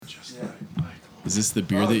Is this the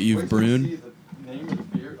beer that you've brewed?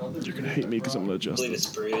 You're going to hate me because I'm going to I adjust believe it. it's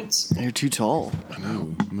Broods. You're too tall. I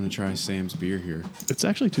know. I'm going to try Sam's beer here. It's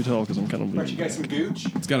actually too tall because I'm kind of You got some gooch?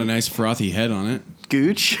 It's got a nice frothy head on it.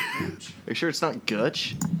 Gooch? Are you sure it's not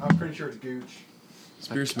Gutch? I'm pretty sure it's gooch. This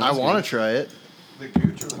beer I smells want good. to try it. The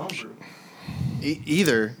gooch or the homebrew?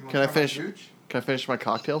 Either. You wanna Can I try my finish? gooch? Can I finish my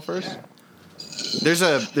cocktail first? Yeah. There's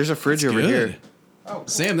a fridge It's over good. here. Oh, cool.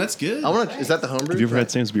 Sam, that's good. I want to. Is that the homebrew? Have you ever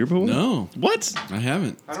had Sam's beer before? No, What? I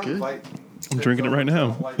haven't. I don't good. invite I'm drinking it right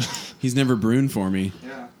now. He's never brewed for me.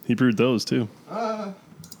 Yeah. He brewed those too.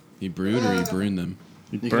 He brewed or he brewed them?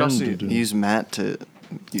 He You can burned also it. use Matt to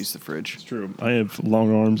use the fridge. It's true. I have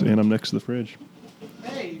long arms and I'm next to the fridge.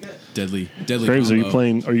 Hey, you got. Deadly Graves, are you combo.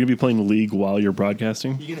 playing? Are you gonna be playing League while you're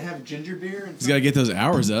broadcasting? You gonna have ginger beer? And He's got to get those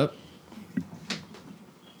hours up.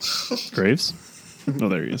 Graves? Oh,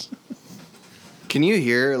 there he is. Can you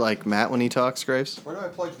hear like Matt when he talks, Graves? Where do I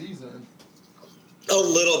plug these in? A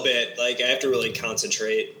little bit. Like, I have to really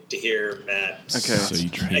concentrate to hear Matt. Okay. So you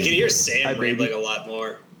I can train. hear Sam Hi, baby. rambling a lot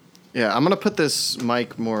more. Yeah, I'm gonna put this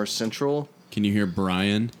mic more central. Can you hear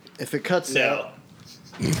Brian? If it cuts out,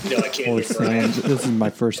 No. No, I can't Holy hear Brian. Sam, this is my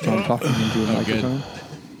first time talking into a Oh, good. microphone.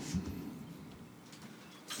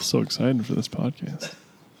 So excited for this podcast.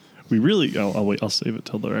 We really. I'll wait. I'll save it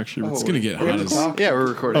till they're actually. It's recording. going to get We hot have to as... talk- yeah, we're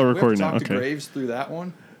recording. Oh, we have to recording now. talk to Okay. Graves through that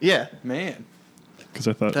one. Yeah, Man. Because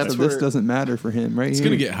I thought That's So where- this doesn't matter for him, right? It's here.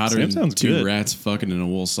 going to get hotter Sam than sounds two good. rats fucking in a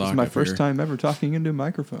wool sock. It's my up first here. time ever talking into a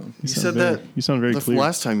microphone. you sound said very- that. You sound very the clear.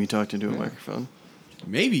 last time you talked into a microphone.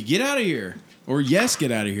 Maybe. Get out of here. Or yes,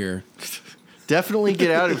 get out of here. Definitely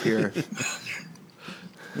get out of here,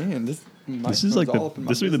 Man, This is like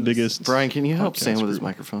this will be the biggest. Brian. Can you help Podcast Sam with his group.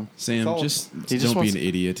 microphone? Sam, all- just He just don't be wants- an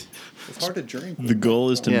idiot. It's hard to drink. The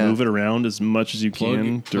goal is to Yeah. move it around as much as you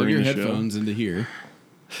can Plug during your the headphones into here.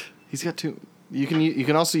 He's got two. You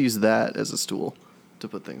can also use that as a stool to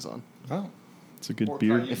put things on. Oh. show. It's a good Or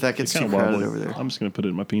beer. try it. If that gets It's too kinda crowded wobbly. over there. I'm just gonna put it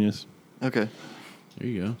in my penis. Okay. There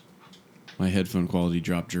you go. My headphone quality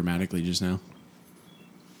dropped dramatically just now.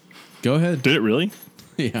 Go ahead. Did it really?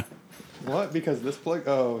 Yeah. What? Because this plug?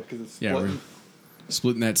 Oh, because it's Yeah, splitting. we're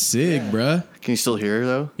splitting that cig, bruh. Can you still hear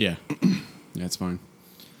though? Yeah. That's fine.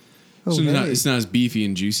 Oh, So hey. it's not as beefy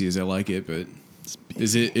and juicy as I like it, but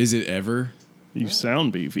is it ever? You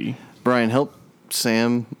sound beefy. Brian, help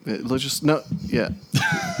Sam. Let's just no. Yeah.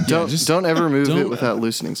 just don't ever move it don't- without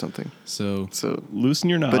loosening something. So So. Loosen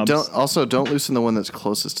your knobs. But don't loosen the one that's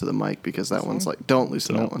closest to the mic because that one's like don't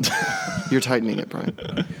loosen that one. You're tightening it, Brian.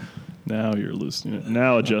 Now you're loosening it.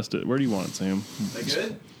 Now adjust it. Where do you want it, Sam? They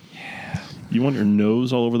good? You want your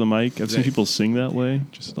nose all over the mic? I've seen That- people sing that way.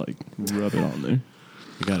 Just like rub it on there.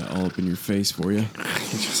 I got it all up in your face for you.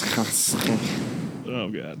 Oh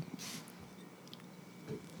god.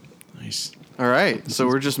 Nice. All right, so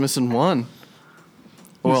we're just missing one.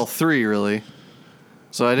 Well, three really.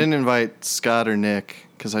 So I didn't invite Scott or Nick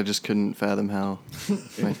because I just couldn't fathom how.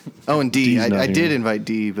 Oh, and D. D's not I here. did invite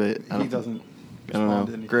D, but I He don't, doesn't. I don't respond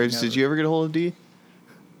to know. anything Graves, did ever. you ever get a hold of D?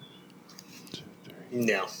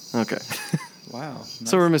 No. Okay, Wow.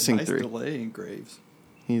 So we're missing nice three. delay in Graves.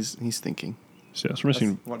 he's thinking. So yes, we're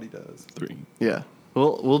missing That's what he does. 3. Yeah,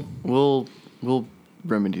 we'll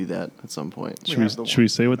remedy that at some point. Should have the we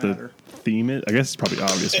say what matter. the theme is? I guess it's probably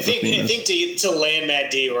obvious I what the think theme I is. think to land Matt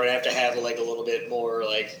D, we're gonna have to have like a little bit more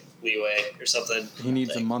like leeway or something. He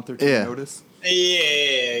needs a Like, month or two Yeah. notice. Yeah,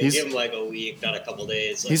 He's- give him like a week, not a couple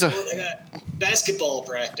days. Like, He's a- I got basketball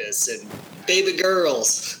practice and baby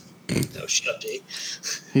girls. No, shut up, D.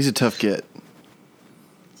 He's a tough get.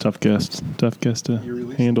 Tough guest to You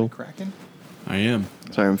released handle. the Kraken? I am.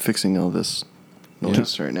 Sorry, I'm fixing all this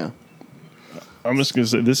noise right now. I'm just gonna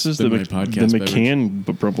say this is the Been my podcast McCann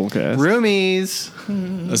Brumblecast.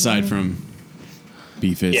 Roomies. Aside from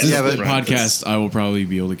B-Fits. Yeah, This is but- the podcast I will probably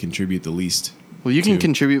be able to contribute the least. Well, you can Two.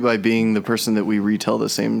 contribute by being the person that we retell the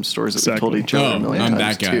same stories that we told Exactly. each other a Oh, million I'm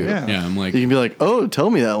times that guy. too. Yeah, I'm like You can be like, "Oh, tell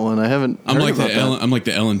me that one. I haven't." I'm heard like about the that." I'm like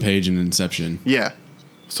the Ellen Page in Inception. Yeah.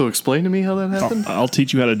 So explain to me how that happened. I'll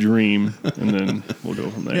teach you how to dream, and then we'll go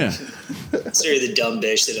from there. Yeah. So you're the dumb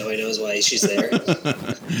bitch that nobody knows why she's there.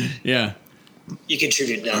 Yeah. You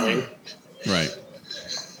contribute nothing. Right.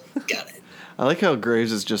 Got it. I like how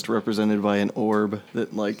Graves is just represented by an orb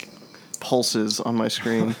that like pulses on my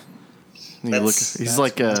screen. And you look, That's- he's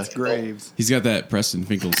like a. That's Graves. He's got that Preston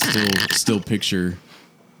Finkel still picture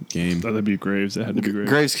game. That'd be Graves. That had to be Graves.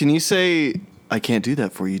 Graves, can you say I can't do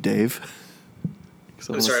that for you, Dave? 'Cause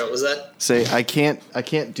I I'm wanna sorry, what was that? Say I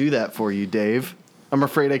can't do that for you, Dave. I'm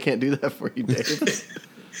afraid I can't do that for you, Dave.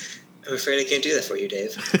 I'm afraid I can't do that for you,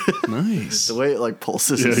 Dave. Nice. the way it like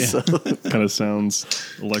pulses Yeah, is so kind of sounds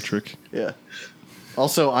electric. yeah.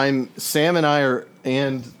 Also, Sam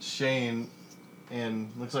and Shane,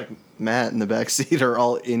 and looks like Matt in the back seat are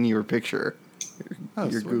all in your picture, your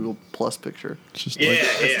sweet. Google Plus picture. It's just Yeah, like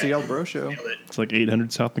STL Bro Show. Nailed it. it's like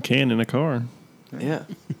 800 South McCann in a car. Yeah,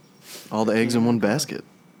 all the eggs in one basket.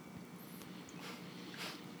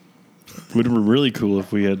 Would have been really cool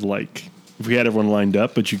if we had everyone lined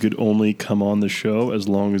up, but you could only come on the show as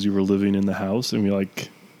long as you were living in the house, and we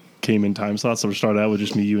came in time slots. So we started out with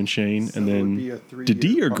just me, you, and Shane, So and it would be then a 3-year did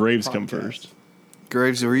D or po- Graves come podcast. first?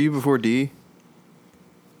 Graves, were you before D?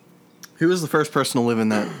 Who was the first person to live in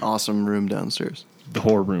that awesome room downstairs? The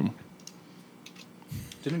horror room.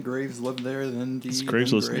 Didn't Graves live there? Then D. Is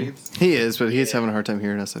Graves then listening? Graves? He is, but he's Yeah. having a hard time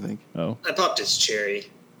hearing us, I think. Oh, I popped his cherry.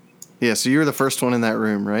 Yeah, so you were the first one in that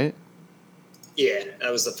room, right? Yeah,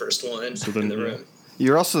 I was the first one So then, in the yeah. room.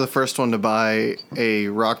 You're also the first one to buy a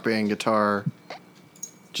Rock Band guitar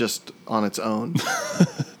just on its own.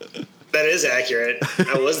 That is accurate.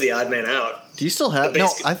 I was the odd man out. Do you still have? The No,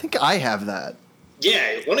 bass- I think I have that.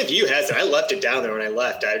 Yeah, one of you has it. I left it down there when I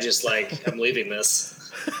left. I was just like, I'm leaving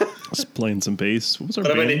this. just playing some bass. What was our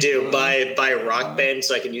What am I gonna band? do? Buy a Rock Band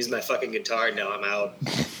so I can use my fucking guitar? No, I'm out.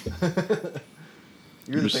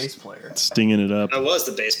 You're the Just- bass player. Stinging it up. I was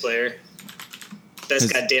the bass player.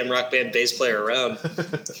 Best goddamn Rock Band bass player around.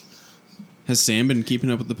 Has Sam been keeping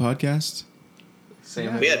up with the podcast?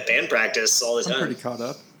 Sam. We had band practice all the I'm time. pretty caught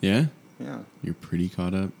up. Yeah, Yeah. you're pretty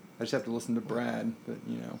caught up. I just have to listen to Brad, but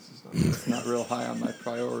it's not real high on my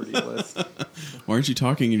priority list. Why aren't you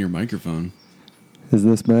talking in your microphone? Is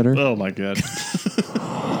this better? Oh my god.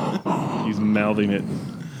 He's mouthing it,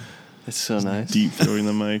 It's so nice. deep throwing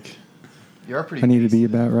the mic. You are pretty. I need to be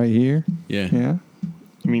about right here. Yeah. Yeah.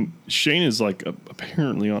 I mean, Shane is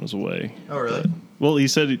apparently on his way. Oh really? Well, he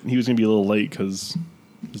said he was going to be a little late because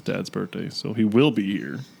his dad's birthday, so he will be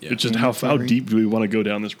here. Yeah. It's just how deep do we want to go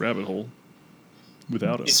down this rabbit hole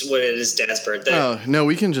without him? It's what it is Dad's birthday. Oh no,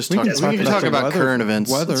 we can just talk. We can the talk about weather- current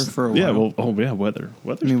events. Weather for a while. Yeah, well, weather. I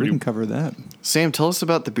Weather's mean, we pretty. can cover that. Sam, tell us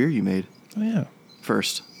about the beer you made Oh yeah.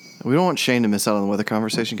 first. We don't want Shane to miss out on the weather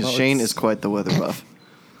conversation because Well, Shane it's- is quite the weather buff.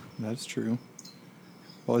 That's true.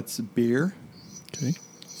 Well, it's beer. Okay.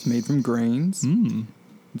 It's made from grains. Mm.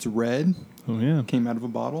 It's red. Oh yeah. Came out of a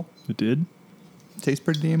bottle. It did. Tastes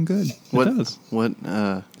pretty damn good. What? does. What?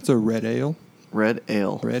 It's a red ale. Red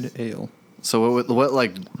ale. Red ale. So what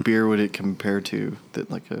like beer would it compare to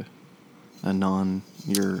that like a non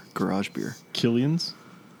your garage beer? Killian's.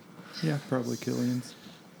 Yeah, probably Killian's.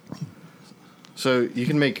 So you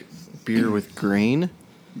can make beer with grain.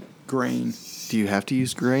 Grain. Do you have to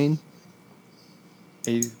use grain?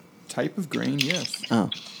 A type of grain, yes. Oh,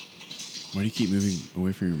 Why do you keep moving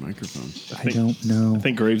away from your microphone? I don't know. I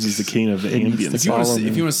think Graves is the king of the It needs ambient. to If you want Follow to, me.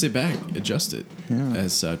 if you want to sit back, adjust it Yeah.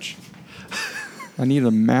 as such. I need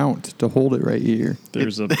a mount to hold it right here.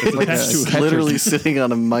 There's it's like attached to a a catcher's- literally sitting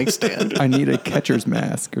on a mic stand. I need a catcher's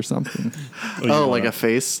mask or something. Oh, like a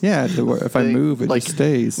face. Yeah, to where if I Thing. move, it Like- just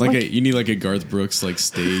stays. You need like a Garth Brooks like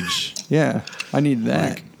stage. Yeah, I need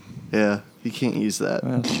that. Yeah, you can't use that.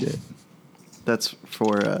 Well, shit. That's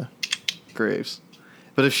for Graves.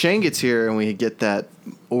 But if Shane gets here and we get that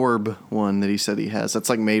orb one that he said he has, that's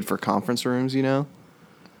like made for conference rooms, you know?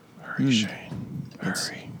 Hurry, Shane.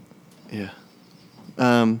 Hurry. Yeah.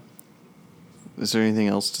 Is there anything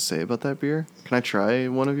else to say about that beer? Can I try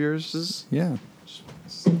one of yours? Yeah.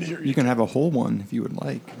 You can have a whole one if you would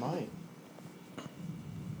like. Might.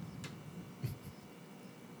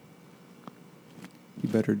 You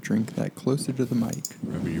better drink that closer to the mic.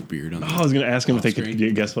 Rubbing your beard on. Oh, I was going to ask him if they could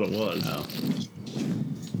Off-screen. guess what it was. Oh.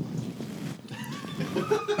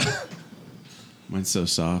 Mine's so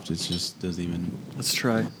soft, it just doesn't even. Let's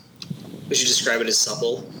try. We should describe it as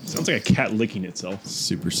supple. Sounds like a cat licking itself.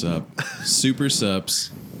 Super sup. Super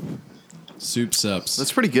sups. Soup sups.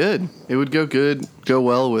 That's pretty good. It would go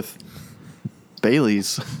well with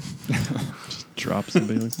Bailey's. Drop some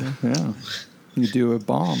Bailey's there. Yeah. You do a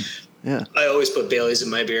bomb. Yeah. I always put Bailey's in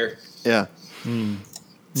my beer. Yeah.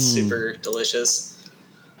 Super delicious.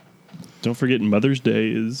 Don't forget, Mother's Day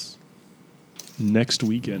is next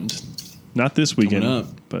weekend. Not this weekend, Coming up.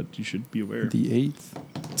 but you should be aware. The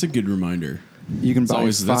 8th. It's a good reminder. You can That's buy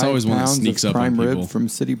always- that's 5 always one that pounds sneaks of up on prime people. rib from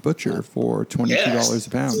City Butcher for $22 a It's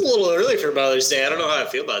pound. a little early for Mother's Day. I don't know how I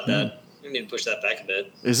feel about that. We need to push that back a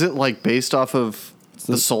bit. Is it like based off of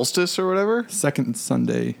the the- solstice or whatever? Second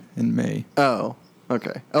Sunday in May. Oh,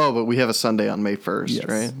 okay. Oh, but we have a Sunday on May 1st, Yes.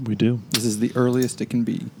 right? We do. This is the earliest it can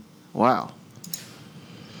be. Wow.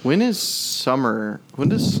 When is summer?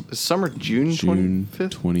 Is summer June June 25th?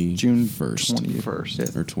 21st. June 20th.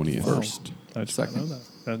 21st. Or 20th. First. I just Second. know that.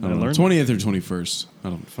 I I don't know. learned 20th or 21st. I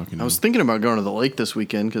don't fucking know. I was thinking about going to the lake this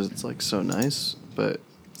weekend because it's like so nice. but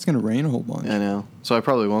It's gonna rain a whole bunch. I know. So I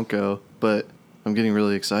probably won't go, but I'm getting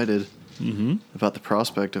really excited about the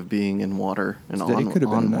prospect of being in water and Today on could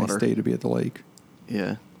have been a on nice water. day to be at the lake.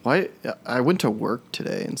 Yeah. Why? I went to work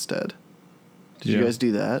today instead. Did you Yeah. guys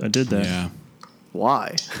do that? I did that. Yeah.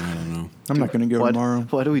 Why? I don't know. I'm not gonna go Why, tomorrow.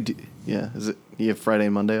 why do we do? Yeah. Is it you have Friday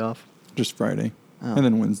and Monday off? Just Friday, Oh. and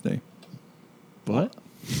then Wednesday. What?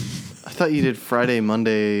 I thought you did Friday,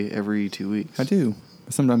 Monday every 2 weeks. I do.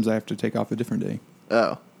 But sometimes I have to take off a different day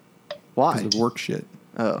Oh. Why? because of work shit.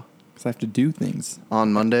 Oh. Because I have to do things.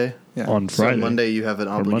 On Monday? Yeah. On Friday. So Monday you have an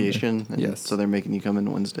Monday. obligation. And Yes. So they're making you come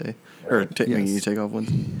in Wednesday. Or making Yes. you take off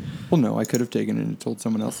Wednesday. Well, no, I could have taken it and told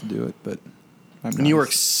someone else to do it, but I'm And you nice.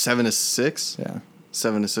 work 7 to 6? Yeah.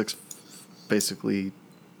 7 to 6, basically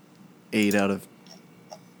 8 out of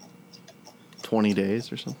 20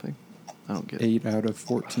 days or something. I don't get it. 8 out of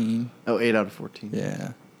 14. Oh, 8 out of 14.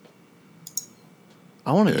 Yeah.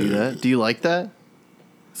 I want to do that. Do you like that?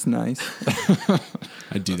 It's nice.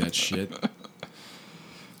 I do that shit.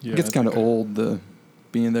 Yeah, It gets I kind of think- old, the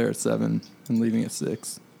being there at 7 and leaving at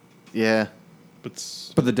 6. Yeah. But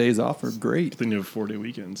the days off are great. Then you have 4-day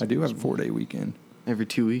weekends. I do have a 4-day weekend. Every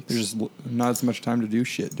 2 weeks. There's just not as much time to do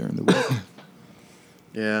shit during the week.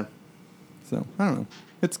 Yeah. So, I don't know.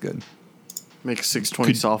 It's good. Makes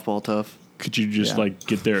 620 Could- softball tough. Could you just Yeah. like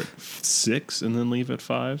get there at 6 and then leave at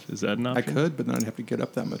 5? Is that an I option? could, but then I'd have to get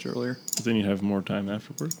up that much earlier. 'Cause then you have more time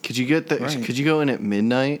afterward. Could you get the? Right. Could you go in at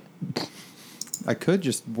midnight? I could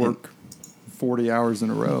just work 40 hours in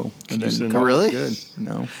a row and you then send- call it Really? good.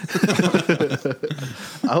 No.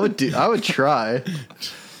 I would do. I would try.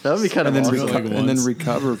 That would be kind of And then, awesome. like and then once.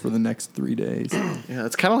 recover for the next 3 days. Yeah,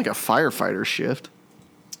 it's kind of like a firefighter shift.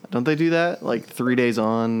 Don't they do that? Like 3 days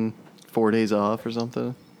on, 4 days off, or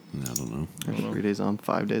something. I don't know. Or 3 days on,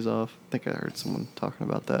 5 days off. I think I heard someone talking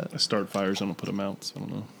about that. I start fires, I don't put them out, so I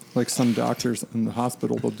don't know. Like some doctors in the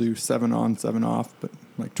hospital, they'll do 7 on, 7 off, but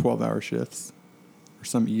like 12-hour shifts. Or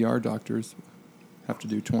some ER doctors have to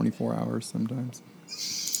do 24 hours sometimes.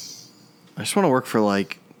 I just want to work for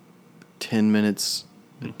like 10 minutes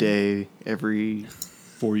a day every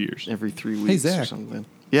 4 years. 3 weeks or Zach. something.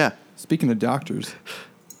 Yeah, Speaking of doctors,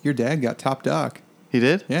 your dad got top doc. he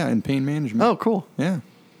did. Yeah, in pain management. Oh, cool. Yeah.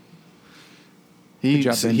 He Good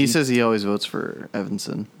job, he Benji. says he always votes for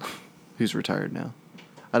Evanson, who's retired now.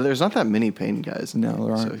 There's not that many pain guys. No,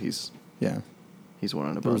 there So aren't. he's Yeah. won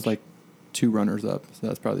in a There bunch. was like 2 runners up, so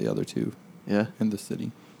that's probably the other 2 yeah. in the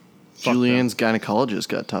city. Fuck Julianne's gynecologist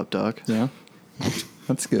got top doc. Yeah.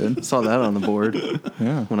 That's good. Saw that on the board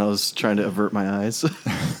Yeah. when I was trying to avert my eyes.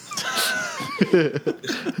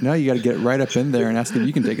 Now you got to get right up in there and ask if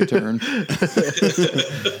you can take a turn. You got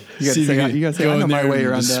to See if say, can you got to say, go I know in my there way and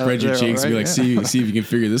around just that. spread your there, cheeks and be right? like, Yeah. see if you can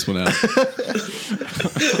figure this one out.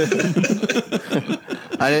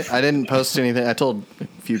 I didn't post anything. I told a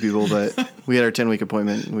few people, but we had our 10-week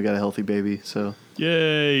appointment and we got a healthy baby. So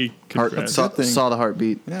Yay! Congrats. saw, good thing. saw the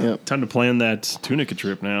heartbeat. Yeah. Yep. Time to plan that Tunica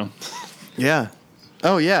trip now. Yeah.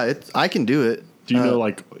 Oh yeah, I can do it. Do you know,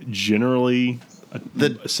 like, generally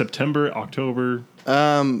the- September, October?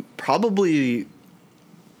 Probably.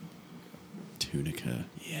 Tunica.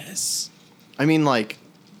 Yes. I mean, like,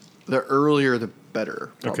 the earlier the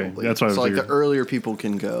better. Okay, Probably. that's what I So like the figured. earlier people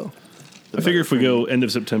can go. the I figure better if we for go me. end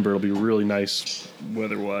of September, it'll be really nice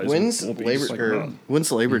weather-wise. When's It won't be Labor just, or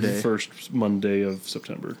when's Labor the Day? first Monday of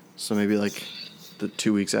September. So maybe like the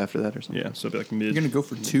 2 weeks after that or something. Yeah, so it'll be like mid. You're going to go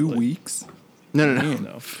for 2 like- weeks? No.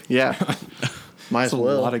 No. Yeah. Might That's as a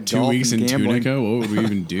well. lot of 2 golf weeks and in gambling. Tunica? What would we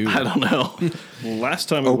even do? I don't know. Well, last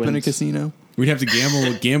time we Open went, a casino? We'd have to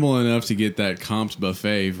gamble enough to get that comped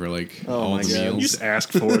buffet for like Oh all my the God. you meals. just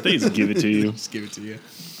ask for it. They just give it to you. Just give it to you.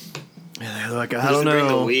 Yeah, they're like, I Just don't bring the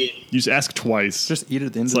know. weed. You just ask twice. Just eat it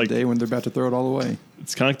at the end It's of like- the day when they're about to throw it all away.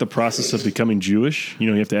 It's kind of like the process of becoming Jewish. You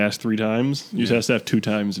know, you have to ask 3 times. You just have to have 2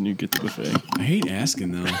 times, and you get the buffet. I hate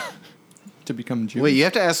asking though. To become Jewish. Wait, you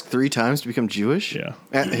have to ask 3 times to become Jewish? Yeah.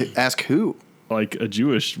 Ask who? Like a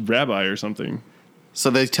Jewish rabbi or something. So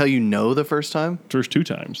they tell you no the first time? First 2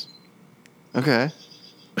 times. Okay.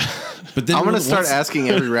 But then I'm going to once- start asking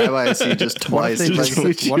every rabbi I see just twice. they if I just- can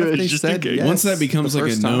be what if they Jewish. just in said case. yes once that becomes the like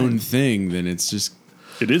a first known time? thing, then it's just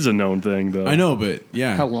It is a known thing, though. I know, but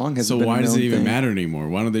yeah. How long has so it been a why does it known even thing? matter anymore?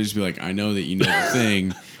 Why don't they just be like, I know that you know the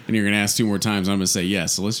thing, and you're gonna ask 2 more times. I'm gonna say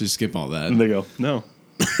yes. So let's just skip all that. And they go, no.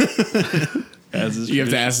 As is You have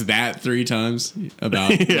to tradition. ask that 3 times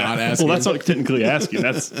about Yeah. not asking. Well, that's not technically asking.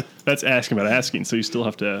 That's asking about asking. So you still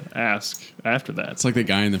have to ask after that. It's like the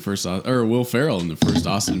guy in the first, or Will Ferrell in the first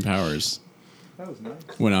Austin Powers. That was nice.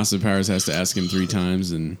 When Austin Powers has to ask him 3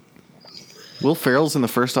 times, and Will Ferrell's in the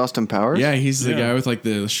first Austin Powers? Yeah, he's the Yeah. guy with like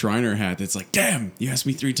the Shriner hat that's like, damn, you asked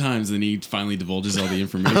me 3 times. And then he finally divulges all the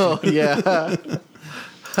information. Oh, yeah.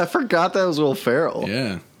 I forgot that was Will Ferrell.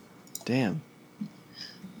 Yeah. Damn.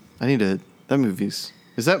 I need to. That movie's.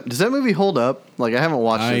 Does that movie hold up? Like, I haven't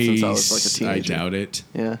watched it since I was like a teenager. I doubt it.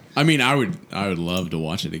 Yeah. I mean, I would love to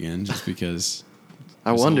watch it again just because I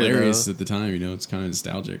it was wonder. hilarious Though. at the time. You know, it's kind of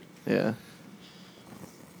nostalgic. Yeah.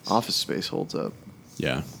 Office Space holds up.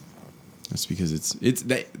 Yeah. That's because it's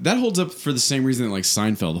that holds up for the same reason that like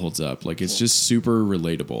Seinfeld holds up. Like it's just super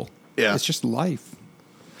relatable. Yeah. It's just life.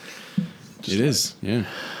 It is. Yeah.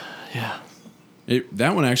 Yeah.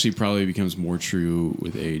 That one actually probably becomes more true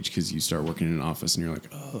with age because you start working in an office and you're like,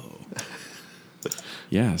 oh,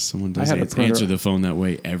 yeah, someone does I had a printer- answer the phone that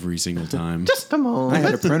way every single time. Just a moment. I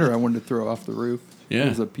had a printer I wanted to throw off the roof. Yeah. It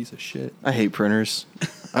was a piece of shit. I hate printers.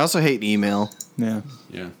 I also hate email. Yeah.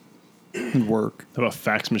 Yeah. Work. How about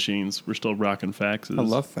fax machines? We're still rocking faxes. I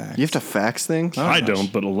love fax. You have to fax things? Oh, I gosh.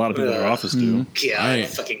 don't, but a lot of people in our office do. God,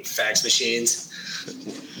 fucking fax machines.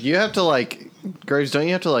 You have to, like, Graves, don't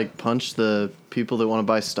you have to, like, punch the people that want to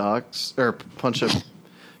buy stocks? Or punch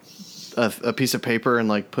a piece of paper and,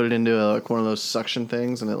 like, put it into, like, one of those suction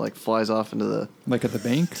things and it, like, flies off into the... Like at the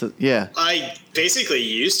bank? Yeah. I basically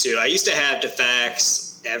used to. I used to have to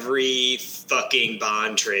fax every fucking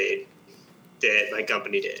bond trade that my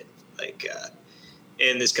company did. Like,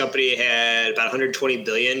 and this company had about 120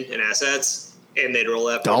 billion in assets, and they'd roll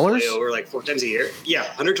that Dollars? portfolio over like 4 times a year. Yeah,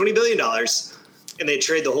 120 billion dollars, and they'd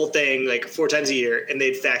trade the whole thing like 4 times a year, and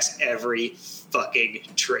they'd fax every fucking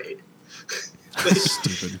trade.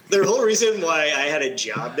 Stupid. The whole reason why I had a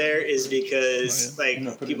job there is because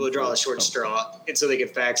people would draw a short straw, and so they could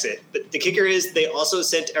fax it. But the kicker is they also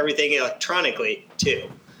sent everything electronically too.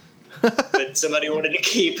 But somebody wanted to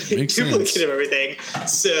keep Makes duplicate sense. of everything,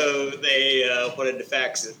 so they wanted to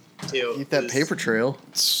fax it too. Keep that paper trail.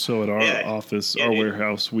 So at our Yeah. office, Yeah, our dude.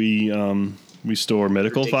 warehouse, we store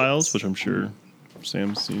medical Ridiculous. files, which I'm sure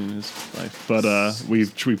Sam's seen in his life. But we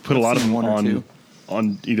put a lot of seen them one or two.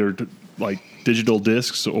 on either like digital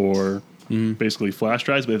discs or basically flash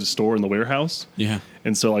drives. We have to store in the warehouse. Yeah.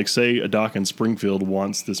 And so, like, say a doc in Springfield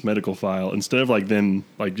wants this medical file, instead of like then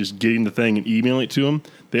like just getting the thing and emailing it to them,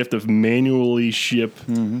 they have to manually ship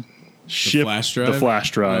flash drive? the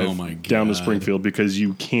flash drive Oh my down to God. Springfield because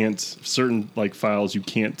you can't certain like files you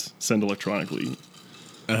can't send electronically.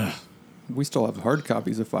 We still have hard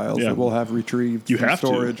copies of files Yeah. that we'll have retrieved You from have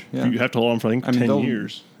storage. to. Yeah. You have to hold on for I think I mean, 10 they'll-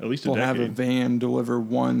 years, at least a We'll have a decade. van deliver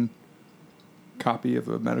one copy of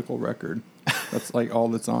a medical record. That's like all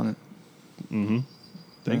that's on it.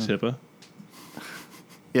 Thanks, HIPAA.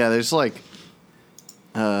 Yeah, there's like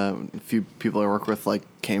a few people I work with like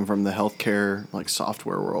came from the healthcare like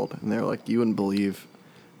software world, and they're like, you wouldn't believe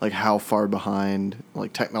like how far behind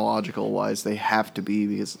like technological wise they have to be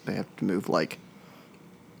because they have to move like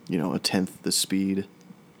a tenth the speed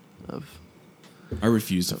of I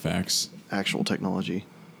refuse to fax. actual technology.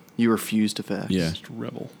 You refuse to fax. Yeah. Just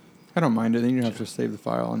rebel. I don't mind it. Then you have to save the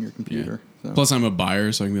file on your computer. So. Plus, I'm a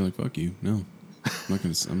buyer, so I can be like, "Fuck you, no, I'm not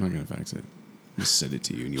gonna fax it. I'm just send it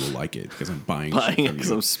to you, and you will like it because I'm buying Buying shit it from because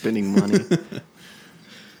you." I'm spending money.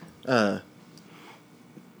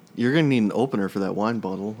 You're gonna need an opener for that wine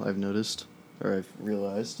bottle. I've noticed, or I've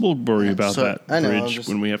realized. We'll worry about So, that I know, I'm bridge just-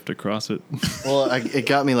 when we have to cross it. Well, it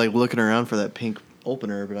got me like looking around for that pink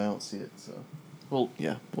opener, but I don't see it. So, well,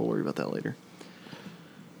 yeah, we'll worry about that later.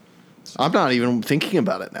 I'm not even thinking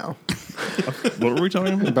about it now. What were we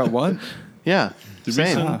talking about? About what? Yeah, Did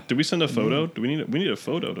same. we send a photo? Do we need a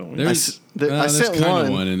photo? Don't we? There's, I there's sent kind of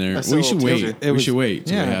one. one in I there. sent We a should little wait. teaser. We should wait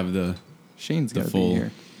till yeah. we have the. Shane's The got to full- be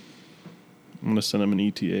here. I'm gonna send him an E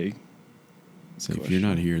ETA. So if you're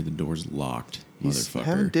not here, the door's locked, He's having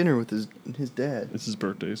motherfucker. dinner with his dad. It's his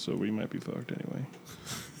birthday, so we might be fucked anyway.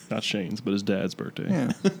 Not Shane's, but his dad's birthday.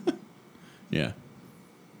 Yeah. Yeah.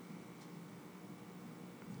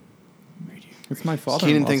 It's my father.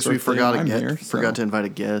 Keenan thinks we forgot to invite a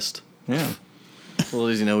guest. Yeah. Well,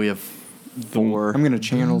 as you know, we have 4. I'm going to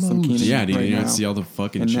channel some Keenan. Yeah, dude, right you now. not see all the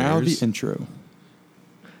fucking And now the chairs? intro.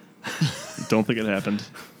 Don't think it happened.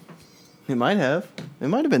 It might have. It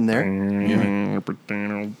might have been there. You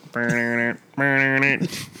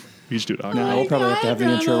just do it awkward. No, we'll probably have to have the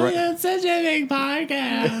intro right. It's such a big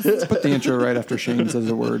podcast. Let's put the intro right after Shane says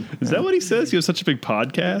a word. Is that what he says? You have such a big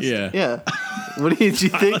podcast? Yeah. Yeah. What did you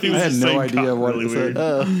think? he I was had just no saying idea cock what really it said.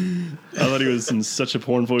 weird. I thought he was in such a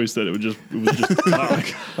porn voice that it was just cock.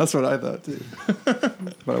 That's what I thought too.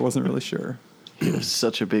 But I wasn't really sure. He was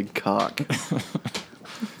such a big cock.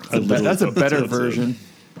 I literally That's a thought better what it said. version.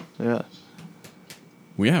 Yeah.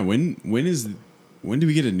 Well, yeah. When do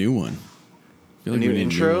we get a new one? feel A like new we need a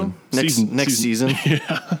new intro one. next season.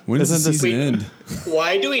 When does the Isn't this- season end?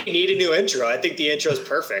 Why do we need a new intro? I think the intro is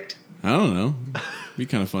perfect. I don't know. Be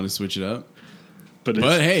kind of fun to switch it up. But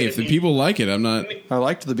But hey, if the people like it, I'm not. I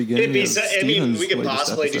liked the beginning. It'd be. Of I mean, we could Stephen's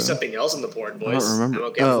possibly latest do episode. something else on the board, boys. I don't remember. I'm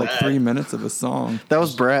okay Oh, with Like that. 3 minutes of a song. That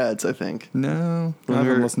was Brad's, I think. No, I When we haven't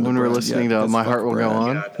were, listened to when we were Brad listening yet to because My fuck Heart Will Go Brad.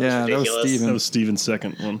 On. God, Yeah, that was ridiculous. Steven. that was Steven's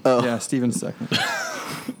second one. Oh. Yeah, Steven's second.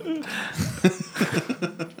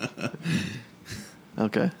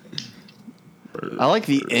 Okay. I like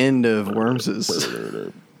the end of Worms's.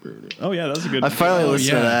 Oh yeah, that was a good. I finally Oh,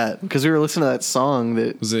 listened to yeah. that because we were listening to that song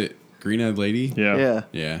that. Was it Green Eyed Lady? Yeah.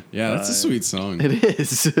 Yeah, Yeah, that's a sweet song. it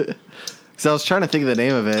is. Because I was trying to think of the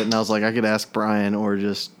name of it, and I was like, I could ask Brian or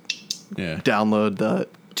just Yeah. download the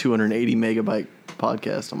 280 megabyte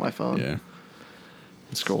podcast on my phone. Yeah.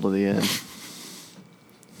 And scroll to the end.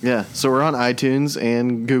 Yeah, so we're on iTunes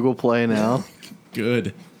and Google Play now.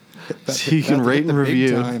 Good. So you can About to rate hit and the big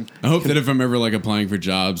review. time. I hope that if I'm ever like applying for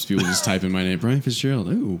jobs, people just type in my name, Brian Fitzgerald.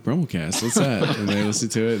 Ooh, Brummelcast. What's that? And they listen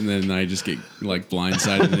to it, and then I just get like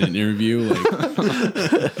blindsided in an interview,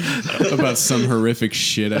 like about some horrific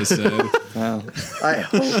shit I said. Wow. I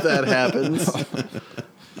hope that happens.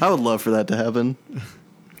 I would love for that to happen.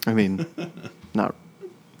 I mean, not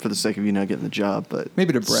for the sake of you not getting the job, but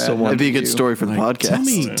Maybe to Brad. Someone- it'd be a good you. story for the Like,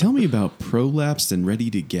 podcast. tell me about prolapsed and ready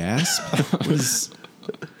to gasp.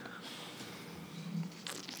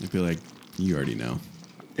 I'd be like, you already know.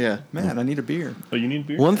 Yeah. Man, I need a beer. Oh, you need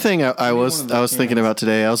beer? One thing I one was of I those was thinking cans. about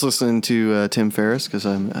today. I was listening to Tim Ferriss because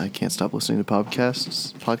I can't stop listening to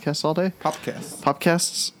podcasts all day.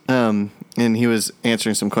 Popcast. And he was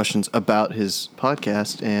answering some questions about his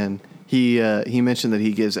podcast, and he mentioned that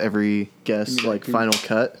he gives every guest like final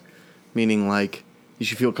cut, meaning like you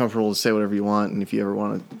should feel comfortable to say whatever you want, and if you ever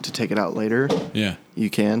want to take it out later, Yeah. you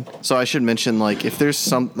can. So I should mention like if there's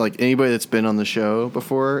some like anybody that's been on the show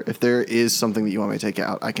before, if there is something that you want me to take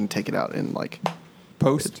out, I can take it out and like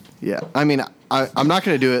Post. yeah. I mean I'm not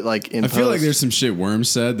gonna do it like in. I feel like post. there's some shit Worm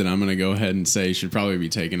said that I'm going to go ahead and say should probably be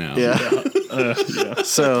taken out. yeah. Yeah.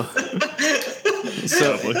 So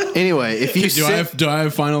anyway, if you Do I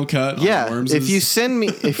have final cut? on yeah, Worms' if you send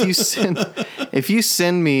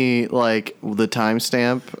me like the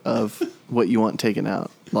timestamp of what you want taken out,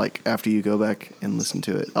 like after you go back and listen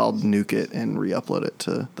to it, I'll nuke it and re-upload it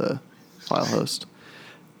to the file host.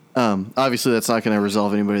 Obviously, that's not going to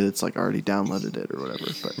resolve anybody that's like already downloaded it or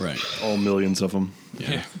whatever. But Right. All millions of them.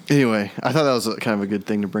 Yeah. anyway, I thought that was kind of a good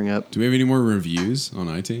thing to bring up. Do we have any more reviews on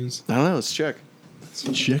iTunes? I don't know. Let's check.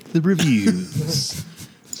 Check the reviews.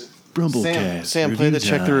 Brumblecast. Sam, play the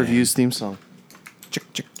check the reviews theme song. Check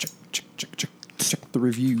the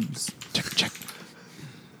reviews. It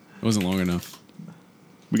wasn't long enough.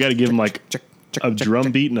 We got to give him like Check a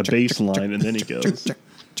drum beat and a bass line, and then he goes. Check.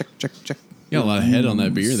 You got a lot of head on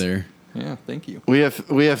that beer there. Yeah, thank you. We have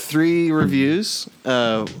 3 reviews.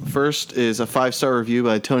 First is a 5-star review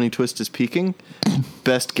by Tony Twist is Peaking,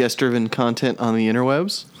 best guest-driven content on the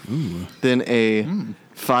interwebs. Ooh. Then a good.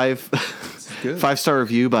 5-star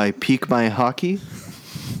review by Peak My Hockey,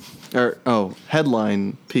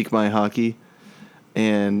 headline Peak My Hockey,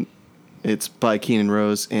 and it's by Keenan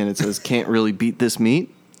Rose, and it says can't really beat this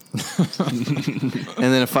meat. And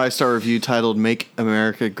then a 5-star review titled "Make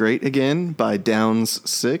America Great Again" by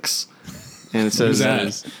Downs6, and it Who's says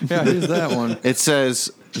that? Yeah, here's that one. it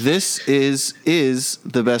says this is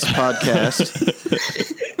the best podcast.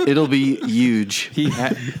 It'll be huge. He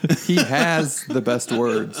has the best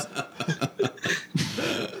words.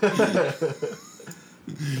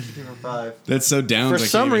 That's so down. For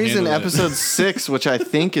some reason, episode 6, which I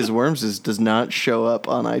think is Worms's, does not show up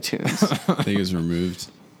on iTunes. I think it was removed.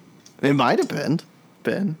 It might have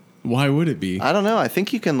been. Why would it be? I don't know. I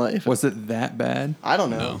think you can like. Was it that bad? I don't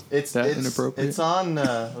know. No. It's That it's, inappropriate? It's on.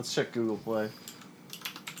 Let's check Google Play.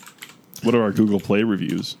 What are our Google Play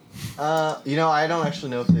reviews? I don't actually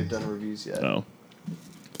know if they've done reviews yet. Oh,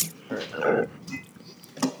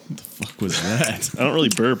 Fuck was that? I don't really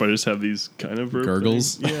burp. I just have these kind of burp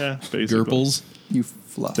Gurgles? things. Yeah, basically. Gurples? You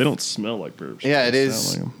fluff. They don't smell like burps. Yeah, it They is.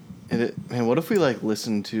 sound like 'em. Man, what if we like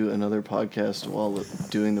listen to another podcast while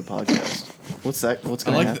doing the podcast? What's that? What's I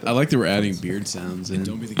gonna like happen? I like that we're adding beard sounds in.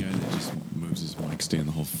 Don't be the guy that just moves his mic stand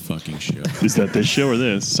the whole fucking show. Is that this show or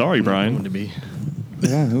this? Sorry, Brian. to be.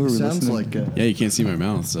 Yeah, who are we Sounds listening? like Yeah, you can't see my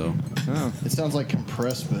mouth, so Oh, it sounds like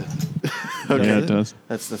compressed, but Okay. Yeah, it does.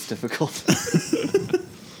 That's difficult.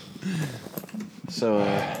 So,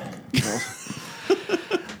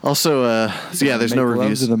 also, so yeah, there's no make love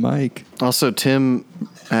reviews. to the mic. Also, Tim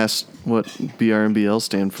asked what BRMBL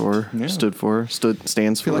stands Yeah.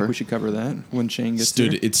 stands I feel for. like we should cover that when Shane gets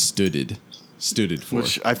stood. here. It's stooded. stood for.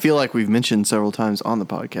 Which I feel like we've mentioned several times on the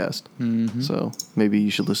podcast. So maybe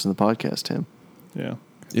you should listen to the podcast, Tim. Yeah.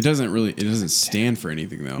 It doesn't stand for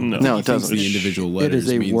anything though. No. I think No, he it thinks doesn't. The individual It letters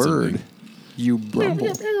is a mean word. something. You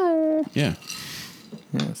brumble. Yeah.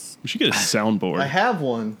 Yes. We should get a soundboard. have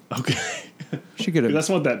one. Okay. Should get a. That's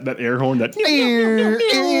what that air horn that.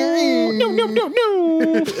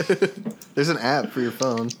 There's an app for your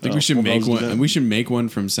phone. I think we should well, make those are one. done. We should make one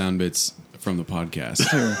from sound bits from the podcast.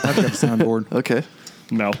 Here, I've got a soundboard. Okay.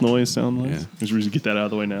 Mouth noise sound noise. Yeah. Because we should get that out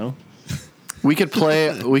of the way now. We could play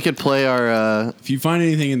our If you find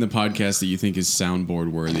anything in the podcast that you think is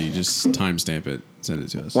soundboard worthy, just timestamp it. Send it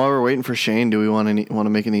to us. while we're waiting for Shane, do we want to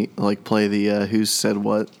make any like play the who said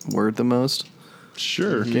what word the most?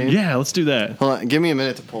 Sure. Game? Yeah, let's do that. Hold on, give me a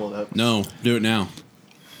minute to pull it up. No, do it now.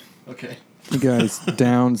 Okay. You guys,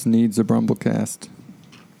 Downs needs a Brumblecast.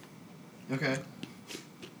 Okay.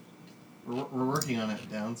 We're working on it,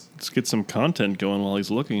 Downs. Let's get some content going while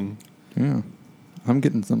he's looking. Yeah. I'm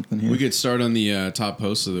getting something here. We could start on the top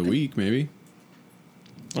posts of the week, maybe.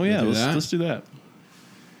 Oh yeah, do that? let's do that.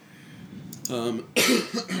 I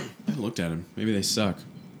haven't looked at them. Maybe they suck.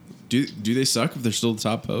 Do they suck if they're still the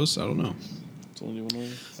top posts? I don't know. It's only one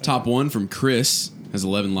way. Top one from Chris has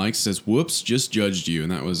 11 likes. Says, "Whoops, just judged you,"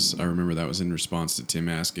 and I remember that was in response to Tim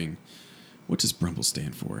asking, "What does Brumble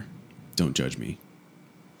stand for?" Don't judge me.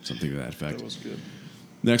 Something to that effect. That was good.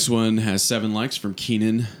 Next one has 7 likes from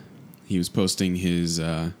Keenan. He was posting his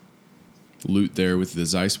loot there with the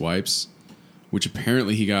Zeiss wipes, which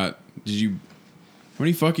apparently he got. How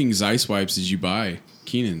many fucking Zeiss wipes did you buy,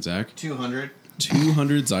 Keenan, Zach? 200.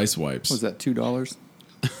 200 Zeiss wipes. Was that $2?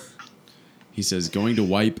 He says, going to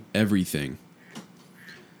wipe everything.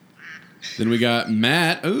 Then we got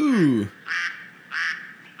Matt. Ooh.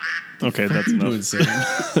 Okay, that's Doing enough.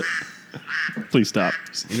 Sam. Please stop.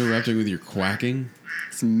 Just interrupting with your quacking.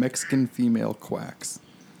 Some Mexican female quacks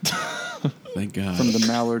Thank God. from the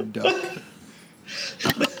mallard duck.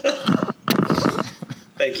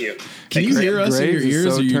 Thank you. Can you hear us in your Graves is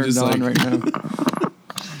ears? so or you turned just like. on right now.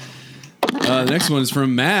 The next one is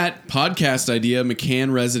from Matt. Podcast idea,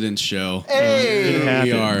 McCann Residence Show. Hey! Here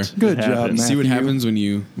we are. Good It job, happens. Matthew. See what happens when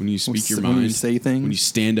you speak your mind. When you say things. When you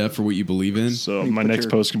stand up for what you believe in. So When you my put next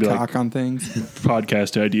your post could be like cock on things.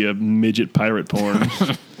 podcast idea: midget pirate porn.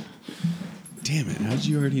 Damn it! How did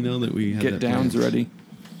you already know that we had Get that Downs planned?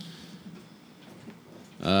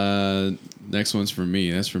 ready. Next one's from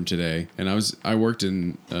me. That's from today. And I was over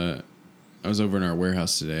in our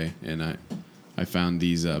warehouse today, and I found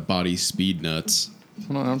these body speed nuts.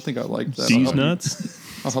 Hold on, I don't think I like that. These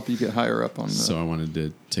nuts. I'll help you get higher up on the. So I wanted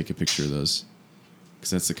to take a picture of those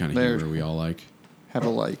because that's the kind of There. humor we all like. Have a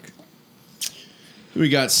like. We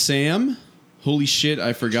got Sam. Holy shit!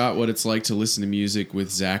 I forgot what it's like to listen to music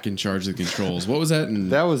with Zach in charge of the controls. What was that?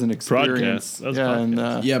 That was an experience. That was yeah, and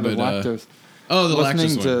podcast. Yeah, the but, lactose. oh, the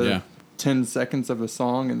Listening lactose to one. Yeah. 10 seconds of a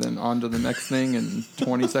song and then on to the next thing and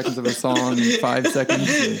 20 seconds of a song and 5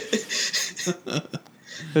 seconds. And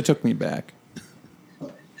it took me back.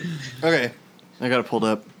 Okay. I got it pulled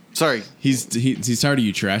up. Sorry. He's tired of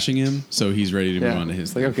you trashing him, so he's ready to move on to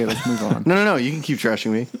his It's like, thing. okay, let's move on. No. You can keep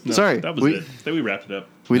trashing me. Sorry. That was we, it. Then we wrapped it up.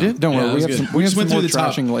 We did? Don't Yeah, worry, that we was have good. some, we have just some went more through the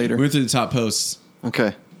top. trashing later. We went through the top posts.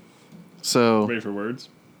 Okay. So, Ready for words?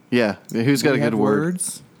 yeah. Who's got We a have good word?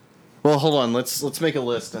 words. Well, hold on. Let's make a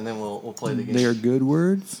list and then we'll play the game. They are good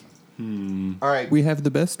words. All right. We have the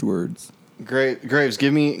best words. Graves,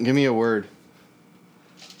 give me a word.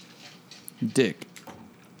 Dick.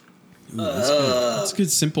 Ooh, that's a good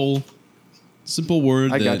simple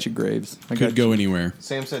word. I that got you, Graves. I got Could go anywhere.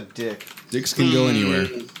 Sam said dick. Dicks can go anywhere.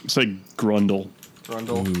 It's like grundle.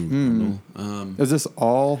 Grundle. Ooh, Is this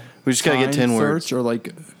all? We just gotta get find 10 search words. or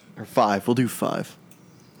like Or 5. We'll do 5.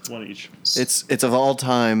 One each. It's of all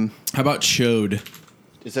time. How about chode?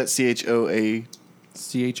 Is that CHOA?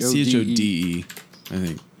 CHODE, I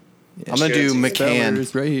think. I'm gonna do McCann.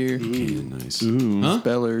 Spellers right here. Okay, nice. Ooh. Huh?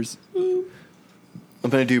 Spellers. I'm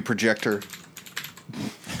gonna do projector.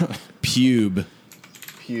 Pube.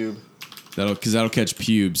 Pube. That'll catch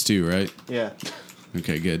pubes too, right? Yeah.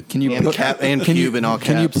 Okay, good. Can you And put cap and can cube you, in all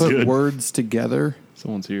Can you caps. put Good. words together?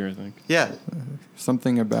 Someone's here, I think. Yeah.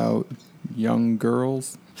 Something about young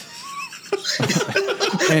girls.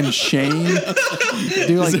 And Shane.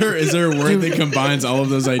 Do like Is there a word that combines all of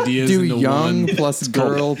those ideas do into young one? plus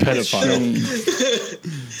girl plus pedophile.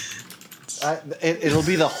 Shane. It'll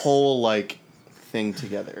be the whole like thing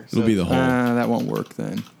together. It'll be the whole, That won't work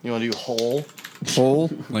then. You want to do whole? Whole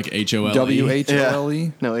like HOLE.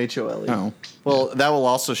 WHOLE. No, HOLE. Oh, Well, that will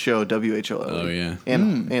also show WHOLE. Oh, yeah.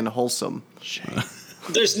 And wholesome.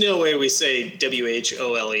 There's no way we say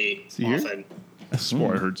WHOLE he here? often. I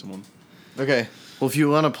swore I heard someone. Okay. Well, if you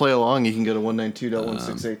want to play along, you can go to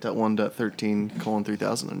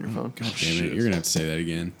 192.168.1.13:3000 on your phone. God damn it! You're gonna have to say that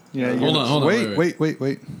again. Yeah. Hold on.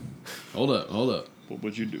 Wait. Hold up. What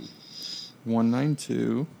would you do?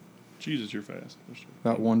 192. Jesus, you're fast.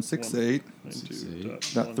 Dot 168.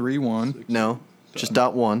 192. Dot 31. No, just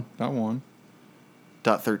dot one, Dot 1.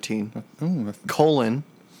 dot 13, Oh, colon,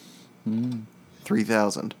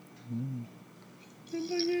 3000.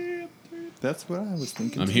 that's what I was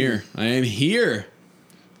thinking. I'm too. here. I am here,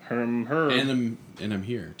 Her. and I'm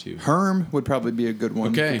here too. Herm would probably be a good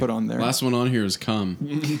one Okay. to put on there. Last one on here is come.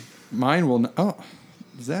 Mine will. Oh,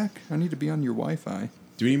 Zach, I need to be on your Wi-Fi.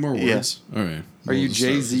 Do we need more Yeah. words? All right. Are We'll you just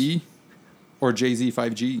start with this. Jay-Z or Jay-Z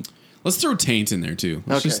 5G? Let's throw taint in there too.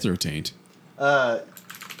 Let's Okay. just throw taint.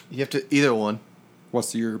 You have to either one.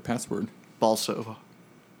 What's your password? Balso.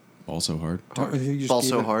 Also hard. You just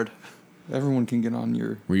Balso gave it- hard. Everyone can get on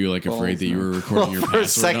your. Were you like afraid Balls, that you no. were recording your For a password?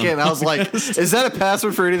 second, I was like, is that a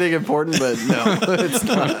password for anything important? But no, it's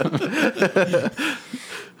not.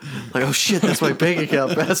 Like, oh shit, that's my bank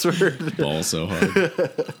account password. Ball so hard.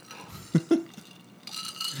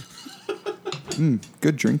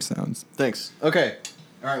 Good drink sounds. Thanks. Okay.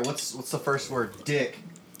 All right, what's the first word? Dick.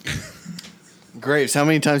 Graves, how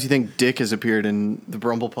many times do you think dick has appeared in the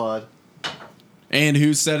Brumble Pod? And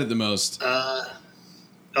who said it the most?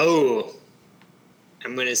 Oh,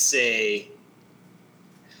 I'm gonna say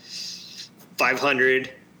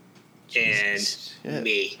 500 and Shit.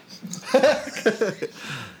 me.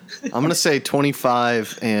 I'm gonna say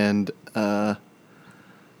 25 and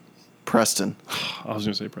Preston. I was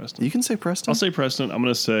gonna say Preston. You can say Preston. I'll say Preston. I'm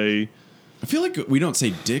gonna say I feel like we don't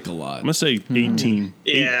say dick a lot. I'm gonna say 18.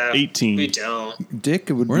 Yeah, 18. we don't. Dick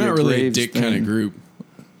would We're be not a really a Graves dick thing. kind of group.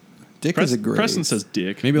 Dick is a Graves. Preston says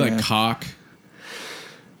dick. Maybe like Yeah. cock.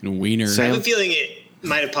 And wiener. I Sam? have a feeling it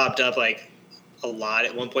might have popped up like a lot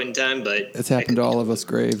at one point in time, but It's happened to all of us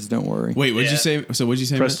Graves. Don't worry. Wait, what'd you Yeah. say? So what'd you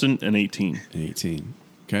say? Preston and 18. Matt? 18.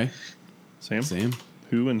 Okay. Sam? Sam.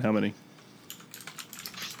 Who and how many?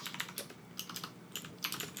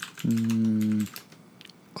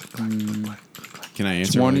 Can I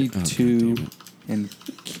answer? 22 Oh, and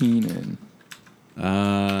Keenan. God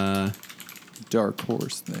damn it. Dark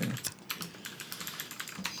horse there.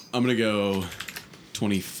 I'm gonna go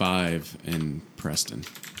 25 and Preston.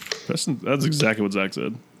 Preston. That's exactly what Zach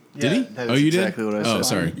said. Did he? That Oh, is you exactly did? what I Oh, said.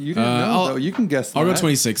 sorry. You didn't know, though. You can guess I'll go that.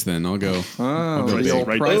 26 then. I'll go. Oh, go the big. old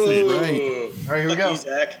Right price there. is right. All right, here we go.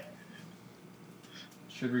 Zach.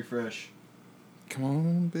 Should refresh. Come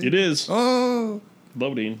on, baby. It is. Oh,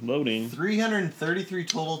 Loading. 333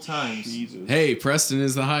 total times. Jesus. Hey, Preston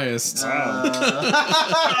is the highest.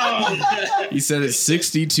 Wow. He said it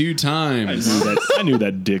 62 times. I knew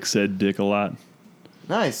that dick said dick a lot.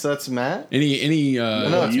 Nice. That's Matt. Any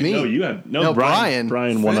No, it's me. No, you had No, Brian.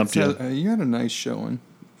 Brian one up Fitz you. had- you had a nice showing.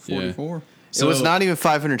 44. It was not even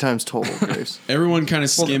 500 times total, Graves. Everyone kind of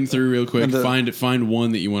skim through real quick. and the- Find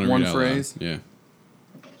one that you want to one read out loud. phrase? Yeah.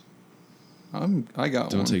 I got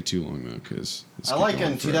Don't one. take too long though, because I like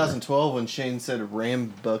in 2012 when Shane said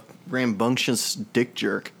rambunctious dick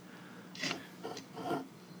jerk.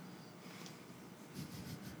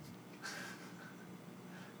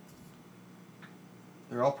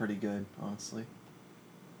 They're all pretty good, honestly.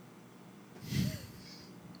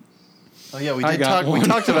 Oh yeah, we I did got talk. We one.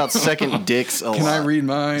 talked about second dicks a lot. Can I read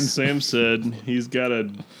mine? Sam said he's got a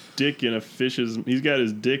dick in a fish's. He's got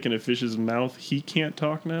his dick in a fish's mouth. He can't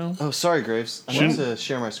talk now. Oh, sorry, Graves. I Shouldn't- want to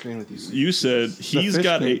share my screen with you. You said he's fish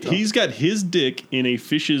got can't talk. he's got his dick in a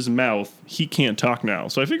fish's mouth. He can't talk now.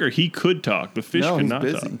 So I figure he could talk. The fish No, he's cannot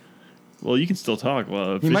busy. talk. Well, you can still talk.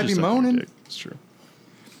 Well, He might be moaning. It's true.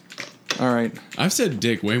 All right. I've said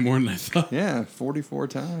dick way more than I thought. Yeah, 44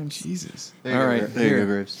 times. Jesus. There you All go, right, there you here. go,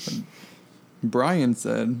 Graves. Brian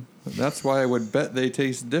said, that's why I would bet they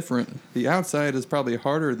taste different. The outside is probably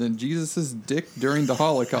harder than Jesus' dick during the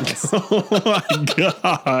Holocaust. Oh my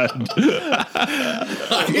god!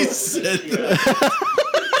 I said that.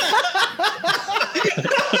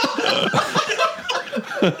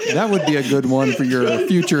 That would be a good one for your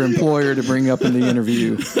future employer to bring up in the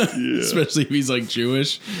interview. Especially if he's like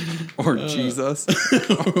Jewish. Or Jesus.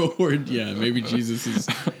 Or yeah, maybe Jesus is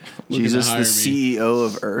looking Jesus, to the hire me. CEO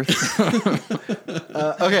of Earth.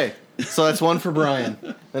 Okay, so that's one for Brian.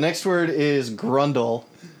 The next word is grundle.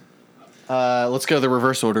 Let's go the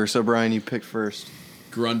reverse order. So, Brian, you pick first.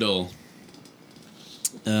 Grundle.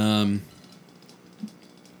 I'm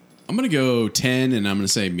gonna go 10, and I'm gonna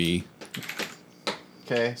say me.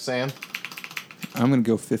 Okay, Sam. I'm going to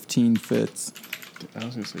go 15 fits. I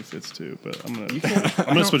was gonna say Fitz too, but I'm gonna can't- I'm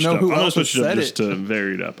gonna switch it know up. who I'm gonna else switch it has up said just it. to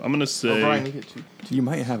vary it up. I'm gonna Oh, Brian, you say get two. You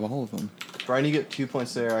might have all of them. Brian, you get 2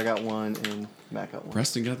 points there. I got 1, and Matt got 1.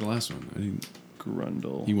 Preston got the last one. I didn't.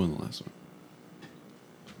 Grundle. He won the last one.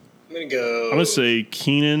 I'm gonna go. I'm gonna say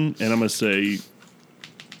Keenan, and I'm gonna say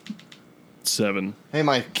 7. Hey,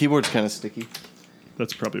 my keyboard's kind of sticky.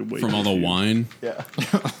 That's probably way From all too the few. wine. Yeah.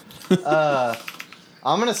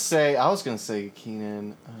 I'm gonna say. I was gonna say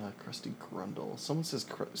Keenan, Krusty Grundle. Someone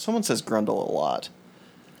says Grundle a lot.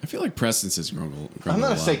 I feel like Preston says Grumble. I'm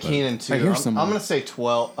gonna say Keenan too. I hear I'm someone. gonna say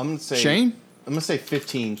 12. I'm gonna say Shane? I'm gonna say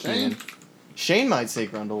 15. Keenan. Shane might say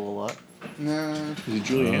Grundle a lot. Nah. Is it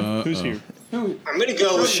Julianne? Who's here? I'm gonna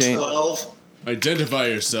go with Shane. 12. Identify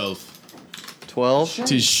yourself. 12.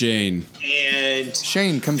 Tis Shane. And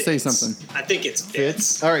Shane, come say something. I think it's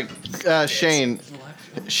Fitz. All right, Shane.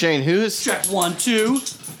 Shane, who is Check 1, 2.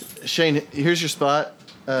 Shane? Here's your spot.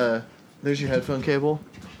 There's your headphone cable.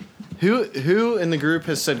 Who in the group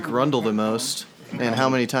has said Grundle the most, and how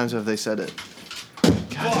many times have they said it?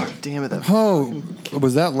 God damn it! That Oh,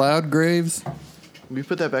 was that loud, Graves? Will you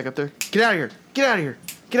put that back up there? Get out of here! Get out of here!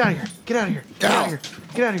 Get out of here! Get out of here! Get out of here!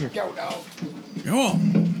 Get out of here! Go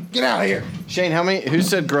on. Get out of here! Shane, who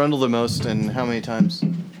said Grundle the most, and how many times?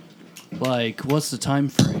 Like, what's the time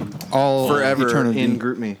frame? All Forever eternity. in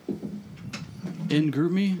group me. In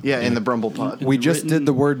group me? Yeah, in the Brumble pod. We the just written did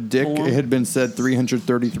the word dick. form? It had been said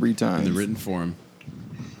 333 times. In the written form.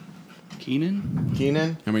 Keenan?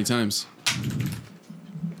 Keenan. How many times?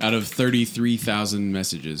 Out of 33,000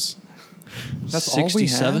 messages. That's all we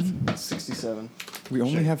have? 67? 67. We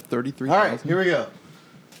only have 33. All right, here we go.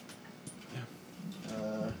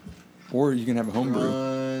 Or you can have a homebrew.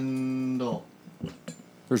 Grundle.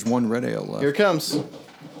 There's one red ale left. Here it comes.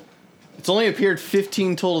 It's only appeared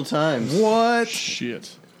 15 total times. What?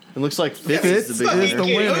 Shit. It looks like Fitz is the big is the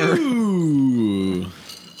winner. winner. Ooh.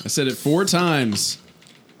 I said it 4 times.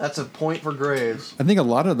 That's a point for Graves. I think a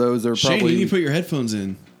lot of those are Shane, you probably need to put your headphones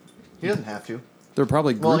in. He doesn't have to. they're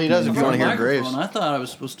probably Well, he group does if names. you wanna hear Microphone. Graves. I thought I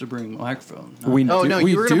was supposed to bring a microphone. We Oh, do- no,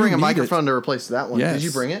 we you were going to do bring a need microphone to replace that one. Yes. Did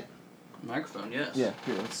you bring it? Microphone, yes. Yeah,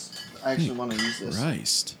 here, I actually want to use this.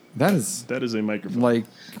 Christ. That is That is a microphone. like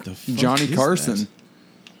The fuck Johnny is Carson. that?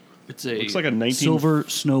 It's a Looks like a 19 silver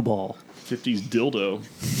snowball. 50s dildo.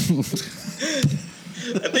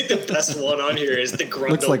 I think the best one on here is the Grundle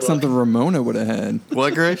Looks like book. something Ramona would have had.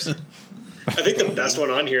 What, Graves? I think the best one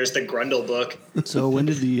on here is the Grundle book. So when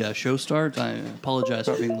did the show start? I apologize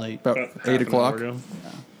for being late. About Half 8 an o'clock. hour ago.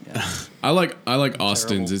 Yeah. I like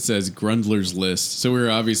Austin's. It says Grundler's List. So we're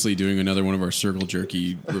obviously doing another one of our circle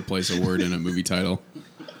jerky replace a word in a movie title.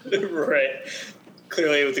 Right.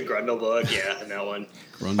 Clearly with the Grundle book, yeah, and that one.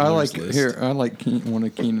 Grundler's I like List. I like one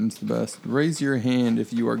of Keenan's the best. Raise your hand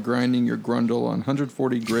if you are grinding your grundle on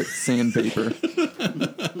 140 grit sandpaper.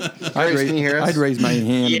 Graves, can you hear us? I'd raise my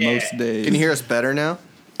hand Yeah. most days. Can you hear us better now?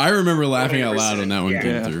 I remember laughing out loud when that one Yeah.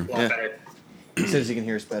 came Yeah. through. A lot better. He says he can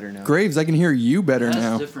hear us better now. Graves, I can hear you better It has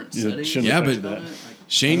now. different Yeah, settings. shouldn't Yeah, have but- touched that. Like,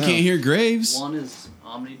 Shane I know. can't hear Graves. one is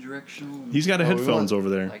omnidirectional. He's got a Oh, we headphones want- over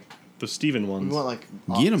there. like The Steven We ones. want like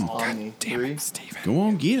Get him. Omni. Three. Go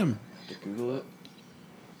on, get him. Google it.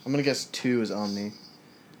 I'm gonna guess 2 is Omni.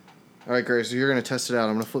 All right, Graves, so you're gonna test it out.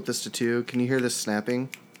 I'm gonna flip this to 2. Can you hear this snapping?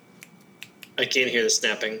 I can't hear the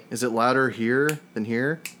snapping. Is it louder here than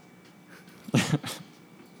here?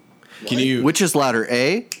 Can you? Which is louder,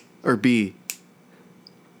 A or B?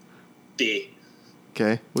 B.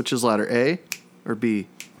 Okay. Which is louder, A or B?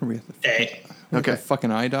 Are we at the A. Okay.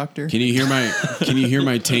 fucking eye doctor? Can you hear my? Can you hear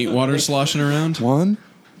my taint water sloshing around? 1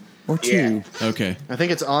 or 2 Yeah. Okay. I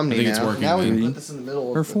think it's Omni I think now. it's working, now we man. can put this in the middle.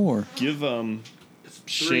 or Of the, 4? Give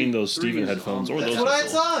Shane those three Steven is headphones on. or That's those. what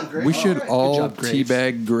it's on. Graves. We should All right. all job, Graves.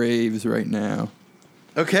 teabag Graves right now.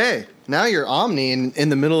 Okay. Now you're Omni in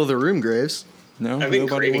the middle of the room, Graves. No, I've been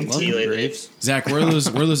nobody craving wants tea to. lately. Graves. Zach, where are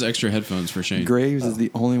those extra headphones for Shane? Graves is the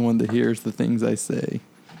only one that hears the things I say.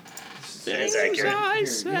 That is accurate.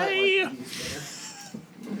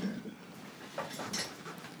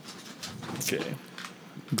 Okay.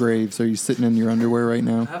 Graves, are you sitting in your underwear right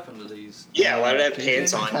now? What happened to these? Yeah, why did I have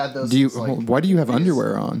pants on? Had those Do you? since, like, Why do you have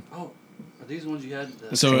underwear on? Oh, are these the ones you had?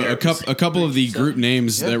 So a couple of the group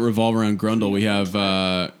names that revolve around Grundle. We have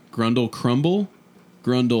Grundle Crumble,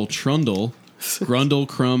 Grundle Trundle, Grundle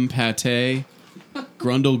Crumb Pate,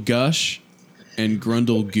 Grundle Gush, and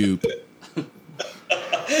Grundle Goop.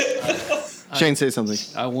 Shane, say something.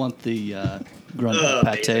 I want the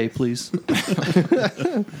Grundle pate, please.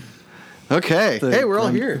 Okay. The Hey, we're all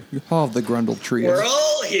Grund- here. All of the Grundle trio. We're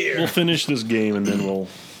all We'll here. finish this game and then we'll.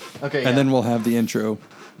 Okay. And then we'll have the intro.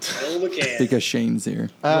 Bill McCann. because Shane's here.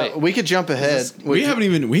 Wait. We could jump ahead. We haven't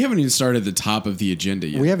even started the top of the agenda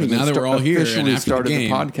yet. We haven't But now even that we're all here and officially after started the the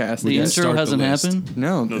game, podcast. The yet. start intro the hasn't list. happened.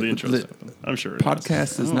 No, No, the intro's happened. I'm sure. It has.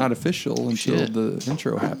 podcast is not official until Shit. the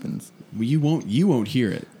intro happens. You won't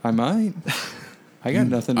hear it. I might. I got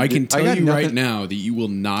nothing. To I do. can tell got you right nothing- now that you will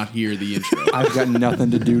not hear the intro. I've got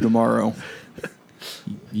nothing to do tomorrow.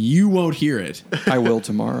 You won't hear it. I will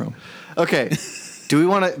tomorrow. Okay. Do we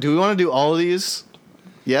want to do all of these?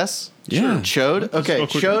 Yes. Yeah. Chode. Okay. go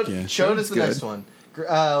quick. Chode. Yeah. Chode is the Good. next one.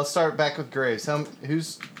 Let's start back with Graves.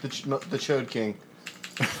 Who's the Chode King?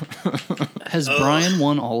 Has Brian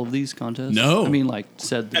won all of these contests? No. I mean, like,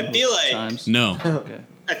 said the I feel most like- times. No. Okay.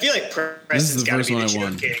 I feel like This Preston's is the got to first be one the I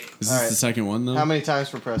won. Chode King. Is this All right. the second one though? How many times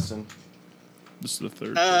for Preston? This is the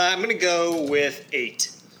third. I'm going to go with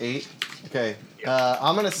 8. 8. Okay.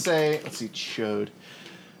 I'm gonna say. Let's see. Chode.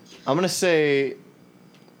 I'm gonna say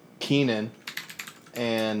Keenan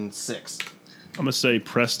and 6. I'm gonna say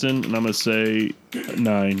Preston, and I'm gonna say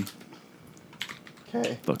 9.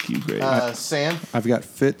 Okay. Fuck you, Greg. Sam. I've got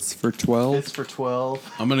Fitz for 12. Fitz for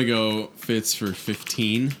 12. I'm gonna go Fitz for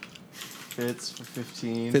 15. Fitz for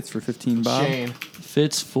 15. Fitz for 15. Bob. Shane.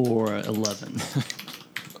 Fits for 11.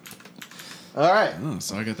 All right. Oh,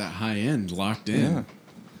 so I got that high end locked in. Yeah.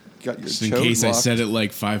 Got your Just in chode case I locked. said it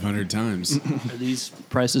like 500 times. Are these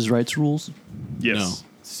Price's Rights rules? yes.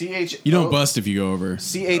 CH. You don't bust if you go over.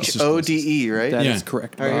 CHODE, right? That Yeah. is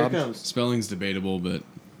correct, All right, here Bob. it comes. Spelling's debatable, but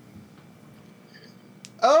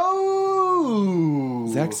Oh!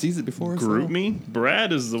 Zach sees it before us. Group though. me.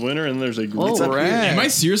 Brad is the winner, and there's a group. Oh, It's up here. Brad. am I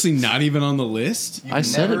seriously not even on the list? You've I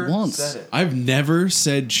said it never once. said it. I've never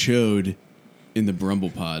said chode in the Brumble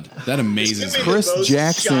Pod. That amazes me. Chris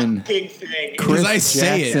Jackson. Shocking thing. Chris I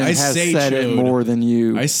say it. Jackson I has say said it chode. more than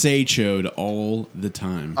you. I say chode all the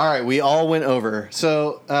time. All right, we all went over.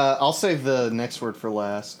 So I'll save the next word for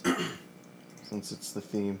last, since it's the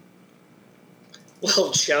theme.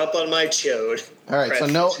 Well, chomp on my chode. All right, so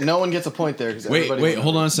no one gets a point there. Wait,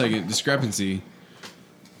 hold on a second. Discrepancy.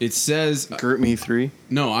 It says Group me 3.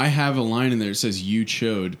 no. I have a line in there that says you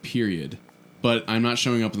chode. Period. But I'm not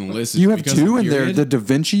showing up on the list. Is you it have because of 2 in there. period? The Da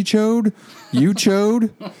Vinci chode, you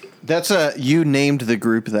chode. That's you named the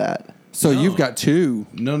group that. So you've got 2.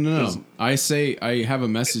 No. I say I have a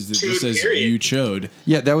message that just Chode, says period. you chode.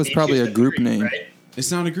 Yeah, that was probably a group name. Right?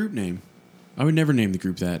 It's not a group name. I would never name the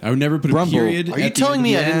group that. I would never put a Brumble. period. Are you at the telling end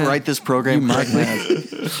me of I didn't Yeah. write this You program might correctly?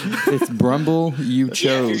 have. It's Brumble, you Yeah, if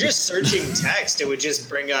chode. you're just searching text, it would just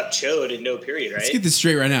bring up chode and no period, right? Let's get this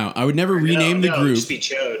straight right now. I would never rename no, the it'd group. just be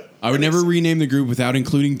chode. I would never rename the group without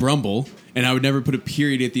including Brumble, and I would never put a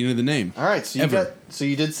period at the end of the name. All right, so Ever.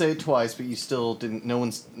 you did say it twice, but you still didn't. No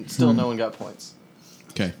one got points.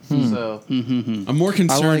 Okay. So I'm more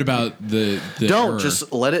concerned like- about the don't error.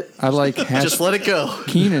 just let it. I like Just let it go.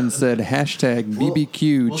 Keenan said hashtag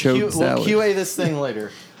BBQ We'll chode salad. QA this thing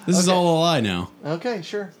later. This is Okay. all a lie now. Okay,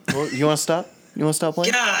 sure. Well, you want to stop? You want to stop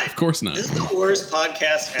playing? God, Of course not. this is the worst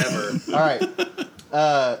podcast ever. All right.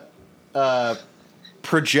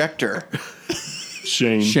 Projector.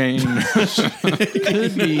 Shane. Shane.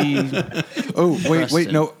 Could be. Oh wait,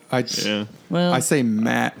 Preston. no. Yeah. Well, I say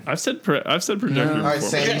Matt. I've said projector. All right, before.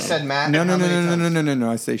 Sam. You said Matt. No, How many times?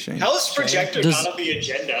 no. I say Shane. How is projector Does- not on the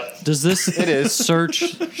agenda? does this It is. search?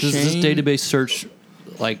 Does this Shane. database search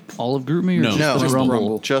like all of GroupMe or No. just No, the just Rumble?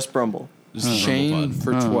 Rumble. Just Brumble. This is the Shane Rumble Pod.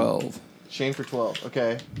 for Oh. 12. Shane for 12.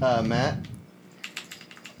 Okay. Matt.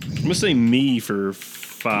 I'm gonna say me for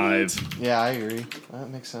 5. Yeah, I agree. That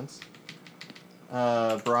makes sense.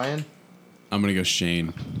 Brian. I'm gonna go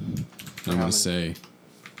Shane. I'm many? gonna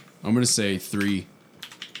say 3.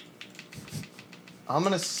 I'm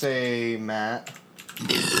gonna say Matt.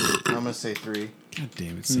 I'm gonna say 3. God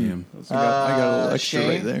damn it, Sam. I got a little extra Shane?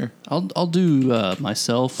 right there. I'll do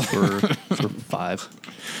myself for 5.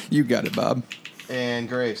 You got it, Bob. And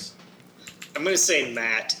Graves. I'm gonna say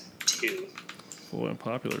Matt 2. Boy, I'm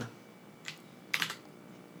popular.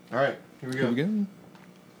 All right. Here we go. Here we go. You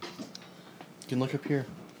can look up here.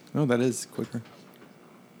 Oh, that is quicker.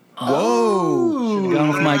 Going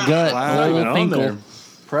with my gut. Wow. Old On there. Finkel.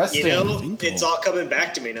 Preston. You know, it's all coming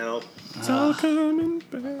back to me now. It's all coming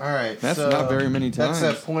back. All right. That's so not very many That's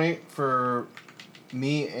a times. point for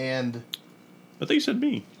me and. I think you said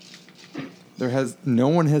me. No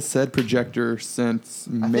one has said projector since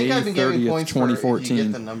I May think I've been giving 30th, points for if you get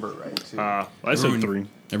 2014. the number right too. I said 3.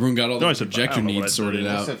 Everyone got all No, I the said- I projector don't know what I needs said sorted either.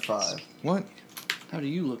 I out. said 5. What? How do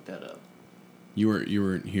you look that up? You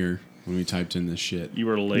weren't here when we typed in this shit. You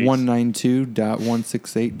were late.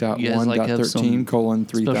 192.168.1.13 colon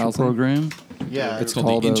Special 3000. program. Yeah. It's called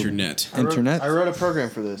called the a- internet. I wrote- Internet. I wrote a program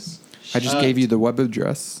for this. I just gave you the web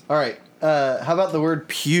address. All right. How about the word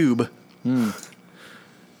pube?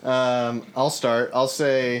 I'll start. I'll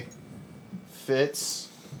say Fitz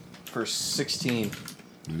for 16.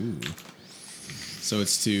 Ooh. So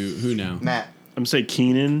it's to who now? Matt. I'm going to say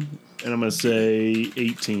Keenan, and I'm going to say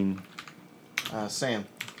 18. Sam.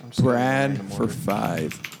 I'm just going Brad random for order.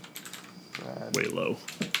 5. Brad. Way low.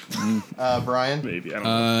 Brian. Maybe. I don't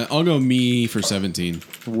know. I'll go me for 17.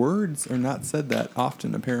 Words are not said that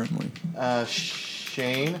often, apparently.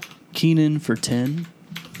 Shane. Keenan for 10.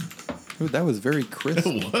 Ooh, that was very crisp.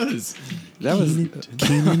 It was. That was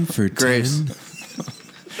Keenan for Grace.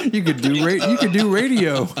 10. you could do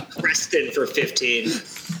radio. Preston for 15.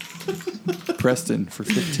 Preston for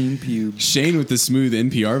 15 pubes. Shane with the smooth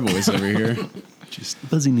NPR voice over here. Just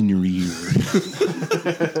buzzing in your ear.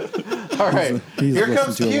 All right. He's Here listened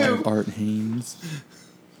comes to a lot of Pube. Art Haynes.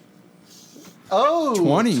 Oh,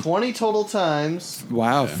 20. 20 total times.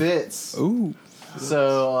 Wow. Fitz. Ooh.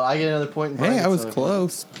 So I get another point. Hey, I was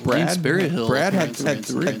close. Brad. Spirit Hill Brad had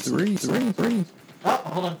appearance. three. Oh,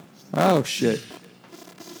 hold on. Oh shit.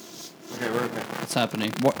 Okay, we're okay. What's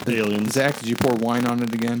happening? What? Aliens. Zach, did you pour wine on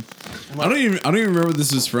it again? I don't even remember what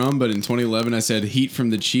this was from, but in 2011 I said heat from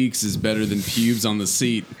the cheeks is better than pubes on the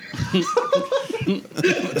seat.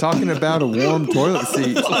 Talking about a warm toilet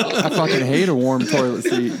seat. I fucking hate a warm toilet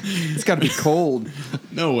seat. It's got to be cold.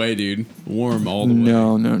 No way, dude. Warm all the way.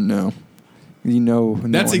 No. You know.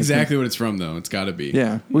 That's exactly what it's from, though. It's got to be.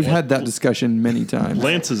 Yeah, we've had that discussion many times.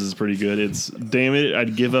 Lance's is pretty good. It's, damn it,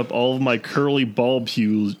 I'd give up all of my curly ball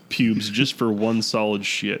pubes just for one solid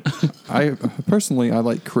shit. I personally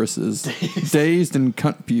like Chris's dazed and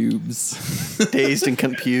cunt pubes. Dazed and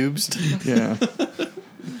confused. Yeah.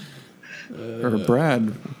 Or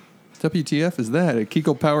Brad. WTF is that? A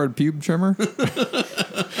Kegel powered pube trimmer?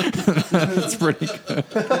 That's pretty good.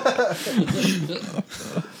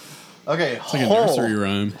 Okay, It's like a nursery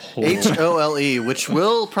rime. HOLE, which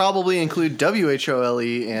will probably include WHOLE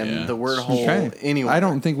and Yeah. the word whole Okay. anyway. I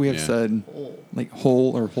don't think we have Yeah. said like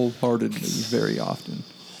whole or wholeheartedly very often.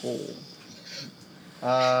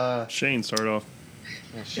 Shane, start off.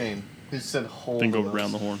 Yeah, Shane. Who said whole? Then go the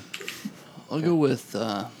around the most? horn. I'll go with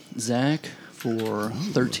Zach for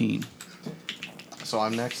 13. So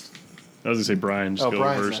I'm next. I was going to say Brian. Just Oh, go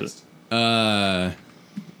Brian's reverse next. I'm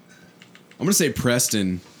gonna say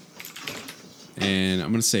Preston, and I'm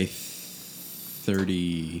gonna say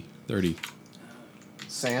 30.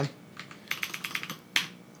 Sam.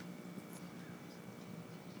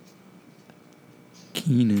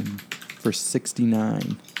 Keenan for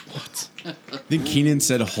 69. I think Keenan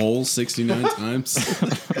said whole 69 times. I'm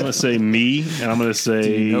going to say me, and I'm going to Do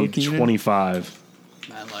say you know Keenan? 25.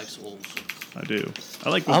 Matt likes wolves. I do. I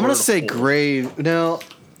like the I'm gonna word say whole. Grave. No.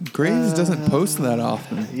 Graves doesn't post that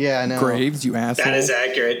often. Yeah, I know. Graves, you asshole. That is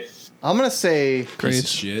accurate. I'm gonna say. Piece of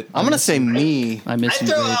shit. I'm gonna say me. I I miss you,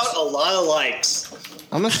 throw Graves. out a lot of likes.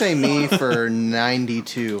 I'm gonna say me for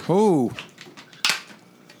 92. Oh,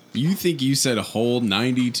 You think you said whole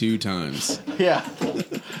 92 times? Yeah.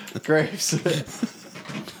 Graves.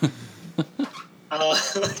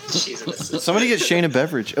 Jesus. Somebody get Shane a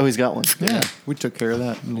beverage. Oh, he's got one. yeah. We took care of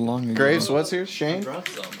that long ago. Graves, what's here? Shane?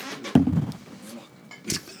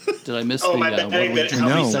 Did I miss Oh, the my bad. what we How drink? many No,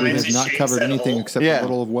 we times have has not Shane covered said anything whole? except Yeah. a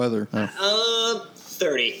little of weather.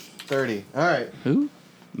 30. 30. All right. Who?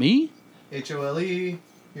 Me? HOLE. Here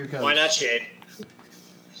comes. Why not Shane?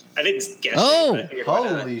 I didn't guess. Oh! Shane, but I figured why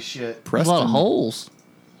not? Holy shit. A lot of Preston. holes.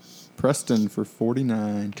 Preston for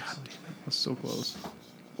 49. That's so close.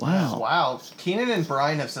 Wow. Wow. Keenan and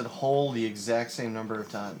Brian have said whole the exact same number of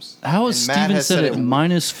times. How has And Matt Steven has said it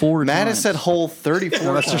 -4 Matt times? has said whole 34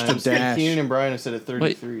 No, that's just a times. and dash. Keenan and Brian have said it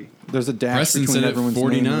 33. There's a dash Preston between said it everyone's name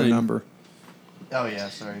and 49. the number. Oh, yeah,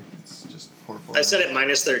 sorry. It's just poor I said it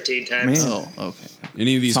 -13 times. Man. Oh, okay.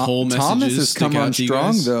 Any of these whole messages Thomas has stick come out on to you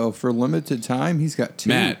strong, guys? though. For limited time, he's got 2.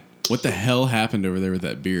 Matt, what the hell happened over there with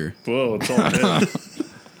that beer? Whoa, it's all head.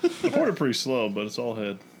 I poured it pretty slow, but it's all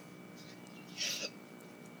head.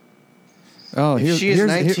 Oh, If she is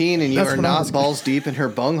 19 and you that's are what I not was- balls deep in her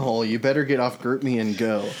bunghole, you better get off GroupMe and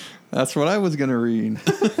go. That's what I was going to read.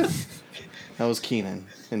 That was Keenan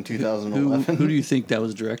in Who, 2011. who do you think that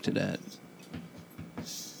was directed at?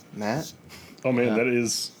 Matt? Oh, man, Yeah. that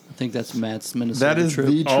is... I think that's Matt's Minnesota That is trip.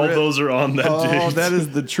 the All trip. those are on that Oh, date. that is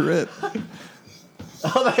the trip.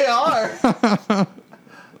 Oh, they are!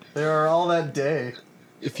 They are all that day.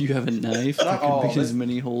 If you have a knife, you all, can make this- as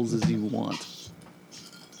many holes as you want.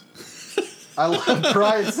 I love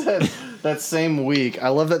Brian said that same week. I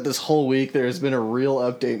love that this whole week there has been a real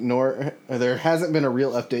update, there hasn't been a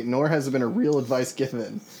real update, nor has there been a real advice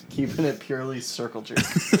given. Keeping it purely circle jerk.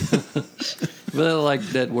 But like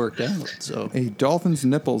that worked out. So A dolphin's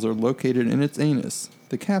nipples are located in its anus.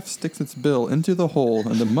 The calf sticks its bill into the hole,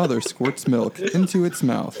 and the mother squirts milk into its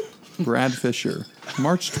mouth. Brad Fisher,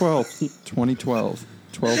 March 12th, 2012,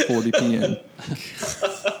 12:40 p.m.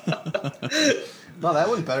 No, that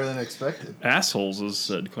went better than expected. Assholes is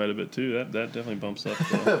said quite a bit too. That definitely bumps up.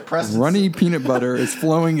 The, Preston, Runny peanut butter is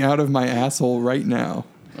flowing out of my asshole right now.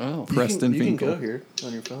 oh, Preston you can Finkel. go here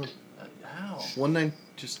on your phone. How? 19.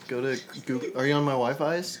 Just go to Google. Are you on my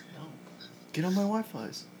Wi-Fi's? No. Get on my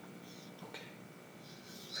Wi-Fi's. Okay.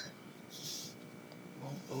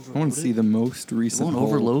 I want to see the most it recent won't poll.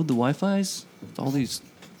 overload the Wi-Fi's with all these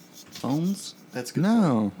phones, That's good.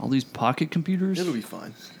 No. all these pocket computers. It'll be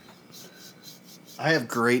fine. I have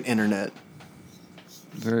great internet.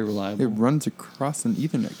 Very It reliable. runs across an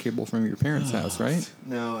Ethernet cable from your parents' house, right?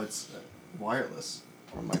 No, it's wireless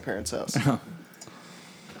from my parents' house.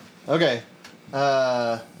 Okay.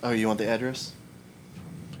 You want the address?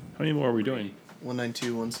 how many more are we doing?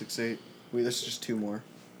 192.168. Wait, there's just two more.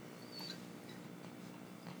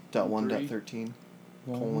 .1.13.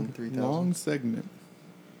 Colon 3000. Long segment.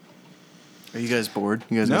 Are you guys bored?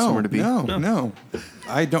 You guys got somewhere to be? No.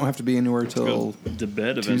 I don't have to be anywhere till Go to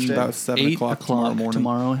bed eventually. about 7 8 o'clock tomorrow morning.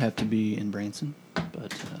 tomorrow. Have to be in Branson,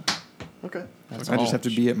 but Okay. that's I all. just have to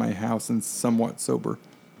be at my house and somewhat sober.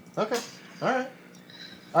 Okay. All right.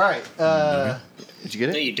 All right. Did you get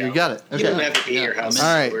it? No, you don't. You got it. You Okay. don't have to be at your house.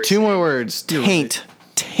 All right. Two more words. Taint.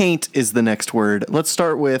 Taint is the next word. Let's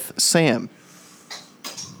start with Sam.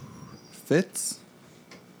 Fitz.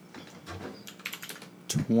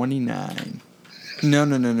 29. No,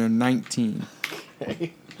 19.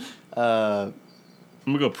 Okay. I'm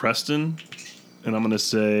gonna go Preston, and I'm gonna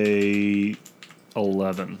say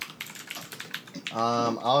 11.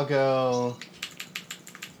 I'll go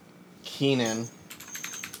Keenan.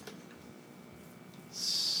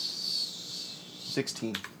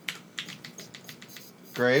 16.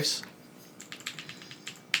 Graves.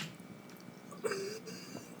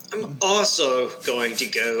 I'm also going to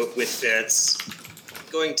go with Fitz.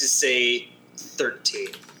 Going to say 13.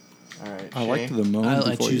 All right. I like Shane? the moan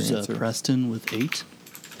I before choose your answer. Preston with 8.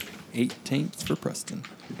 8 taints for Preston.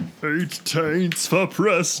 8 taints for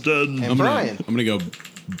Preston. And Brian. I'm gonna go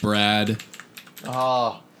Brad.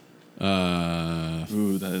 Oh,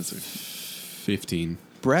 Ooh, that is 15.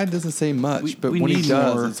 Brad doesn't say much, but we when he need more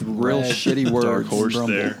does, it's real Brad. shitty words. dark horse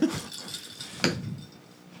Grumble. there.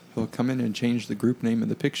 He'll come in and change the group name of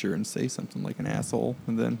the picture and say something like an asshole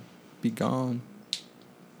and then be gone.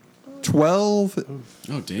 12?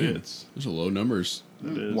 Oh damn, It's- those are low numbers.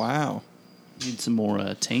 It is. Wow. Need some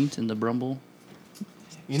more taint in the Brumble.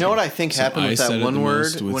 you know what I think So happened I with said that it the one word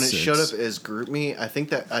most with when it 6. showed up as group me? I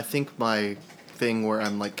think my thing where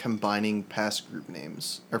I'm like combining past group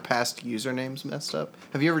names or past usernames messed up.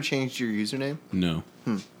 Have you ever changed your username? No,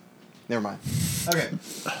 Never mind. Okay.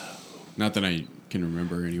 not that I can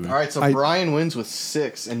remember anyway. All right. So I- Brian wins with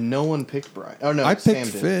 6, and no one picked Brian. Oh no, I Sam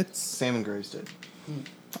picked did. Fitz. Sam and Graves did.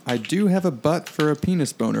 I do have a butt for a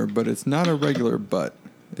penis boner, but it's not a regular butt.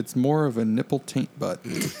 It's more of a nipple taint butt.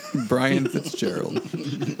 Brian Fitzgerald.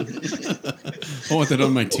 I want that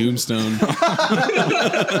on my tombstone.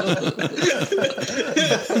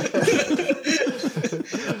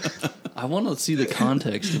 I want to see the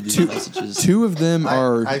context of these messages. 2 of them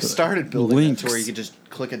are I've started building links. it to where you could just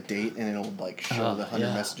click a date and it'll like show the 100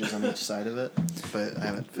 yeah. messages on each side of it, but I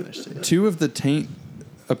haven't finished it yet. 2 of the taint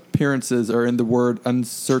appearances are in the word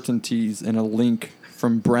uncertainties and a link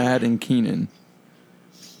from Brad and Keenan.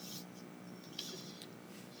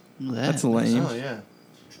 That's lame. Oh yeah.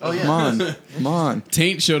 Oh yeah. Come on.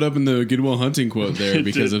 Taint showed up in the Goodwill Hunting quote there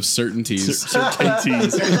because of certainties.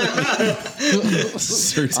 Certainties. I'm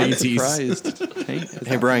Certainties. surprised. Taint.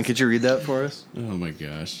 Hey Brian, could you read that for us? Oh my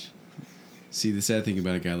gosh. See, the sad thing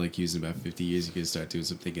about a guy like you is in about 50 years, you can start doing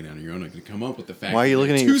some thinking on your own. Like, to come up with the fact. Why are you that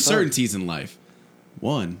looking at two your phone? certainties in life?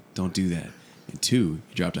 1, don't do that. And 2, you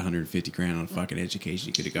dropped 150 grand on fucking education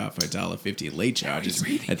you could have got for $1.50 in late charges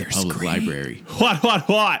at the public library.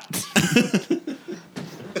 What?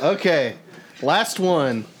 Okay. Last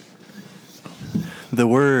one. The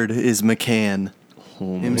word is McCann.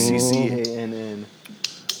 MCCANN.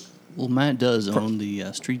 Well, Matt does own the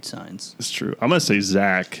street signs. It's true. I'm gonna say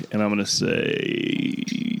Zach, and I'm gonna say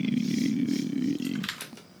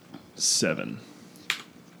 7.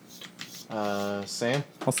 Sam.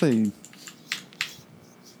 I'll say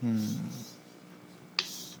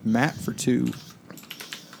Matt for 2.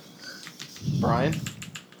 Brian.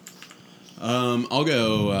 I'll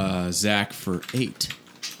go Zach for 8.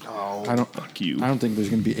 I don't. Fuck you. I don't think there's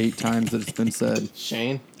going to be 8 times that it's been said.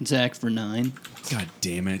 Shane? Zach for 9. God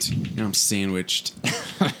damn it! Now I'm sandwiched.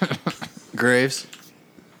 Graves?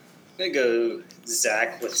 I'm gonna go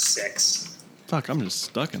Zach with 6. Fuck, I'm just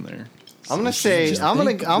stuck in there. I'm gonna say I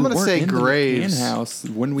think I'm we gonna weren't say in the Graves. McCann house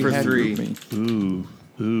when we for had 3. GroupMe.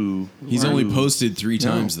 Ooh. He's only posted 3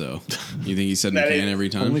 times though. You think he said That McCann is- every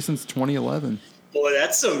time? Only since 2011. Boy,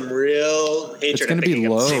 that's some real hatred. gonna I'm be picking up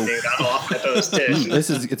the low. same thing about off the post too.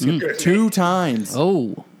 It's 2 times.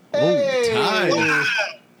 Oh.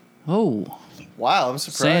 Oh. Wow, I'm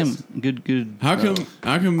surprised. Sam, good. How come?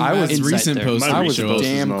 How come? I was Matt's insight recent there. post My I didn't was show up?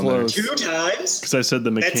 damn on there. close. 2 times? Because I said the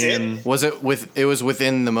That's it? McCann. Was it with? It was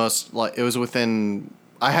within the most like. It was within.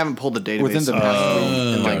 I haven't pulled the database Within the in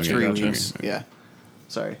past like okay, 3 gotcha, weeks. okay. Yeah.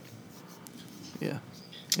 Sorry. Yeah.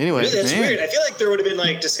 Anyway, That's Man. weird. I feel like there would have been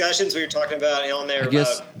like discussions we were talking about on there I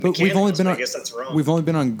guess- about But we've only mechanics, been but on. I guess that's wrong. We've only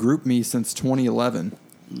been on GroupMe since 2011.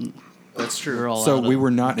 that's We're true. all So out we of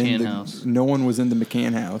were not in McCann the. house. No one was in the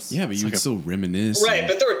McCann house. Yeah, but you would still reminisce. Right,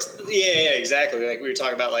 but there were yeah, exactly. Like we were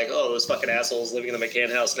talking about, like, oh, those fucking assholes living in the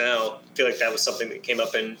McCann house now. I feel like that was something that came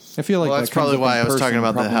up in. I feel like Well, that that's comes probably up why in I was talking person,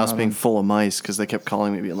 about the probably house not being on- full of mice because they kept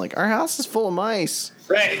calling me, being like, "Our house is full of mice."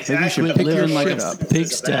 Right, exactly. should But pick there your were shit like up.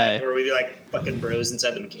 instances of that Pigsty. where we'd be like fucking bros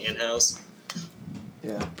inside the McCann house.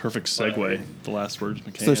 Yeah. Perfect segue. The last words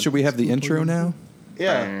McCann. So should we have the intro now?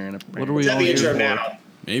 Yeah. What are we Is that all the here intro for? now?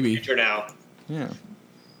 Maybe. Intro now. Yeah.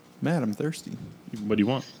 Matt, I'm thirsty. What do you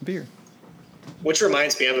want? Beer. Which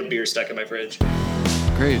reminds me, I have a beer stuck in my fridge.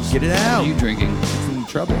 Graves, Get it What out. are you drinking? It's in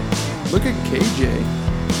trouble. Look at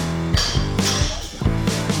KJ.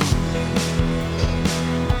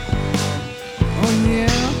 Oh yeah.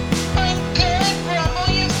 My God,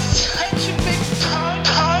 Rumble, you have such a big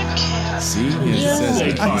podcast. See, he says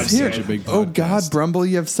it. I was here. Such a big Oh podcast. God, Brumble,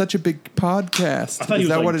 you have such a big podcast. Is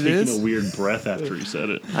that what it taking is? a weird breath after he said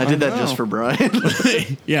it. I did that know. just for Brian.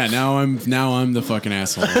 Yeah, now I'm the fucking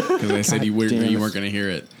asshole because I said you weren't damn it. gonna hear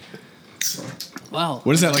it. Wow.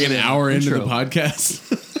 What is that, like an hour into the Intro.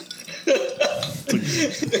 podcast?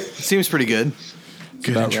 Seems pretty good.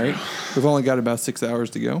 About right. We've only got about 6 hours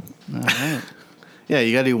to go. All right. Yeah,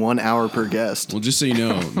 you got to do 1 hour per guest. Well, just so you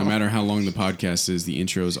know, no matter how long the podcast is, the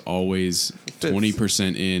intro is always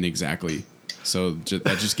 20% in exactly. So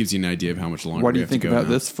that just gives you an idea of how much longer What we do you have think to go about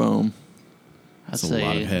now. this foam? That's a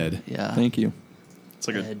lot of head. Yeah. Thank you. It's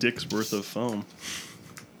like a dick's worth of foam.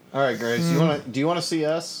 All right, Grace. Do you want to see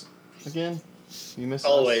us again? You miss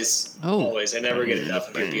Always. Oh. Always. I never get enough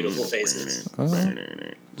of their beautiful faces.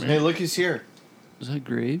 Hey, look who's here. Is that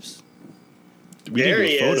Graves? We There did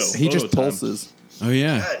he a photo. is. He photo just time. pulses. Oh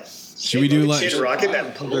yeah. God, Should we do like? Shit rocking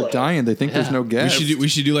that polo. They're dying. They think there's Yeah. no We gas.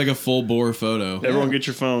 should do like a full bore photo. Everyone get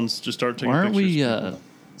your phones. Just start taking Why aren't pictures. we?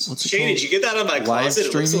 What's it Shane, called? did you get that on my live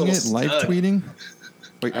closet? looks a streaming it, little live snug. tweeting.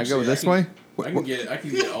 Wait, I go this way. I can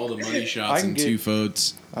get all the money shots I can in get- 2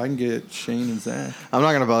 photos. I can get Shane and Zach. I'm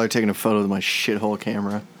not gonna bother taking a photo with my shithole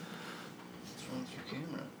camera.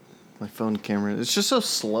 My phone camera. It's just so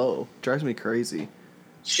slow. Drives me crazy.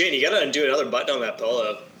 Shane, you gotta undo another button on that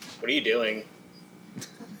polo. What are you doing?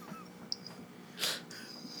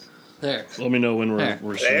 There. Let me know when There.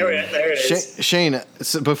 we're There it is. Shane,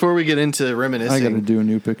 so before we get into I got to reminiscing, do a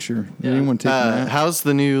new picture. Did anyone take that? how's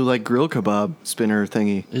the new like grill kebab spinner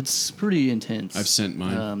thingy? It's pretty intense. I've sent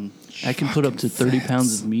mine. I can put up to 30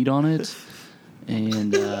 pounds of meat on it.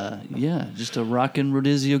 And yeah, just a rockin'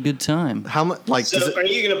 Rodizio good time. How much? Like, So, does it, are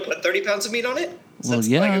you gonna put 30 pounds of meat on it? Well, That's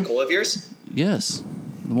yeah. like a goal of yours? Yes.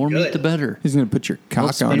 The more meat, Good. the better. He's going to put your cock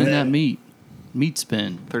Let's on spin it. that meat. Meat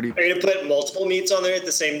spin. 30? Are you gonna put multiple meats on there at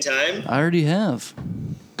the same time? I already have.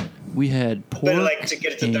 We had pork But like to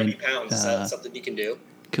get it to 30 and, pounds, is that something you can do?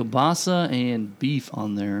 kielbasa and beef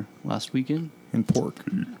on there last weekend. And pork.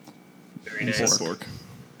 Very nice. pork.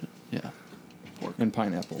 Yeah. And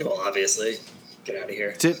pineapple. Well, obviously. Get out of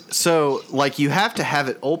here. So, like, you have to have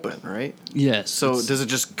it open, right? Yes. So, it's- does it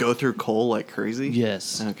just go through coal like crazy?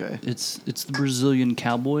 Yes. Okay. It's the Brazilian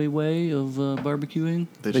cowboy way of barbecuing.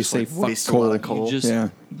 They just, say like, fuck waste a lot of coal. coal. You just Yeah.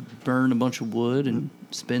 burn a bunch of wood and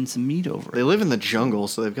spin some meat over They it. live in the jungle,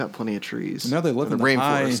 so they've got plenty of trees. Now they live the in the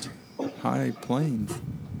high, rainforest. high plains.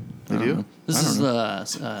 They I don't do? know. This I don't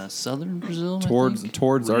is know. southern Brazil. I towards think?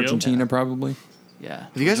 towards Rio? Argentina, probably. Yeah.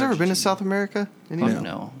 Have you guys ever been to South America? Any? Fuck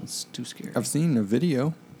no, it's too scary. I've seen a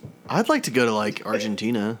video. I'd like to go to like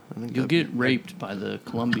Argentina. I think You'll that'd get raped by the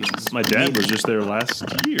Colombians. My dad was just there last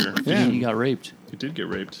year. Yeah. He got raped. He did get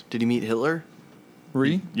raped. Did he meet Hitler?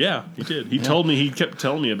 Re? Yeah, he did. He told me, he kept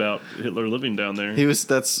telling me about Hitler living down there.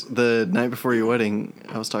 That's the night before your wedding.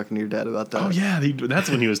 I was talking to your dad about that. Oh, yeah, that's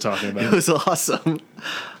when he was talking It about it. was awesome.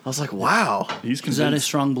 I was like, wow. He's Is that a convinced,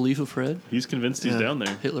 strong belief of Fred? he's convinced he's Yeah. down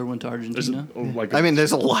there. Hitler went to There's Argentina. I mean,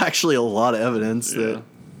 there's actually a lot of evidence Yeah. that,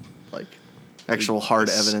 like, actual hard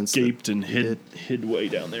evidence. that escaped and he hid way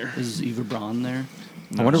down there. Is Eva Braun there?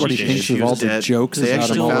 I wonder what he she thinks she of all was the dead. jokes They about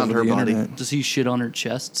actually him all found over her the body. internet. Does he shit on her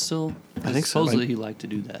chest still? I think so. Supposedly he liked to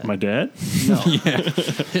do that. My dad? No, Yeah.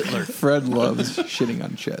 Hitler. Fred loves shitting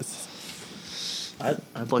on chests. I'd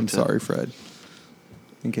like I'm to. sorry, Fred.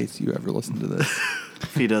 In case you ever listen to this.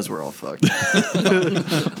 If he does, we're all fucked.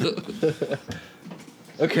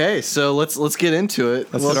 Okay, so let's get into it.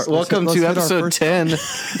 Let's hit our- Welcome let's to hit our episode first- 10,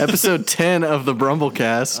 episode 10 of the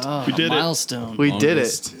Brumblecast. Oh, We did it. milestone. We did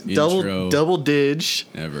Longest it. intro. Double dig.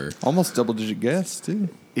 Ever. Almost double-digit guests, too.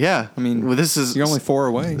 Yeah, I mean, well, this is you're only 4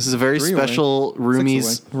 away. This is a very 3 away. special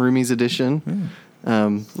 6 roomies edition.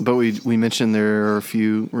 But we mentioned there are a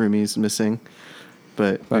few roomies missing,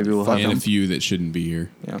 but About maybe we'll have And a them. few that shouldn't be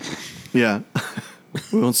here. Yeah. Yeah,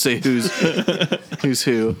 we won't say who's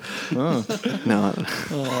who. Oh. No.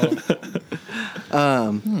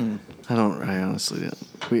 I don't. I honestly don't.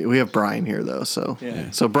 We have Brian here though, so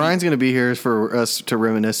so Brian's gonna be here for us to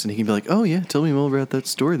reminisce, and he can be like, "Oh yeah, tell me more about that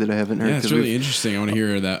story that I haven't heard." Yeah, it's 'Cause really we've- interesting. I want to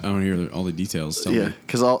hear that. I want to hear all the details. Tell Yeah, me.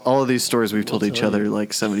 because all of these stories we've told each tell other you.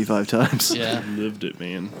 like 75 times. Yeah. We lived it,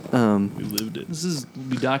 man. We lived it. This is will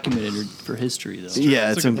be documented for history, though. Yeah,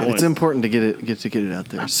 That's it's a good point. it's important to get it out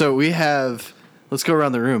there. So we have. Let's go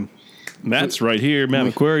around the room. Matt's right here. Matt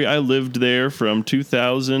McQuarrie. I lived there from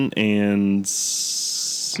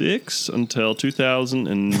 2006 until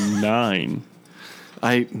 2009.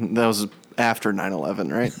 That was after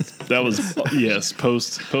 9/11, right? That was yes,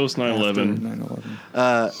 post 9/11.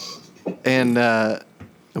 9/11. And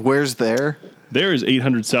where's there? There is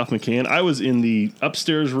 800 South McCann. I was in the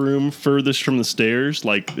upstairs room furthest from the stairs.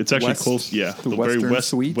 Like it's actually West- close. Yeah, the the very western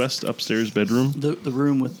suite? west upstairs bedroom. The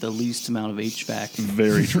room with the least amount of HVAC.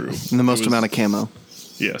 Very true. And the most It was- amount of camo.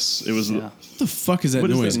 Yes, it was. Yeah. What the fuck is that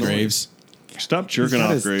What is noise, that noise? Graves? Stop He's jerking got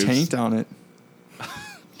off, his Graves. taint on it,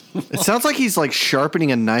 It sounds like he's like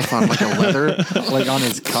sharpening a knife on like a leather. like on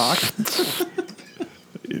his cock.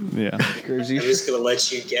 Yeah, I'm just gonna let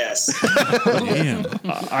you guess. Damn.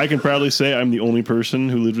 I can proudly say I'm the only person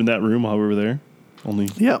who lived in that room while we were there. Only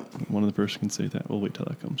Yep. one other person can say that. We'll wait till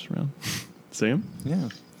that comes around. Sam? Yeah.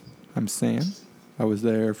 I'm Sam. I was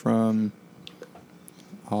there from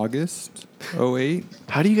August 08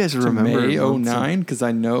 How do you guys to remember? May months? 09 because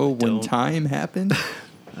I know when Don't. time happened.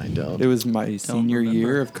 I don't. It was my senior remember.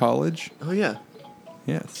 year of college. Oh yeah.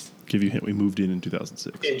 Yes. Give you a hint. We moved in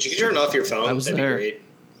 2006. Did you turn off your phone? I was That'd there. be great.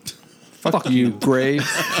 Fuck you, Graves.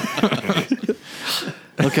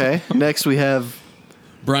 Okay. Next we have.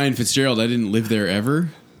 Brian Fitzgerald. I didn't live there ever.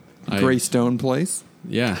 Greystone Place.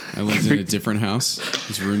 Yeah, I lived in a different house. I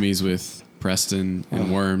was roomies with Preston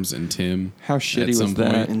and Worms and Tim. How shitty at some was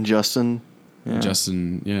that? point. And Justin. Yeah.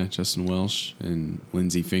 Justin Welsh and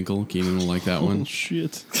Lindsay Finkel. Keenan will like that Oh, one.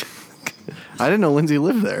 shit. I didn't know Lindsay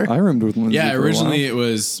lived there. I roomed with Lindsay. Yeah, for a originally while. it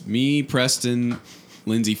was me, Preston,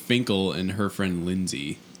 Lindsay Finkel, and her friend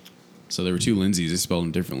Lindsay. So there were two Lindsays. They spelled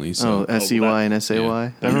them differently. So Oh, SEY and SAY.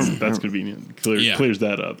 Yeah. I remember. That's convenient. Yeah. Clears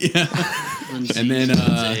that up. Lindsay, And then,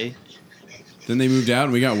 Lindsay. then they moved out,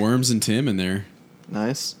 and we got Worms and Tim in there.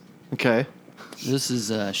 Nice. Okay. This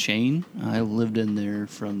is Shane. I lived in there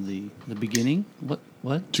from the beginning.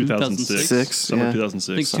 What? 2006. Summer yeah. I think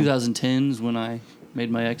 2006. 2010 is when I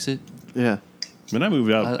made my exit. Yeah. When I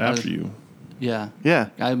moved out I- after you. Yeah. Yeah.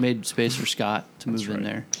 I made space for Scott to move in right.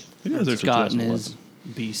 there. Maybe I was there till Scott and 2011.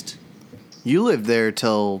 his beast. You lived there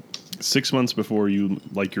till 6 months before you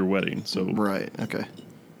your wedding. So right. Okay.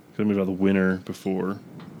 I moved out the winter before.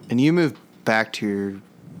 And you moved back to your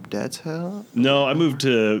dad's house, No, I moved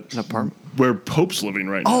to an apartment. where Pope's living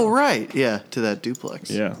right now. Oh right. Yeah. To that duplex.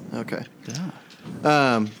 Yeah. Okay. Yeah.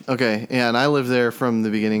 Okay. Yeah, and I lived there from the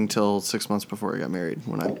beginning till 6 months before I got married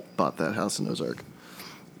when I bought that house in Ozark.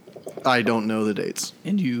 I don't know the dates.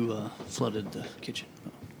 And you flooded the kitchen.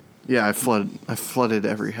 Yeah, I flooded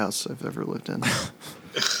every house I've ever lived in.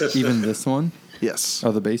 Even this one? Yes.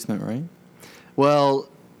 Oh, the basement, right? Well,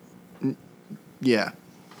 yeah.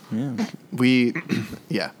 Yeah.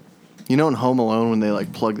 Yeah. You know in Home Alone when they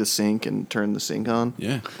like plug the sink and turn the sink on?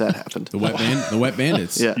 Yeah. That happened. The Wet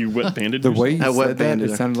Bandits. Yeah. You wet banded The way you At Wet said that, Bandit.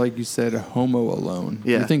 it sounded like you said homo alone.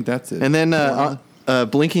 Yeah. You think that's it? And then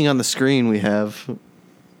blinking on the screen we have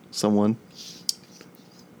someone.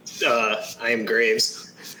 I am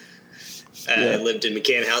Graves. I lived in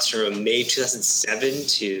McCann House from May 2007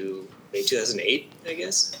 to 2008, I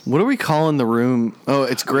guess. What are we calling the room? Oh,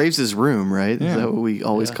 it's Graves' room, right? Yeah. Is that what we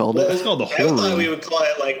always called It's it? called the I horror thought room. we would call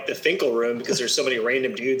it like the Finkel room because there's so many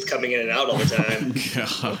random dudes coming in and out all the time.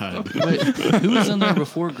 God. Wait, who was in there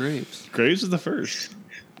before Graves? Graves is the first.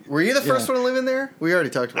 Were you the first one to live in there? We already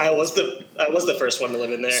talked about I was the first one to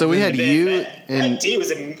live in there. So we had And then you Matt and- D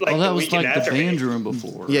was in like Well, that the was weekend like the after me. band room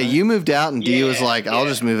before. Yeah, you moved out, and D was Yeah, like, "I'll yeah.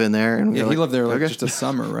 just move in there." And we Yeah, were he lived there like "Okay." just a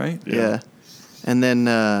summer, right? Yeah. And then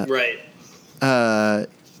Right. and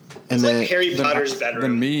It's then like Harry Potter's bedroom.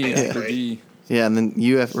 Then me after Right. D. yeah, and then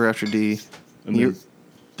you were after D. And You- then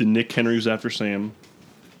the Nick Henry was after Sam.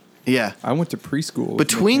 Yeah. I went to preschool. with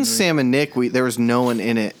Between Nick Henry. Sam and Nick, there was no one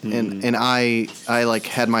in it, and I like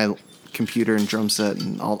had my computer and drum set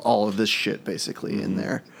and all of this shit basically in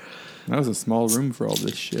there. That was a small room for all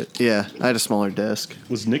this shit. Yeah, I had a smaller desk,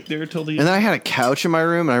 Was Nick there till the and then I had a couch in my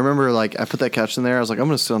room. And I remember like I put that couch in there. I was like, I'm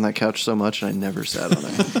gonna sit on that couch so much, and I never sat on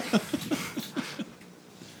it.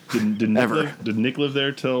 Did Nick Ever. did Nick live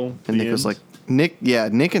there till And the Nick was end? like,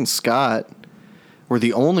 Nick and Scott were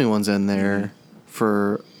the only ones in there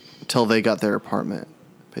for till they got their apartment.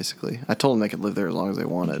 Basically, I told them they could live there as long as they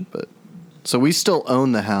wanted, but so we still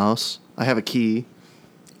own the house. I have a key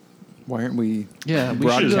Why aren't we? Yeah, we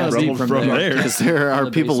should should have be rumbled from there. because there are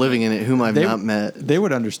the people basement. living in it whom I've They- not met. They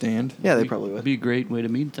would understand. Yeah, they probably It'd would. be a great way to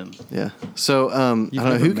meet them. Yeah. So I don't know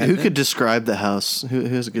never who met who them? could describe the house. Who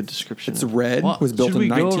has a good description? It's red. Well, Was built should we in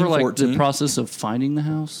go over like 1914. the process of finding the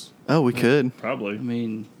house? Oh, we could. Probably. I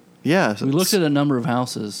mean, Yeah. we looked at a number of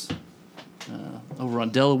houses over on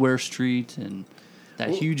Delaware Street and that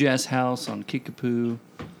huge ass house on Kickapoo.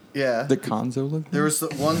 Yeah. the Conzo lived. There was the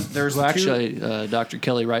one. There's Well, the two. actually, Dr.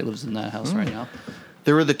 Kelly Wright lives in that house right now.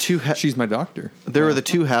 There were the two. She's my doctor. There were the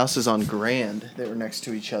two houses on Grand that were next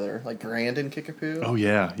to each other, like Grand and Kickapoo, Oh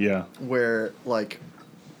yeah, yeah. where like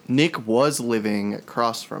Nick was living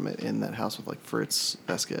across from it in that house with like Fritz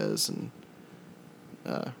Vasquez and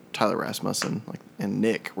Tyler Rasmussen, like, and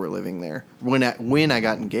Nick were living there when I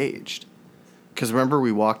got engaged. Because remember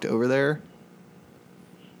we walked over there,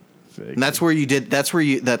 Fake. and that's where you did. That's where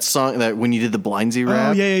you that song that when you did the Blindsey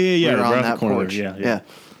rap. yeah. We were Right on around the that corner porch. there. Yeah.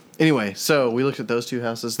 Anyway, so we looked at those two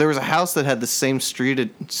houses. There was a house that had the same street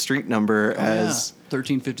number as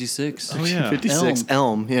 1356. Oh, yeah. 56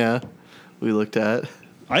 Elm. Yeah, we looked at.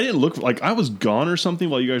 I didn't look like I was gone or something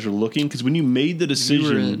while you guys were looking because when you made the You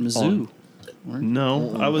decision, were at Mizzou.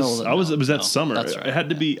 No, I was. It was that no, summer. that's right, It had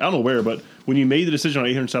to be. I don't know where, but when you made the decision on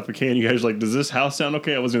 800 South McCann, you guys were like, "Does this house sound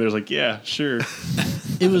okay?" I wasn't there. I was like, "Yeah, sure."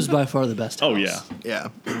 It was by far the best house. Oh yeah, Yeah,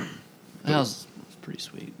 The house was pretty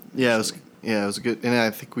sweet. yeah, it was good, and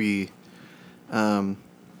I think we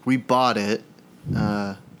bought it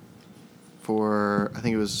for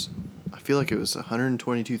I feel like it was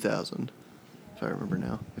 122,000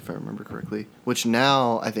 if I remember correctly. Which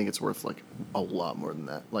now I think it's worth like a lot more than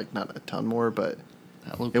that. Like not a ton more, but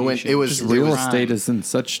That it went. It was Just real it was- estate is in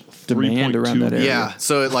such demand 3.2 around that area. Yeah,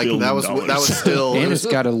 so it, like $1 that was billion. still. And it's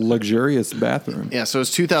got a luxurious bathroom. Yeah, so it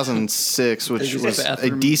was 2006, which Is it was a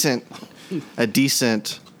bathroom?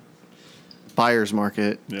 decent buyer's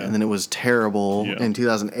market, Yeah. and then it was terrible Yeah. in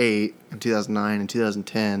 2008, and 2009, and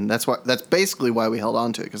 2010. That's basically why we held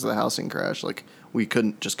on to it, because of the housing crash. Like we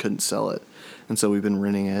couldn't sell it, and so we've been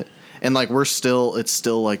renting it, and like it's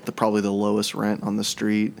still like probably the lowest rent on the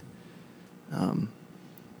street.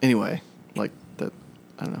 Anyway, like that.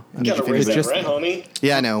 I don't know. I You need gotta to raise figure that it out. rent, homie.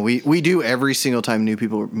 Yeah, I know. We do every single time new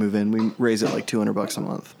people move in. We raise it like $200 a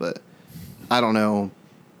month, but I don't know.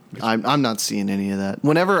 I'm not seeing any of that.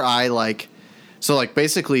 Whenever I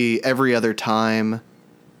basically every other time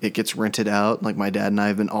it gets rented out, like my dad and I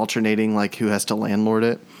have been alternating like who has to landlord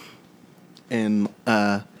it. And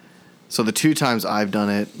so the two times I've done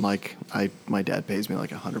it, like my dad pays me like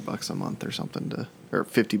 $100 a month or something or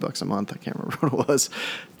 $50 a month. I can't remember what it was,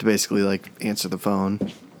 to basically like answer the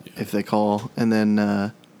phone if they call. And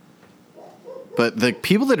then, but the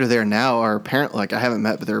people that are there now are apparently, like I haven't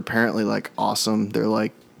met, but they're apparently like awesome. They're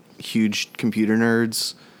like huge computer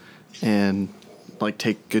nerds and like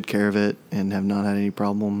take good care of it and have not had any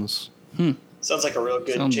problems. Sounds like a real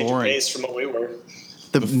good Sounds change of boring. pace from what we were.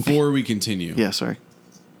 Before we continue, Yeah, sorry.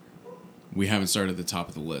 we haven't started at the top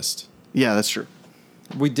of the list. Yeah, that's true.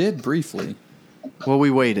 We did briefly. Well,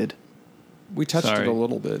 we waited. We touched Sorry. it a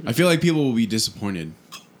little bit. I feel like people will be disappointed.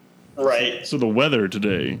 Right. So the weather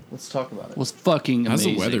today, Let's talk about it. Was fucking How's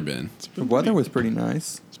amazing. the weather been? The weather was pretty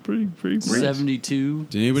nice. it's pretty great. 72.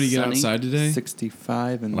 Did anybody get sunny. outside today?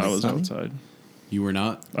 65 and I was sunny. outside. You were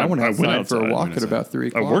not. I went outside for a walk went at outside. about 3 I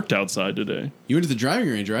o'clock. worked outside today. You went to the driving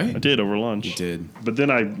range, right? I did over lunch. You did. But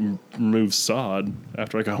then I removed sod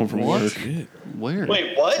after I got home from What? work Shit. Where?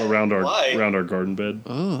 Wait, what? around Why? our garden bed.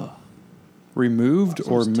 Ugh. Removed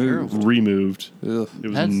or Sounds terrible. moved? Removed. Ugh. It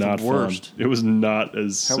was That's the not worst. fun. It was not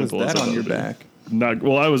as How was simple as that I on thought your it would be. back? Not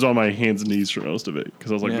well. I was on my hands and knees for most of it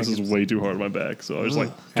because I was like, Yeah, "This is 'cause- way too hard on my back." So I just like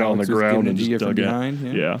got on the Alex was ground giving and it to you just from dug behind,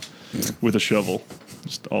 it. yeah? Yeah, with a shovel,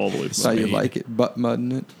 just all the way. That's how through. you Made. like it, butt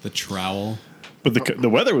mudding it. The trowel. But the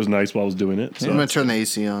weather was nice while I was doing it. So I'm gonna turn the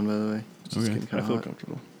AC on, by the way. It's Okay. getting I kinda feel hot.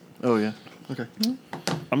 comfortable. Oh yeah. Okay.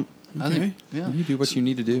 I think, yeah. You do what you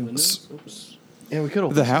need to do. Yeah, we could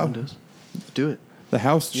open The some house. windows. Do it. The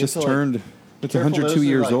house You have just to, like, turned. It's 102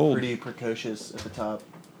 years old. Pretty precocious at the top,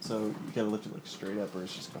 so you gotta lift it like straight up, or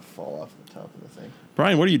it's just gonna fall off the top of the thing.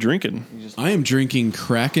 Brian, what are you drinking? You just I am drinking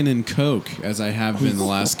Kraken and Coke as I have been the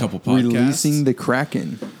last couple podcasts. Releasing the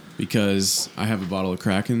Kraken. Because I have a bottle of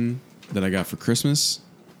Kraken that I got for Christmas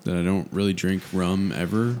that I don't really drink rum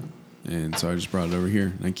ever, and so I just brought it over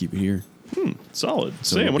here and I keep it here. Solid.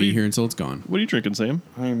 So Sam, it'll what are be you here until it's gone. What are you drinking, Sam?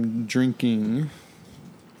 I'm drinking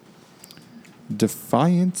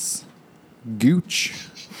Defiance Gooch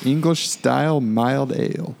English style mild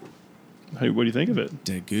ale. Hey, what do you think of it?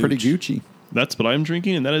 Dead Gooch. Pretty Gucci. That's what I'm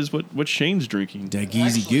drinking, and that is what Shane's drinking. Dead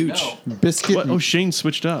Geezy Gooch. Biscuit. What? Oh, Shane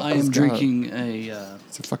switched up. I It's am got- drinking a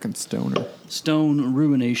It's a fucking stoner. Stone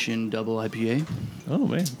Ruination Double IPA. Oh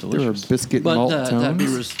man, There are delicious. biscuit But malt that beer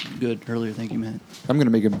tones. was good earlier. Thank you, Matt. I'm gonna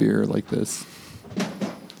make a beer like this.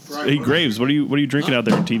 Hey Graves, what are you drinking out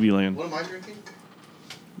there in TV land? What am I drinking?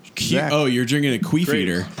 Zach. Oh, you're drinking a Queef Great.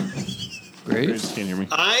 Eater. Graves can't hear me.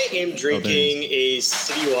 I am drinking a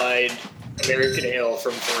citywide American ale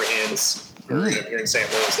from Four Hands Brewing here in St.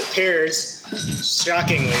 Louis. It pairs,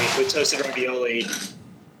 shockingly, with toasted ravioli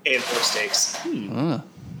and pork steaks. Ah,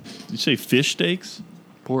 Did you say fish steaks?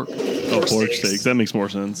 pork. Oh, pork steaks. That makes more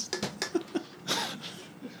sense.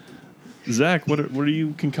 Zach, what are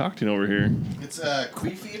you concocting over here? It's a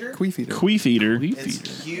Queef Eater. Queef eater. Queef eater.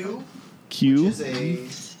 It's Q, Q. which is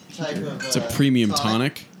a type of. It's a premium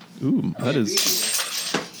tonic. Ooh, that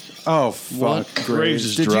is. Oh fuck! What? Graves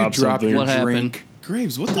just Did you dropped drop something. your What happened? drink?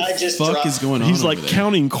 Graves, what the I just fuck dropped- is going on? He's like over there?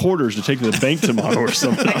 counting quarters to take to the bank tomorrow or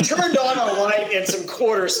something. I turned on a light and some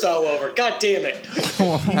quarters fell over. God damn it.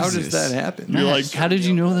 Well, how does Jesus. that happen? You're like, How did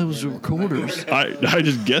you know that was recorders? I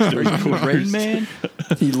just guessed it was Rain quarters. Man?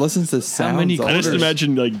 He listens to sounds. many all I just day.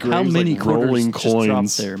 imagine like How Graves many like quarters rolling just dropped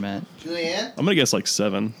coins. there, Matt? Julianne? I'm gonna guess like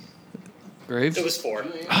 7. Graves? It was 4.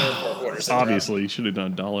 There were 4 quarters. in a row. Obviously, should have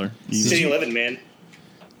done $1. City Easy. living, man.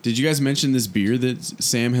 Did you guys mention this beer that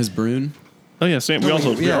Sam has brewed? Oh yeah, Sam. We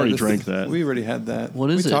already this drank is- that. We already had that. What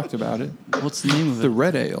is we it? talked about it. What's the name of The it?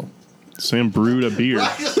 red ale. Sam brewed a beer.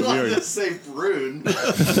 I just We wanted already- to say brewed. Which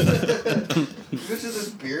is this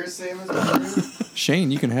beer same as brewed?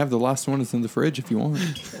 Shane, you can have the last one that's in the fridge if you want.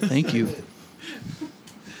 Thank you.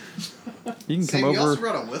 You can Sam, come you also over.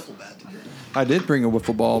 brought a wiffle bat today. I did bring a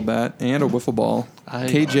wiffle ball bat and a wiffle ball. I-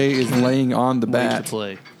 KJ is laying on the Wait bat, to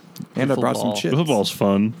play. and I wiffle brought some ball. chips. Football's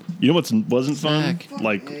fun. You know what wasn't fun? Zach.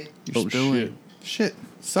 Like, You're oh spilling. shit, Shit,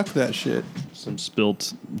 suck that shit. some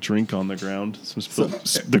spilt drink on the ground. Some spilt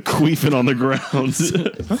the queefing on the ground.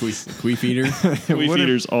 Queef Eater? Queef wouldn't-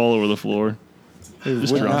 eaters all over the floor. It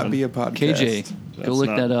Just would not dropping. be a podcast KJ, That's go look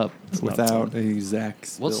not- that up. It's not without fun. a Zach.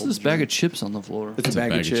 What's spilled this bag drink. of chips on the floor? It's a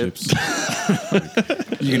bag of chips.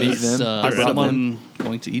 You can eat Is them. I brought them. someone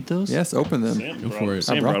going to eat those? Yes, open them. Sam Go brought- for it.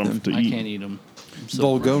 Sam I brought brought them them. to I eat. can't eat them. I'm so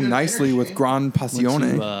They'll go Good nicely with Grand Went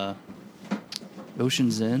Passione. to,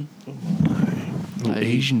 Ocean's Inn. Little I ate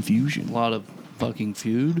Asian A fusion. lot of fucking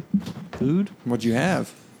food. What'd you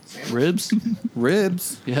have? Ribs.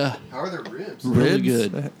 Ribs. Yeah. How are their ribs? Really Ribs?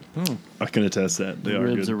 good. Oh. I can attest that they are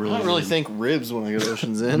Ribs good. are really I don't really good. think ribs when I go to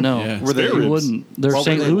Ocean's Inn. No. Yeah. Were they? Spare You ribs. wouldn't. They're What were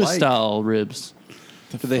St. they Louis like? style ribs.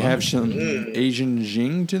 Do they have some Asian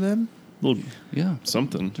zing to them? Little Yeah.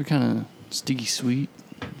 something. They're kind of sticky sweet.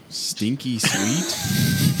 Stinky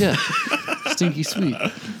sweet? Yeah. Stinky sweet.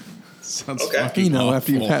 Sounds Okay. fucking You know,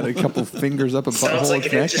 after you've awful. had a couple fingers up a Sounds butthole, like an that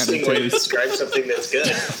kind interesting of way to taste. describe something that's good.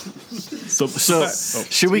 So,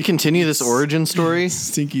 should we continue this origin story?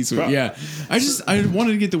 Stinky sweet. Yeah. I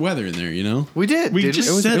wanted to get the weather in there, you know? We did. We did just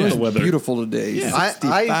It was, said it was the weather. beautiful today. Yeah.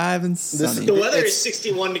 65 and sunny. The weather It's- is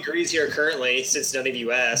 61 degrees here currently, since none of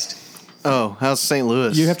you asked. Oh, how's St.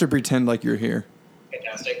 Louis? You have to pretend like you're here.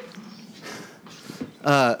 Fantastic.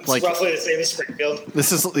 It's like roughly the same as Springfield.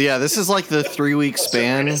 this is like the 3-week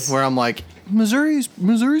span where I'm like, Missouri's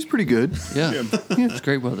pretty good. Yeah. It's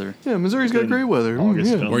great weather. Yeah, Missouri's got great weather.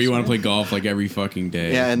 August Yeah. films. Or you want to play golf like every fucking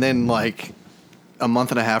day. Yeah, and then like a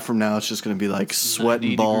month and a half from now, it's just gonna be like sweating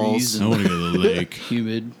 90 balls. degrees I want to go to the lake.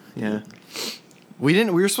 Humid. Yeah. We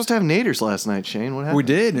were supposed to have naders last night, Shane. What happened? We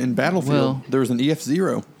did in Battlefield. Well- there was an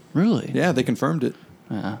EF0. Really? Yeah, they confirmed it.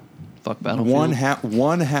 Fuck Battlefield.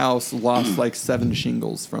 One house lost like 7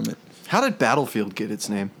 shingles from it. How did Battlefield get its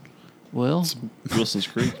name? Well, Wilson's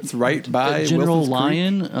Creek. It's right by General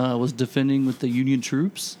Wilson's Creek. Lyon was defending with the Union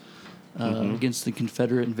troops against the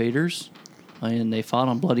Confederate invaders, and they fought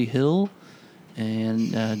on Bloody Hill.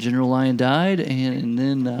 And General Lyon died, and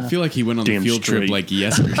then I feel like he went on the Damn field trip straight. like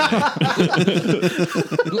yesterday.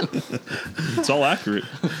 It's all accurate.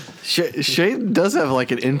 Shane does have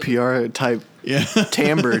like an NPR type Yeah.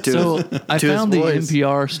 timbre to so his, I to his found the voice.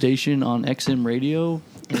 NPR station on XM radio,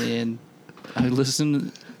 and I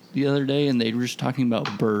listened the other day, and they were just talking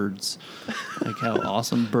about birds, like how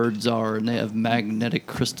awesome birds are, and they have magnetic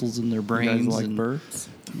crystals in their You brains, guys like and birds?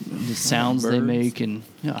 the sounds they birds? make, and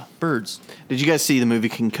yeah, birds. Did you guys see the movie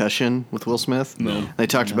Concussion with Will Smith? No. They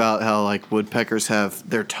talked about how like woodpeckers have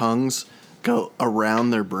their tongues go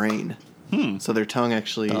around their brain. So their tongue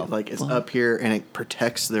actually like is up here and it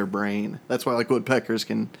protects their brain. That's why like woodpeckers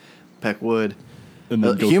can peck wood. And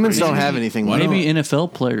then go Humans crazy. don't have anything Why like Maybe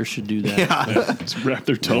NFL players should do that. Just wrap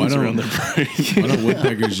their tongues don't- around their brain. Why don't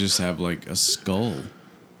woodpeckers just have like a skull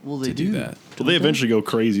Well, they to do that? Well, they eventually go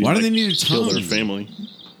crazy. Why and, do they like, need a kill their tongue? family?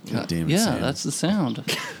 God damn it, Yeah, Sam. that's the sound.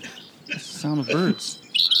 That's the sound of birds.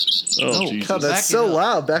 Oh, No, Jesus. God, Back that's it so up.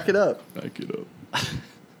 loud. Back it up. Back it up.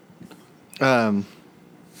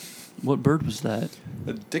 What bird was that?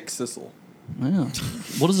 A dick sissel. Yeah.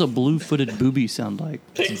 What does a blue-footed booby sound like?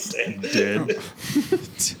 Dead.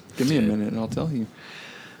 Give me a minute and I'll tell you.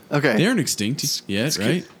 Okay. They aren't extinct yet,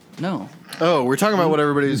 right? No. Oh, we're talking about what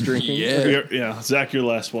everybody's drinking. Yeah, Zach, your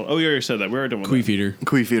last one. Oh, you already said that. We already done with Queef that. eater.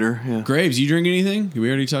 Queefeater. Yeah. Graves, you drink anything? Did we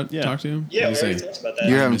already talked Yeah. to him? Yeah, What we did he already say? talked about that.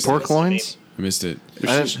 You're having Just pork listening to me. loins? I missed it.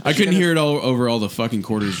 I I couldn't hear it all over all the fucking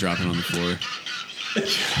quarters dropping on the floor.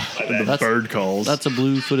 My bad. The bird calls. That's a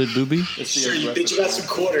blue-footed booby. Sure, you bitch about some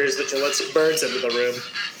quarters, but you let some birds into the room.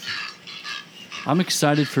 I'm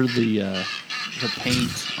excited for the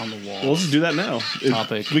paint on the wall. Well, let's just do that now.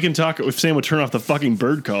 Topic. We can talk. If Sam would turn off the fucking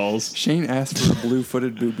bird calls, Shane asked for a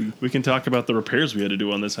blue-footed booby. we can talk about the repairs we had to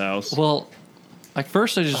do on this house. Well, like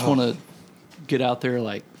first, I just want to get out there.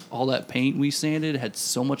 Like all that paint we sanded had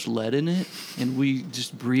so much lead in it, and we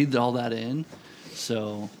just breathed all that in.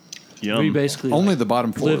 So Yum. we basically Only the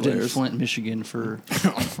bottom four lived in layers. Flint, Michigan for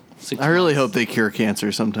 6 I really months. hope they cure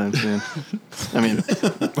cancer sometime soon. I mean,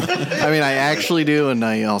 I actually do, and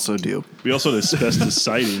I also do. We also had asbestos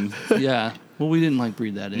siding. Yeah. Well, we didn't like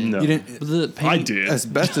breathe that in. No. You didn't. But the paint, I did.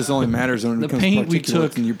 Asbestos only matters when it The becomes paint we particulates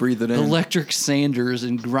took, and you breathe it in. electric sanders,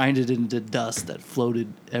 and grinded it into dust that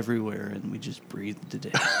floated everywhere, and we just breathed it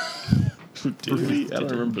in. Did we? I don't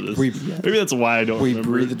remember this. We- Maybe that's why I don't we remember.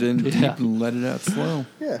 breathed it in deep Yeah. and let it out slow.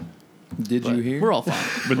 Yeah. Did you hear? We're all fine.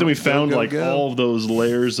 But then we found go, like go. all of those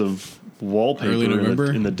layers of wallpaper Early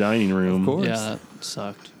November? in the dining room. Of course. Yeah, that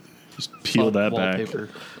sucked. Just peel that back. Wallpaper.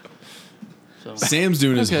 So. Sam's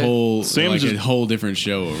doing his Okay. whole Sam's like a just- whole different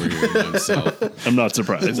show over here by himself. I'm not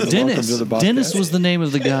surprised. Dennis. to the podcast. Dennis was the name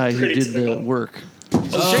of the guy who did the work.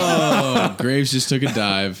 Oh, Graves just took a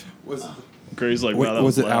dive. Gray's like, Wait, wow, that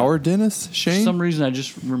was it loud. our Dennis, Shane? For some reason, I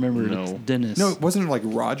just remembered No. it's Dennis. No, wasn't it like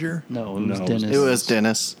Roger? No, it was No. Dennis. It was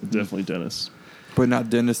Dennis. Definitely Dennis. But not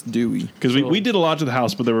Dennis Dewey. Because we did a lot to the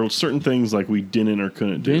house, but there were certain things like we didn't or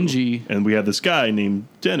couldn't do. Benji. And we had this guy named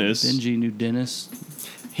Dennis. Benji knew Dennis.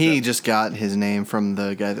 He just got his name from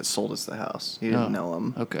the guy that sold us the house. He didn't Oh, know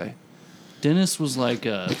him. Okay. Dennis was like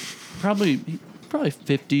probably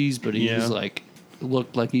 50s, but he Yeah. was like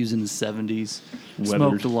looked like he was in his 70s. Weathered.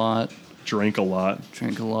 Smoked a lot, Drank a lot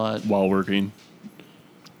drank a lot. while working.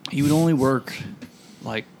 He would only work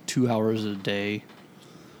like 2 hours a day.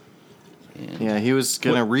 And Yeah, he was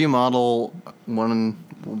gonna remodel one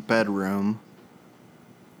bedroom.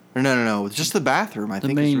 Or no, just the bathroom. I The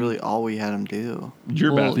think is main- really all we had him do.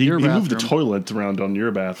 Your Well, bath. He your moved the bathroom. toilet around on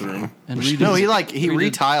your bathroom. And redid, No, he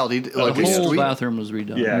retiled. He the like Okay. whole street- bathroom was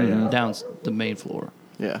redone. Yeah, yeah. Down the main floor.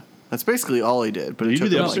 Yeah, that's basically all he did. But Did it you do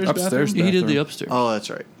took the him, upstairs like, Upstairs He did the bathroom. upstairs. oh, that's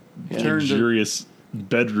right. Turned to- Luxurious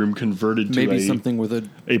bedroom converted to Maybe a, something with a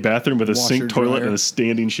a bathroom with a washer, sink toilet dryer. and a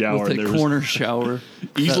standing shower. with and the there was corner shower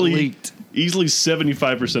that easily leaked. easily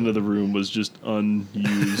 75% of the room was just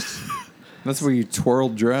unused. That's where you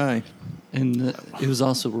twirled dry. And it was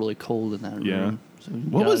also really cold in that room. Yeah. So you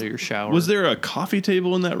What got was out of your shower. Was there a coffee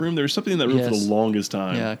table in that room? There was something in that room for Yes. the longest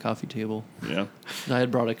time. Yeah, a coffee table. Yeah. I had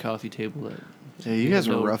brought a coffee table that Yeah, you guys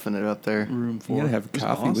were no roughing it up there. room You for. gotta have was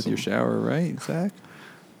coffee with awesome. your shower, right, Zach?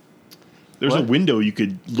 There's a What? window you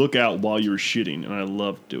could look out while you were shitting, and I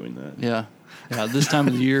loved doing that. Yeah. Yeah, this time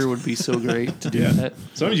of the year would be so great to do Yeah. that.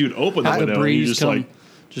 Sometimes you would open the Have the window and you breeze just come, like,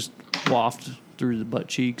 just waft through the butt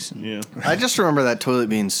cheeks. And yeah. I just remember that toilet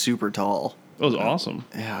being super tall. That was awesome.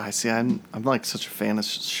 Yeah, I see. I'm like such a fan of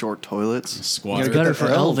short toilets. It's Squatter. better for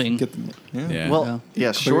elving. Yeah. Well,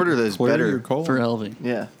 yeah, shorter is Clear better. your cold. For elving.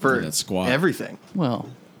 Yeah, for that squat. everything. Well,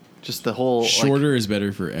 Just the whole Shorter is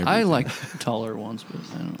better for everything. I like taller ones, but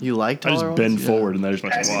I don't know. You like I taller just bend ones? forward and there's my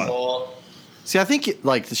squat. Basketball. See, I think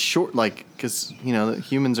like the short, like because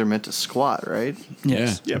humans are meant to squat, right?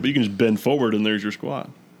 Yes. Yeah, but you can just bend forward and there's your squat.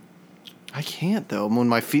 I can't though when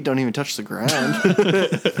my feet don't even touch the ground.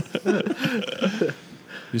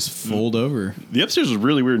 Just fold over. The upstairs was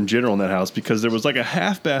really weird in general in that house because there was like a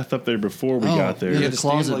half bath up there before we got there. Yeah, Yeah. the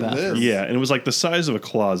closet bathroom. And it was like the size of a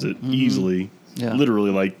closet, easily. Yeah.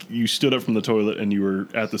 Literally, like you stood up from the toilet and you were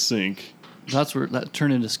at the sink. That's where that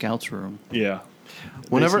turned into Scout's room. Yeah.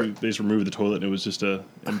 Whenever- Basically, they just removed the toilet and it was just a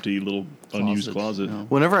empty little unused closet. you know.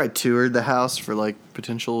 Whenever I toured the house for like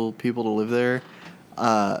potential people to live there,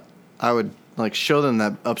 I would like show them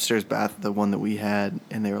that upstairs bath, the one that we had,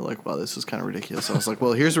 and they were like, "Wow, this is kind of ridiculous." I was like,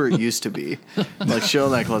 "Well, here's where it used to be." Like show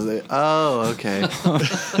them that closet. Oh, okay.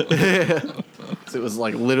 So it was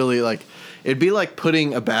like literally like it'd be like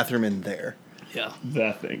putting a bathroom in there. Yeah.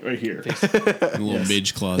 That thing right here. A little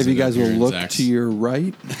midge closet. If you guys up will here in look Zach's. to your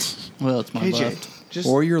right Well, it's my left. just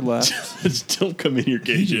or your left, Just don't come in here,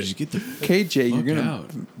 KJ, KJ. just get the KJ, you're fuck gonna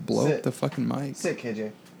out. blow Sit. up the fucking mic. sit,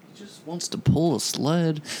 KJ. He just wants to pull a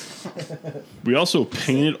sled. We also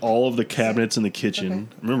painted all of the cabinets in the kitchen.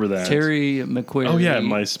 Remember that? Terry McQuarrie. Oh, yeah,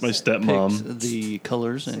 my stepmom. picked the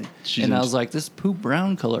colors, and She's I in- was like, this poop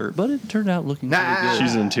brown color, but it turned out looking Nah. pretty good.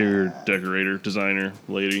 She's an interior decorator, designer,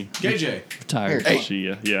 lady. KJ. Retired. She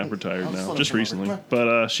retired now, just recently.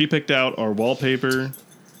 But she picked out our wallpaper.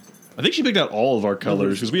 I think she picked out all of our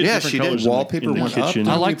colors because we had Yeah, different she did. colors in the- Wallpaper in the went up. kitchen.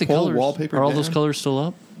 I Did like we the pull colors. wallpaper Are all those down? colors still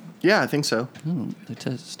up? Yeah, I think so. Oh,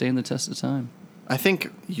 they stand the test of time. I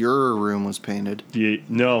think your room was painted. Yeah,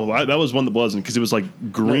 no, that was one that wasn't because it was like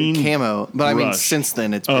green. Camo, but I mean brush. since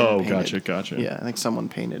then it's been Oh, painted. gotcha. Yeah, I think someone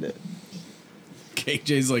painted it.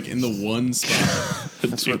 KJ's like in the one spot.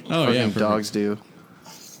 That's what Oh, yeah, fucking perfect. dogs do.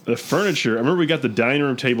 The furniture. I remember we got the dining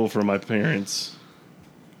room table from my parents.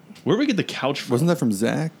 Where did we get the couch from? Wasn't that from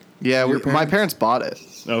Zach? Yeah, Your my parents bought it.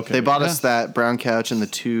 Okay. They bought us that brown couch and the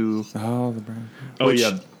two. Oh, the brown. Oh which-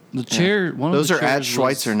 yeah. The chair, one Those of are the at chairs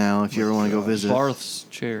Schweitzer now. If you ever want to go visit. Barth's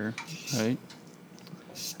chair, right?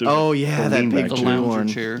 Oh yeah, that lean big back The chair. lounger one.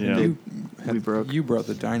 chair. Yeah. You, We broke. You brought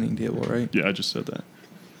the dining table, right? Yeah, I just said that.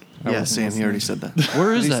 Yeah, wasn't Sam, he listening. already said that.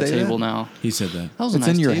 Where is Did he that say table that? now? He said that. That was a It's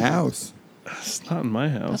nice in your table. house. It's not in my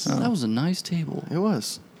house. That was a nice table. It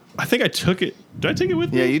was. I think I took it. Did I take it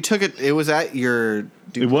with Yeah, me? you took it. It was at your.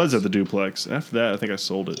 It was at the duplex. After that, I think I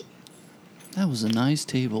sold it. That was a nice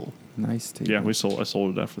table. Nice table. Yeah, I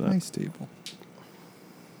sold it after that. Nice table.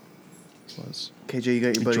 It was. KJ, you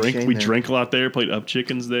got your buddy Shane We there. drank a lot there. Played up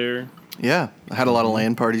chickens there. Yeah, I had a lot of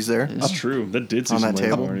land parties there. That's true. That did see On some that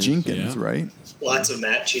land table? parties. Jenkins, Yeah. right? Lots of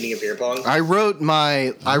Matt cheating at beer pong. I wrote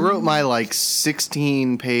my like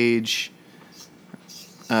 16-page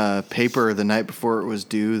paper the night before it was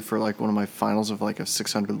due for like one of my finals of like a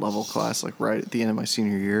 600 level class, like right at the end of my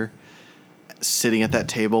senior year, sitting at that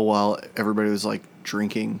table while everybody was like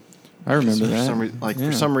drinking. I remember For that. some Yeah.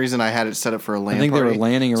 for some reason, I had it set up for a land I think they party. were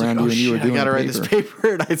landing It's around like, you and you were shit, doing I gotta the write this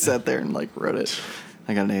paper, and I sat there and like wrote it.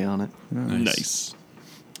 I got an A on it. Nice.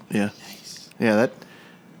 Yeah, yeah.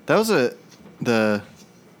 That was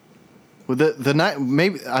the night.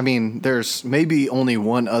 Maybe I mean, there's maybe only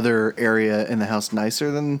one other area in the house nicer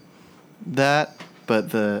than that,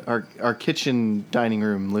 but our kitchen, dining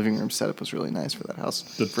room, living room setup was really nice for that house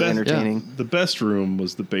The for best- entertaining. The best room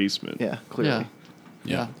was the basement. Yeah, clearly.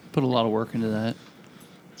 Yeah. Put a lot of work into that.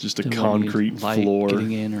 Just a Didn't want any concrete light floor.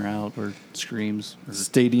 getting in or out or screams. Or,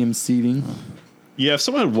 Stadium seating. Yeah, if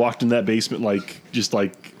someone had walked in that basement just out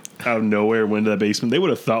of nowhere, went into that basement, they would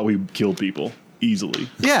have thought we killed people easily.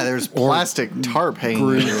 Yeah, there's plastic tarp hanging.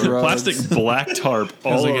 Green there. drugs. Plastic black tarp It's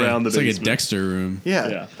all like around it's the like a basement. Dexter room. Yeah.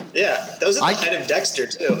 Yeah. Yeah, that was at I- the height of Dexter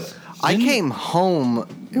too. I came home.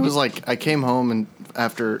 It was like I came home and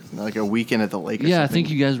after like a weekend at the lake. Or yeah, I something. think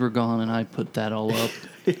you guys were gone, and I put that all up.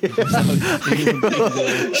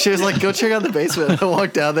 She was like, "Go check out the basement." I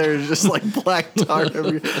walked down there, and just like black tar.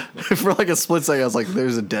 For like a split second, I was like,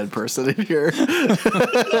 "There's a dead person in here."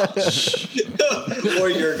 Or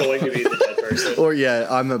you're going to be the dead person. Or yeah,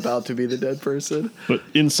 I'm about to be the dead person. But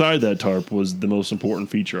inside that tarp was the most important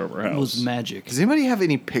feature of our It house. was magic. Does anybody have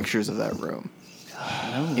any pictures of that room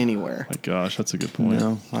anywhere? My gosh, that's a good point.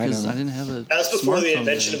 No, I Because I don't. didn't have a. That was before the smartphone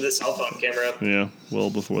invention then. of the cell phone camera. Yeah, well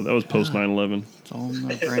before that was post 9/11. It's all in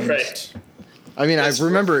my brain. Right. I mean, I That's-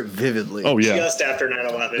 remember it vividly. Oh yeah, Just after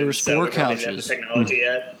 9/11. There was so four we probably didn't have couches. the technology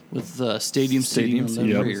yet. With stadium seating Stadium on the seating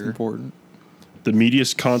Yep. was rear. important. The media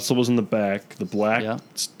console was in the back. The black Yeah.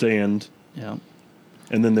 stand, Yeah.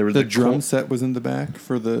 and then there was The drum set was in the back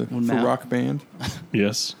for Mount. Rock Band.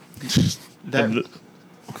 Yes. That- And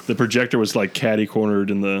the projector was like catty cornered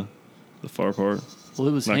in the far part. Well,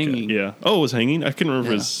 it was Not ca- hanging. yeah. Oh, it was hanging. I couldn't remember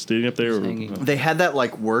if it Yeah. was standing up there It or was hanging. They had that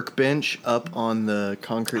like workbench up on the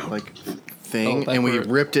concrete like thing, Oh, back and we where-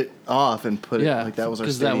 ripped it off and put Yeah. it like that was our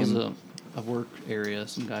because stadium. that was a work area.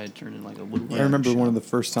 Some guy had turned in like a woodwork. I remember one of the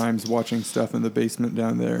first times watching stuff in the basement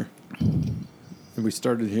down there, and we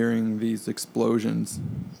started hearing these explosions.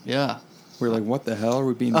 Yeah. We were like, "What the hell? Are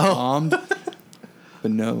we being bombed?" But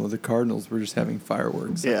no, the Cardinals were just having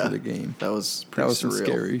fireworks Yeah. after the game. That was That pretty was some surreal.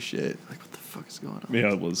 scary shit. Like what the fuck is going on?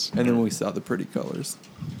 yeah, it was. And then we saw the pretty colors.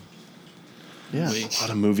 Yeah. We A lot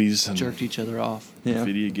of movies and jerked each other off. Yeah.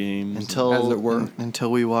 video games. Until As it were.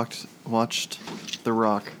 until we watched The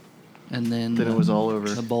Rock. And then Then it was all over.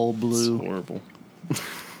 The bulb It's blew. horrible.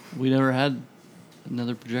 We never had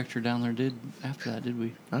another projector down there. After that, did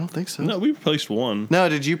we? I don't think so. No, we replaced one. No,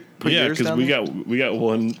 did you put Yeah, yours because down we there? got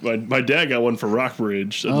one. My dad got one for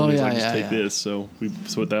Rockbridge. And Oh, then he's yeah, like, just yeah, take yeah. this. So we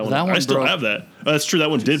put that one. That one I still broke. have that. Oh, that's true. That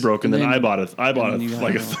one did broke, and then I bought then a you had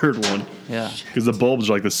like a one. third one Yeah. because the bulbs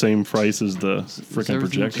are like the same price as the freaking everything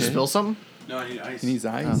projector. okay? Spill something? No, I need ice. He needs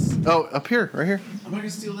ice. Oh, up here, right here. I'm not gonna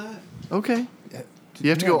steal that. Okay. You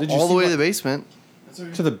have to Yeah, go did you all the see way to what- the basement. That's all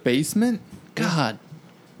right. To the basement? God,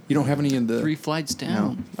 You don't have any in the 3 flights No,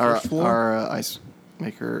 down. our First floor? ice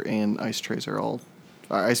maker and ice trays are all.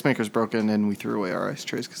 Our ice maker's broken, and we threw away our ice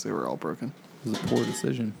trays because they were all broken. It was a poor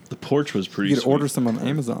decision. The porch was pretty. You could sweet. order some on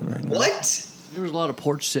Amazon right now. What? There was a lot of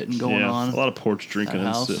porch sitting going Yeah, on. a lot of porch drinking That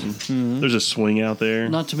and house. sitting. There's a swing out there.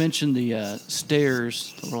 Not to mention the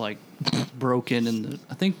stairs were like broken, and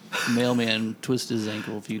I think the mailman twisted his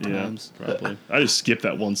ankle a few yeah, times. probably. I just skipped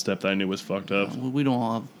that one step that I knew was fucked up. Well, we don't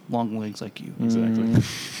all have long legs like you. Exactly.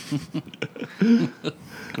 The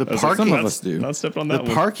I was like, parking, Some of us do. Not stepping on the that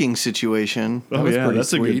one. parking situation. Oh was yeah, pretty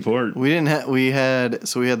that's a sweet. good part. We didn't have. We had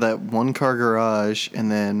that one car garage, and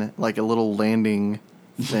then like a little landing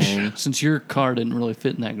thing. Since your car didn't really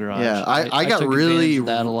fit in that garage. Yeah, I got took really. advantage of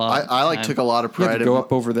that a lot. I like time. took a lot of You had pride. to go in,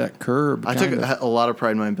 up over that curb. I took kind of. a lot of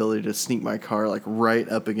pride in my ability to sneak my car like right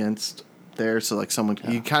up against there, so like someone.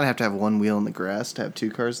 You kind of have to have one wheel in the grass to have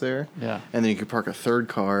two cars there. Yeah. And then you could park a third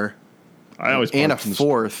car I always and a parked in the-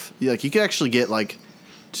 fourth. Like you could actually get like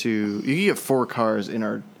you could get 4 cars in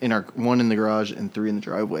our one in the garage and 3 in the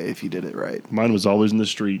driveway if you did it right. Mine was always in the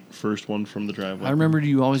street, first one from the driveway. I remember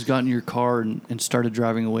you always got in your car and started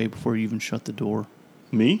driving away before you even shut the door.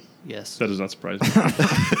 Me? Yes. That does not surprise me.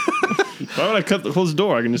 Why would I close the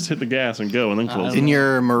door? I can just hit the gas and go and then close In it.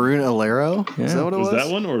 your maroon Alero? Is Yeah. that what it was? Was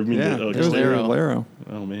that one or you mean Yeah, the, it was the Alero. Alero.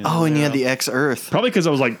 oh man. Oh, and you had Yeah. the X Earth. Probably because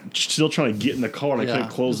I was like still trying to get in the car and I Yeah. couldn't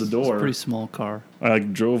close the It's a door. pretty small car. I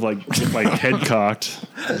like drove like with my head cocked.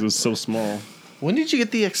 It was so small. When did you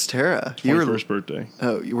get the Xterra? My You were first birthday.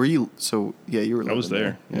 Oh, were you? So yeah, you were. I was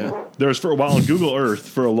living there. Yeah. There was for a while on Google Earth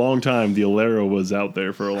for a long time. The Alero was out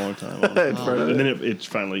there for a long time, In front of and then it's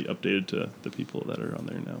finally updated to the people that are on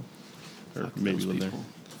there now, or maybe Those live there. people.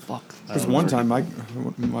 Fuck. Because one time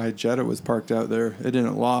my Jetta was parked out there. It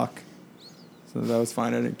didn't lock. So that was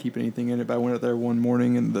fine. I didn't keep anything in it. But I went out there one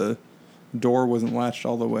morning and the door wasn't latched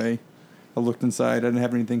all the way. I looked inside. I didn't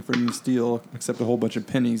have anything for them to steal except a whole bunch of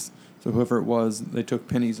pennies. So whoever it was, they took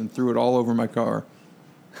pennies and threw it all over my car.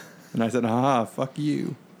 And I said, "Ha, fuck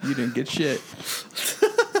you. You didn't get shit."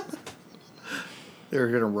 They were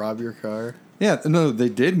gonna rob your car. Yeah, no, they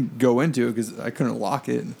did go into it because I couldn't lock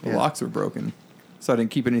it. The Yeah. locks were broken. So I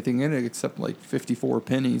didn't keep anything in it except like 54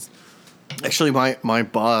 pennies. Actually, my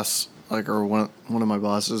boss, like, or one of my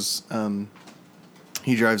bosses,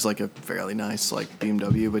 he drives like a fairly nice like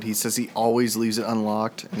BMW, but he says he always leaves it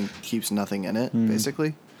unlocked and he keeps nothing in it,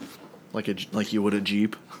 basically, like you would a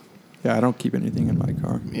Jeep. Yeah, I don't keep anything in my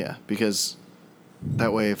car. Yeah, because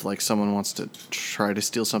that way, if like someone wants to try to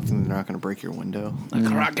steal something, they're not going to break your window. The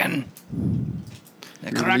Kraken.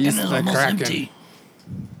 The Kraken Release is the almost Kraken. empty.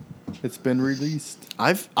 It's been released.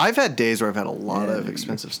 I've had days where I've had a lot of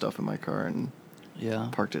expensive stuff in my car and Yeah.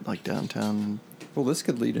 parked it like downtown. Well, this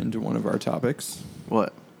could lead into one of our topics.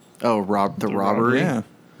 What? Oh, the robbery. Yeah,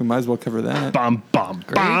 we might as well cover that. Bomb, bomb,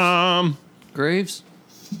 bomb. Graves,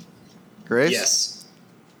 Graves. Yes.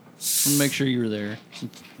 we'll make sure you were there.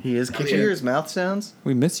 He is. Can you hear his mouth sounds?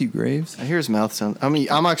 We miss you, Graves. I hear his mouth sounds. I mean,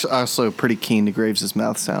 I'm actually also pretty keen to Graves'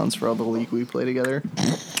 mouth sounds for all the league we play together.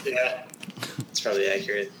 Yeah. It's probably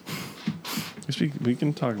accurate. Guess we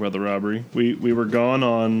can talk about the robbery. We were gone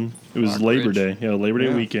on. It was Rockbridge. Labor Day. Yeah, Labor Day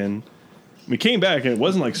Yeah. weekend. We came back and it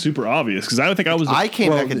wasn't like super obvious because I think I was. I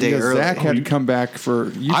came back a day early. Zach had to come back for.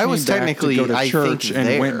 You I came was back technically, to go to I church think, and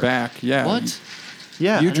there. went back. Yeah. What?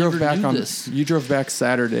 Yeah, You I drove never back knew on. this. You drove back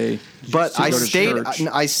Saturday. but to I go to stayed. church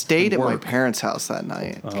I stayed at and my work. parents' house that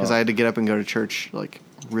night because I had to get up and go to church like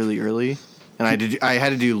really early, and I had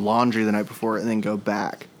to do laundry the night before and then go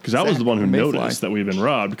back. Because I was the one who Mayfly. noticed that we had been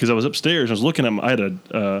robbed. Because I was upstairs, I was looking at. I had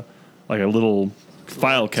a like a little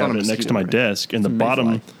file cabinet next to my mosquito, right? desk, and It's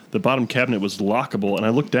a the bottom cabinet was lockable. And I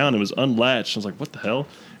looked down, it was unlatched. I was like, "What the hell?"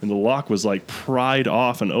 And the lock was like pried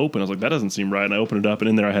off and open. I was like, "That doesn't seem right." And I opened it up, and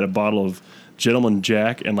in there I had a bottle of Gentleman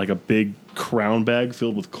Jack and like a big Crown bag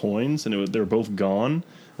filled with coins, and they were both gone.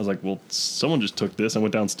 I was like, "Well, someone just took this." I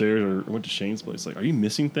went downstairs or went to Shane's place. Like, "Are you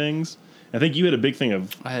missing things?" I think you had a big thing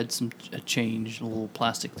of. I had a change, a little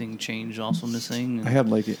plastic thing change also missing. And I had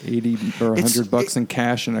like 80 or $100 in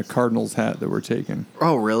cash and a Cardinals hat that were taken.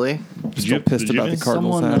 Oh, really? Still pissed did you about the miss?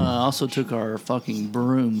 Cardinals someone hat. also took our fucking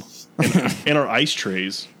broom. And our ice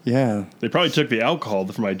trays. Yeah. They probably took the alcohol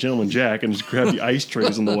from my Gentleman Jack and just grabbed the ice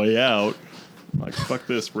trays on the way out. I'm like, fuck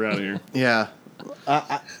this, we're out of here. Yeah.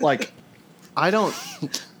 I don't.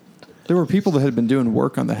 There were people that had been doing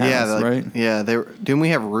work on the house, Yeah, like, right? yeah. Didn't we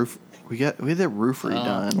have roof? We had the roof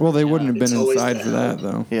redone. Well, they wouldn't have It's been always inside the for that,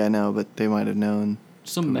 though. Yeah, no, but they might have known.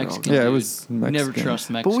 Some Mexican. Yeah, it dude. was We never Mexican. trust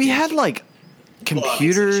Mexicans. But we had like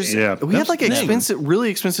computers. Yeah, we had like that's the thing. expensive, really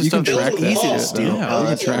expensive You can stuff. track That was that easy shit, to steal. though. Yeah, we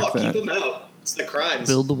can track Keep that. them out. It's the crimes.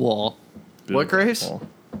 build the wall. What, Graves? You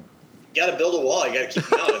gotta build a wall. You gotta keep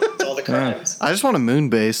them out. It's all the crimes. I just want a moon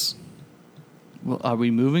base. Well, are we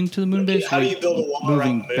moving to the moon base? How or do you build a wall around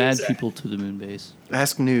moving the moon, bad Zach? people to the moon base?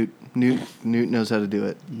 Ask Newt. Newt knows how to do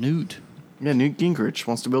it. Newt. Yeah, Newt Gingrich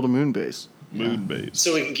wants to build a moon base. Mood base.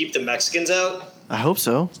 So we can keep the Mexicans out? I hope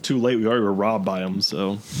so. It's too late, we already were robbed by them,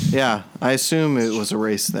 so. Yeah, I assume it was a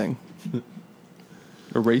race thing.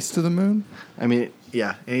 A race to the moon? I mean,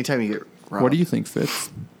 yeah. Anytime you get robbed. What do you think, Fitz?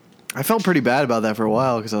 I felt pretty bad about that for a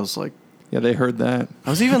while because I was like, Yeah, they heard that. I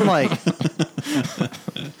was even like,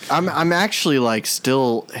 I'm actually like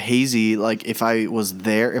still hazy. Like if I was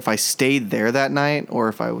there, if I stayed there that night, or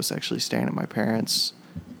if I was actually staying at my parents,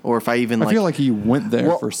 or if I even I feel like you went there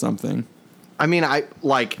Well- for something. I mean, I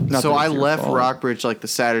like Not so that I it's your left fault. Rockbridge like the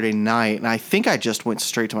Saturday night, and I think I just went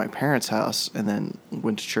straight to my parents' house and then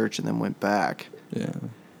went to church and then went back. Yeah.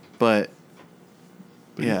 But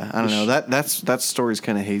yeah, I don't know. That story's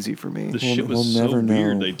kind of hazy for me. The shit was we'll so never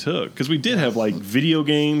weird know. they took. Because we did have like video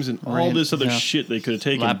games and all this other yeah. shit they could have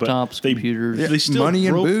taken. Laptops, but they, computers. They still Money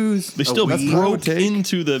and broke, booze. They still That's what I would broke take.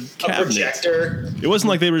 into the A cabinet. projector? It wasn't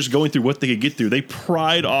like they were just going through what they could get through. They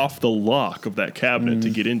pried off the lock of that cabinet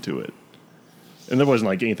to get into it. And there wasn't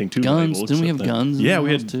like anything too Guns. valuable Didn't we except have that. guns in Yeah, the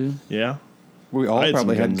we house had too? Yeah, We all I had some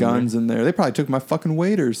probably had guns in there. guns in there. They probably took my fucking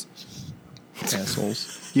waders.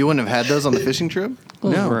 assholes. You wouldn't have had those on the fishing trip?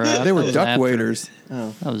 Those No, were, they that were was duck after. waders.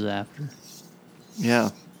 That was after. Yeah.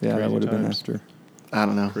 Yeah, that Crazy would have been times. after. I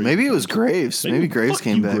don't know. Maybe it was Graves. Maybe Graves fuck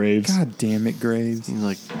came you, back. Graves. God damn it, Graves. He's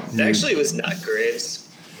like, It actually was not Graves.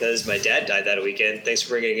 Because my dad died that weekend. Thanks for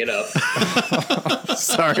bringing it up.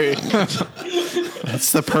 sorry.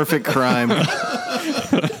 That's the perfect crime.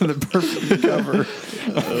 The perfect cover.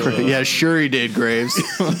 Yeah, sure he did, Graves.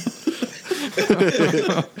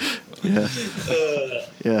 Yeah.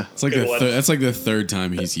 Yeah. It's like Good one. that's like the third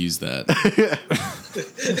time he's used that.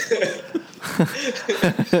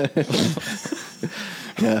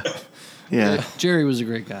 Yeah. Yeah. Jerry was a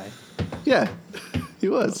great guy. Yeah. He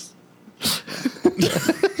was.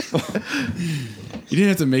 You didn't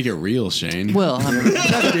have to make it real, Shane. Well, I mean,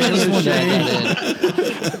 just wanted to add that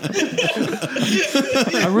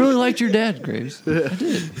in. I really liked your dad, Graves. I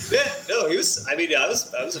did. Yeah, no, he was. I mean, I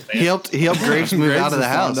was a fan. He helped Graves move out of the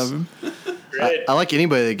Graves house. was fond of him. Right. I like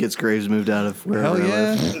anybody that gets Graves moved out of wherever Hell I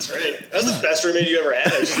yeah. live. That's right. That was the best roommate you ever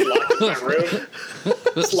had. I was just locked in my room.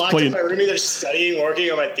 Just locked in my room, either studying,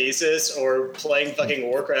 working on my thesis, or playing fucking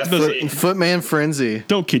Warcraft 3. Footman Frenzy.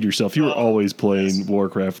 Don't kid yourself. You were always playing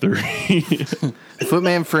Warcraft 3.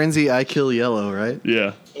 Footman Frenzy, I kill yellow, right?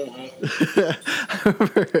 Yeah. Yep.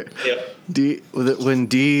 When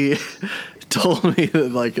D told me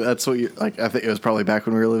that like that's what you like, I think it was probably back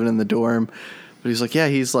when we were living in the dorm. But he's like, yeah,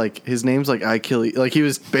 he's like, his name's like I kill. Like he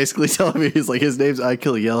was basically telling me, he's like, his name's I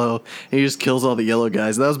kill yellow, and he just kills all the yellow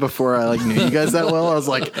guys. That was before I like knew you guys that well. I was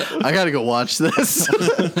like, I gotta go watch this.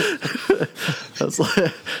 I was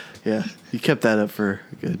like, yeah, he kept that up for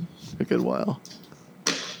a good while.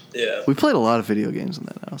 Yeah. We played a lot of video games in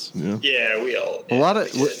that house. Yeah, we all. A lot of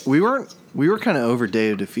we were kind of over Day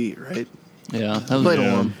of Defeat, right? Yeah, that was Played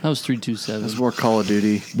warm. That was It's 327. more Call of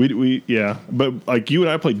Duty. We yeah, but like you and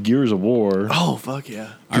I played Gears of War Oh fuck yeah.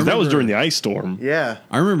 because that was remember- during the ice storm. Yeah.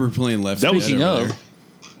 I remember playing Left 4 That was- Dead Speaking over of, there.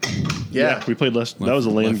 Yeah. We played less. That Left- was a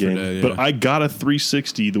land Left 4 game, Dead, but yeah. I got a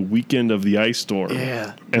 360 the weekend of the ice storm.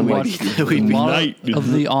 Yeah. and we like watched we'd a be lot night,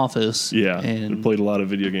 of The Office. yeah, we and played a lot of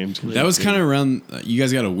video games. That was kind of around. You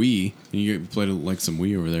guys got a Wii. You played like some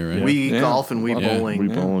Wii over there, right? Wii Yeah. golf and Wii Yeah. bowling. we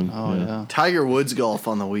bowling. oh yeah. Tiger Woods golf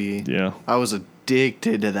on the Wii. Yeah. I was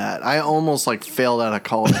addicted to that. I almost like failed out of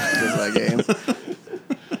college because of that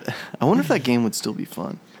game. I wonder if that game would still be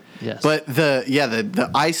fun. Yes. But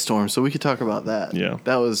the ice storm. So we could talk about that. Yeah.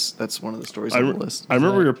 That's one of the stories I, on the re- list. I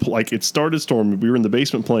remember we were like it started storming. We were in the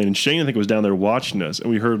basement playing, and Shane I think was down there watching us, and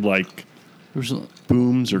we heard like there was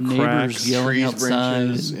booms or neighbors cracks. yelling Trees, outside.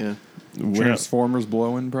 branches. Yeah. Went out- Transformers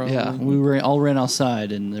blowing, probably. Yeah, we all ran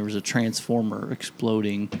outside, and there was a transformer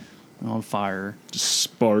exploding on fire.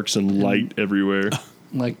 sparks and light everywhere.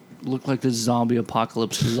 Like looked like this zombie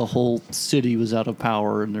apocalypse because the whole city was out of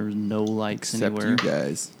power and there was no lights Except anywhere you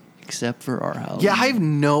guys. except for our house. Yeah,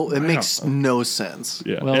 it makes no sense.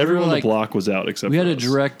 Yeah, Well, we everyone were on like- the block was out except we for had a us.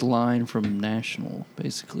 direct line from National,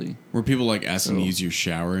 basically. Were people like asking to use your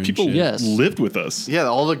shower and People shit? Yes. lived with us. Yeah,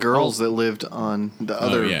 all the girls that lived on the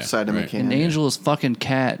other yeah, side of right. McCann. And Angela's fucking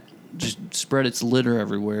cat just spread its litter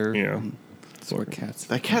everywhere. Yeah. That's what cats.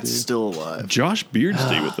 That cat's still alive. Josh Beard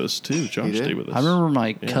stayed with us too. Josh did? stayed with us. I remember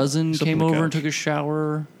my Yeah. cousin Slept came on the over and couch. took a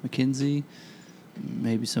shower, Mackenzie.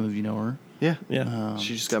 Maybe some of you know her. Yeah. Yeah,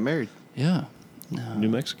 She just got married Yeah. New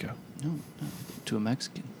Mexico. To a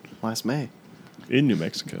Mexican. last May. In New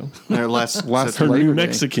Mexico. Or last Last Her September. Labor New Day.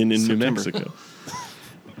 Mexican in September. New Mexico.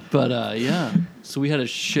 But yeah, so we had a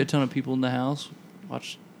shit ton of people in the house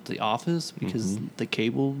watch The Office because the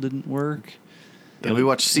cable didn't work. Yeah, we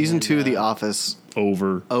watched season 2 of The Office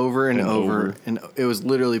Over. over and And over, over. and it was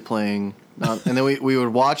literally playing. And then we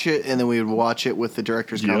would watch it, and then we would watch it with the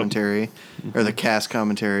director's Yep. commentary or the cast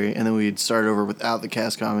commentary, and then we'd start over without the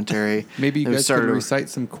cast commentary. Maybe you And we guys could started over- recite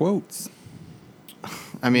some quotes.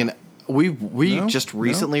 I mean, we No? just No?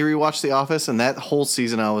 recently rewatched The Office, and that whole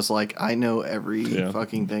season I was like, I know every Yeah.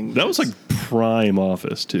 fucking thing. That was like prime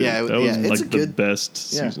Office too. Yeah, that was yeah, it's like a the good-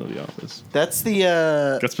 best yeah. season of The Office. That's the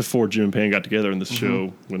That's before Jim and Pam got together and the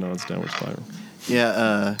show went on its downward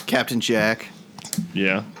spiral. Captain Jack.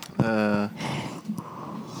 Yeah,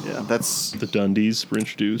 Yeah, that's the Dundies were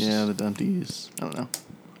introduced. yeah the Dundies. I don't know.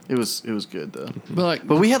 It was good though. But like,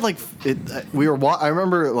 But we had like it. We were. I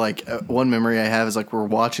remember like one memory I have is like we're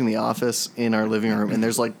watching The Office in our living room, and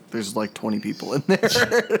there's like 20 people in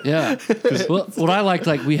there. yeah. Well, what I liked,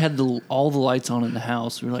 like we had all the lights on in the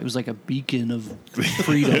house. We were like, it was like a beacon of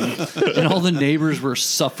freedom, and all the neighbors were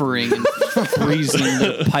suffering and freezing.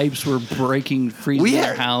 The pipes were breaking, freezing We their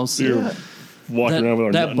had- house. We were walking around with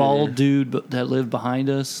our nut That in bald our ear. dude that lived behind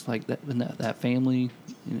us, like that family.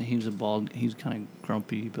 You know, he was a bald. He was kind of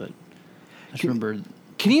grumpy, but I just remember.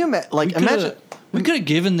 Can you imagine? We could have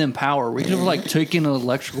given them power. We could have like taken an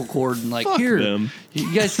electrical cord and like Fuck here, them.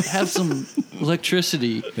 you guys have some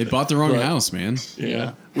electricity. They bought the wrong But- house, man.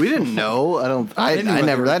 Yeah. We didn't know. I don't. I knew what they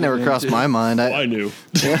never. were That never getting crossed into. my mind. I knew.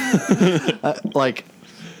 Like.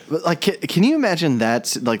 But like, can you imagine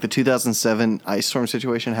that like the 2007 ice storm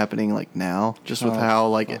situation happening like now, just with Oh, how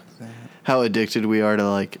like fuck that. how addicted we are to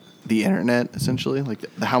like the internet, essentially, like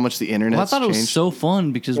how much the internet. Well, I thought it was changed. so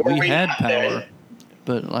fun because Or we we had had power, it.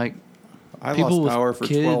 but like I people lost with power for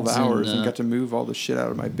 12 kids hours and, and got to move all the shit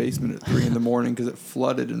out of my basement at 3 in the morning because it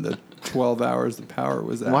flooded in the 12 hours the power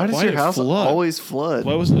was out. Why does Why your did it house flood? always flood?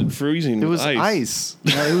 Why wasn't it freezing? It with was ice.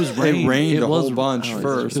 no, it was rain. It rained It a was- whole bunch oh,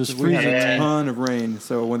 first. It was We had freezing. a rain. ton of rain,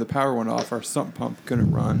 so when the power went off, our sump pump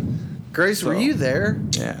couldn't run. Grace, were So- you there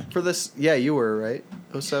Yeah. for this? Yeah, you were, right?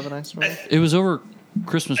 07 ice storm. It was over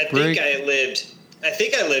Christmas I break.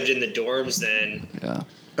 think I lived in the dorms then. Yeah,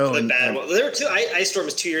 Oh, The bad one. There were two ice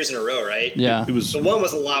storms 2 years in a row, right? yeah. It was. The one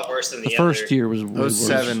was a lot worse than the, The first other. year was way worse.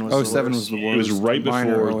 07 was the 07 worst. was the It worst. was right Mine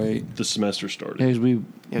before are 08. the semester started. Yeah, 'cause we was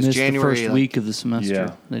missed January, the first like- week of the semester.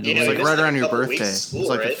 Yeah. They Yeah, It was delayed like it right around a your couple birthday. weeks of It school, was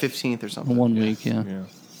like right? the 15th or something. 1 week. Yeah.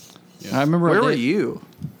 Yeah. I remember. Where I were did- you?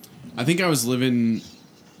 I think I was living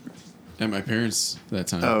at my parents' that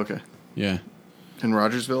time. Oh, okay. Yeah. In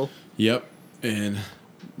Rogersville. Yep. And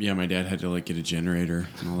yeah, my dad had to like get a generator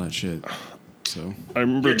and all that shit. So I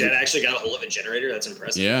remember. Your dad actually got a hold of a generator. That's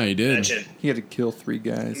impressive. yeah, he did. Imagine He had to kill 3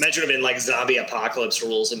 guys. it would have been like zombie apocalypse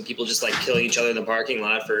rules and people just like killing each other in the parking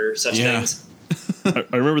lot for such Yeah. things.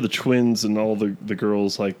 I remember the twins and all the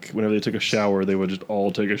girls, like, whenever they took a shower, they would just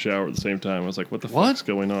all take a shower at the same time. I was like, what the fuck's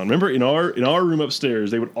going on? Remember, in our room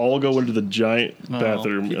upstairs, they would all go into the giant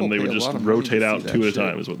bathroom people and they pay would a just lot of money rotate to out see that two at a shit.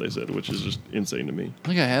 time, is what they said, which is just insane to me. I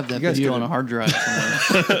think I have that guys video could've- on a hard drive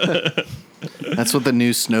somewhere. That's what the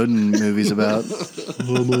new Snowden movie's about.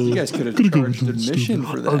 You guys could have charged admission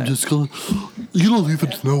for that. gonna. You don't even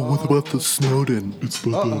know what about the Snowden. It's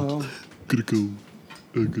about gonna go.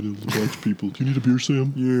 I'm gonna watch people. Do you need a beer,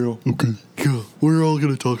 Sam? Yeah. Okay. Yeah. We're all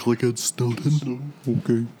gonna talk like Ed Snowden.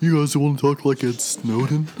 Okay. You guys want to talk like Ed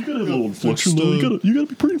Snowden? You gotta have a little inflection, though. You gotta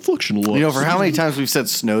be pretty inflectional. You know, for how many times we've said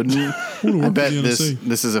Snowden, I bet you gonna say?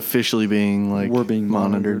 this is officially being like We're being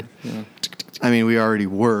monitored. Yeah. I mean, we already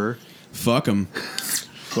were. Fuck them.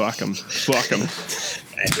 Fuck them. Fuck them.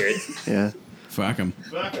 Accurate. Yeah. Fuck them.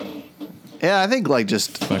 Fuck them. Yeah, I think like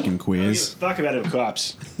just Fucking quiz. Fuck about them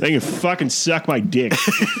cops. They can fucking suck my dick.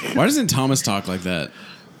 Why doesn't Thomas talk like that?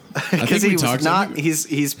 I because think we he was talked. not.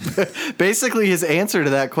 He's basically his answer to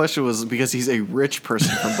that question was because he's a rich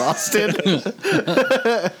person from Boston,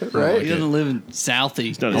 right? He doesn't live in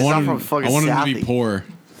Southie. Not I a- not want from him, fucking I want him to be Southie. poor,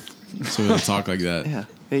 so he'll talk like that. Yeah.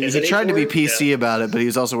 He Isn't he tried to be poor? PC about it, but he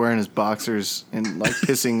was also wearing his boxers and like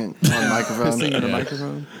pissing on the microphone. Sing in a Yeah.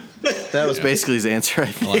 microphone. That was basically his answer. I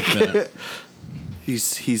I think. like that.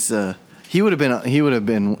 He would have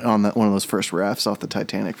been on that one of those first rafts off the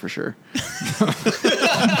Titanic for sure.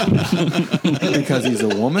 Because he's a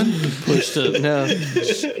woman? Pushed a No.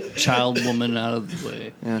 child woman out of the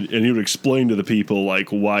way. And he would explain to the people like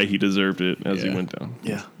why he deserved it as he Yeah. went down.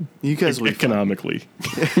 Yeah. You guys would be fun. Economically.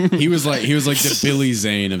 He was like the Billy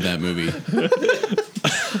Zane of that movie.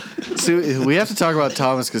 So we have to talk about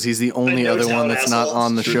Thomas because he's the only know other one town that's not assholes.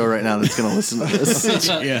 on the show right now that's going to listen to this.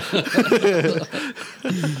 Yeah.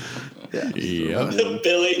 Yep.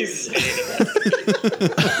 Billy Zane.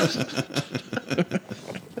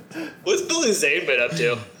 What's Billy Zane been up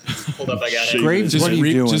to? Hold up, I got it. Graves, Just what are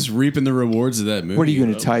you doing? just reaping the rewards of that movie. What are you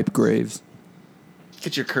going to type, Graves?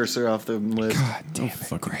 Get your cursor off the list. God damn Don't it,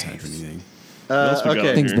 fucking type Graves. anything. else we got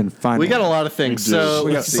okay. Things here? been fine. We got a lot of things. We do. So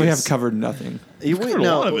We, let's we have see. covered nothing. covered a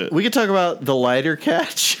lot of it. We could talk about the lighter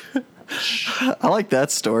catch. I like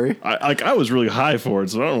that story. I was really high for it,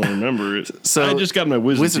 so I don't remember it. So, I just got my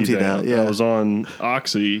wisdom teeth out. yeah. I was on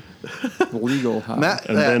Oxy. Legal high. Matt,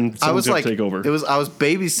 And then I someone's was gonna like, take over. I was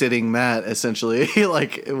babysitting Matt essentially.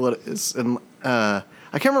 like what is and I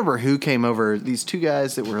can't remember who came over. These two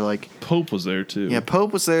guys that were like, Pope was there too. yeah,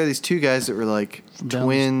 Pope was there. These two guys that were like down the-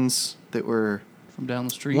 twins that were. From down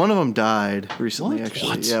the street. One of them died recently. What? Actually,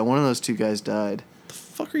 What? yeah, one of those two guys died.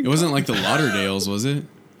 Fuck are you It wasn't like the Lauderdales, was it?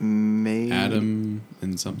 Maybe Adam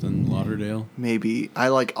and something Lauderdale. Maybe I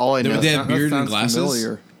like all I They- know. they had That beard and sounds glasses?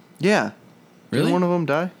 familiar. Yeah, Really? Did one of them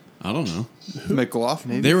die? I don't know.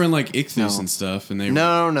 McLaughlin? They were in like Ichthus No. and stuff, and they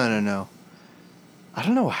No. I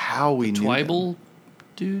don't know how we knew. them. Twibel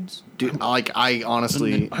dudes. Dude, like I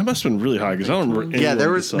honestly. I must have been really high because I don't remember. Yeah, there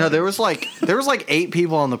anyone was besides- there was like 8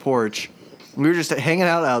 people on the porch. We were just hanging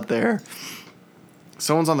out there.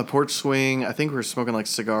 Someone's on the porch swing. I think we were smoking like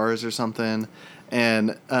cigars or something.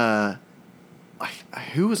 And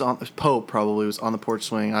who was on Pope probably was on the porch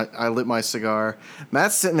swing. I lit my cigar.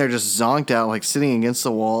 Matt's sitting there just zonked out, like sitting against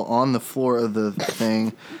the wall on the floor of the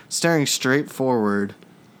thing, staring straight forward,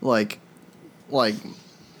 like might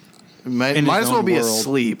In his as well own be world.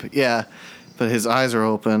 asleep. Yeah, but his eyes are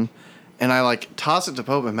open. And I like toss it to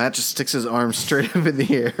Pope, and Matt just sticks his arm straight up in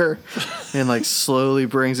the air, and like slowly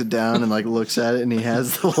brings it down and like looks at it, and he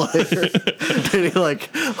has the lighter, and he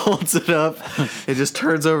like holds it up, and just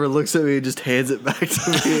turns over, looks at me, and just hands it back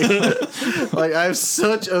to me. Like I have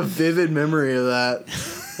such a vivid memory of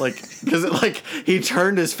that, like because like he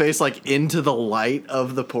turned his face like into the light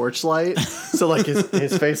of the porch light, so like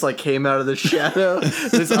his face like came out of the shadow, and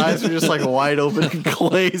his eyes were just like wide open and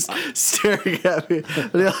glazed, staring at me,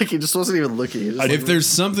 and like he just wasn't even looking. He just, like, If there's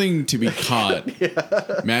something to be caught,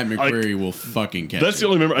 Matt McQuarrie will fucking catch That's it. the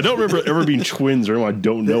only memory. I don't remember ever being twins or anyone I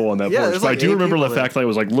don't know on that Yeah, porch. there's But like I do 8 remember the people there. fact that I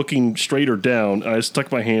was like looking straight or down, and I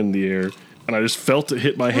stuck my hand in the air, and I just felt it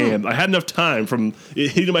hit my hand. I had enough time from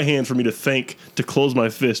it hitting my hand for me to close my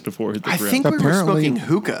fist before it hit the I ground. think we were Apparently- smoking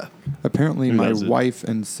hookah. Apparently, Who my knows it? wife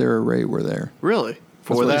and Sarah Ray were there. Really?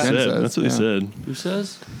 For what that? Jen Said. says, That's what he yeah. said. Who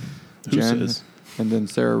says? Who Jen says? and then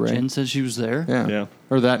Sarah Ray. Jen said she was there. Yeah. Yeah.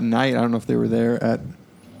 Or that night. I don't know if they were there at.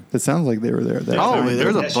 It sounds like they were there. That Oh, night.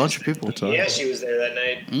 there's Yeah, a bunch of people. Yeah, she was there that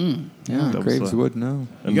night. Yeah, Double Graves slap. would know.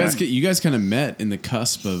 And You guys kind of met in the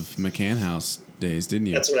cusp of McCann House days, didn't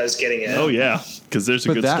you? That's what I was getting at. Oh yeah, because there's a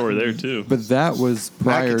But good that- story there too. But that was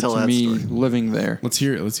prior tell to that me story. living there. Let's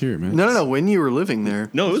hear it, man. No. When you were living there.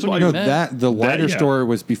 No, it was while No, you met. the lighter yeah. story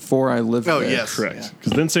was before I lived Oh, there. yes. correct.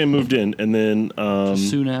 Because then Sam moved in, and then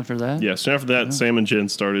Soon after that. yeah, soon after that, Sam and Jen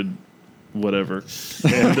started whatever.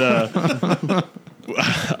 And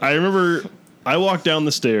I remember I walked down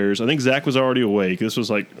the stairs. I think Zach was already awake. This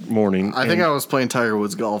was like morning. I think I was playing Tiger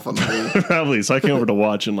Woods golf on the probably. So I came over to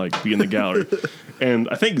watch and like be in the gallery. And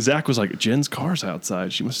I think Zach was like, Jen's car's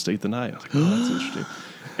outside. She must have stayed the night. I was like, oh, that's interesting.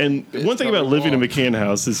 And one thing about living in a McCann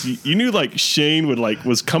house is you knew like Shane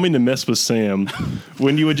was coming to mess with Sam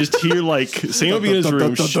when you would just hear like Sam would be in his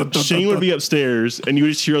room, Shane would be upstairs, and you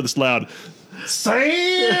would just hear this loud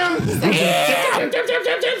Sam,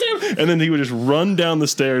 and then he would just run down the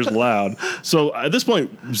stairs loud. So at this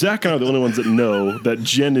point, Zach and I are the only ones that know that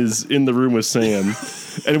Jen is in the room with Sam,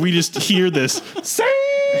 and we just hear this Sam.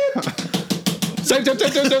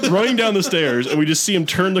 Running down the stairs, and we just see him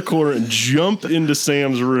turn the corner and jump into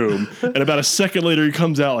Sam's room. And about a second later, he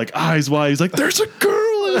comes out like eyes wide. He's like, "There's a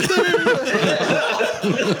girl in there."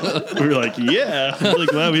 We were like, "Yeah, I'm really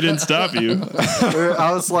glad we didn't stop you."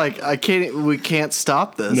 I was like, we can't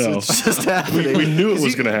stop this. No. It's just happening. We knew it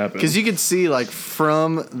was going to happen. Because you could see, like,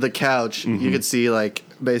 from the couch, you could see, like,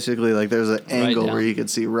 basically, like, there's an angle down. where you could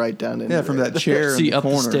see right down into Yeah, from it. that chair See in the up the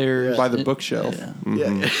corner stairs. by the bookshelf. Yeah.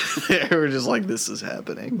 Yeah. We're just like, this is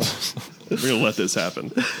happening. We're going to let this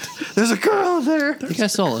happen. There's a girl in there. I think I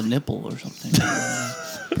saw a nipple or something.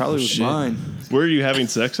 Probably was Shit. mine. Were you having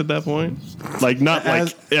sex at that point? Like, not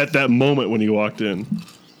like at that moment when you walked in.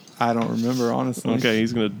 I don't remember, honestly. Okay,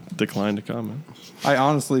 he's going to decline to comment. I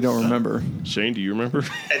honestly don't remember. Shane, do you remember?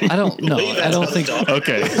 I don't know. I don't think.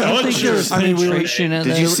 Okay. I don't think there was I mean, we were- penetration at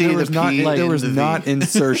Did that. you see There the was not, P there in was the V? not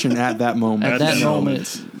insertion at that moment. at that that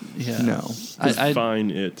moment? Yeah. No. I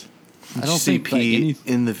Define it. don't think CP like any,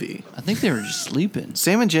 in the V. I think they were just sleeping.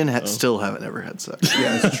 Sam and Jen still haven't ever had sex.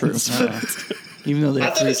 Yeah, it's true. Even though they I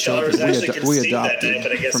have thought 3 his daughter was children. actually we conceived that adopted night,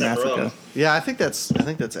 but I guess from I'm Africa. wrong. Yeah, I think that's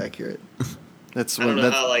accurate. That's I don't when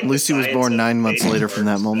know how, like, the Lucy was science born of 9 months baby later from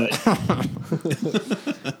that works, moment.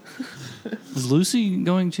 Is Lucy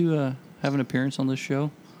going to have an appearance on this show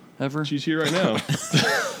ever? She's here right now.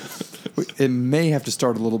 It may have to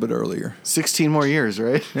start a little bit earlier. 16 more years,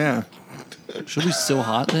 right? Yeah. She'll be still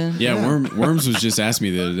hot then? Yeah, Worms was just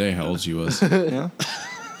asking me the other day how old she was. Yeah.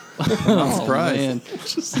 Oh, surprised. man.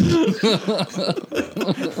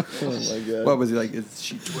 What was he like? Is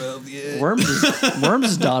she 12 yet?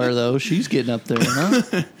 Worms' daughter, though, she's getting up there,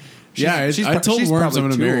 huh? Yeah, she's I told she's Worms I'm probably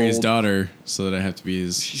going to too marry his old. daughter so that I have to be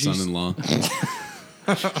his son-in-law.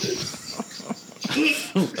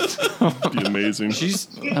 It'd be amazing.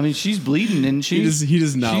 She's bleeding, and He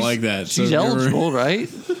does not she's- like that. She's so if you ever- eligible, right?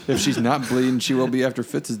 If she's not bleeding, she will be after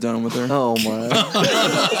Fitz is done with her. Oh my!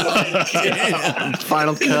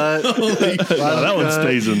 Final cut. Oh, that one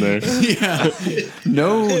stays in there. Yeah,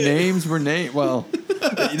 No names were named. Well,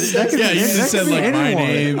 yeah. You just said like my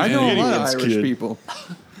name. I know a and- lot of Anyone's Irish kid. people.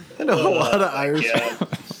 I know a lot of Irish.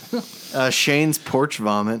 Yeah. Shane's porch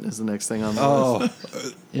vomit is the next thing on the list.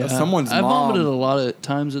 Oh, Yeah. Someone's I mom. vomited a lot of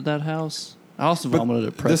times at that house. I also vomited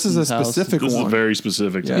at this is Preston's a house. specific This one. is very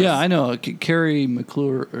specific. Yeah. Yeah, I know. Carrie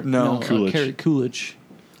McClure. No, Coolidge. Carrie Coolidge.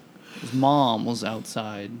 His mom was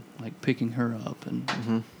outside, like picking her up, and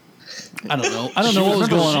I don't know. I don't know what was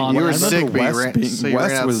going on. You were I remember sick, but you Wes, ran- so you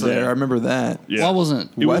Wes ran was outside. there. I remember that. Yeah. Well, I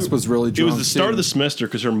wasn't. Wes was really It drunk. was the start too. of the semester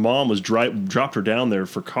because her mom was dropped her down there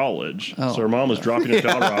for college. Oh. So her mom was dropping her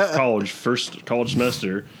daughter off first college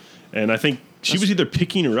semester, and I think she was either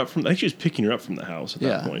picking her up from. I think she was picking her up from the house at that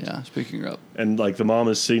Yeah, point. yeah. It's picking her up. And like the mom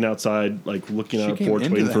is sitting outside, like looking She out came porch,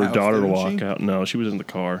 into waiting the for her house, daughter to didn't walk she? out. No, she was in the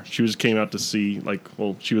car. She was came out to see, like,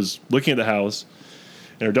 well, she was looking at the house,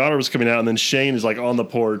 and her daughter was coming out, and then Shane is like on the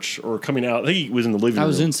porch or coming out. I think he was in the living room. I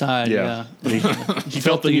was inside. Yeah. And he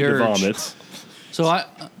felt the the need to urge. vomit. So I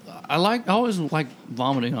always like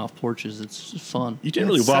vomiting off porches. It's just fun. You didn't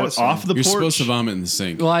really It's vomit satisfying. off the You're porch. supposed to vomit in the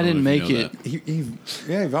sink. Well, I don't didn't know if make you know it.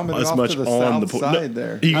 that. He vomited as off much to the on south the side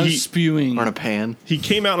there. He, I was he, spewing. On a pan. he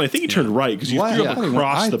came out and I think he turned right because you Why? threw Yeah. up I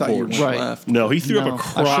across the thought you porch. went Right. left. No, he threw No, up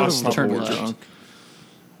I across should've the turned porch. left.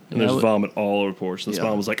 And Yeah, there's what- vomit all over the porch. And this Yeah.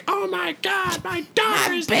 mom was like, "Oh my god, my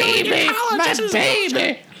daughter is doing your college. My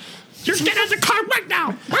baby. You're getting out of the car right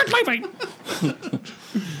now. We're leaving."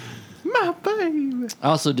 My baby. I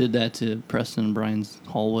also did that to Preston and Brian's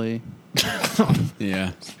hallway.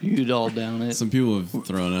 Yeah, Spewed all down it. some people have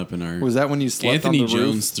thrown up in our. Was that when you slept Anthony on the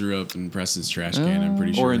Jones roof threw up in Preston's trash can. I'm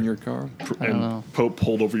pretty sure. or in your car? I don't know. Pope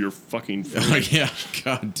pulled over your fucking Oh, face. yeah,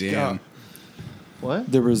 god damn. Yeah.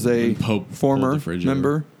 What? There was a When Pope pulled former the fridge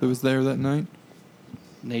member that was there that night.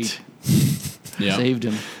 Nate. Yeah. Saved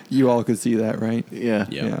him. You all could see that, right? Yeah.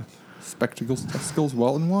 Yeah. Spectacles, testicles,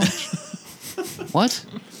 Walton watch. What?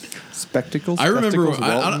 Spectacles. I remember. testicles,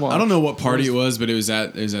 Walton watch. I don't know what party it was, but it was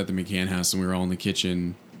at the McCann house, and we were all in the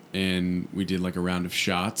kitchen, and we did like a round of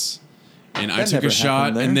shots. And I That took never a shot,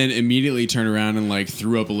 happened there. and then immediately turned around and like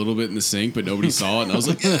threw up a little bit in the sink, but nobody saw it. And I was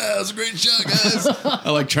like, "Yeah, that was a great shot, guys." I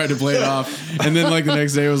like tried to play it off, and then like the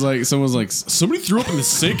next day, it was like someone was like, "Somebody threw up in the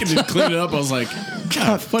sink and didn't clean it up." I was like,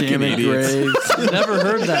 "God, fucking Damn it, idiots!" Graves. Never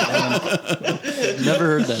heard that one. Never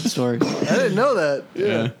heard that story. I didn't know that.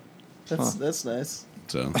 Yeah. That's nice.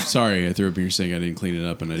 So sorry, I threw up in your sink. I didn't clean it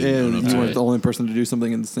up, and I didn't own And up you to weren't it. the only person to do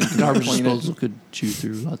something in the sink. and Garbage clean it. disposal could chew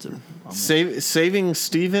through lots of. Saving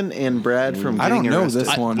Steven and Brad from I don't getting know arrested.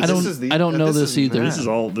 this one. I don't. is the- I don't know this this is either. Brad.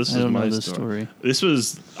 This I is don't my know this story.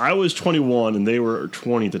 story. I was 21 and they were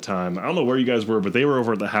 20 at the time. I don't know where you guys were, but they were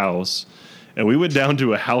over at the house. And we went down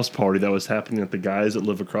to a house party that was happening at the guys that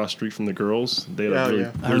live across the street from the girls. They had a Oh, really,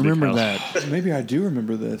 yeah. I really big remember house. that. Maybe I do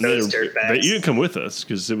remember this. No, Those dirtbags. you didn't come with us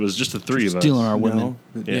because it was just the three of us. Stealing our women.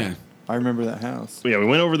 No, Yeah. I remember that house. Yeah, we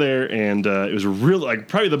went over there and it was really like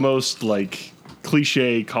probably the most like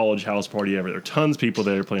cliche college house party ever. There were tons of people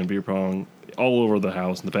there playing beer pong all over the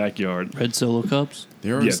house in the backyard. Red Solo cups. They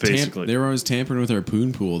were always basically. they were always tampering with our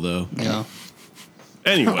poon pool, though. Yeah.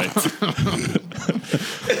 Anyway,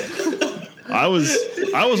 I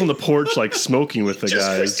was on the porch like smoking with the Just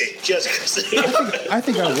guys. Christy. Just Christy. I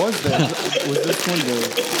think I was there. Was this when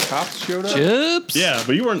the cops showed up? Chips. Yeah,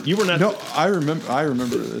 but you weren't at No, I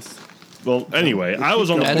remember this. Well, anyway, I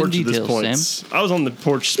was on the Add in porch at this details, point. Sam. I was on the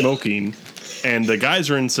porch smoking, and the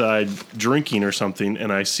guys are inside drinking or something,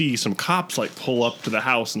 and I see some cops like pull up to the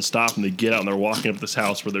house and stop, and they get out and they're walking up this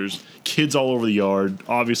house where there's kids all over the yard,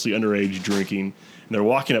 obviously underage drinking. And they're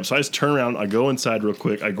walking up, so I just turn around. I go inside real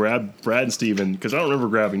quick. I grab Brad and Steven, because I don't remember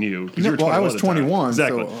grabbing you. 'Cause you were Well, I 21 was at the time. 21,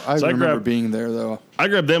 Exactly. so I I remember grabbed being there, though. I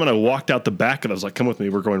grabbed them and I walked out the back and I was like, come with me,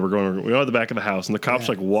 we're going. We went out the back of the house and the cops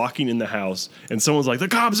like walking in the house and someone's like, the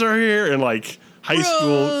cops are here, and like high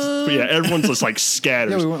school, but yeah, everyone's just like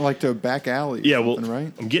scatters. Yeah, we went like to a back alley. Or Yeah, well, something,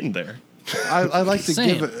 right? I'm getting there. I like to Sam.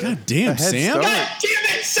 give it. God damn, a head Sam. start. Damn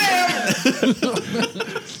it,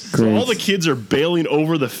 Sam! So all the kids are bailing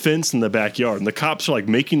over the fence in the backyard and the cops are like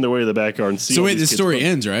making their way to the backyard and see. So all wait, these this kids story go-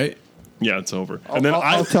 ends, right? Yeah, it's over. And then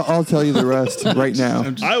I'll tell you the rest right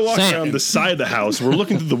now. I walk Sam. around the side of the house. We're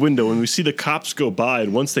looking through the window and we see the cops go by.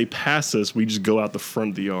 And once they pass us, we just go out the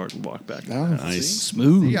front of the yard and walk back. Oh, Nice.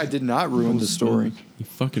 Smooth. See, I did not ruin the story. You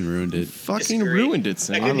fucking ruined it. Fucking Disagree. ruined it, I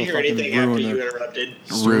Sam. couldn't I'm a hear fucking anything after ruiner. you interrupted.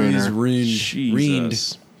 Stories Ruiner. ruined.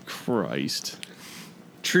 Jesus Christ.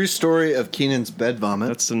 True story of Keenan's bed vomit.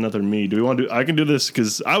 That's another me. Do we want to do? I can do this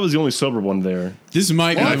because I was the only sober one there. This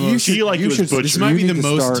might be I the most, feel like it was butchered. this might be You the need to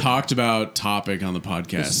most start- talked about topic on the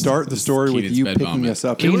podcast. Start the story with Keenan's you bed picking vomit. us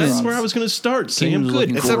up. Keenan- That's where I was going to start. Sam, Keenan was good.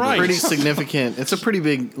 looking It's a Christ. pretty significant. It's a pretty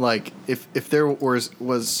big like if there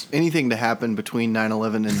was anything to happen between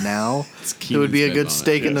 9/11 and now, it would be a Keenan's good bed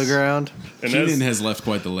stake in the Yes. ground. And, Keenan that's- has left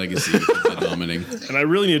quite the legacy of bed vomiting. and I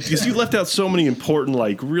really need because you left out so many important,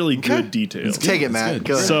 like really good details. Take it, That's Matt.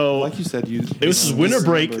 good. Go ahead. So Like you said, it was winter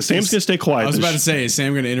break. Sam's going to stay quiet. I was about to say, is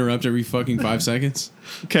Sam going to interrupt every fucking 5 seconds?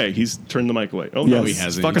 Okay, he's turned the mic away. Oh no, Yes. he's He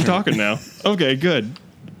hasn't. fucking talking now. Okay, good.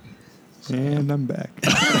 And I'm back.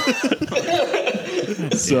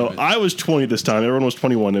 So I was 20 this time. Everyone was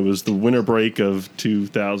 21. It was the winter break of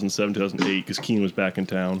 2007, 2008 because Keenan was back in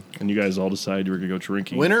town, and you guys all decided you were going to go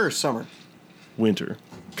drinking. Winter or summer? Winter,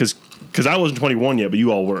 because I wasn't 21 yet, but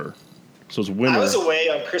you all were. So it's winter. I was away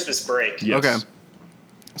on Christmas break. Yes. Okay.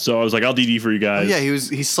 So I was like, I'll DD for you Oh, guys. yeah,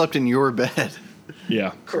 he slept in your bed.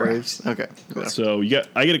 Yeah. Correct. Okay. So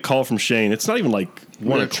I get a call from Shane. It's not even like 1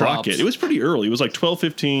 Winter o'clock crops. yet. It was pretty early. It was like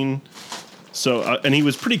 12:15. So and he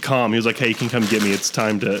was pretty calm. He was like, "Hey, you can come get me. It's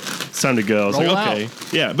time to go." I was Roll like, "Okay,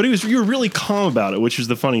 yeah." But you were really calm about it, which is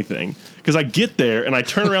the funny thing. Because I get there and I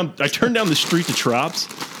turn around, I turn down the street to Trops,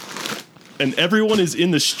 and everyone is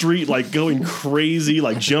in the street like going crazy,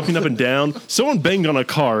 like jumping up and down. Someone banged on a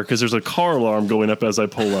car because there's a car alarm going up as I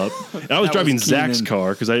pull up. And I was That driving was Zach's Keenan.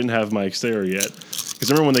 car because I didn't have my exterior yet. Because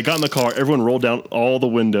remember when they got in the car, everyone rolled down all the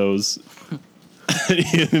windows.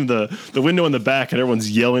 In the window in the back, and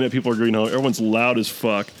everyone's yelling at people are going home. Everyone's loud as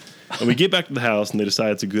fuck. And we get back to the house, and they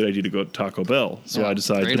decide it's a good idea to go to Taco Bell. So Yeah, I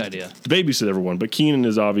decide great to idea. babysit everyone. But Keenan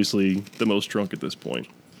is obviously the most drunk at this point.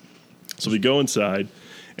 So we go inside,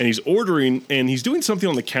 and he's ordering, and he's doing something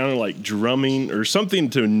on the counter, like drumming or something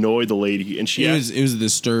to annoy the lady. And she It asked, was the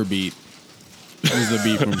Stir beat. It was the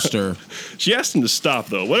beat from Stir. she asked him to stop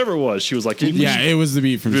though. Whatever it was, she was like, "Can you Yeah, it was the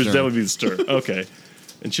beat from That Stir. would be the Stir. Okay.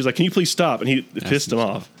 And she was like, "Can you please stop?" And it pissed him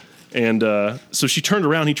off. And so she turned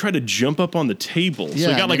around. He tried to jump up on the table. So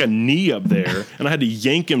Yeah, he got like a knee up there, and I had to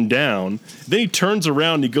yank him down. Then he turns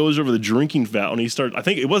around and he goes over the drinking fountain. He started, I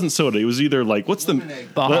think it wasn't soda. It was either like, what's the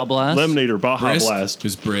Baja Blast? Lemonade or Baja Brisk? Blast. It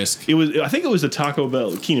was brisk. It was. I think it was a Taco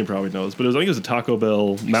Bell. Keenan probably knows, but I think it was a Taco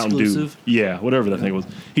Bell Mountain Exclusive? Dew. Yeah, whatever that thing was.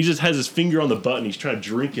 He just has his finger on the button. He's trying to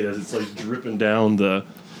drink it as it's like dripping down the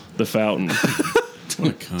fountain.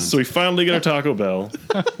 What a cunt. So we finally get our Taco Bell,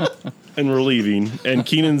 and we're leaving. And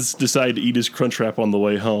Keenan's decided to eat his Crunchwrap on the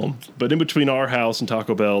way home. But in between our house and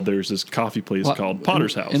Taco Bell, there's this coffee place called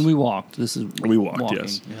Potter's House. And we walked. This is We walked, walking.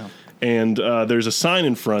 yes. Yeah. And there's a sign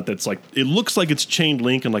in front that's like, it looks like it's chain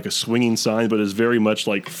link and like a swinging sign, but it's very much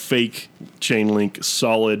like fake chain link,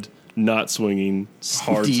 solid, not swinging,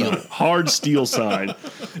 hard Steel. sign, hard steel sign.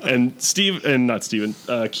 And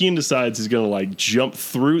Keenan decides he's gonna like jump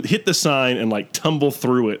through, hit the sign, and like tumble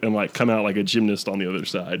through it, and like come out like a gymnast on the other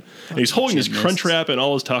side. And he's holding his Crunchwrap and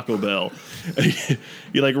all his Taco Bell. And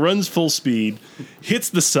he like runs full speed, hits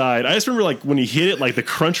the side. I just remember like when he hit it, like the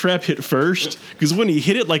Crunchwrap hit first, because when he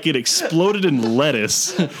hit it, like it exploded in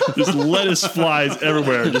lettuce. Just lettuce flies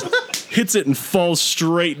everywhere. Just hits it and falls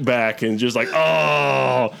straight back, and just like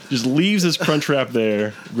just leaves his Crunchwrap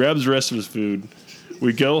there, grabs the rest of his food.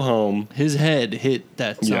 We go home. His head hit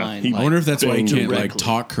that Yeah, sign. he- I wonder if that's why he Bang can't like directly.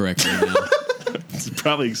 talk correctly now. It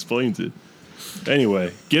probably explains it.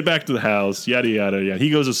 Anyway, get back to the house. Yada yada yada. He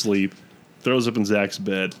goes to sleep. Throws up in Zach's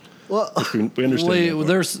bed. Well, We understand. Wait, that part.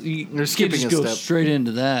 there's you can't skipping just a go step. straight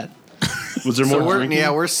into that. Was there so more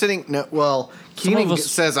drinking? we're sitting. No, well, Some Keenan of us-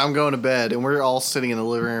 says I'm going to bed, and we're all sitting in the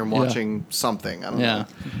living room watching something. I don't Yeah. know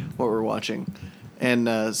what we're watching.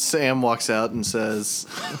 And Sam walks out and says,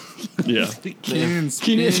 Yeah. Keenan's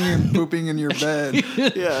peeing and pooping in your bed.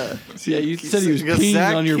 "Yeah, Yeah, you said he was Because peeing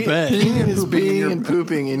Zach on your bed. Keenan is Pooping in peeing your and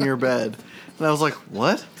pooping in your bed." And I was like,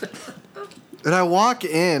 "What?" And I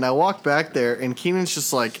walk back there, and Keenan's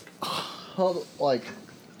just like I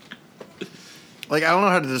don't know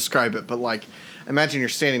how to describe it, but like, imagine you're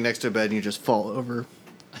standing next to a bed and you just fall over.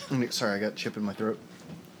 Sorry, I got chip in my throat.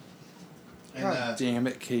 And, God damn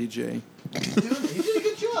it, KJ. he did a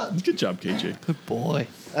good job. Good job, KJ. Good boy.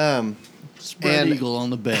 Spread And- eagle on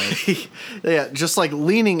the bed. Yeah, just like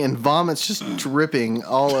leaning and vomits just dripping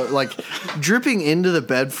dripping into the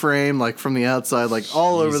bed frame, like from the outside, like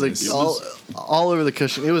all Jesus. all over the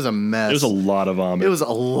cushion. It was a mess. It was a lot of vomit. It was a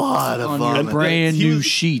lot of On your vomit. brand He new was-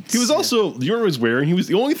 sheets. He was also. You remember what he was wearing?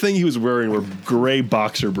 The only thing he was wearing were gray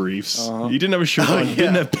boxer briefs. He didn't have a shirt on. yeah.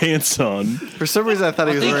 Didn't have pants on. For some reason, I thought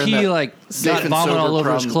he I was think wearing he that. like safe got and vomit all sober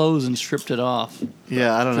over his problem. clothes and stripped it off.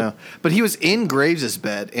 Yeah, I don't know. But he was in Graves'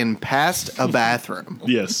 bed and past a bathroom,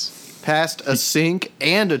 Yes, past a sink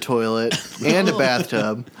and a toilet and a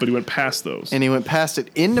bathtub, but he went past those. and he went past it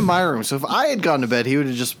into my room. So if I had gone to bed, he would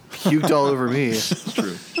have just puked all over me.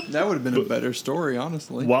 True. That would have been a better story,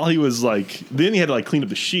 honestly. While he was like, then he had to like clean up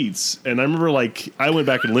the sheets, and I remember like I went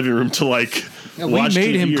back in the living room to like Yeah, we watch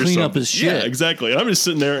made TV him or clean up something. his shit. Yeah, exactly. And I'm just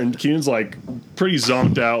sitting there, and Keenan's like pretty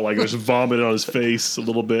zonked out, like there's vomit on his face a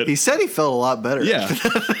little bit. He said he felt a lot better. Yeah.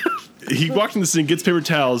 He walked in the sink, gets paper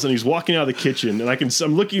towels, and he's walking out of the kitchen. And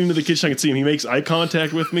I'm looking into the kitchen. I can see him. He makes eye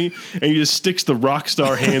contact with me, and he just sticks the rock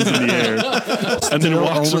star hands in the air, and then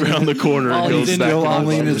walks around the corner Oh, and he goes didn't back. go to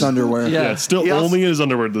Only in his underwear. Yeah. Yeah, still He also- only in his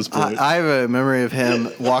underwear at this point. I have a memory of him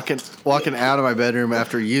walking out of my bedroom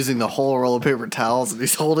after using the whole roll of paper towels, and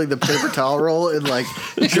he's holding the paper towel roll and like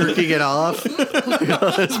jerking it off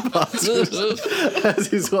on his boxers as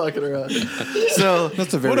he's walking around. So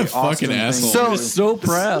That's a very What a fucking Austin asshole. thing to do. So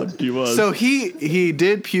proud. he was. So he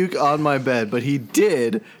did puke on my bed, but he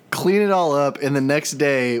did clean it all up, and the next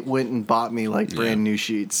day went and bought me like brand new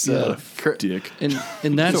sheets. So dick.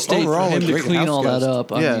 In that So state, for overall, him a to great clean house all that guest.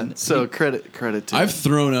 up, I yeah. mean, So credit to I've him.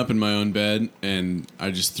 thrown up in my own bed and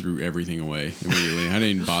I just threw everything away immediately. I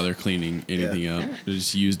didn't bother cleaning anything up. I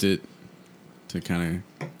just used it to kind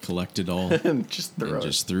of collect it all and just throw and it.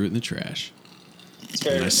 just threw it in the trash. It's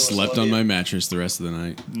very And I slept on my mattress the rest of the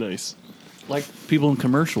night. Nice. like people in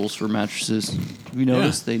commercials for mattresses. Have you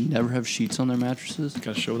noticed they never have sheets on their mattresses?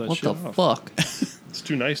 Gotta show that What shit the off. fuck? It's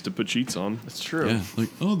too nice to put sheets on. It's true. Yeah, like,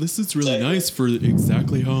 oh, this is really nice for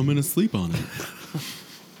exactly how I'm going to sleep on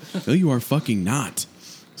it. No, you are fucking not.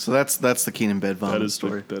 So that's the Keenan bed vomit That is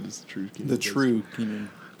story. that is the truth. The true Keenan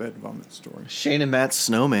bed vomit story. Shane and Matt's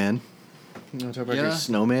snowman. You want to talk about your Yeah.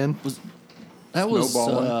 snowman? That was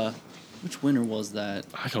Snowballing. which winter was that?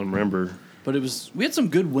 I don't remember. But we had some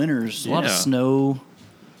good winters. A lot of Yeah. snow.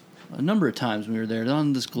 A number of times we were there. None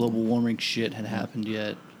of this global warming shit had happened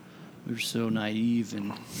yet. We were so naive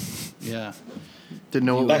and yeah. Didn't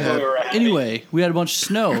know what we Back when had. we were happy. Anyway, we had a bunch of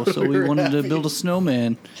snow, so we wanted to build a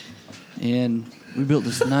snowman. And We built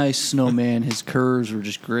this nice snowman. His curves were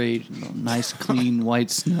just great. Nice, clean,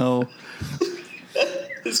 white snow.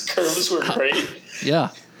 His curves were great. Yeah.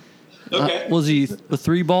 Okay. Was he a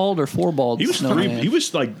 3-balled or 4-balled He was snowman? he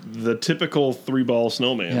was like the typical 3-ball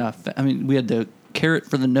snowman. Yeah. I mean, we had the carrot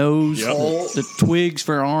for the nose, Yep. the twigs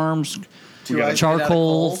for arms, Two eyes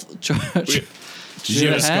charcoal. We- Did you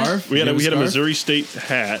have a hat? scarf? We had You a scarf? Missouri State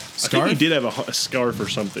hat. I Scarf? think he did have a scarf or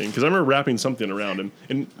something because I remember wrapping something around him,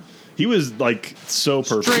 and he was like so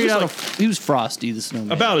perfect. He Straight was out like of. He was Frosty the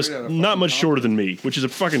snowman. about as not much shorter than me, which is a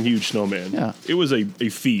fucking huge snowman. Yeah. It was a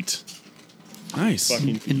feat. Nice.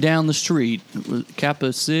 Fucking feat. And down the street, was Kappa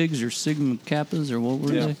Sigs or Sigma Kappas or what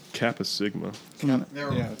were Yeah. they? Kappa Sigma. They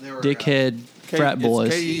were, Yeah. they were, Dickhead frat It's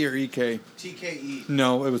boys. KE or EK? TKE.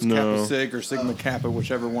 No, it was No. Kappa Sig or Sigma Kappa,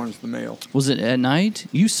 whichever one is the male. Was it at night?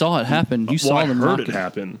 You saw it happen. You saw I them heard knock it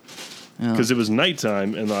happen Yeah. because it was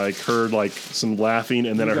nighttime, and I heard like some laughing,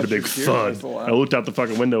 and then I heard a big got your thud. deer rifle out. I looked out the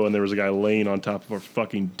fucking window, and there was a guy laying on top of a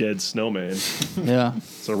fucking dead snowman. Yeah.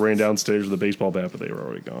 So I ran downstairs with a baseball bat, but they were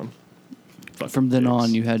already gone. Fucking From then dicks.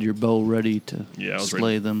 on, you had your bow ready to Yeah, I was slay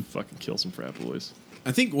ready to them. fucking kill some frat boys.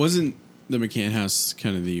 I think wasn't the McCann House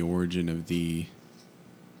kind of the origin of the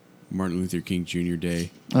Martin Luther King Jr.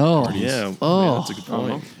 Day, Oh. Yeah. Oh. man, that's a good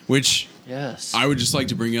point. which Yes. I would just like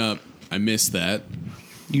to bring up. I missed that.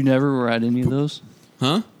 You never were at any of those?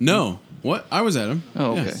 Huh? No. What? I was at them.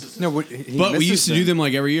 Oh, okay. No, But we used to do them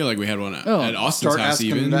like every year. Like we had one at Oh. Austin's Start house asking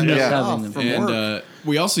even. that Yeah. yeah. Having them. from And work.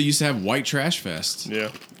 we also used to have White Trash Fest. Yeah.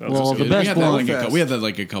 That was Well, just the good. best we had that one- like we had that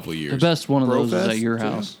like a couple of years. The best one of those was Brofest, at your too?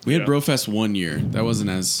 house. We had Yeah. Brofest one year. That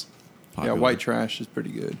wasn't as Yeah, popular. White Trash is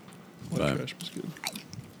pretty good. but Trash was good.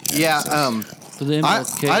 Yeah, For the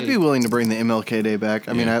MLK. I'd be willing to bring the MLK Day back.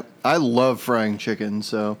 I mean, Yeah. I love frying chicken,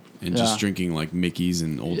 so. and Yeah. just drinking like Mickey's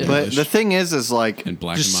and Old But English the thing is like, and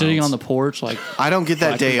Black just and sitting Milds. on the porch like, I don't get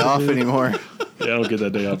that day off anymore, Yeah, I don't get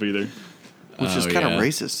that day off either. which is Oh, kind of yeah.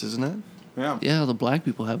 racist, isn't it? Yeah. yeah, the black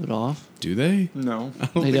people have it off. Do they? No.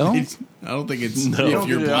 They don't? I don't think it's No. You if don't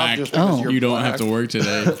you're get it off black, just because Oh. you're you don't black. have to work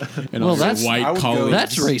today. And Well, all that's- your I white would collar. go-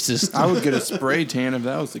 That's racist. I would get a spray tan if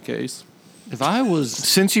that was the case. If I was,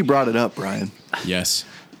 Since you brought it up, Brian, Yes.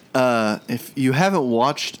 if you haven't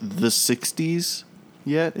watched The 60s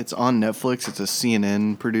yet, it's on Netflix. It's a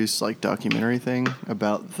CNN produced like documentary thing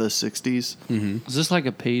about the 60s. is this like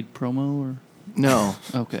a paid promo or? No,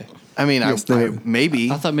 Okay. I mean, Yes, I they-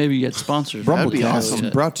 maybe. I thought maybe you get sponsored. That'd be Rumblecast awesome.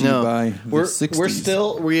 brought to you No, by we're the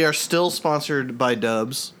 60s. we are still sponsored by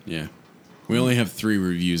Dubs. Yeah. We only have 3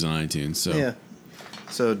 reviews on iTunes, so Yeah.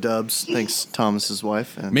 So Dubs, thanks Thomas's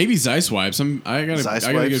wife. And maybe Zeiss Wipes. I got Zeiss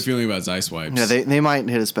a good Wipes? feeling about Zeiss Wipes. yeah, they might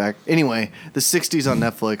hit us back. Anyway, the 60s on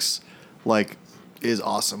Netflix, like, is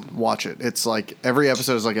awesome. Watch it. It's like every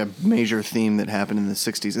episode is like a major theme that happened in the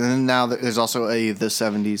 60s, and then now there's also the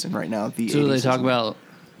 70s, and right now the 80s. So they as talk well. about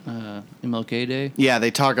MLK Day, Yeah, they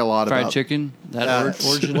talk a lot fried about chicken, that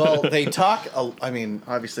origin. Well, they talk. I mean,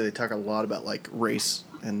 obviously, they talk a lot about like race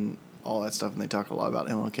and all that stuff, and they talk a lot about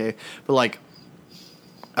MLK. But like,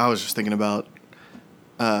 I was just thinking about.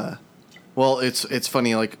 Well, it's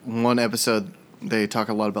funny. Like one episode, they talk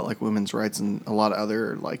a lot about like women's rights and a lot of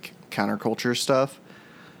other like counterculture stuff,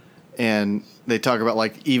 and they talk about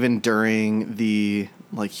like even during the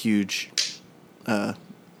like huge.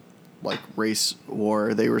 Like race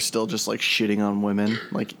war, they were still just like shitting on women.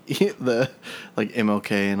 Like the like MLK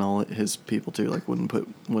and all his people too. Like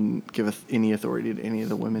wouldn't give any authority to any of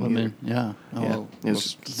the women. Women, yeah. Oh, Yeah. well, It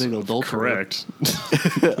was big adulterer. Correct.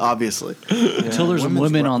 either. Obviously. Until there's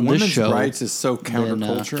women on this women's show. rights is so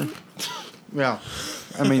counterculture. Yeah.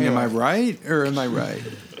 I mean, am I right or am I right?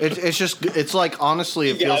 It's just it's like honestly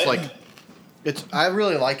it You got feels it. like it's I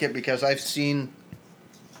really like it because I've seen.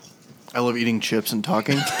 I love eating chips and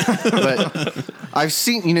talking, but I've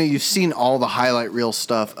seen you've seen all the highlight reel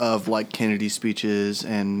stuff of like Kennedy speeches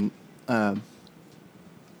and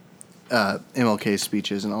MLK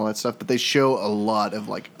speeches and all that stuff, but they show a lot of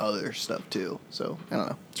like other stuff too. So I don't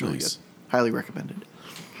know, it's really Nice. good. Highly recommended.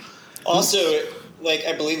 Also, like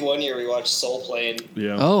I believe one year we watched Soul Plane.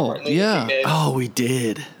 Yeah. Oh, Martin Luther yeah. King Day, Oh, we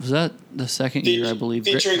did. Was that the second year, I believe?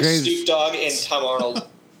 featuring Graves- Snoop Dogg and Tom Arnold.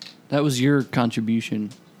 That was your contribution.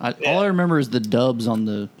 All I remember is the dubs on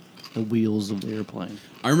the wheels of the airplane.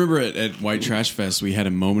 I remember at White Trash Fest, we had a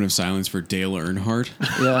moment of silence for Dale Earnhardt.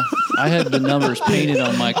 Yeah, I had the numbers painted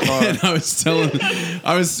on my car. And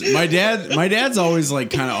my dad's always like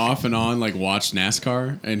kind of off and on, like watched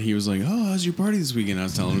NASCAR. And he was like, oh, how's your party this weekend? I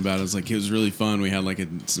was telling him about it. I was like, it was really fun. We had like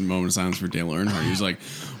some moment of silence for Dale Earnhardt. He was like,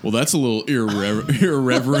 well, that's a little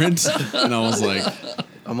irreverent. And I was like,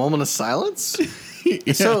 A moment of silence.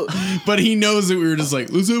 So, But he knows that we were just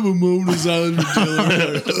like, let's have a moment of silence for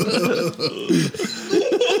Taylor.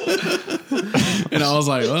 And I was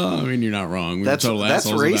like, well, I mean, you're not wrong. We that's were total that's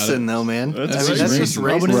assholes racing, about though, man. That's I mean, that's just racing.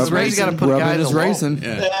 racing. Rubbing is You got to put a guy Rubbing in is the wall. racing. it.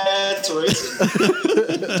 Yeah. That's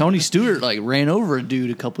racing. Tony Stewart like ran over a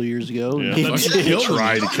dude a couple years ago. Yeah. He fucking killed him.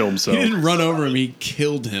 Tried to kill He himself. didn't run over him. He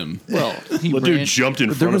killed him. Well, he The ran. dude jumped in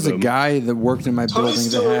But there front was of a him. guy that worked in my Tony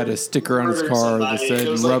building that had a Stewart sticker on his murdered car that somebody. said It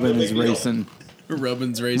was like "Rubbin' no is big deal. racing."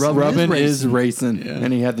 Rubbin's racing. Rubbin is is racing, Yeah.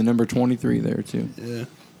 and he had the number 23 there too. Yeah.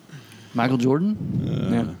 Michael Jordan.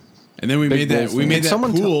 Yeah. And then we Big made that. Bulls We fan. made Did that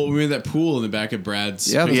someone pool. We made that pool in the back of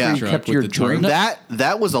Brad's Yeah, that's pickup where you truck kept with your the tarp. drink.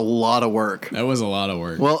 That was a lot of work. That was a lot of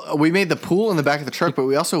work. Well, we made the pool in the back of the truck, but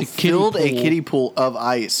we also kiddie filled a pool. kiddie pool of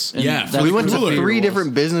ice. And Yeah, that's We went to cooler. 3 was.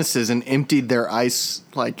 different businesses and emptied their ice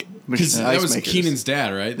Because ice that was makers. Keenan's dad,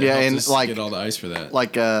 right? That Yeah, helped and, us like- get all the ice for that.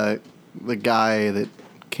 the guy that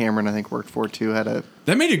Cameron I think worked for too had a.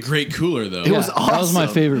 That made a great cooler, though. It was That was my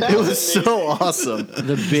awesome. favorite. It was so awesome.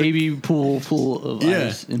 The baby pool full of Yeah.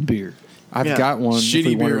 ice and beer. I've Yeah. got one. Shitty if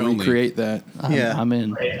we want beer to only. recreate that. Yeah. I'm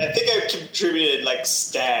in. Right. I think I contributed like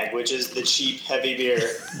Stag, which is the cheap heavy beer.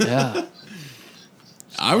 Yeah.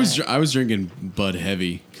 I was drinking Bud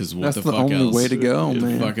Heavy because what That's the the fuck only else? way to go, What the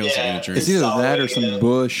man. fuck else Yeah. are you gonna drink? It's either that or some Yeah.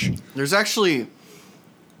 Bush. There's actually,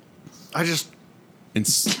 I just And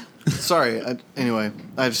sorry. Anyway,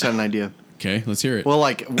 I just had an idea. okay, let's hear it. Well,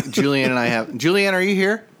 like Julianne and I have. Julianne, are you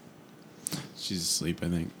here? She's asleep, I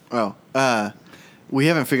think. Oh, we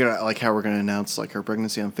haven't figured out like how we're going to announce like her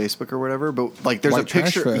pregnancy on Facebook or whatever. But like, there's White a Trash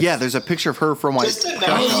picture. Fest. Yeah, there's a picture of her from White. Just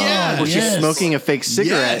announce yeah. where she's Yes. smoking a fake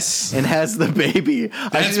cigarette Yes. and has the baby. I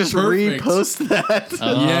That's should just perfect. repost that.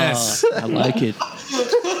 Yes. I like it.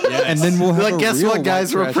 Yes. And then we'll have like, a guess real what,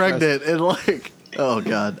 guys? White We're Trash pregnant, and like, oh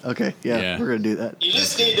god. Okay, yeah, Yeah. we're gonna do that. You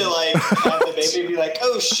just need to like have the baby be like,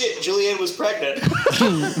 oh shit, Julianne was pregnant.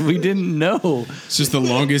 We didn't know. It's just the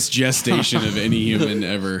longest gestation of any human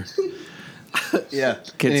ever. Yeah,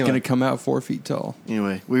 Kid's anyway, gonna come out 4 feet tall.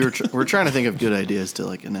 Anyway, we're trying to think of good ideas to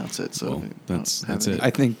like announce it. So Well, we that's don't have it. any- I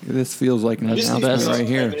think this feels like an That's Just need announcement best. to right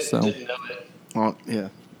here. pregnant So and didn't know it. Well, yeah,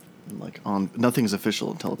 like on nothing's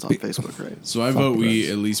official until it's on Facebook, right? So I vote we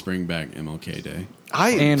at least bring back MLK Day.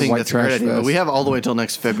 I And think White that's a great Trash idea. But Fest. we have all the way till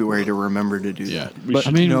next February to remember to do Yeah. that. but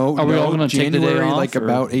I mean, no, are we all no, gonna take the day January, off, like or-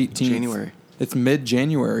 about 18th. January. It's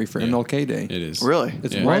mid-January for Yeah. MLK Day. It is. Really?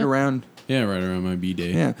 It's Yeah. right What? around. Yeah, right around my B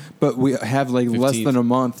day. Yeah, but we have like less 15th. than a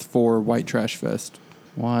month for White Trash Fest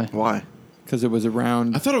Why? Why? because it was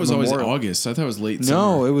around. I thought it was always Memorial. August. I thought it was late No,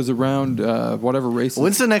 summer. it was around whatever race.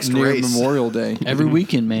 When's the next near race? Memorial Day. Every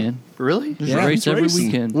weekend, man. Really? There's Yeah, a race it's every racing.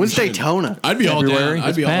 weekend. When's Daytona? I'd be all February. down. I'd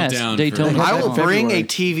It's be all past down. Daytona. For, I That's will bring a February.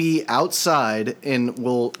 TV outside and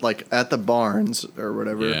we'll like at the barns or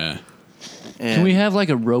whatever. yeah. And Can we have like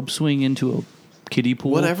a rope swing into a kiddie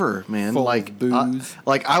pool? whatever, man? Full of like booze.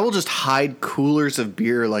 like I will just hide coolers of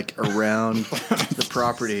beer like around the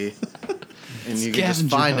property, and you can just Scavenger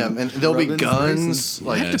find hunt. them, and there'll be Rubbin's guns. I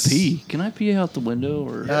Like have to pee. Can I pee out the window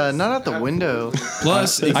or? not out the window.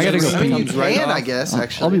 Plus, it I gotta gives- go I mean, you Comes right can, I off. guess.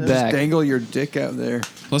 Actually, I'll be That's- back. Dangle your dick out there.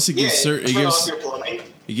 Plus, it Yeah, gives turn off your plumbing.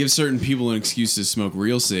 it gives certain people an excuse to smoke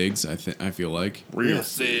real cigs. I feel like. Real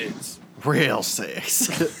Real six.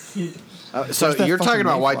 So Where's that you're talking fucking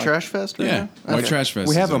about White Mayfly? Trash Fest, right Yeah, now? White Okay. Trash Fest.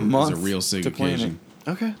 We have is a month is a real sig to plan occasion.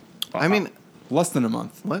 Okay. I mean, Less than a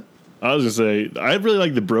month. what? I was gonna say I really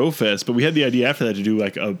like the Bro Fest, but we had the idea after that to do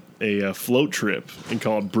like a float trip and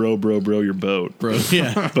call it Bro Your Boat. Bro,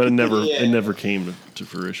 yeah, But it never Yeah. came to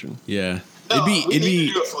fruition. yeah. No, It'd we need be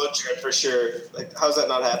to do a float trip for sure. Like, how's that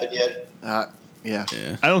not happened yet? Yeah.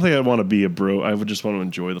 yeah. I don't think I'd want to be a bro. I would just want to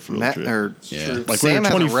enjoy the float Matt, trip. or Yeah. Like, Sam when you're has a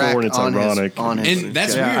 24 rack and it's on ironic. on his And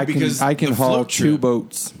that's jet. weird I can because I can the haul float 2 trip-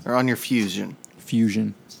 boats. or on your Fusion.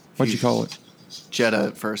 Fusion. What'd you call it? Jetta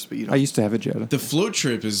at first, but you don't. I used to have a Jetta. The float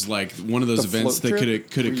trip is like one of those The events float that trip?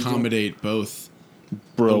 could Where you accommodate both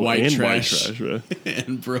Bro the white and trash. white trash. Right?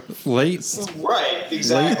 and bro. Late Right,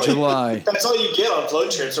 exactly. July. That's all you get on float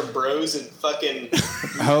trips are bros and fucking.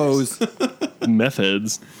 hose. Meth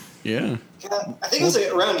heads. Yeah. I think it was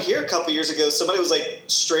like around here a couple years ago. Somebody was like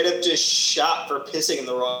straight up just shot for pissing in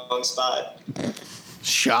the wrong spot.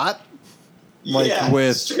 Shot? Like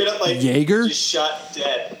with straight up like Jaeger? just shot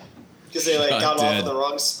dead because they like Shot got off dead. in the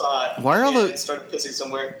wrong spot. Why are all and the- started pissing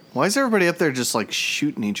somewhere? Why is everybody up there just like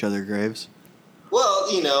shooting each other, Graves?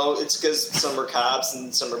 Well, you know, it's because some are cops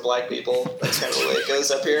and some are black people. That's kind of the way it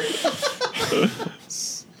goes up here.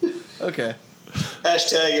 Okay.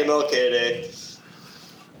 Hashtag MLK Day.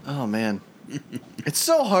 Oh man, it's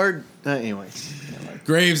so hard. Anyway,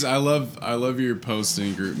 Graves, I love your post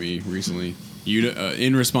in Group Me recently. You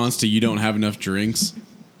in response to you don't have enough drinks.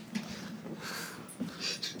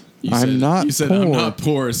 You I'm not You said poor. I'm not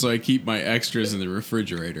poor, so I keep my extras in the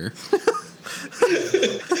refrigerator.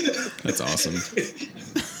 That's awesome.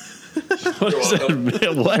 What is that?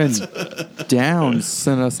 Man, what? And Downs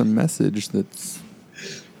sent us a message that's.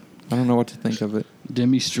 I don't know what to think of it.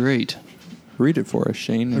 Demi Straight. Read it for us,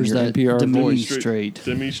 Shane, in Where's your that NPR Demi voice. Straight?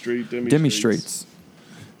 Demi Straight. Demonstrates.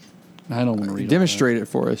 I don't want to read. Demonstrate it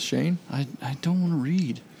for us, Shane. I don't want to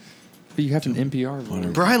read. But you have an NPR voice.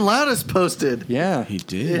 Brian Loudis posted. Yeah. He It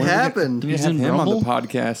did. happened. You need He's to have in him on the Rumble?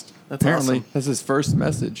 podcast. That's Apparently, awesome. that's his first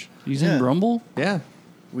message. He's Yeah. in Rumble. Yeah.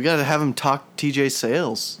 We got to have him talk TJ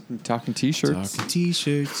sales. Talking t-shirts. Talking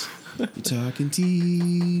t-shirts. You're talking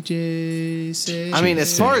TJ. Say I mean,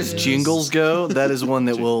 as far as jingles go, that is one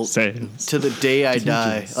that will, Sales. to the day I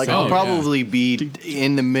die. Like, I'll Oh, probably be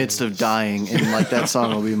in the midst of dying, and like that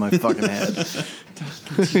song will be in my fucking head.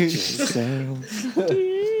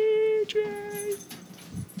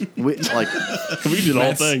 Like, We did the whole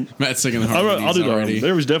Matt's, thing. Matt's singing the I'll harmonies do the already. harmonies.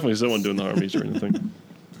 There was definitely someone doing the harmonies or anything.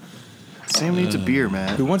 Sam needs a beer,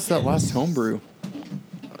 man. Who wants that last homebrew?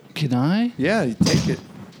 Can I? Yeah, you take it.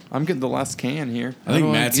 I'm getting the last can here. I think do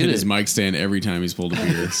I Matt's get hit his it? mic stand every time he's pulled a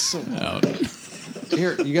beer out.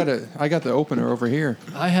 Here, I got the opener over here.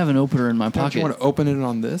 I have an opener in my Don't you pocket. want to open it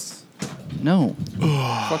on this? No.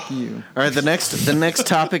 Fuck you. All right, the next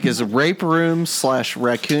topic is rape room /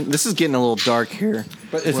 raccoon. This is getting a little dark here.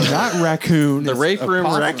 But it's not raccoon. The it's rape a room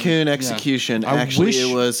possum. raccoon execution. I Actually, wish-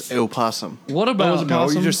 it was opossum. What about No,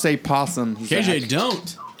 you just say possum. KJ, Zach.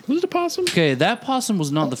 don't. Was it a possum? Okay, that possum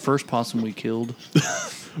was not the first possum we killed.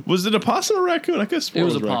 Was it a possum or a raccoon? I guess It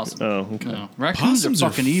was a raccoon. possum. Oh, okay. No, raccoons Possums are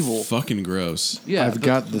fucking evil. Fucking gross. Yeah, I've but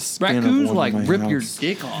got the skin of raccoons one like in my rip your house.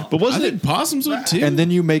 dick off. But I wasn't think it? possums would too. And then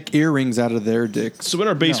you make earrings out of their dicks. So in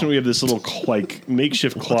our basement No. we have this little like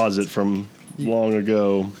makeshift closet from long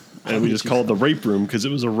ago, and we just called it the rape room because it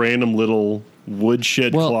was a random little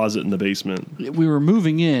woodshed Well- closet in the basement. We were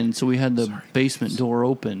moving in, so we had the basement door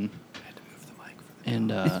open. And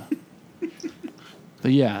but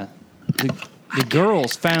yeah, the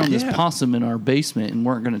girls found this possum in our basement and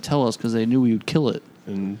weren't going to tell us because they knew we would kill it.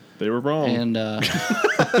 And they were wrong. And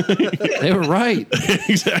they were right.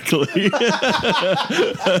 Exactly.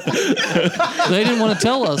 They didn't want to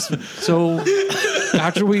tell us. So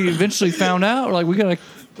after we eventually found out, we're like, we gotta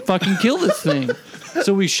fucking kill this thing.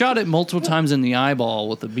 So we shot it multiple times in the eyeball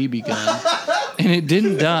with a BB gun, and it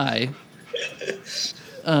didn't die.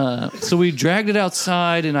 So we dragged it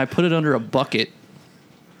outside, and I put it under a bucket.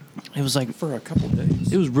 It was like For a couple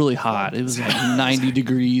days. it was really hot. It was like 90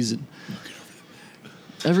 degrees. And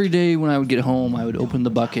every day when I would get home, I would open the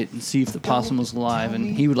bucket and see if the possum was alive,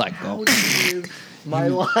 and he would like go. My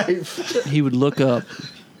life. He would look up.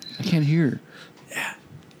 I can't hear.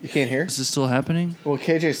 You can't hear? Is this still happening? Well,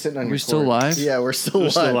 KJ's sitting on your we still cord. live? Yeah, we're still We're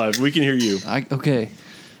live. still alive. We can hear you. Okay.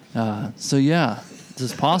 So yeah,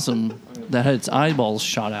 this possum that had its eyeballs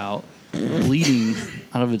shot out, bleeding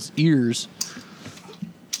out of its ears,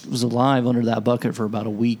 was alive under that bucket for about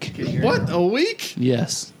a week. what? A week?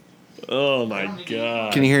 Yes. Oh my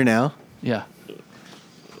god. Can you hear now? Yeah.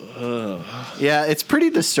 Yeah, it's pretty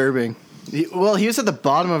disturbing. He was at the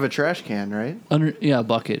bottom of a trash can, right? A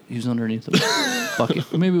bucket. He was underneath the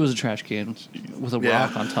bucket. Maybe it was a trash can with a Yeah.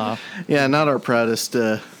 rock on top. Yeah, not our proudest.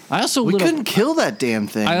 I also We lit couldn't kill that damn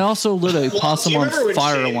thing. I also lit a Well, possum do you on remember when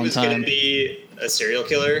fire Shane one was going time. to be a serial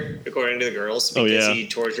killer, according to the girls, Oh, because yeah. he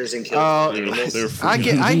tortures and kills Oh, animals? They're I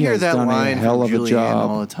He hear has that done a line hell from of a Julianne job.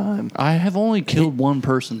 all the time. I have only killed one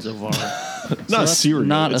person so far. not that's serial.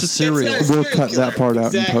 not It's a a serial. That's not a We'll serial cut killer. that part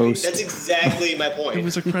out in Exactly. post. That's exactly my point. It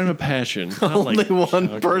was a crime of passion. Not Only like, one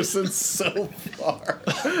okay. person so far.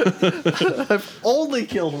 I've only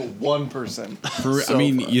killed one person. For, so I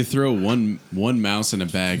mean, far. you throw one mouse in a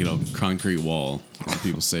bag at a concrete wall, and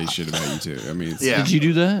people say shit about you too. I mean, it's, Yeah. Did you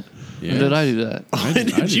do that? Yeah. Or did I do that? I When did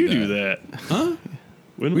did you do that? Huh?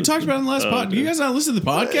 When We was talked about it in the last pod. okay. You guys not listen to the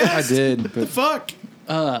podcast? I did, The but fuck?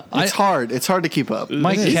 It's hard. It's hard to keep up.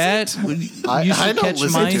 My Is cat would I used to don't catch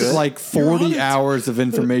listen to mice. it. it's like 40 hours of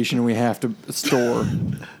information we have to store.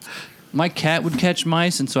 My cat would catch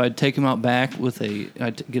mice, and so I'd take him out back with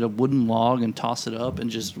I'd get a wooden log and toss it up and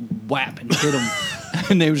just whap and hit them,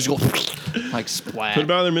 and they would just go like splat. Put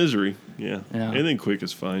them out of their misery. Yeah. Yeah. Anything quick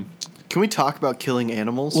is fine. Can we talk about killing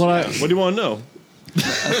animals? Well, I What do you want to know?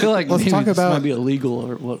 feel like Let's maybe talk this about- might be illegal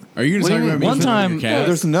or what. Are you going What to do talk you about mean? One me killing time- your cat?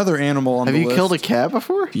 There's another animal on Have the you list. killed a cat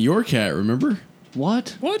before? Your cat, remember?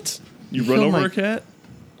 What? What? You run killed over my- a cat?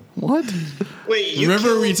 What? Wait, you Remember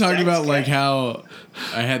killed we talked Zach's about like cat? how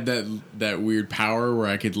I had that weird power where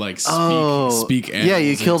I could like speak yeah, you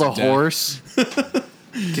animals killed a into death? horse.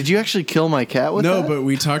 Did you actually kill my cat with No, that? but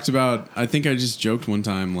we talked about. I think I just joked one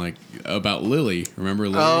time, like about Lily. Remember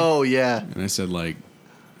Lily? Oh yeah, And I said like,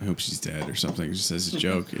 I hope she's dead or something, just as a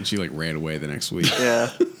joke. And she like ran away the next week. yeah.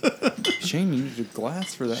 Shane, you need a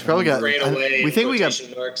glass for that. Probably got. Ran away. We think we got.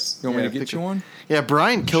 quotation marks. You want me Yeah, to get pick you one? Yeah,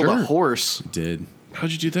 Brian killed a Sure. horse. Did.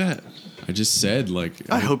 How'd you do that? I just said like,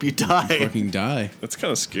 I hope you die. fucking die. That's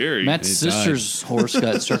kind of scary. Matt's It died. sister's horse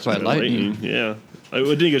got struck by lightning. Yeah. It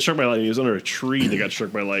didn't get struck by lightning. It was under a tree that got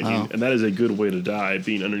struck by lightning. Oh. And that is a good way to die,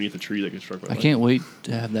 being underneath a tree that gets struck by I lightning. can't wait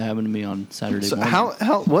to have that happen to me on Saturday So morning.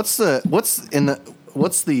 what's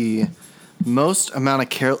the most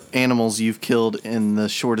amount of animals you've killed in the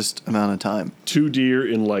shortest amount of time? 2 deer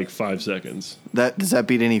in like 5 seconds. Does that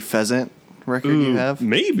beat any pheasant record you have?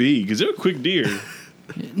 Maybe, because they're quick deer.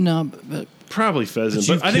 No, but Probably pheasant,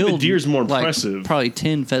 you've but I think the killed, deer's more like, impressive. probably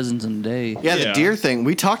 10 pheasants in a day. Yeah, the Yeah. deer thing.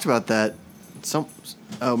 We talked about that.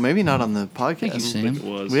 Maybe not on the podcast. Thank you, I Sam. think it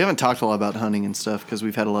was. We haven't talked a lot about hunting and stuff because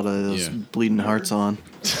we've had a lot of those Yeah. bleeding hearts on,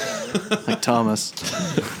 like Thomas.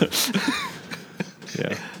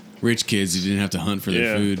 Yeah. Rich kids who didn't have to hunt for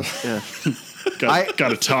their Yeah. food. Yeah, Got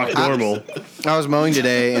to talk normal. I was mowing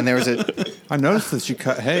today, and there was a I noticed that you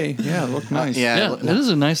cut hay. Yeah, it looked nice. Yeah, it is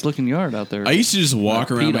a nice looking yard out there. I used to just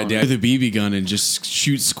walk around peed my on dad it. with a BB gun and just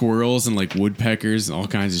shoot squirrels and like woodpeckers and all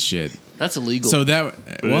kinds of shit. That's illegal. So that,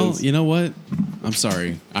 well, is. you know what? I'm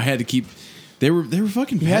sorry. I had to keep. They were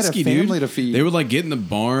fucking You had a pesky, family dude. to feed. They would like get in the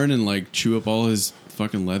barn and like chew up all his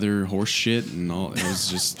fucking leather horse shit and all. It was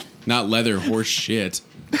just not leather horse shit.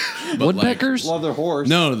 But woodpeckers? Leather horse.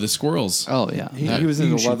 No, the squirrels. Oh yeah, He was you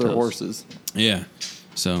into can shoot leather those. horses. Yeah.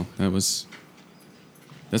 So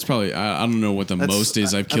that's probably. I don't know what the most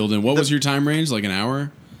is I've killed in. What was your time range? Like an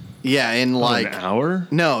hour? yeah, in like An hour?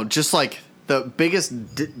 no, just like the biggest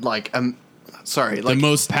sorry, like the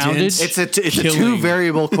most poundage? dense it's a killing. two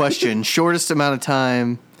variable question. Shortest amount of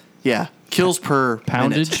time. Yeah, kills per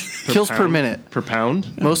Poundage? minute. Kills per pound? minute. Per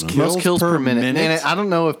pound? Most kills per minute. And I don't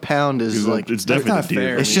know if pound is like. It's That's definitely not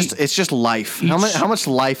deer. fair. It's just life. How much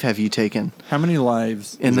life have you taken How many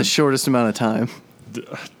lives? in the shortest amount of time?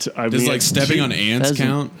 I Does mean, like stepping two, on ants pheasant.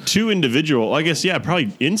 count? two individual. I guess, yeah,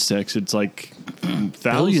 probably insects. It's like thousands.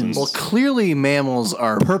 Billions. Well, clearly mammals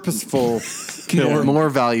are Purposeful killing. more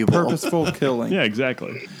valuable, Purposeful killing. Yeah,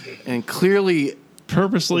 exactly. and clearly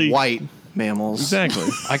Purposely. white mammals. Exactly.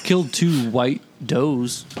 I killed 2 white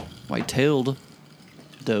does, white-tailed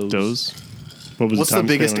does. Does. What was What's the time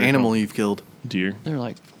biggest span on your animal phone? you've killed? Deer. They're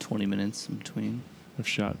like 20 minutes in between. I've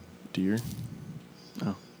shot deer.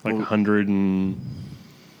 Oh. Like 100 and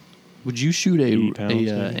Would you shoot 80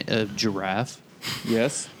 pounds, a giraffe?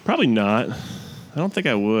 Yes. probably not. I don't think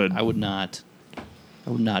I would. I would not. I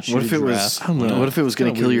would not shoot What a if it giraffe. was? I don't know. What if it was going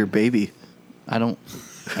Kinda to kill weird. your baby? I don't.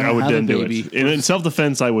 I would have a then do baby. it. In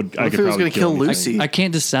self-defense, I would. I if could it was probably gonna kill anything. Lucy? I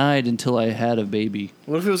can't decide until I had a baby.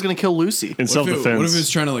 What if it was going to kill Lucy? In What if, self-defense, what if it's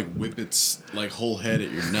trying to like whip its like whole head at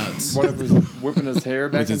your nuts What if it was whipping his hair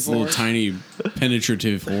back with and its little forth? tiny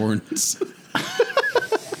penetrative horns?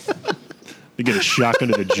 you get a shotgun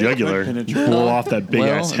to the jugular, Penetrate. blow off that big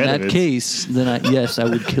well, ass in head that of it. case, then I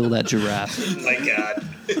would kill that giraffe. My God.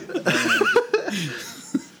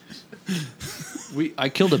 I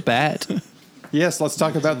killed a bat. Yes, let's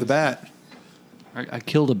talk about the bat. I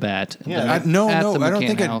killed a bat. Yeah. No, at the I don't McCann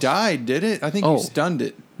think it house. died, did it? I think Oh. you stunned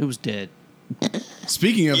it. It was dead.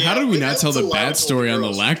 Speaking of, how Yeah, did we that not tell was the a lot bat of story on the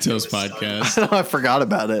girls. lactose podcast? I forgot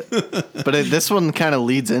about it, but this one kind of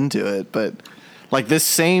leads into it. But like this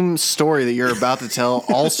same story that you're about to tell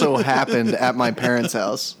also happened at my parents'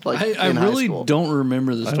 house. Like I in high really school. don't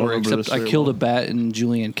remember the don't story remember the except I story killed well. a bat and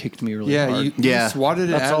Julianne kicked me really Yeah, hard. you Yeah. swatted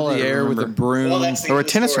it That's out all of the I air with a remember. broom. Well, that's the Or a end of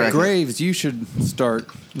the tennis story. racket. Graves, you should start.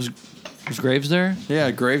 Was Graves there?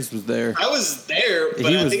 Yeah, Graves was there. I was there, but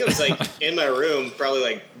He I was- think I was like in my room, probably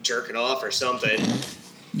like jerking off or something.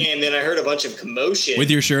 And then I heard a bunch of commotion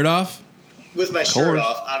With your shirt off? with my shirt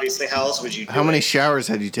off. Obviously, how else would you do How many it? showers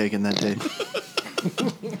had you taken that day?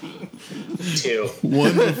 2.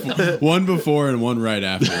 One before and one right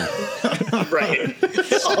after. Right.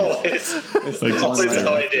 Always. Always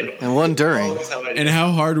how I did. And one during. Always how I did. And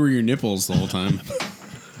how hard were your nipples the whole time?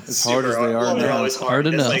 As hard as Super they are Well, they're now. always hard. Hard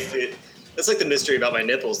That's enough. that's like the mystery about my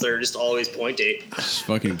nipples. They're just always pointy. Just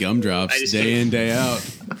fucking gumdrops I just day in, day out.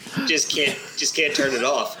 Just can't turn it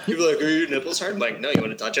off. People are like, "Are your nipples hard?" I'm like, "No, you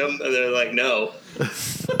want to touch them?" And they're like, "No."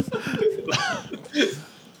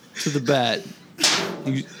 To the bat.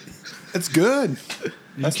 It's good.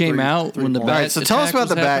 You came out when the points. bat. All right, so tell us attack about was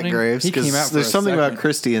the bat, happening? Graves, He came out because for there's a something about second.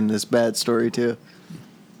 Christy in this bad story too.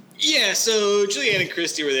 Yeah, so Julianne and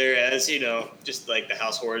Christy were there, as you know, just like the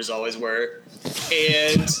house whores always were.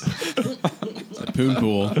 And A poon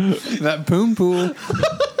pool. That poon pool.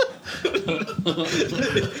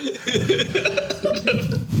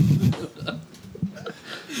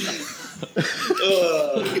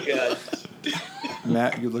 Oh god.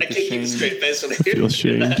 Matt, you look I can't keep a ashamed. straight face when I hear Feel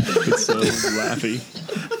shamed. that. It's so laughy.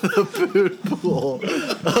 Pool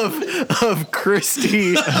of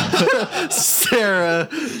Christy, Sarah,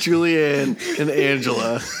 Julianne, and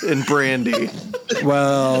Angela, and Brandy.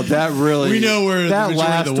 Well, that really We know where the that majority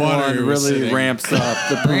last of the water one was really sitting. ramps up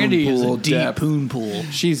the Brandy poon is pool a deep depth. poon pool.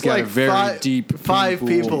 She's got a very deep five poon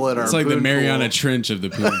pool. people in our It's like the poon Mariana pool. Trench of the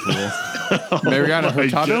poon pool. Mariana My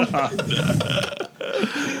Hurtado.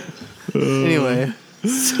 Anyway,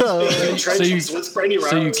 so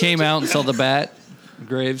So you came out and saw the bat,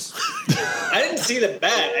 Graves. I didn't see the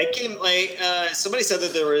bat. I came somebody said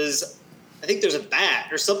that there was, I think there's a bat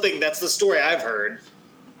or something. That's the story I've heard.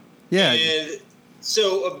 Yeah, And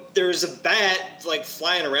so there's a bat like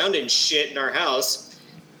flying around and shit in our house.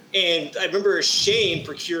 And I remember Shane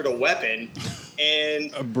procured a weapon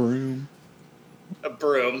and a broom. a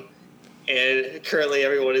broom. And currently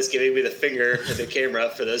everyone is giving me the finger at the camera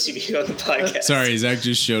for those of you on the podcast. Sorry, Zach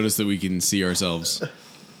just showed us that we can see ourselves.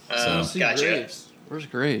 So See Gotcha. Graves. Where's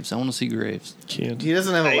Graves? I want to see Graves. Can't. he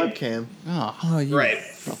doesn't have a I- webcam. Oh, Oh, you Right.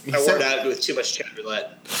 He I wore said- it out with too much chat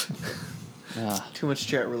roulette. yeah. Too much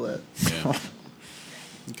chat roulette. yeah.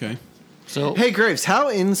 Okay. So Hey Graves, how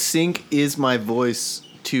in sync is my voice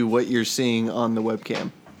to what you're seeing on the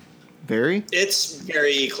webcam? Very? It's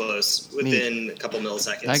very close, within a couple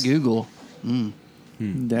milliseconds. I Google.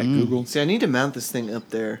 that Google. See, I need to mount this thing up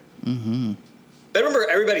there. I remember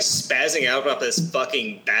everybody spazzing out about this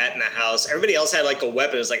fucking bat in the house. Everybody else had like a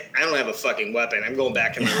weapon. It was like, I don't have a fucking weapon. I'm going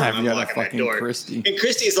back in the room. I've I'm got a locking that fucking door. Christy. And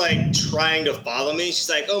Christy's like trying to follow me. She's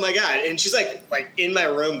like, oh my God. And she's like in my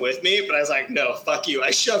room with me. But I was like, no, fuck you.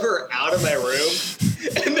 I shove her out of my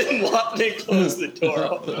room and then lock and close the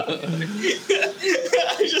door.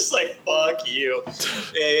 I was just like, fuck you.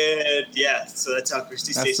 And yeah, so that's how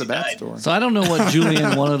Christy That's the Stacy bat died. story. So I don't know what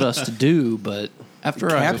Julian wanted us to do, but after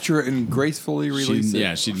Capture it and gracefully She, release it.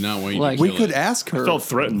 yeah, she did not want you Like- to We kill could it. ask her. Felt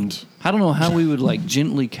threatened. I don't know how we would like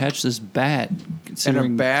gently catch this bat, in a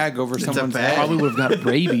considering bag over someone's bag. head. probably would have got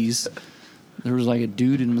rabies. There was like a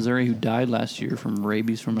dude in Missouri who died last year from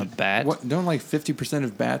rabies from a bat. What? Don't like 50%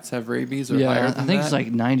 of bats have rabies or higher Yeah, I than think that? it's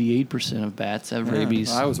like 98% of bats have Yeah,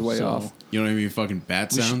 rabies. I was way so off. You don't have any fucking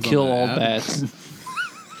bat We sounds. should on kill the all app? bats.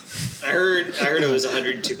 I heard it was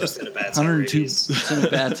 102% of bats. have rabies. 102%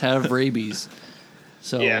 of bats have rabies.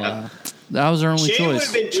 So Yeah. that was our only Shane would choice.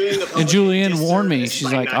 have been doing the And public Julianne warned me. disservice She's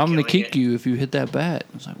by like, not I'm going to killing kick it. you if you hit that bat.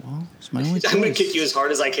 I was like, well, it's my only choice. I'm going to kick you as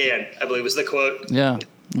hard as I can, I believe was the quote. Yeah, it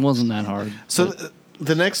wasn't that hard. So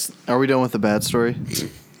the next, are we done with the bad story? I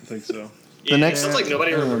think so. Yeah, next- it sounds like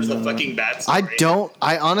nobody remembers the fucking bat I story. don't.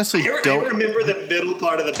 I honestly I don't. remember the middle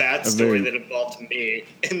part of the bat story very- that involved me,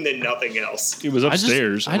 and then nothing else. It was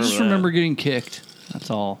upstairs. I just that. remember getting kicked. That's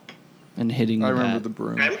all. And hitting the I remember bat. the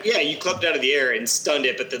broom. Yeah, you clubbed out of the air and stunned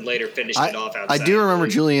it, but then later finished it off I outside. do remember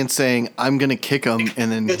Julian saying, "I'm gonna kick him,"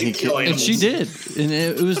 and then he kicked Killing him. And she did. And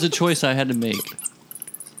it was the choice I had to make.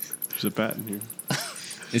 There's a bat in here.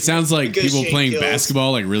 It sounds like Because people Shane playing kills.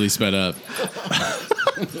 basketball like really sped up.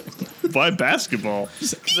 Why basketball?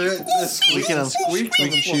 Squeaking him.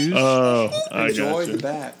 Squeaky shoes. Oh, I Enjoy the gotcha.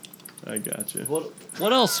 bat. I gotcha.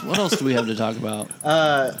 What else? What else do we have to talk about?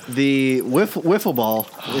 The wiffle ball,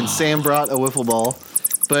 and Sam brought a wiffle ball.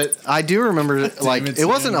 But I do remember, like, it, it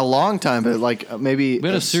wasn't Sam. a long time, but like maybe We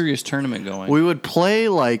had a serious tournament going. we would play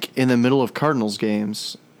like in the middle of Cardinals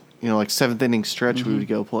games. You know, like seventh inning stretch, we would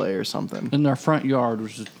go play or something. in our front yard,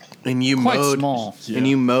 which is And you quite mowed small. and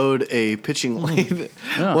you mowed a pitching line.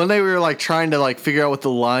 Yeah. One day we were like trying to like figure out what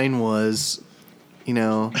the line was, you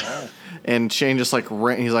know. And Shane just like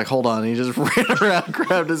ran, he's like, hold on. And he just ran around,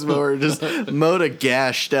 grabbed his mower, just mowed a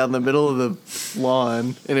gash down the middle of the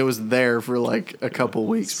lawn, and it was there for like a couple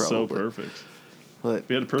weeks So probably. perfect. But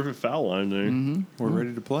We had a perfect foul line there. We're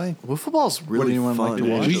ready to play. wiffle ball's really anyone like fun. to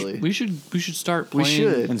watch? actually. we should start We playing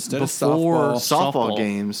should. Instead of before softball. softball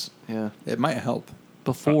games. Yeah. It might help.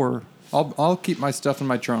 before. I'll keep my stuff in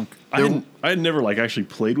my trunk. I had never like actually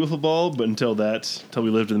played wiffle ball, but until we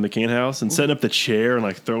lived in the McCann house and setting up the chair and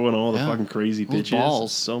like throwing all the Yeah. fucking crazy Those pitches.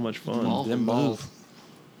 balls. So much fun. Balls Them will balls.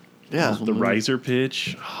 Yeah. The riser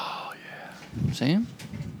pitch. move. Sam,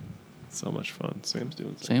 So much fun. Sam's doing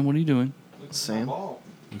something. Sam, what are you doing? Sam,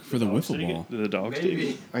 Look for the wiffle ball. The dog's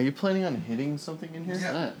taking. are you planning on hitting something in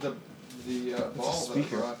here? The ball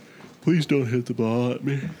speaker. Please don't hit the ball at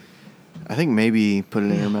me. I think maybe he put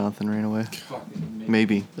it in her mouth and ran away.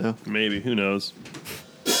 Maybe though. Maybe. Who knows?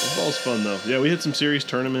 The ball's fun though. Yeah, we had some serious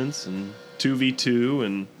tournaments and 2v2,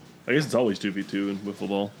 and I guess it's always 2v2 in wiffle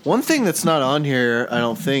ball. One thing that's not on here, I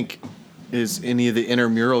don't think, is any of the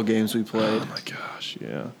intramural games we played. Oh my gosh,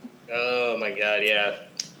 yeah. Oh my God, yeah.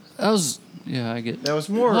 That was Yeah, I get That was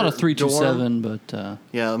more a lot of 327, but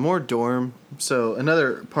Yeah, more dorm. So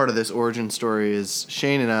another part of this origin story is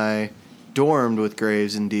Shane and I dormed with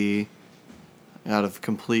Graves and D out of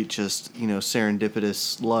complete just,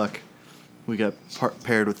 serendipitous luck. We got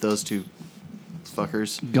paired with those two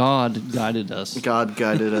fuckers. God guided us. God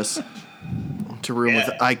guided us to room with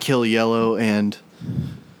I Kill Yellow and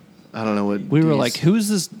I don't know what. We were D's- like, who's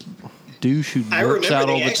this douche who I works remember out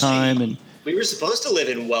they all the actually- time? And We were supposed to live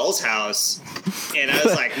in Wells' house, and I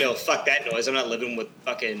was like, no, fuck that noise. I'm not living with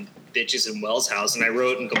fucking bitches in Wells' house. And I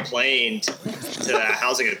wrote and complained to the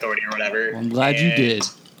housing authority or whatever. I'm glad you And- did.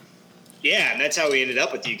 Yeah, and that's how we ended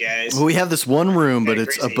up with you guys. Well, we have this one room, but Kinda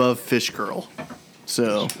it's crazy. above Fish Girl.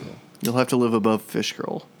 So you'll have to live above Fish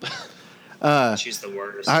Girl. She's the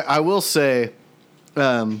worst. I will say,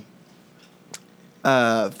 so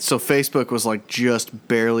Facebook was like just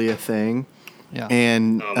barely a thing. Yeah.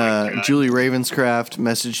 And Oh my God. Julie Ravenscraft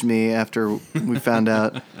messaged me after we found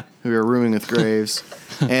out we were rooming with Graves.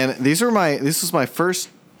 And this was my first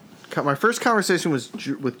conversation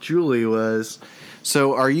with Julie was,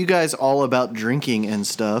 so are you guys all about drinking and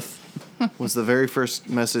stuff? Was the very first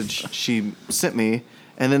message she sent me.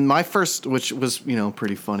 And then my first, which was,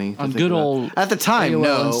 pretty funny. to On think good about. old At the time,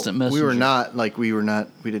 AOL Instant no. We were Messenger.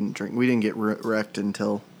 not, we didn't drink. We didn't get wrecked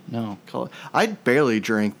until No. college. I barely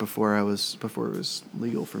drank before it was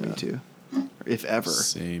legal for me to, if ever.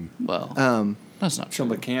 Same. Well, that's not From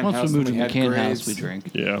true. the can Once house we moved to when we the had can Graves. house, we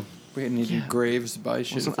drink. Yeah. We needed Graves to buy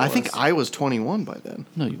shit. I think I was 21 by then.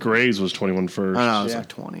 No, you Graves was 21 first. I know, I was Yeah. like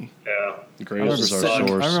 20. yeah. Graves was our I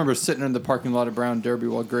source. remember sitting in the parking lot of Brown Derby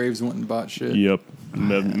while Graves went and bought shit. Yep.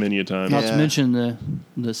 Many a time. Not Yeah. to mention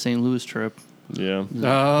the St. Louis trip. Yeah. The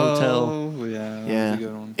hotel. Oh, yeah. That Yeah. was a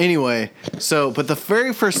good one. Anyway, but the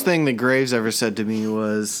very first thing that Graves ever said to me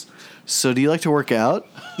was, "So do you like to work out?"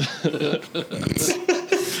 Is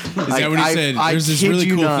that what he said? There's this kid really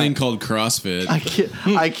you cool not. thing called CrossFit.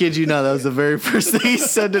 I kid you not. That was the very first thing he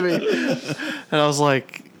said to me, and I was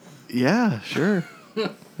like, "Yeah, sure,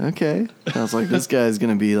 okay." And I was like, "This guy's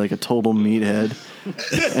gonna be like a total meathead."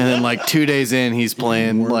 And then like 2 days in, he's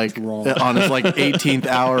playing worked like wrong. on his like 18th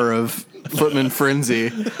hour of Footman Frenzy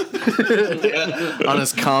on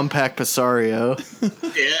his compact Passario. Yeah.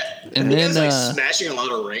 And He was then, like smashing a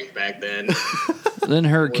lot of rank back then. Then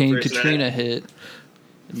Hurricane First night. Katrina hit,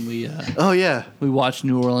 and Oh yeah, we watched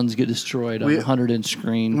New Orleans get destroyed on We- a 100-inch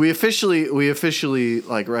screen. we officially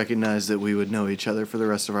like recognized that we would know each other for the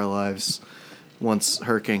rest of our lives once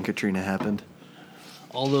Hurricane Katrina happened.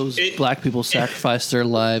 All those It- black people sacrificed their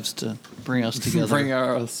lives to bring us together. Bring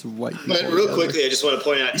us white people. But real together. quickly, I just want to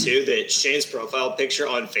point out too that Shane's profile picture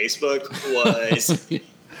on Facebook was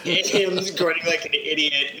him grunting like an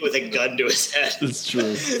idiot with a gun to his head. It's true.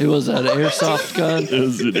 It was an airsoft gun. It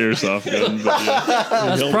was an airsoft gun. But yeah.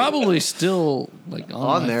 That's probably still like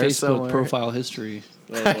on my there Facebook somewhere. profile history.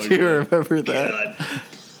 Oh my I do God. remember that. God.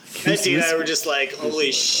 That dude and I were just like,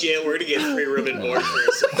 holy shit, we're gonna get free room and board for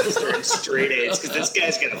a semester in straight A's because this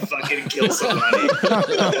guy's gonna fucking kill somebody.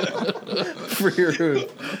 Free room.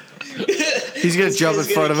 He's gonna jump in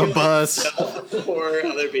He's front of gonna a kill bus. himself or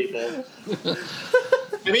other people.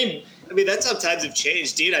 I mean, that's how times have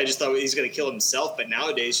changed. Dude, I just thought he's gonna kill himself, but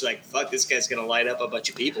nowadays you're like, fuck, this guy's gonna light up a bunch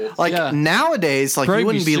of people. Like Yeah. nowadays, like Probably you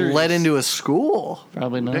wouldn't be be let serious. into a school.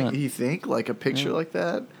 Probably not. You think like a picture like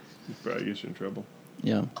that? Probably get you in trouble.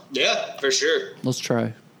 Yeah, Yeah, for sure. let's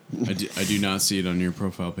try. I do not see it on your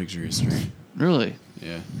profile picture history. Really?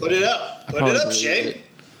 Yeah. Put it up. Put probably it up, believe Shane. it.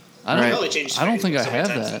 I don't. Right. Probably changed I don't think I so many have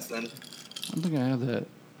times that. since then. I don't think I have that.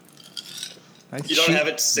 Nice You don't cheap- have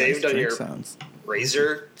it saved nice on drink your sounds.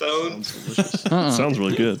 Razor phone? Sounds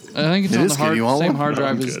really good. I think it's It on is the good. hard, You want same one? hard No,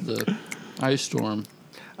 I'm drive as good. the Ice Storm.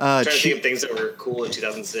 I'm trying to think of things that were cool in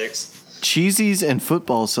 2006. Cheesies and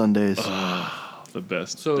football Sundays. The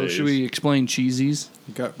best. So days. should we explain Cheesies?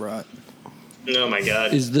 Gut rot. Oh my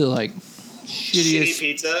god. Is the like Shitty shittiest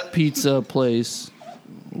pizza? pizza place,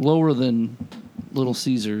 lower than Little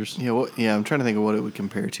Caesars. Yeah, I'm trying to think of what it would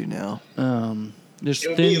compare to now. There's It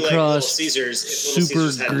would be thin like Little crust, Caesars if Little super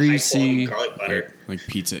Caesars had greasy, high-quality garlic butter. Like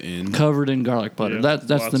Pizza Inn. covered in garlic butter. Yeah, That's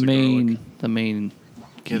lots the of main garlic. the main.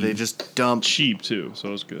 Yeah, they just dump cheap too,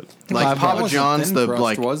 so it's good. like $5. Papa John's Thin the crust,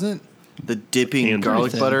 like wasn't? the dipping And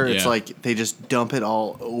garlic thin. butter. It's Yeah. like they just dump it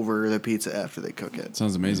all over the pizza after they cook it.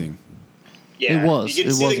 Sounds amazing. Yeah, It was. You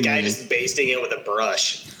can It see was the guy amazing. just basting it with a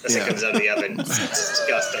brush as Yeah. it comes out of the oven. It's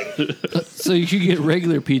disgusting. So you could get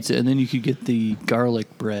regular pizza, and then you could get the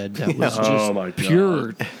garlic bread that was just Oh, my God.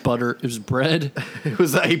 pure butter. It was bread, It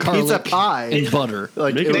was a pizza garlic, pie. and butter.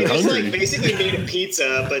 Like Making it They me was, just hungry. like basically made a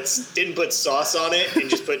pizza, but didn't put sauce on it and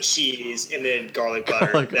just put cheese and then garlic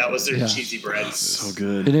butter. That was their Yeah. cheesy bread. So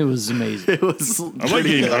good. And it was amazing. it was. I'm like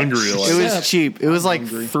getting hungry. It Like, was Yeah. cheap. It was like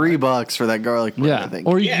 $3 for that garlic bread. I Yeah. think.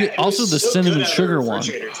 Or you Yeah, get it also was the so good cinnamon out of the sugar one.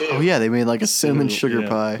 refrigerator, too. Oh yeah, they made like a cinnamon sugar yeah.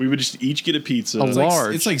 pie. We would just each get a pizza. A Like,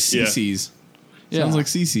 large. It's like Yeah. CC's. Yeah. Sounds like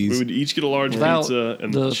we CC's. would each get a large Without pizza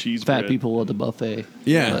and the cheese fat bread. people at the buffet.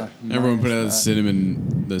 Yeah, everyone put out minus the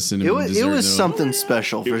cinnamon. The cinnamon. It was dessert note. something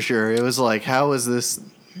special for sure. It was like, how is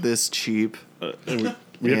this cheap? And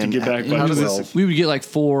we have to And get back how by does this- 12. We would get like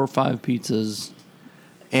 4 or 5 pizzas.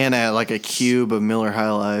 And like a cube of Miller High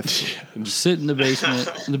Life, Sit in the basement.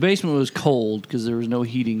 The basement was cold because there was no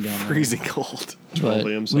heating down there. freezing cold. 12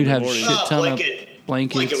 But a.m. we'd Sunday have morning. shit ton Blanket. of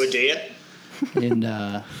blankets. Blanket would do you?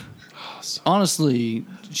 And honestly,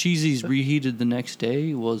 Cheesy's reheated the next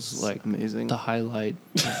day was like Amazing. the highlight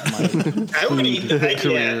of my I would eat.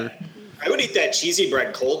 career. I would eat that cheesy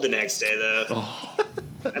bread cold the next day, though.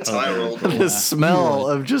 That's how I rolled. The smell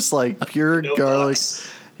of just like pure No garlic bucks.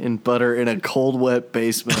 and butter in a cold, wet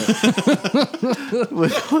basement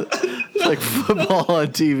with like football on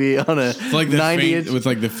TV on a It's like the 90-inch faint, with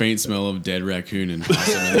like the faint smell of dead raccoon and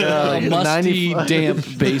possum. A like a musty, 95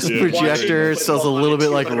 damp basement. projector. Watching Smells a little bit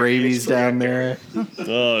like 200 rabies inch down projector. there.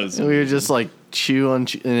 Oh, it's And we would just like chew on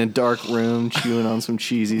in a dark room, chewing on some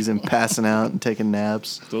cheesies and passing out and taking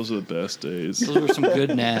naps. those are the best days. Those were some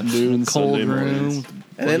good naps. Noon Cold Sunday room. mornings.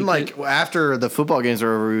 And then blanket. like after the football games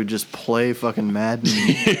were over, we would just play fucking Madden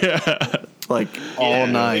like all Yeah,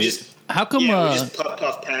 night. We just, How come yeah, we just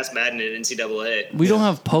puff past Madden at NCAA. we don't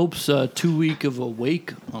have Pope's 2 week of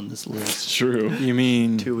awake on this list? It's true. You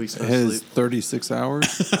mean 2 weeks no his sleep. 36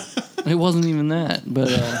 hours? It wasn't even that. But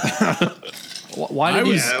why did I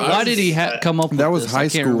he was- come up with That was this? high I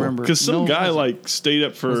can't school. remember. Because some No, guy it wasn't. like stayed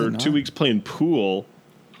up Was for it 2 not? weeks playing pool,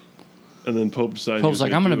 and then Pope decided. he Pope's was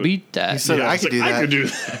like, I'm going to do it. beat that. He said, Yeah, I it's could do like, that. I could do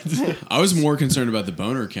that. I was more concerned about the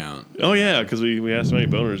boner count. Oh yeah, because we asked how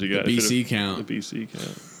many boners he got. The It BC should've- count. The BC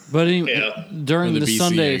count. But anyway, Yeah. during Or the the BC,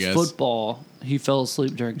 Sunday I guess. football, he fell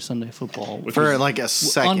asleep during Sunday football. Which For was- like a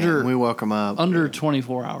second, under- we woke him up. Under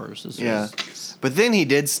 24 hours. This Yeah. was- But then he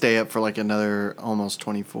did stay up for like another almost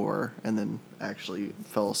 24 and then actually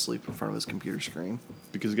fell asleep in front of his computer screen.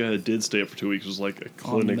 because the guy that did stay up for 2 weeks was like a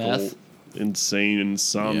On clinical, meth? insane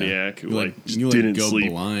insomniac who You like just you didn't go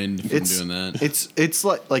sleep. blind from doing that. It's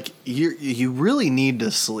like you really need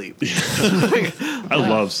to sleep. I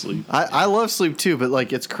love sleep. I love sleep too, but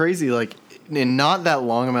like it's crazy like in not that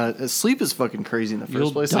long amount of sleep is fucking crazy in the 1st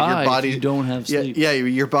You'll place. die Like your if body you don't have sleep. Yeah,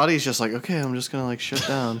 your body's just like, okay, I'm just gonna like shut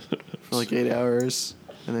down for like 8 hours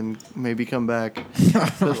and then maybe come back.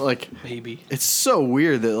 But like Maybe. it's so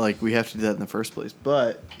weird that like we have to do that in the first place.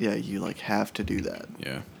 But yeah, you like have to do that.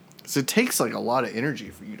 Yeah. So it takes like a lot of energy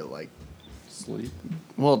for you to like Sleep.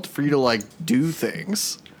 for you to like do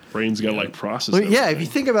things. Brain's got to like process. But yeah, if everything. you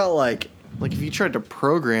think about like if you tried to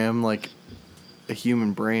program like a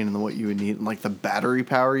human brain and what you would need, and, like the battery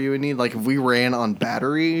power you would need, like if we ran on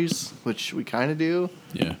batteries, which we kind of do.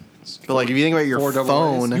 Yeah. But like if you think about your 4 AA.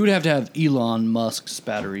 phone, You would have to have Elon Musk's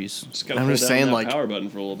batteries. just gotta I'm hold just down saying, that like- power button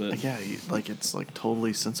for a little bit. yeah, like it's like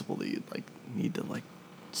totally sensible that you like need to like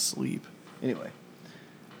sleep. Anyway,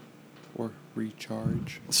 Or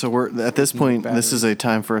recharge. so we're at this point. This battery. is a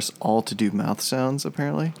time for us all to do mouth sounds.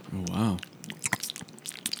 Apparently, Oh wow.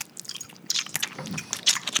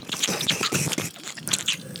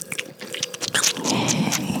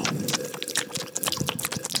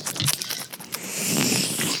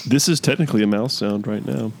 This is technically a mouse sound right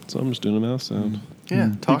now, so I'm just doing a mouse sound. yeah,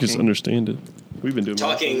 You talking. just understand it. We've been doing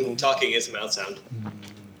Talking is a mouth sound.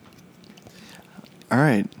 All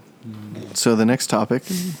right. So the next topic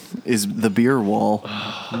is the beer wall,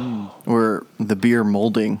 or the beer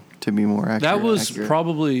molding, to be more accurate. That was accurate.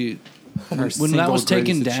 probably when that single was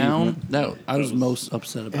taken greatest down. achievement. That I was most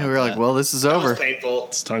upset about. Yeah, we were like, that. well, this is That over. was painful.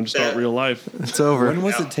 It's time to start real life. It's over. When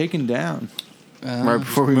was Yeah. it taken down? Right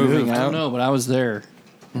before we moving moved. I out. don't know, but I was there,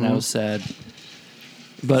 and I was sad.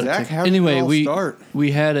 But Zach, how did anyway, it all we start?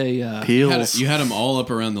 we had a You had, Peels. you had them all up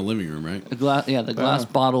around the living room, right? the glass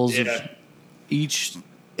bottles Yeah. of each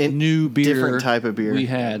In new beer, different type of beer.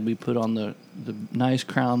 we put on the nice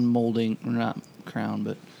crown molding, or not crown,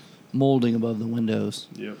 but molding above the windows.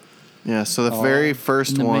 Yep. Yeah, so the very In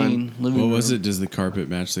first the one. main living What room. was it? Does the carpet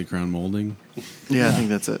match the crown molding? Yeah, I think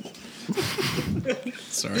that's it.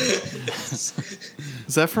 Sorry. Is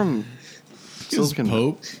that from Silicon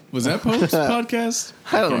Pope. Was that Pope's podcast?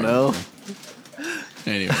 I don't know.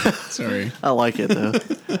 Anyway, sorry. I like it though.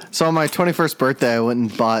 So on my 21st birthday, I went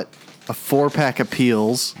and bought a 4-pack of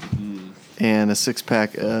Peels and a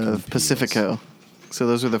 6-pack of Pacifico. So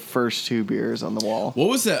those are the first 2 beers on the wall. What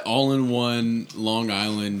was that all-in-one Long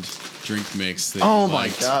Island drink mix? That Oh you my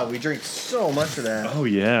liked? god, we drink so much of that. Oh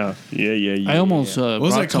yeah. I almost What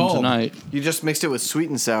was brought that some called? tonight. You just mixed it with sweet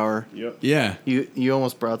and sour. Yep. Yeah. You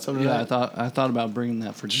almost brought some Yeah, tonight? I thought about bringing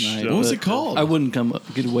that for tonight. What was but it called? I wouldn't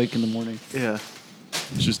get awake in the morning. Yeah.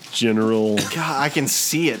 Just general. God, I can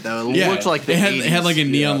see it though. It Yeah. looked like the it 80s. had like a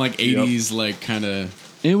neon Yeah. like 80s like kind of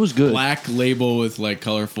It was good. black label with like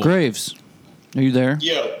colorful. Graves, are you there?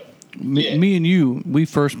 Yo. Me, Yeah. me and you, we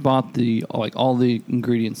first bought all the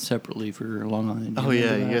ingredients separately for Long Island. Oh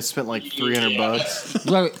yeah, you guys spent like $300 bucks. It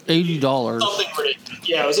was like $80, Something ridiculous.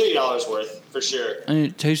 Yeah, it was $80 worth for sure. and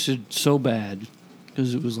it tasted so bad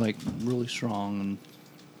because it was like really strong.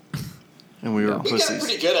 And we were We got pussies.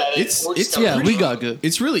 pretty good at it. It's- We're just it's- got Yeah, pretty we got good.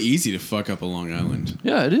 It's really easy to fuck up a Long Island.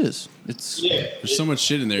 Yeah, it is. It's Yeah. There's so much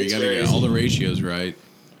shit in there. You It's got to very get all the ratios right.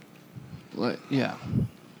 like yeah.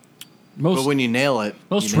 But Most when you nail it,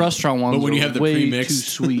 most you nail restaurant ones But when you are have the way pre-mixed-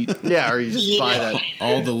 too sweet. it. Yeah, or you just buy Yeah. that.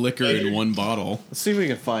 All the liquor in one bottle. Let's see if we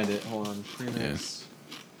can find it. Hold on. Yes.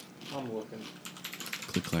 I'm looking.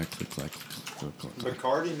 Click clack, click clack, click clack.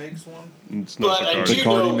 Bacardi makes one. It's not But I Bacardi. do Bacardi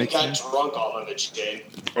know we makes got sense. drunk off of it, Shane.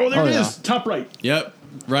 Oh, there Oh, it yeah. is. Top right. Yep.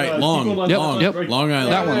 Right. keep Long. going, Yep, Long. yep. Long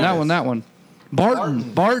Island. That one.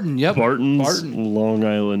 Barton. Yep. Barton's Barton. Long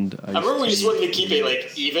Island. I remember we just wanted to keep it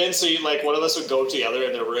like even, so you like one of us would go to the other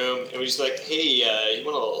in the room, and we just be like, "Hey, you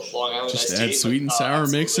want a Long Island Just iced add tea?" sweet and Like, sour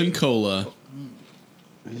mix and absolutely. cola.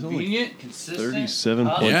 Convenient, consistent.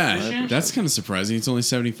 37.5%. Yeah, that's kind of surprising. It's only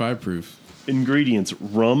 75 proof. Ingredients: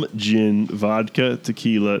 rum, gin, vodka,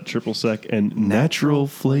 tequila, triple sec, and natural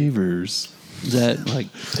flavors. Is that like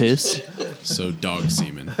piss? So dog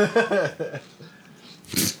semen.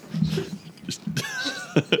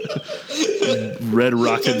 Red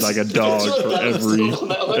rocking like a dog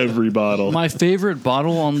for every bottle. My favorite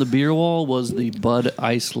bottle on the beer wall was the Bud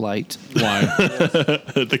Ice Light Why?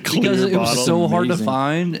 The clear because it bottle. was so hard to Amazing.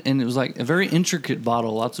 find, and it was like a very intricate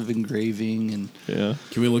bottle, lots of engraving, and Yeah,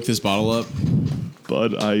 Can we look this bottle up?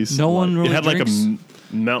 Bud Ice. No one Light. really It had like drinks.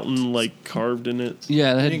 a mountain like carved in it.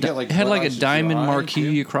 yeah, it You had, get, like, it had Bud like a Ice diamond Dry,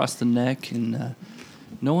 marquee too? across the neck, and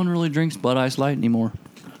no one really drinks Bud Ice Light anymore.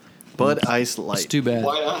 Bud Ice It's Light. too bad.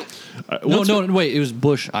 Why not? Wait, it was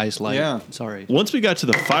Bush Ice Light. Yeah. Sorry. Once we got to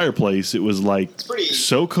the fireplace, it was like pretty-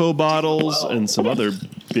 SoCo bottles Wow. and some other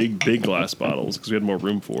big glass bottles because we had more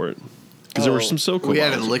room for it. Because there were some SoCo. We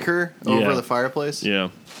added bottles. liquor Yeah. over the fireplace. Yeah.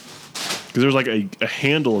 Because there was like a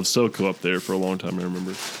handle of SoCo up there for a long time. I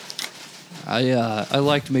remember. I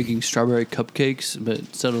liked making strawberry cupcakes, but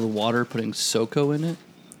instead of the water, putting SoCo in it.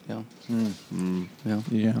 Yeah.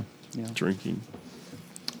 Yeah. Drinking.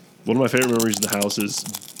 One of my favorite memories of the house is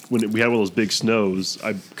when we had one of those big snows.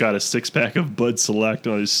 I got a 6-pack of Bud Select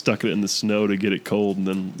and I just stuck it in the snow to get it cold, and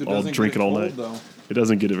then I'll drink it all night. It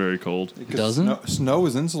doesn't get it very cold. It doesn't? Snow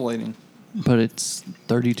is insulating. But it's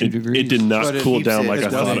 32 degrees. It did not But it cool keeps down it- like it I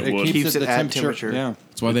thought doesn't- it would. keeps it the at temperature. Yeah.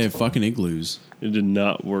 That's why they have fucking igloos. It did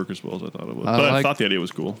not work as well as I thought it would. I But I like- thought the idea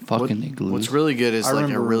was cool. Fucking igloos. What's really good is I like a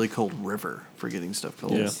remember- really cold river for getting stuff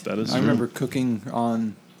cold. Yeah, that is. I remember cooking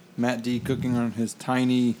on Matt D cooking on his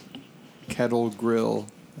tiny kettle grill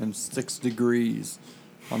in 6 degrees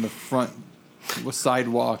on the front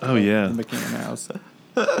sidewalk Oh, of yeah. the McCann house.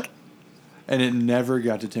 And it never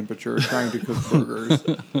got to temperature trying to cook burgers.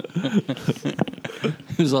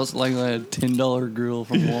 It was also like a $10 grill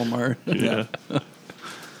from Walmart. Yeah.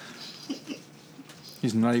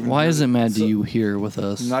 He's not even Why here isn't to- Matt D here with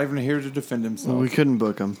us? He's not even here to defend himself. We couldn't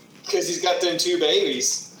book him. Because he's got them 2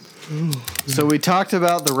 babies. So we talked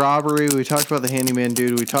about the robbery. We talked about the handyman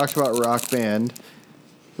dude. We talked about Rock Band.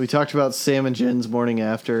 We talked about Sam and Jen's morning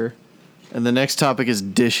after. And the next topic is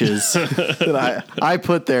dishes that I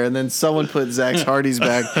put there. And then someone put Zach's Hardy's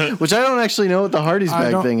bag, which I don't actually know what the Hardy's I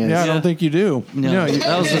bag don't- thing is. Yeah, I don't think you do. No, you-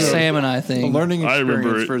 that was the Sam and I a thing. learning I remember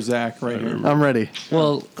experience it. for Zach right here. I'm ready.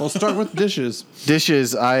 Well, We'll start with dishes.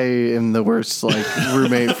 Dishes, I am the worst like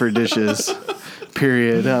roommate for dishes.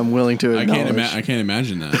 Period. I'm willing to I acknowledge. can't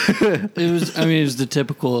imagine that. it was the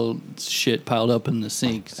typical shit piled up in the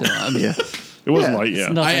sink. So I mean, Yeah. It wasn't Yeah. like, yeah.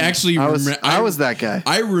 It's not- I actually I was that guy.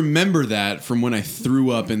 I remember that from when I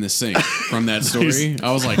threw up in the sink from that story.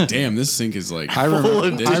 I was like, damn, this sink is like I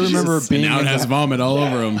remember. dishes. I remember And being now it in has the- vomit all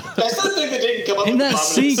over them. That's the thing that didn't come up and with that the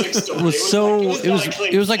sink Vomit 6 story. was so like,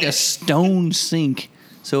 it was like a stone sink,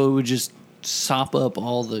 so it would just sop up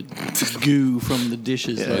all the goo from the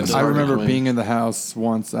dishes. Yeah, Like, it's I hard to remember clean. being in the house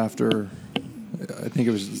once after I think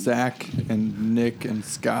it was Zach and Nick and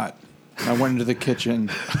Scott. I went into the kitchen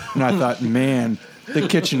and I thought, man, the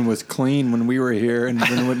kitchen was clean when we were here, and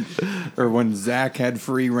when Zach had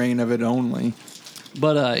free reign of it only.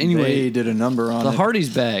 But anyway, They did a number on the it. Hardee's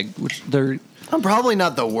bag, which they're I'm probably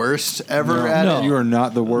not the worst ever at No. it, You are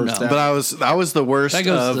not the worst. No. at but it. I was the worst That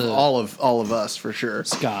goes of to- all of us for sure.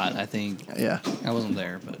 Scott, I think. Yeah, I wasn't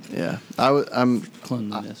there, but yeah. I'm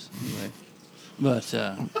cleanliness anyway. But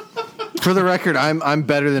for the record, I'm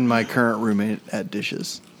better than my current roommate at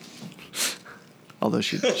dishes. Although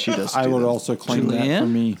she does. I do would them. also claim that Julianne? for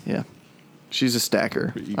me. Yeah, she's a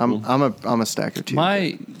stacker. Equal. I'm a stacker too.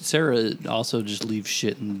 my Sarah also just leaves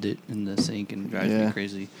shit in the sink and drives Yeah. me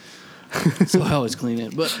crazy. So I always clean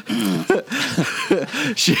it. But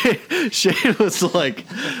Shane was like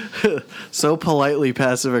so politely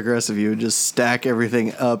passive aggressive. You would just stack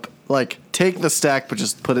everything up, like take the stack, but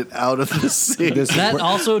just put it out of the sink. This is that where-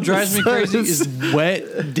 also drives me crazy This- is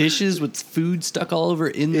wet dishes with food stuck all over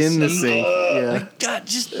in the in sink. the sink. Yeah. God,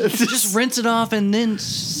 just rinse it off and then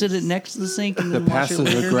sit it next to the sink and the then wash it passive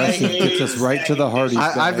later. aggressive gets us right to the Hardee's.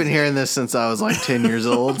 I've bag. been hearing this since I was like 10 years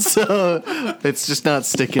old, so it's just not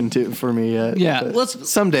sticking to for me yet. Yeah, But let's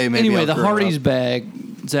someday maybe. Anyway, I'll the grow Hardee's up. bag.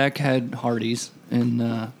 Zach had Hardee's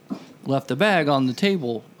and left the bag on the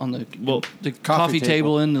table on the coffee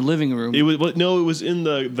table in the living room. It was in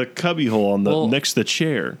the cubby hole on the Well- next to the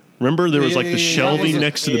chair. Remember, there was like the shelving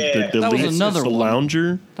next to the That was leaf, another the one.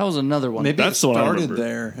 lounger. That was another one. Maybe That's it the one I started remember.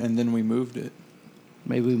 there, and then we moved it.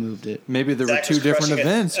 Maybe we moved it. Maybe there were Zach two was different crushing it.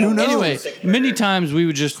 events. Who knows? Anyway, many times we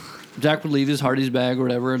would just Zach would leave his Hardee's bag or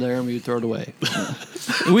whatever there, and we would throw it away.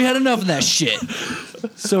 We had enough of that shit,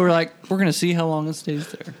 so we're like, we're gonna see how long it stays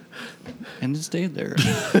there, and it stayed there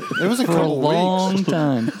It was a for a couple long weeks.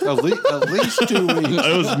 time. At least 2 weeks.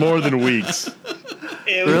 It was more than weeks.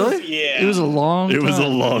 It was, Really? Yeah. It was a long. It was a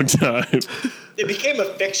time. long time. It became a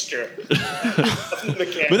fixture. of the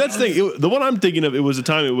mechanics. But that's the thing. The one I'm thinking of, it was a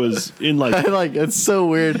time it was in I like like it's so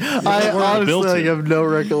weird. I where I honestly built like, it. have no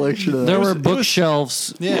recollection of that. There were it was-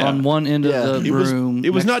 bookshelves Yeah. on one end Yeah. of the It was- room. it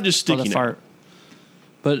was next not just by the sticking fire.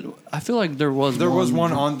 But I feel like there was There was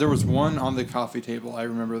one on the coffee table. I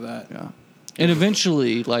remember that. Yeah. And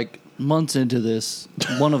eventually, like months into this,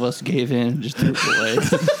 one of us gave in and just threw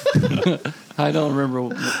it away. I don't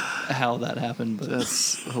remember how that happened, but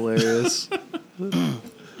That's hilarious.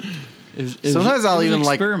 it Sometimes was, I'll it was even an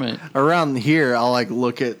like experiment. around here. I'll like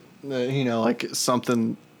look at like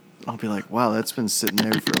something. I'll be like, wow, that's been sitting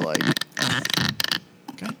there for like.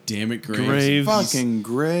 God damn it, Graves. Graves. Fucking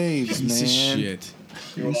Graves, Piece of man. shit.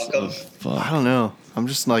 You're welcome. I don't know. I'm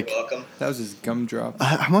just like Welcome. That was his gumdrop.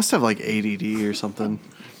 I must have like ADD or something.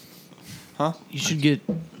 Huh? You should get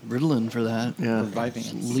Ritalin for that. Yeah,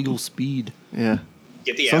 Vyvanse. Legal speed. yeah.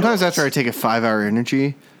 Get the Sometimes Adderall. after I take a 5-hour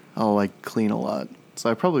energy, I'll like clean a lot. So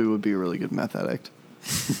I probably would be a really good meth addict.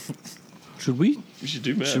 Should we? you should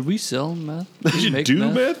do meth. Should we sell meth? You should Make do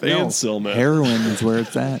meth No. and sell meth. Heroin is where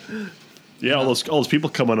it's at. Yeah, all those people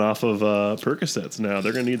coming off of Percocets now,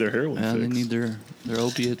 they're gonna need their heroin Yeah, fix. they need their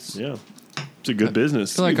opiates. Yeah, it's a good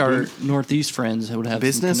business. I feel like our Northeast friends would have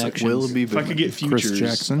Business some connections. will be. If I could get Chris futures,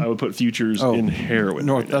 Jackson? I would put futures Oh, in heroin.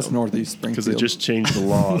 That's Northeast because Springfield. it just changed the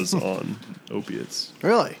laws on opiates.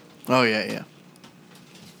 Really? Oh yeah.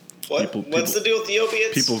 What's the deal with the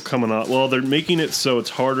opiates? People coming out. Well, they're making it so it's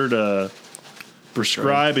harder to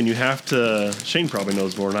prescribe, and you have to. Shane probably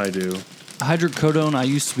knows more than I do. Hydrocodone, I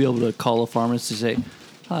used to be able to call a pharmacist and say,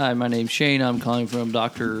 "Hi, my name's Shane. I'm calling from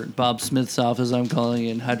Dr. Bob Smith's office. I'm calling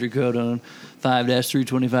in hydrocodone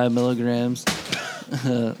 5-325 milligrams,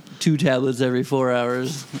 2 tablets every 4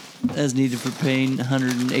 hours, as needed for pain,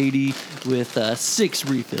 180 with 6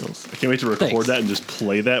 refills." I can't wait to record Thanks. that and just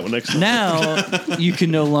play that when next time. Now you can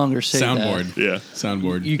no longer say Soundboard. that. Yeah.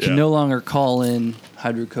 Soundboard. You can Yeah. no longer call in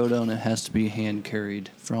hydrocodone. It has to be hand carried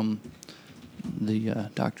from the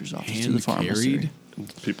doctor's office to the Hand pharmacy. carried?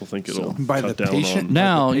 People think it'll By cut the down patient? on.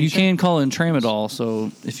 Now Like the you patient? can call in tramadol.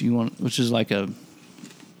 So if you want, which is like a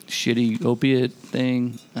shitty opiate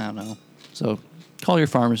thing, I don't know. So call your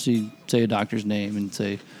pharmacy, say a doctor's name, and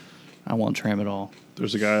say, "I want tramadol."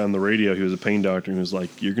 There's a guy on the radio. He was a pain doctor. And he was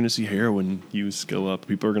like, "You're going to see heroin use go up.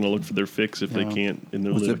 People are going to look for their fix if they Yeah. can't in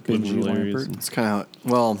their Was it living Benji room areas." Lampert? It's kind of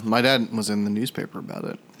well. My dad was in the newspaper about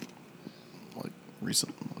it, like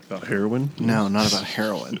recently. About heroin. No, not about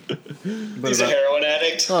heroin. He's a heroin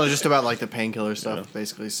addict. No, just about like the painkiller stuff.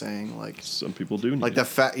 Basically saying like Some people do. Need like it.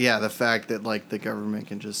 the fact that like the government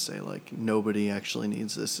can just say like nobody actually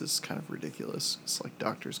needs this is kind of ridiculous. It's like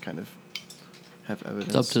doctors kind of have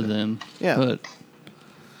evidence. It's up to them. Yeah.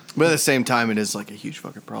 But at the same time, it is like a huge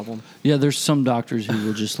fucking problem. Yeah, there's some doctors who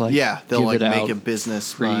will just like Yeah, they'll give like it make out a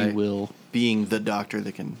business free by will. being the doctor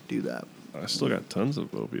that can do that. I still got tons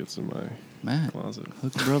of opiates in my Matt, closet.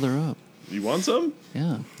 hook your brother up. You want some?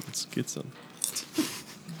 Yeah. Let's get some.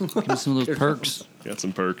 Give me some of those perks. Got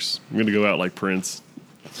some perks. I'm gonna go out like Prince.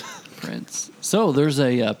 Prince. So there's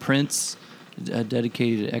a Prince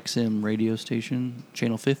dedicated XM radio station,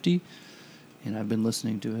 Channel 50, and I've been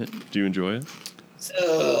listening to it. Do you enjoy it?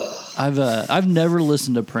 I've never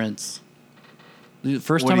listened to Prince. The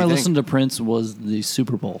first What time do I you think? listened to Prince was the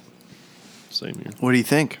Super Bowl. Same here. What do you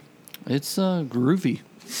think? It's groovy.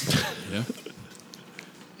 Yeah.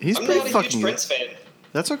 He's I'm pretty not a fucking huge good. Prince fan.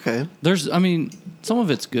 That's okay. Some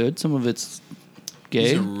of it's good, some of it's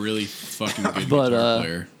He's gay, a really fucking good but guitar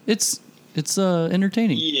player. it's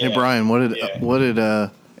entertaining. Yeah. Hey Brian, what did Yeah.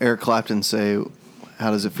 Eric Clapton say?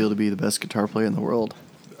 How does it feel to be the best guitar player in the world?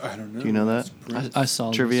 I don't know. Do you know that? I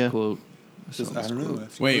saw Trivia? this quote. I don't know.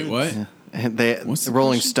 That's Wait, Prince. what? Yeah. And What's the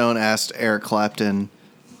Rolling question? Stone asked Eric Clapton,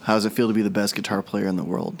 "How does it feel to be the best guitar player in the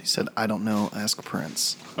world?" He said, "I don't know. Ask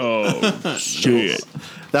Prince." Oh shit!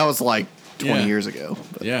 That was like 20 Yeah. years ago.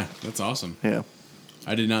 But Yeah, that's awesome. yeah,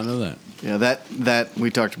 I did not know that. yeah. That we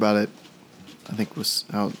talked about it. I think was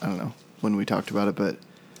I don't know when we talked about it, but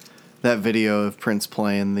that video of Prince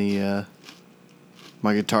playing the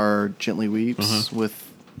 "My Guitar Gently Weeps" with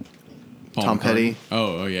Paul Tom McCartney. Petty.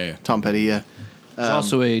 Oh, yeah. Tom Petty. Yeah. There's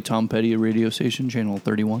also a Tom Petty radio station, Channel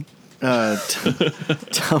 31.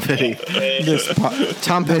 Tom Petty. This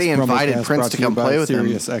Tom Petty this invited promocast Prince brought to you come by play with him.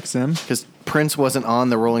 Sirius XM. Because Prince wasn't on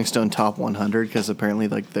the Rolling Stone Top 100 because apparently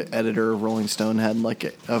like the editor of Rolling Stone had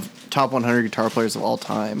like of top 100 guitar players of all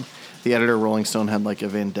time. The editor of Rolling Stone had like a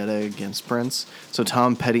vendetta against Prince. So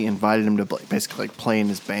Tom Petty invited him to basically like play in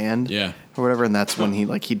his band. Yeah. Or whatever, and that's when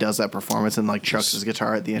he does that performance and like chucks his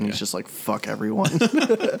guitar at the end. Yeah. He's just like fuck everyone.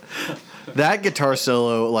 That guitar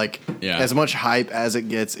solo, like Yeah. as much hype as it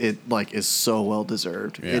gets, it like is so well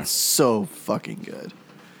deserved. Yeah. It's so fucking good.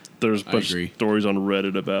 There's a I bunch agree. of stories on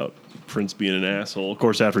Reddit about Prince being an asshole. Of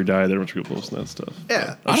course, after he died, there were a bunch of people posting that stuff.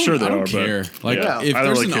 Yeah. I'm sure they I don't are, care. but Like, yeah, if I don't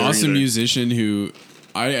there's really an care awesome either. musician who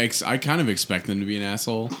I kind of expect them to be an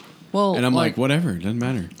asshole, Well, and I'm like, whatever, it doesn't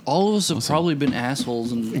matter. all of us have probably been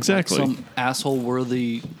assholes in Exactly. some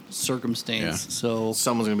asshole-worthy circumstance. Yeah. So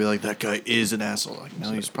Someone's gonna be like, that guy is an asshole. Like,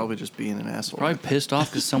 no, he's probably just being an asshole. probably pissed off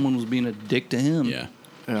because someone was being a dick to him. Yeah.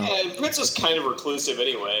 Yeah. And Prince was kind of reclusive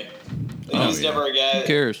anyway. Oh, He's yeah. never a guy. Who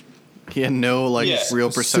cares? He had no like Yeah.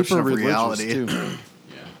 real perception Super of religious, reality. too.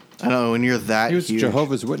 I don't know when you're that He was huge.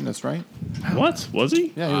 Jehovah's Witness, right? What was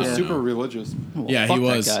he? Yeah, he was I don't super know. religious. Well, Yeah, fuck he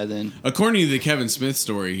was. that guy then. According to the Kevin Smith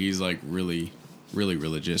story, he's like really, really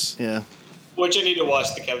religious. Yeah. Which I need to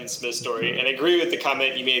watch the Kevin Smith story and agree with the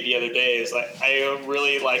comment you made the other day. Is like I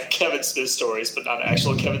really like Kevin Smith stories, but not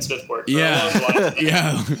actual Kevin Smith work. Yeah.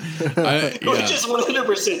 Yeah. Which Yeah. is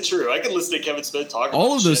 100% true. I can listen to Kevin Smith talk. All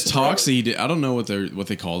about of those shit talks that forever. he did, I don't know what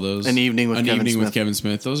they call those. An Evening with Kevin Smith. Kevin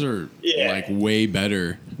Smith. Those are Yeah. like way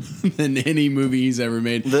better than any movie he's ever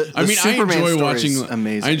made. The I Superman enjoy story watching. is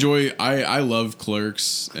amazing. I love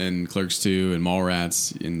Clerks and Clerks 2 and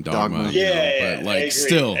Mallrats and Dogma. Dogma. you know, Yeah, but I like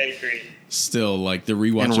agree. still like the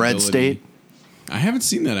rewatchability. And Red State. I haven't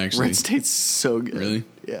seen that actually. Red State's so good. Really?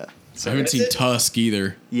 Yeah. I haven't seen Tusk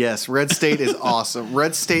either. Yes, Red State is awesome.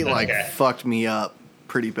 Red State like Okay. fucked me up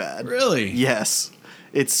pretty bad. Really? Yes.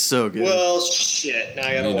 It's so good. Well, shit. Now I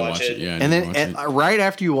I gotta need to watch it. Yeah, I and need then to watch it. right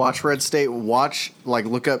after you watch Red State,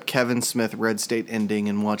 look up Kevin Smith Red State ending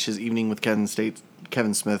and watch his Evening with Kevin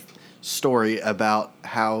Smith story about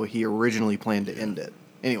how he originally planned to end it.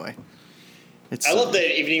 Anyway, it's I love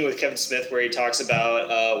the Evening with Kevin Smith where he talks about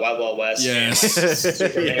Wild Wild West, Yes.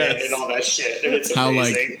 Superman, and all that shit. And it's How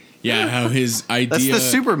amazing. how his idea. that's the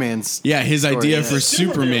Superman's. Yeah, his story, idea yeah. for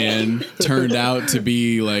Superman turned out to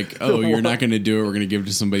be like, oh, you're not going to do it. We're going to give it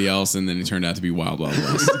to somebody else, and then it turned out to be Wild Wild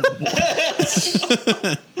West.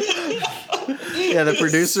 Yeah, the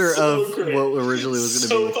producer So of great. what originally was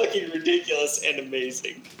so going to be. fucking ridiculous and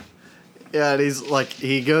amazing. Yeah, and he's like,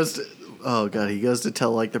 he goes to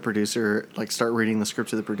tell like the producer, like start reading the script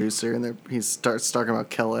to the producer, and he starts talking about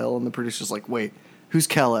Kal-El, and the producer's like, wait, who's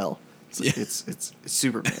Kal-El? It's like, Yeah. it's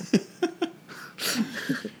Superman.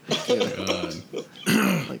 God.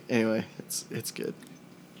 Like anyway, it's good.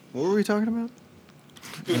 What were we talking about?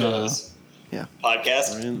 Who knows? Yeah.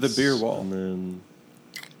 Podcast. The beer wall. And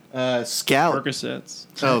then Scout. Percocets.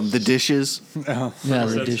 Oh, the dishes. Oh, Yeah,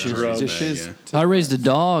 the That's dishes. gross. dishes. Yeah. I raised a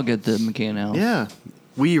dog at the McCann house. Yeah,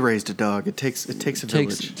 we raised a dog. It takes a takes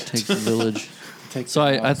village. takes a village. Takes So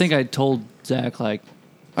a I think I told Zach, like,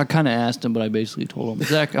 I kind of asked him, but I basically told him,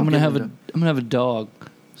 Zach, I'm gonna have a dog.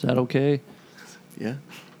 Is that okay? Yeah,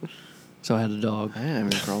 So I had a dog, I didn't have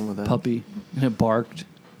any problem with that. puppy, and it barked.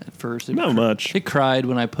 at first. Not much. It cried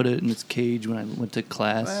when I put it in its cage when I went to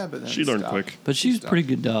class. But then She learned stopped. quick. But she's a pretty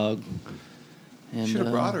good dog. And, Should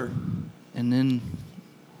have brought her. And then,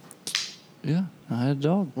 yeah, I had a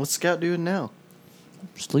dog. What's Scout doing now?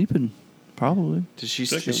 Sleeping, probably. Is she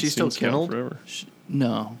Second still seen Scout kenneled? forever.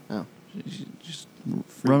 No. Oh. She's just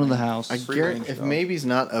run of the house. I Free guarantee range if dog. Maybe's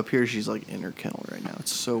not up here, she's like in her kennel right now.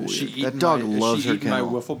 It's so weird. She That eating dog my, loves is she her eating my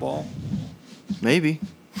kennel. wiffle ball. Maybe.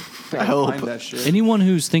 I Gotta hope. find that shit. Anyone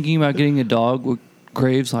who's thinking about getting a dog, with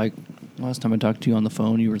Graves, like last time I talked to you on the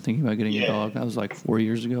phone, you were thinking about getting a dog. That was like 4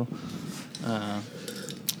 years ago.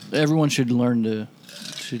 Everyone should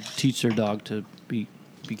teach their dog to be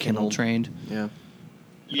kennel Kenneled. trained. Yeah.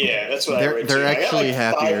 Yeah, that's what I They're- read. they're too. actually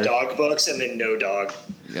I got like happier. 5 dog books and then no dog.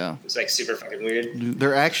 Yeah. It's like super fucking weird.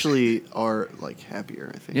 They're actually are like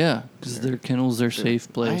happier, I think. Yeah, because their kennel's their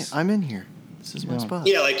safe place. I'm in here. This is my Yeah. spot.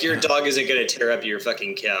 Yeah, like your dog isn't going to tear up your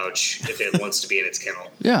fucking couch if it wants to be in its kennel.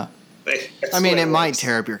 Yeah, Like, that's I mean, the way it might works.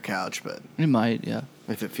 tear up your couch, but it might. Yeah.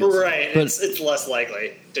 if it feels Right, But- it's less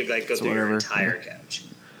likely to like go through your whatever. entire couch.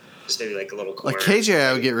 Just maybe like a little corner. like KJ,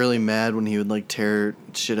 I would get really mad when he would like tear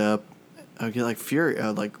shit up. I would get like I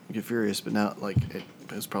would like get furious, but now like it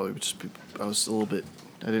was probably just I was a little bit.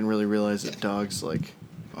 I didn't really realize that dogs like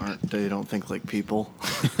they don't think like people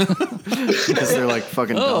because they're like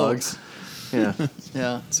fucking dogs. Yeah.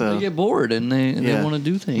 Yeah. So- they get bored and they Yeah. want to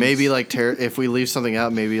do things. Maybe like if we leave something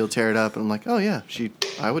out, maybe he'll tear it up, and I'm like, oh yeah,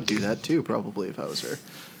 I would do that too, probably if I was her.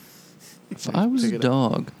 if I was pick a it up.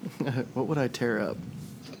 dog, What would I tear up?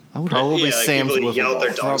 I would Probably yeah, like Sam's people wiffle yell at their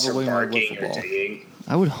ball. dogs Probably for my barking wiffle or ball. digging.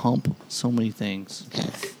 I would hump so many things.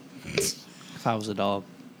 If I was a dog.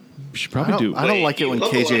 We should probably do. I don't like it You when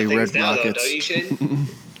hump a lot of KJ things red now, though, rockets. don't you, Shane?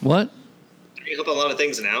 What? You hump a lot of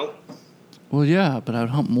things now. Well, yeah, but I would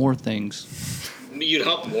hump more things. You'd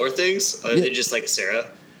hump more things other than just like Sarah.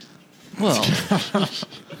 Well,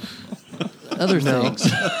 other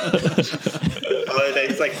things. Other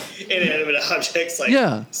things like inanimate objects, like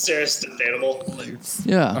Yeah. Sarah's stuffed animal.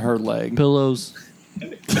 Yeah. Her leg. Pillows.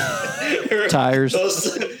 Tires.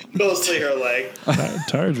 Mostly her leg.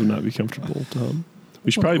 Tires would not be comfortable to hum.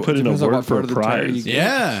 We should probably put in a Depends on word what for part of the tire you prize. get.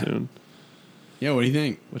 Yeah. Soon. Yeah. What do you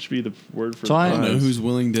think? What should be the word for So I I don't know prize? who's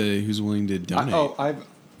willing to donate.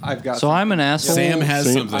 I've got. So I'm an asshole. Sam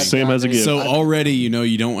has something. Sam has a gift. So already you know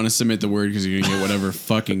you don't want to submit the word because you're gonna get whatever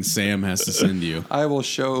fucking Sam has to send you. I will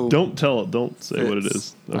show. Don't tell it. Don't say what it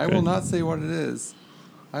is. I Okay. will not say what it is.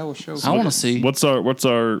 I will show. I want to see. What's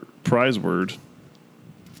our prize word?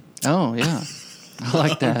 Oh, yeah. I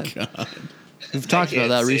like that. We've talked about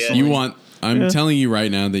that can't see it. recently. You want? I'm Yeah. telling you right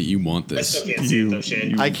now that you want I this. still can't see it though,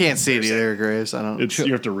 Shane. I can't see it either, Graves. I don't. It's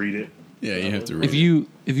you have to read it. Yeah, you have to read.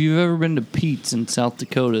 If you've ever been to Pete's in South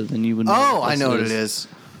Dakota, then you would know. Oh, what I this know what it is.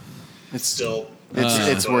 It's Still,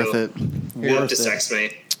 it's worth it. you have Worth to it. sex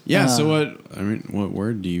me. Yeah. So what? I mean, what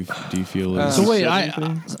word do you feel is? So wait,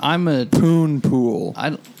 Anything? I'm a. Poon pool.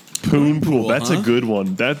 I, Poon pool. That's huh? a good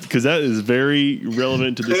one. Because that is very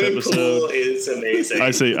relevant to this Poon episode. pool is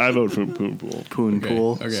amazing. I vote for poon pool. Poon Okay,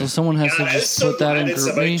 pool. Okay. so someone has God, to I was just so put that glad in that group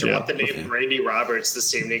somebody me. dropped the name okay. Brandy Roberts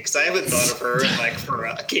this evening because I haven't thought of her in like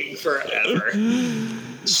fucking forever.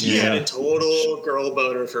 She had a total girl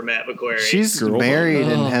boner for Matt McQuarrie. She's Girl. married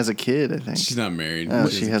and Oh. has a kid, I think. She's not married. Oh,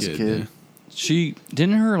 but she has a kid. yeah. She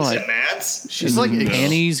didn't her Is like it Matt's? She's like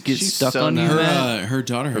panties get she's stuck so on you, nice. Matt? Her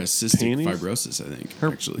daughter has cystic panties? fibrosis. I think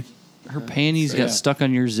actually. Her panties Yeah. got stuck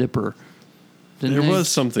on your zipper. Didn't There they? was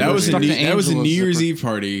something. That was a Stuck to That was a New Angela's Year's zipper. Eve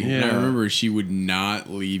party, and I Yeah. remember she would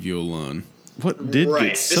not leave you alone. What did Right.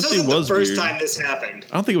 get This something isn't was the first weird. time this happened.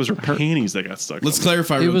 I don't think it was her panties that got stuck. Let's on.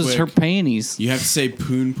 clarify It real was quick. her panties. You have to say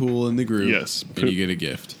poon pool in the group. Yes. and you get a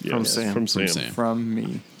gift. Yeah, From Sam. From From Sam. Sam. From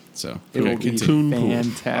me. So It will be Poon continue. pool.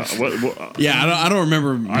 fantastic. Yeah, I don't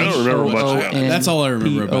remember. I don't remember much. P-O-O-N. About That's all I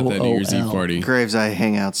remember about that New Year's Eve P-O-O-L. party. Graves, I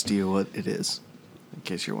hangouts to you what it is, in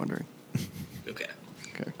case you're wondering. Okay.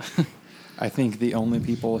 Okay. I think the only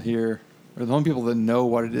people here, or the only people that know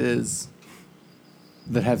what it is,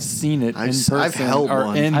 that have seen it I've in s- I've person, held are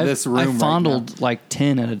one. in I this room. fondled like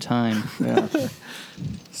 10 at a time. Right now. Yeah,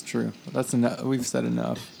 it's true. That's enough. We've said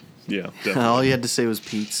enough. Yeah, definitely. All you had to say was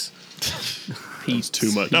Pete's. That's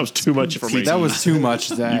too much. That was too much information. That was too much,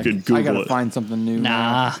 Zach. could Google I gotta it. find something new.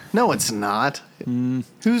 Nah. No, it's not.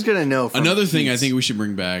 Who's gonna know? From Another thing I Pete's? think we should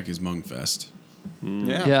bring back is Monkfest.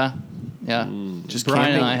 Yeah. Yeah. Yeah. just Brian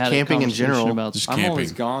camping, and I had camping a in conversation general. about Just I'm camping.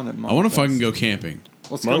 always gone at I want to Monkfest. fucking go camping.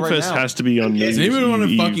 Let's go right Monkfest now. has to be on New Does Year's anybody want to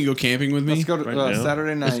Eve. fucking go camping with me? Let's go to right now?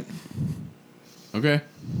 Saturday night. Okay.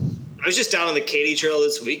 I was just down on the Katy Trail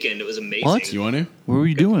this weekend. It was amazing. What? You want to? What were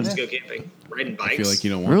you doing? Let's go camping. Riding bikes. I feel like you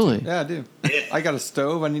don't want Really? Yeah, I do. Yeah. I got a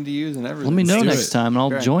stove I need to use and everything. Let me know do next it. time and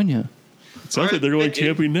I'll Okay. join you. Sounds like they're going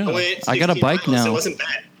camping now. I got a 60 bike miles. now. It wasn't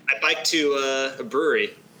bad. I biked to a brewery.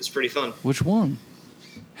 It was pretty fun. Which one?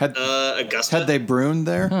 Had Augusta. had they brewed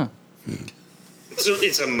there? Huh.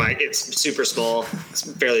 It's super small.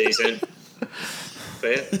 It's fairly decent.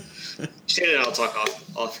 But yeah. Shannon and I'll talk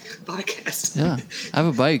off podcast. Yeah. I have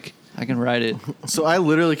a bike. I can ride it. So I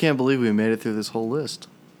literally can't believe we made it through this whole list.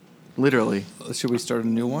 Literally. Should we start a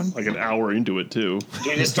new one? Like an hour into it too.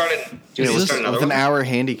 You just started. Yeah, You with, just start another with an one? hour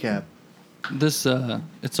handicap. This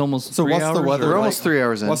it's almost So 3 what's hours. the weather? We're like? almost 3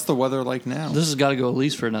 hours in. What's the weather like now? This has got to go at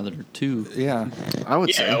least for another 2. Yeah, I would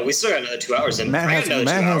Yeah, say. we still got another 2 hours in. Matt I got has another 2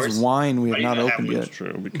 Matt has hours. wine we have Why not do you not opened have yet. That's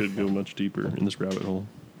true. We could go much deeper in this rabbit hole.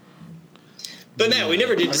 But Matt, we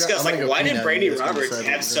never did discuss I'm gonna like go why clean did that. Brandy You guys can Roberts decide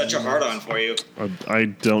have what such we're a gonna hard do. on for you? I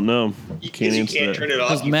don't know. Because you can't turn it off.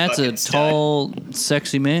 Because you Matt's a fucking stud. tall,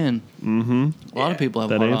 sexy man. Mm-hmm. A lot of people have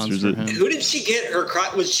That hard-ons answers for it. him. Who did she get her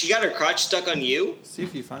crotch? Was she got her crotch stuck on you? See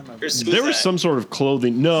if you find my. Or who's There was that? some sort of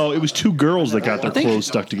clothing. No, it was two girls that got their clothes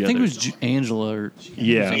stuck I together. think it was Angela or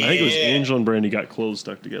Yeah, I think it was Yeah. Angela and Brandy got clothes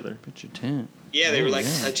stuck together. Pitch your tent. Yeah, they were like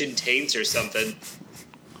yeah. touching taints or something.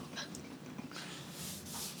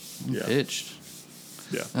 Yeah. Pitched.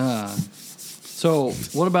 Yeah. So,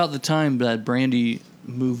 what about the time that Brandy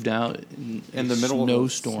moved out in the middle of a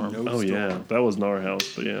snowstorm? Oh yeah, that wasn't our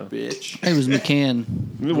house, but yeah, bitch. It was McCann.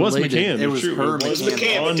 it was related. McCann. It was true. her It was McCann.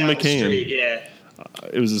 McCann, but on down the McCann. street, yeah.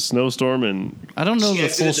 It was a snowstorm, and I don't know She the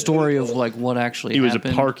exited full the story pool. of like what actually it was a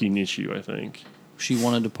happened. parking issue. I think She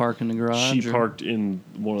wanted to park in the garage. she or- parked in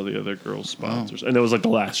one of the other girls' spots, Oh. and it was like the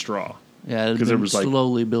last straw. Yeah, it 'cause had it been was, like-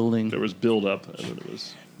 slowly building. There was build up, and then it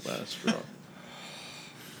was last straw.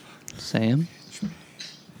 Sam.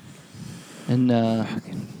 And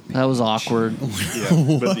that was awkward.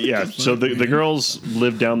 Yeah, but yeah. So the girls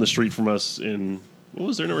lived down the street from us in what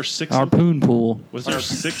was their number 6? Our poon pool. Was there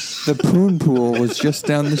 6? The poon pool was just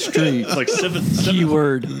down the street. It's like seven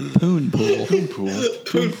Keyword poon pool. pool.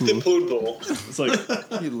 The poon bowl. It's like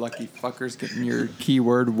You lucky fuckers getting your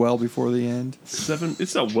keyword well before the end. 7.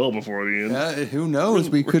 It's not well before the end. Yeah, who knows?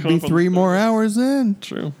 We We're could be coming from 3 the- more hours in.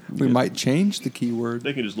 True. We Yeah. might change the keyword.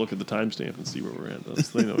 They can just look at the timestamp and see where we're at.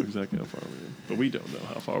 They know exactly how far we're in, but we don't know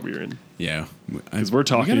how far we're in Yeah, because we're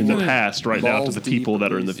talking in the past right now to balls the deep people at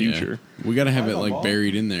that are in the least. future. We got to have it like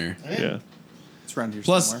buried in there. Yeah. It's around here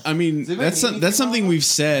Plus, somewhere. I mean, that's something we've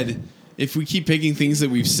said. If we keep picking things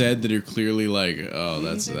that we've said that are clearly like, oh,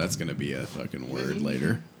 that's gonna be a fucking word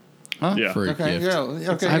later Huh? Yeah. for a Okay, gift. yeah,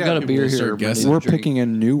 okay. I've yeah. got a beer We'll here. start guessing. We're picking a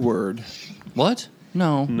new word. What?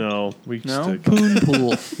 No. No, we No? stick. Poon pool.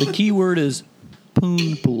 The key word is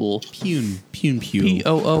poon pool. Pune, pune, pew.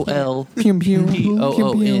 P-O-O-L. Pew pew.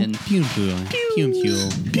 P-O-O-N. Pune, pune,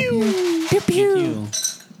 pew, pew.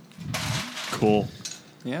 Cool.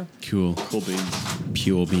 Yeah. Cool, Cool beans.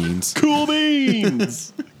 pule beans. Cool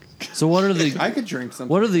beans. So what are the I could drink something.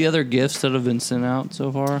 what are the other gifts that have been sent out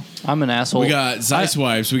so far? I'm an asshole. We got Zeiss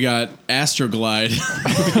wipes. We got Astroglide.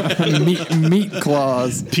 meat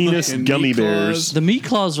claws. Penis Fucking gummy meat bears. claws. the meat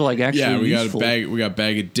claws are like actually Yeah, we got useful. a bag. We got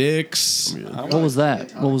bag of dicks. What was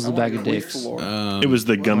that? What was the bag of dicks? It was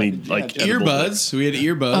the gummy like edible Earbuds. We had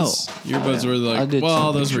earbuds. Oh. Earbuds were I like, did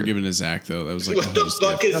well, see a those were picture. given to Zach though. That was like What the the host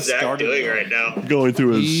fuck gift. is Zach doing right now? going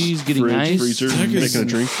through his He's getting fridge, nice. freezer, Zach is- making a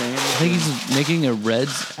drink. I think he's making a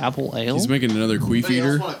Red's apple ale. He's making another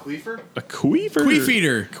queefeater. a queefer? A queefer.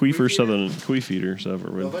 Queefeater. Queefer Sutherland. Queefeater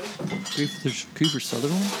Sutherland. Cooper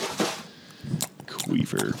Sutherland.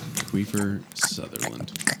 Queefer. Queefer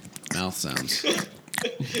Sutherland. Mouth sounds.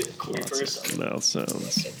 Mouth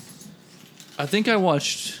sounds. I think I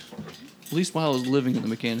watched, at least while I was living in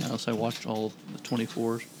the McCann house, I watched all of the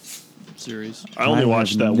 24 series. I only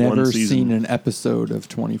watched that never one season. seen an episode of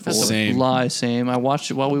 24. That's Same. a lie, Sam. I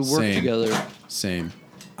watched it while we worked Same. together. Same.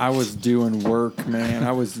 I was doing work, man.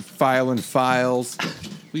 I was filing files.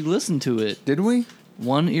 We listened to it. Did we?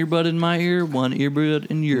 One earbud in my ear, one earbud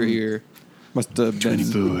in your ear. Must have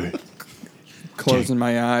been closing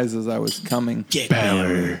my eyes as I was coming. Get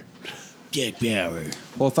power. Get power.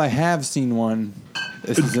 Well, if I have seen one,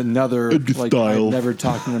 this is another like style. I've never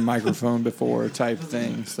talked in a microphone before type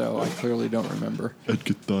thing, so I clearly don't remember.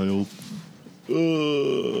 Edgar Dial.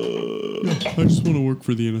 I just want to work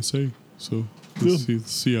for the NSA, so the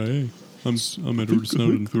CIA. I'm Edward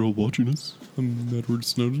Snowden. They're all watching us. I'm Edward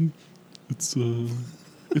Snowden. It's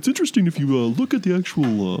interesting if you look at the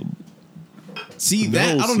actual. See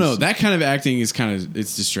that I don't know. Analysis. That kind of acting is kind of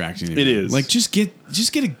it's distracting. To me. It is. like just get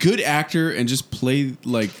a good actor and just play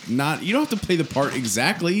like not. You don't have to play the part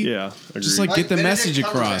exactly. Yeah, Just agreed. like get the message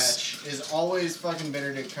across. Is always fucking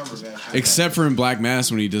Benedict Cumberbatch. Except for in Black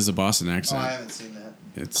Mass when he does the Boston accent. haven't seen that.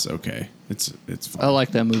 It's okay. It's I fine.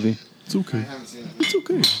 like that movie. It's okay. It's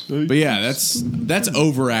okay. But yeah, that's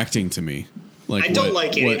overacting to me. Like I don't what-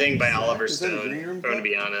 like what- anything by Oliver that a Stone. green room I'm going to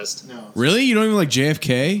be honest. No. Really? You don't even like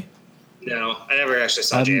JFK? No, I never actually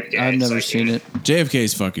saw I've JFK. I've so never I seen can't- it. JFK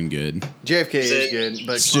is fucking good. JFK Is is it- good,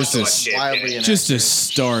 but It's just a- JFK. wildly Just a inaccurate.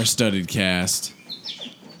 star-studded cast.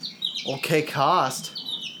 Okay, cost.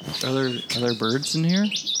 Are there birds in here?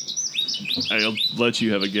 I'll let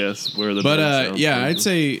you have a guess where the. But bird sounds yeah, come I'd from.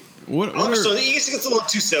 say what Oliver are Stone, he gets a little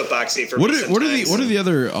too soapboxy for what me are sometimes. the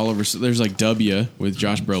other Oliver? There's like W with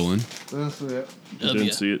Josh Brolin. I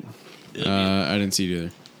didn't see it. I didn't see it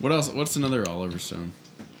either. What else? What's another Oliver Stone?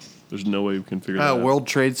 There's no way we can figure that out. World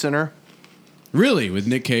Trade Center. Really, with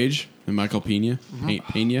Nick Cage and Michael Pena.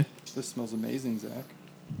 Pena. This smells amazing, Zach.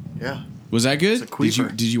 Yeah, Was that good? It's a queefer.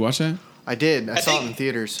 Did you watch that? I did. I saw it think- in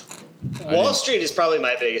theaters. Wall Street is probably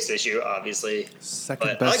my biggest issue, obviously.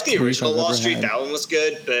 Second But I like best the queef original I've Wall ever Street. had. That one was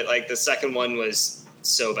good, but like the second one was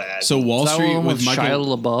so bad. So Wall Is that Street one with Michael.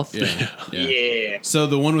 Shia LaBeouf? Yeah, yeah. yeah. So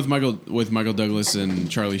the one with Michael Douglas and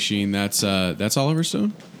Charlie Sheen. That's Oliver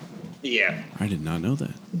Stone. Yeah. I did not know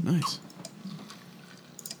that. Nice.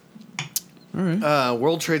 All right.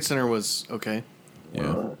 World Trade Center was okay.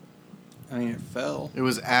 Yeah. I mean, it fell. It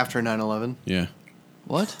was after 9/11. Yeah.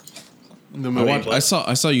 What? The I movie. watched.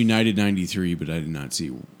 I saw United '93, but I did not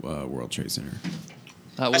see World Trade Center.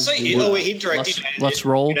 That I was saw the- he directed Let's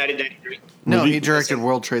roll. United 93. No, Were he the- directed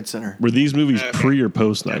World Trade Center. Were these movies Okay. pre or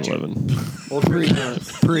post 9/11?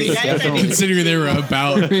 Pre. Definitely. Considering they were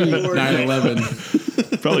about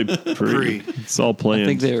 9/11. Probably pre. Pre. It's all planned. I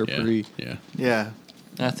think they were Yeah. pre. Yeah. Yeah,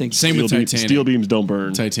 I think Same Steel, with beam- Titanic. steel beams don't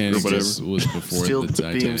burn. Titanic or whatever. was before steel the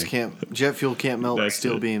Titanic. beams can't. Jet fuel can't melt That's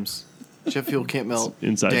steel it. beams. Jet fuel can't melt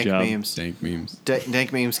Inside dank job. beams. Dank memes.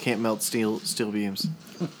 Dank beams can't melt steel beams.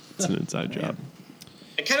 It's an inside job.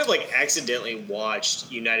 I kind of like accidentally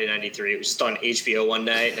watched United 93. It was just on HBO one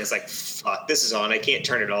night, and it's like, fuck, this is on. I can't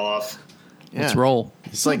turn it off. Yeah. let's roll.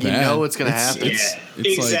 It's like not you know bad. what's gonna It's- happen. it's- Yeah,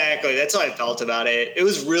 it's like- exactly. That's how I felt about it. It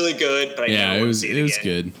was really good, but I Yeah, never it want was to see it again.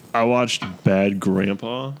 good. I watched Bad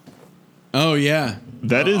Grandpa. Oh yeah,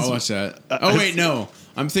 That is- I'll watch that. Oh wait, no.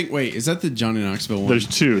 Wait, is that the Johnny Knoxville one? There's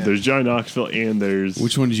two. There's Johnny Knoxville and there's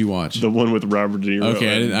Which one did you watch? the one with Robert De Niro.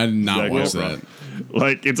 Okay, I did not Zac watch Efron. that.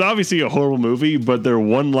 Like, it's obviously a horrible movie, but their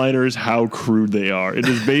one-liners, how crude they are. It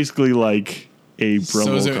is basically like a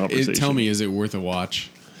Brummel conversation. tell me, is it worth a watch?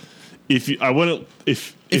 If you, I want to,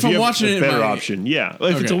 if If you I'm have watching a it in better my- option, yeah.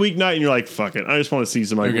 Like, if it's a Okay. weeknight and you're like, fuck it, I just want to see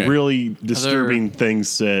some like Okay. really disturbing things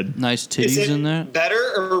said. Nice Is titties it in that. better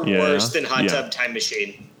or Yeah, worse than Hot yeah. Tub Time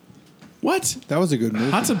Machine? What? That was a good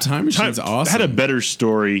movie. Hot Tub Time Machine's awesome. Had a better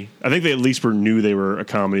story. I think they at least knew they were a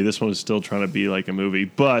comedy. This one was still trying to be like a movie,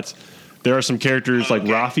 but there are some characters like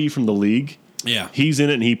Rafi from The League. Yeah. He's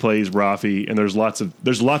in it and he plays Rafi, and there's lots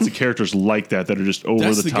of characters like that that are just over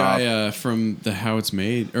That's the the top. guy from the How It's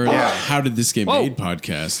Made or Yeah. How Did This Get Whoa. Made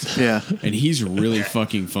podcast. Yeah. And he's really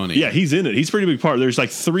fucking funny. Yeah, he's in it. He's a pretty big part. There's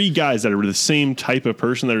like three guys that are the same type of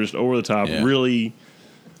person that are just over the top, Yeah. really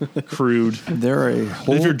crude. There are a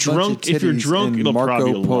whole If you're bunch drunk, of if you're titties drunk, in it'll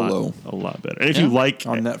probably be Marco Polo. a lot better. And if you like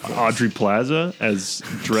On Netflix. Audrey Plaza as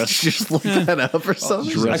dressed, Just look that up or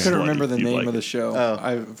something. Dress I couldn't like remember it, the you'd name like of the it. show. Oh.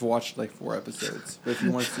 I've watched like 4 episodes. But if you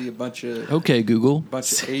want to see a bunch of Okay, Google.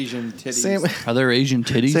 Asian titties, Sam, Are there Asian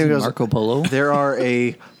titties Sam in goes- Marco Polo? there are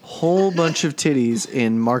a whole bunch of titties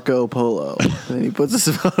in Marco Polo, and then he puts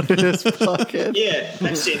his phone in his pocket. Yeah,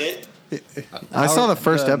 I've seen it. I saw the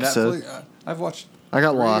first episode. Netflix, I've watched. I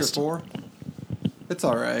got 3 or lost. 4. It's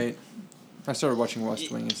all right. I started watching West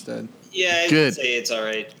Wing instead. Yeah, I Good. would say it's all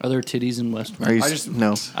right. Are there titties in West Are you Wing?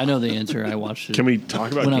 no? I know the answer. I watched it Can we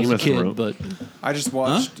talk about when I Game was a of kid, Thrones? but I just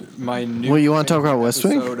watched my new. Well, you wanna talk about favorite West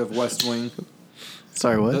Wing? Episode of West Wing.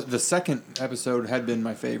 Sorry, The, what? the second episode had been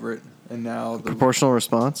my favorite, and now the, Proportional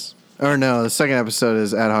response? Or no, the second episode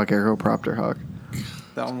is ad hoc ergo propter hoc.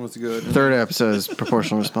 that one was good. Third episode is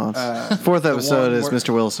proportional response. Fourth the episode one is where-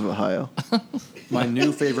 Mr. Willis of Ohio. My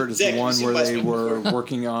new favorite is Zach, the you one see where West they Wing were before?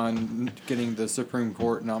 working on getting the Supreme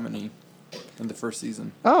Court nominee in the first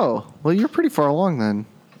season. Oh, well, you're pretty far along then.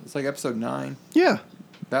 It's like episode 9. Yeah.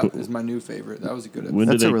 That is my new favorite. That was a good episode. When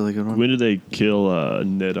That's did a they, really good one. When did they kill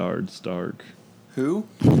Nedard Stark? Who?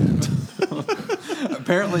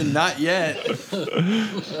 Apparently not yet.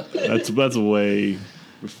 That's way.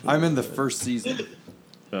 I'm in the first season.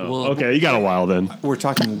 Oh, Well- okay, you got a while then. We're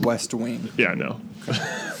talking West Wing. Yeah, no.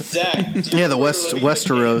 Zach, do you Yeah, the remember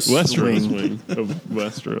Westeros Westeros wing. wing of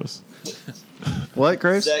Westeros. What,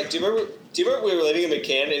 Graves? Zach, do you remember we were living in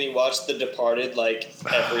McCann and you watched The Departed like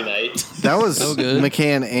every night? That was So good.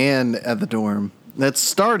 McCann and at the dorm. That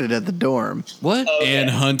started at the dorm. what? Okay. And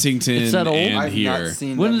Huntington It's that old? and I've here. not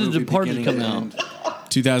seen When that did The movie Departed beginning come to out? end.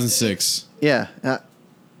 2006. Yeah. Yeah.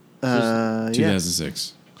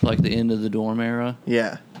 2006. Like the end of the dorm era.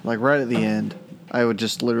 Yeah. Like right at the end. I would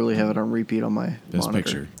just literally have it on repeat on my Best monitor.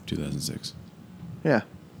 Picture, 2006. Yeah.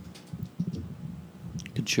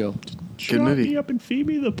 Good show. Good movie. Me up and feed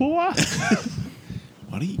me the boy.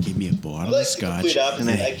 Why don't you give me a bottle of Like the scotch complete opposite. and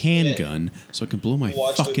a I can't handgun so I can blow my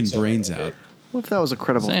watch fucking movies so brains much. out? What if that was a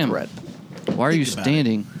credible Sam. threat? Why are you about it.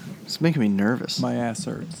 standing? It's making me nervous. My ass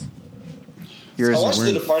hurts. Yours I is watched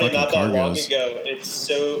wearing The Departed fucking not that long cargos. ago. It's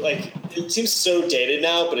so like it seems so dated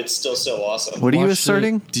now, but it's still so awesome. What are you Watched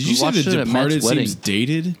asserting? Did you say Watched The it at Matt's Departed wedding. seems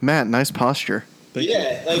dated? Matt, nice posture.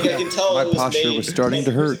 Yeah, like I can tell My it was posture made was starting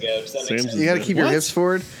 10 to years hurt. ago. Does that make Sam's sense? is You got to keep your What? hips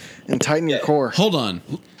forward and tighten your Yeah. core. Hold on.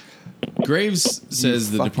 Graves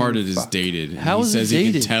says The fucking Departed is fuck. dated. How he is it says he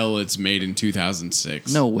can dated? tell it's made in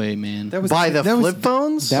 2006. No way, man. That was By the that was- flip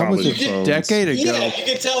phones? That was Probably a phones. decade ago. Yeah, you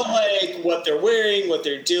can tell like what they're wearing, what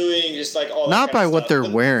they're doing, just like all. That Not kind by of what stuff. they're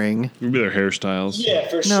But- wearing. Maybe their hairstyles. Yeah,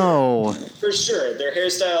 for sure. No. For sure, their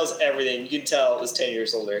hairstyles, everything. You can tell it was 10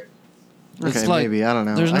 years older. It's Okay, like- maybe. I don't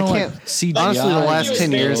know. There's I no can't. like CGI. Honestly, the last It was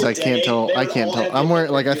 10 years, I very can't tell. day. I They can't all tell. had I'm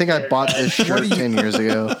wearing, like, I different think I bought this shirt 10 years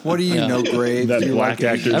ago. What do you Yeah. know, Graves? That You black like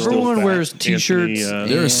actor. Asian- Everyone Still wears fat. t-shirts. Anthony,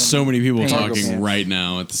 There are and so many people pants. talking right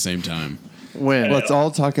now at the same time. When? Let's all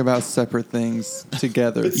talk about separate things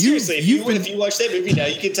together. But seriously, if you watch that movie now,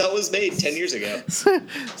 you can tell it was made 10 years ago. See,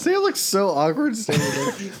 it looks so awkward standing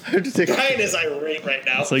there. I have to take a Brian is irate right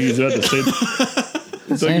now. It's like he's about to say.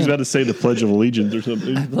 It's like he's about to say the Pledge of Allegiance or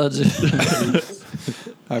something.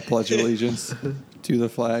 I pledge allegiance to the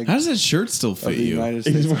flag How does that shirt still of fit the you? United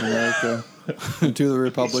States of America and to the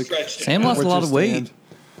republic. Stretched it. Sam lost a which lot it of weight. stand,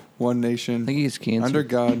 one I nation, think he's cancer. under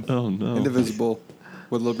God, Oh no! indivisible,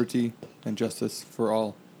 with liberty and justice for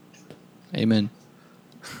all. Amen.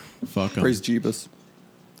 Fuck 'em. Praise Jeebus.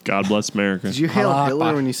 God bless America. Did you hail Allah Hitler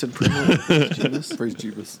Akbar. when you said Jesus? Praise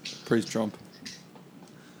Jeebus. Praise Trump.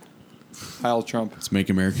 Heil Trump. Let's make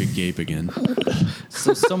America gape again.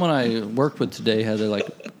 So someone I worked with today had a like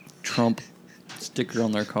Trump sticker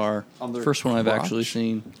on their car. On their First one I've crotch? actually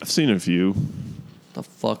seen. I've seen a few. The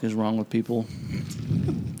fuck is wrong with people?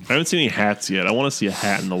 I haven't seen any hats yet. I want to see a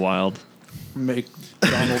hat in the wild. Make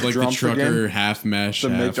Donald Like Trump the trucker again. half mesh. The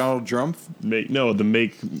make Half. Donald Trump. The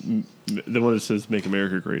one that says "Make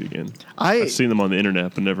America Great Again." I I've seen them on the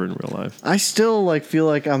internet, but never in real life. I still like feel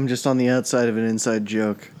like I'm just on the outside of an inside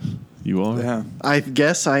joke. You are. Yeah. I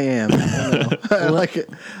guess I am. I don't know. I like it.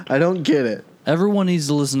 I don't get it. Everyone needs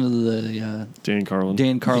to listen to the Dan Carlin.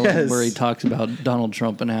 Dan Carlin Yes. where he talks about Donald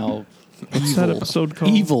Trump and how What's that episode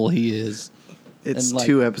called? evil he is. It's And, like,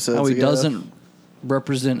 2 episodes How he ago. doesn't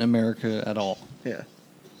represent America at all. Yeah.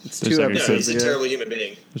 It's There's 2 like a No, episodes he's a ago. terrible human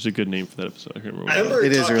being. There's a good name for that episode. I can't remember. I remember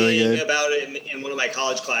It is talking really good. about it in one of my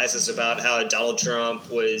college classes about how Donald Trump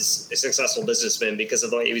was a successful businessman because of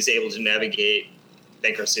the way he was able to navigate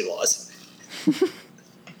bankruptcy laws.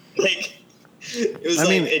 Like, it was I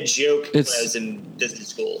mean, a joke when it's- I was in business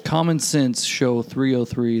school. Common Sense Show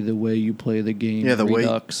 303, The Way You Play the Game. Yeah, the way-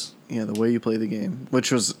 Redux. Yeah, The Way You Play the Game,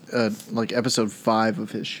 which was like episode 5 of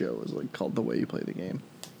his show was like called The Way You Play the Game.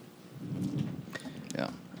 Yeah.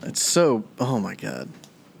 It's so, oh my god.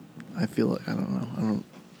 I feel like I don't know.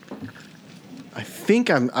 I think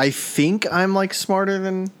I'm like smarter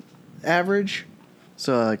than average.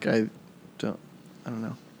 So like I don't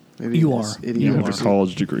know. Maybe You it's are. You idiocracy. have a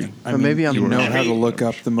college degree. I But mean, maybe I'm you know not. how to look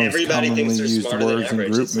up the most Everybody commonly thinks they're used smarter than words in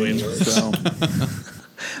average, group it's the way it meetings. works. So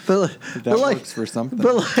But that like works for something.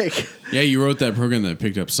 but like Yeah, you wrote that program that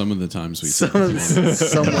picked up some of the times we said.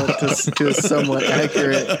 somewhat to somewhat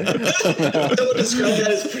accurate. I would describe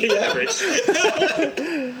that as pretty average.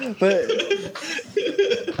 But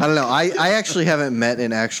I don't know. I actually haven't met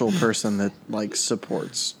an actual person that like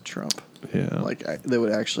supports Trump. Yeah. Like that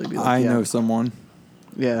would actually be. Like, I yeah, know someone.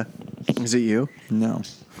 Yeah. Is it you? No,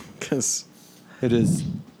 Because it is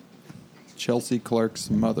Chelsea Clark's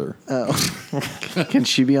mother. can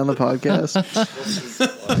she be on the podcast?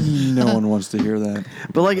 No one wants to hear that.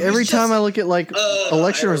 But like every time I look at like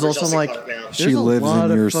election I remember results, I'm Chelsea like, Clark now. She There's a lives lot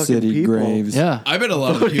in of your fucking city, people. Graves. Yeah. I bet a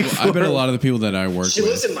lot of the people. I bet a lot of the people that I work She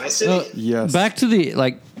lives with. in my city. Yes. Back to the,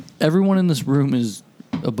 like, everyone in this room is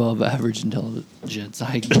above average intelligence.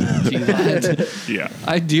 I guarantee that. Yeah.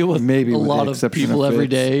 I deal with Maybe a with the lot of exception people of every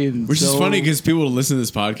Fitz. day. And Which is so- funny because people will listen to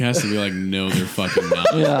this podcast and be like, no, they're fucking not.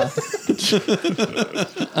 Yeah.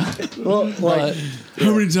 Well, like But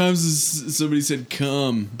How many times has somebody said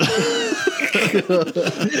come?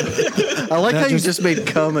 I like how you just made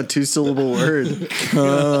 "cum" a 2-syllable word.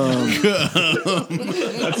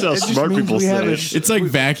 That's how smart means people we say have a it. It's like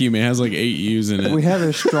vacuum. It has like 8 U's in it. We have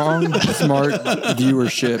a strong, smart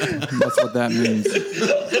viewership. That's what that means.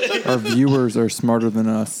 Our viewers are smarter than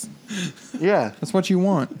us. Yeah. That's what you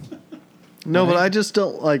want. No, but I just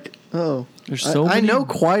don't like. Oh, There's so I many- know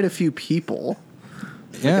quite a few people.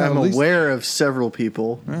 Yeah, I'm at least- aware of several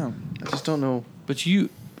people. Yeah. I just don't know. But you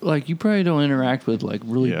probably don't interact with like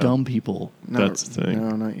really Yeah. dumb people. No, That's the thing.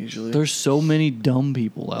 No, not usually. There's so many dumb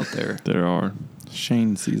people out there. There are.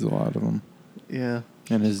 Shane sees a lot of them Yeah,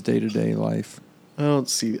 in his day-to-day life. I don't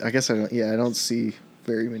see. I guess I don't. Yeah, I don't see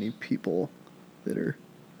very many people that are.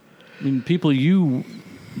 I mean, people you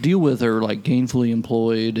deal with are like gainfully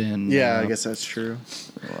employed and Yeah, I guess that's true.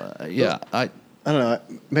 yeah. I I don't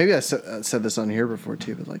know. Maybe I said this on here before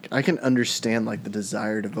too, but like I can understand like the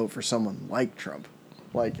desire to vote for someone like Trump,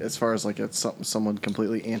 like as far as like it's someone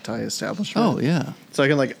completely anti-establishment. oh yeah. So I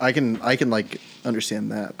can like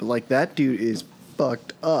understand that, but like that dude is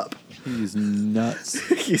fucked up. He's nuts.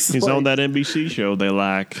 He's like, on that NBC show they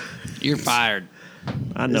like. You're fired.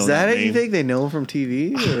 I know Is that it? name. You think they know him from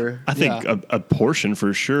TV or? I think Yeah. a portion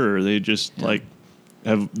for sure. They just like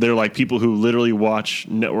they're like people who literally watch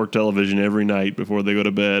network television every night before they go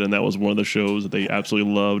to bed, and that was one of the shows that they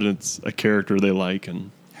absolutely loved, and it's a character they like.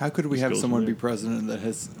 And How could we Just have goes someone from be there. president that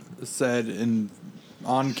has said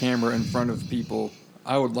on camera in front of people,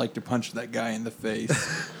 I would like to punch that guy in the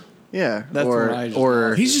face? Yeah, That's or what I just or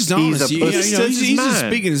thought. He's just honest. a You know, pussy. he's Says his just mind.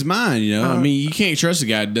 speaking his mind. You know, I mean, you can't trust a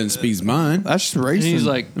guy that doesn't speak his mind. That's just And racist. he's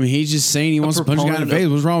like, I mean, he's just saying he wants to punch a guy in the proponent face.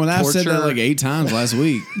 of What's wrong with that? I've said that torture. like 8 times last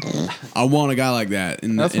week. I want a guy like that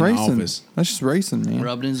in the, that's in the racing. office. That's just racing, man.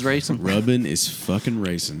 rubbing his racing. Rubbin is fucking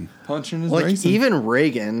racing. Punching is like racing. even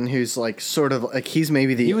Reagan, who's like sort of like he's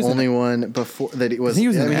maybe the He was only one before that it was. He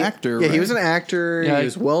was I an mean, actor, Yeah, he right? was an actor. Yeah, he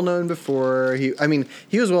was well known before. He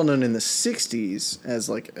was well known in the '60s as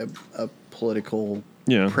like a political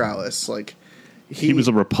prowess. Like he was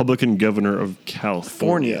a Republican governor of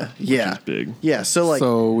California. Which Yeah, is big. Yeah, so like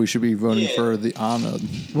so we should be voting for the Anna.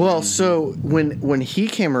 well, so when he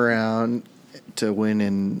came around to win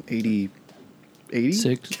in 80, 6.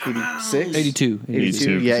 86? 82.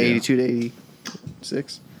 82, yeah, yeah. 82 to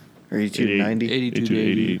 86 or 82 to 90, 82 to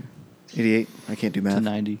 88 88. I can't do math. to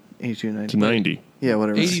 90. 82 to 90. to 90. Yeah,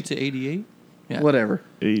 whatever. 80 to 88. Yeah. Whatever.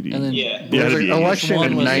 80. And then Yeah. There was it'd an be 80. election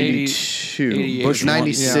One in was 92. 88. Bush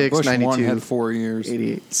 96, Bush 92. one had 4 years.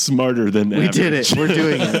 88. Smarter than We did it. We're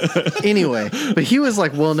doing it. Anyway, but he was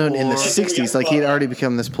like well known in the 60s. Like he had already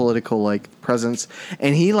become this political like presence,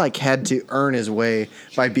 and he like had to earn his way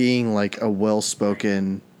by being like a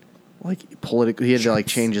well-spoken like political. He had to like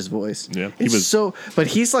change his voice. Yeah, he It's was- so. But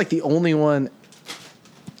he's like the only one.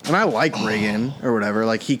 And I like Reagan or whatever.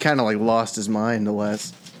 Like he kind of like lost his mind the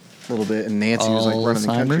last little bit, and Nancy was like running the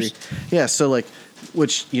country. Alzheimer's? Yeah, so like,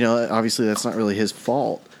 which you know, obviously that's not really his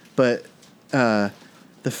fault, but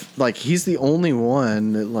like he's the only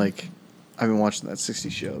one that like I've been watching that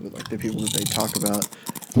 '60s show, but like the people that they talk about,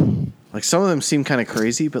 like some of them seem kind of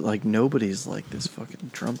crazy, but like nobody's like this fucking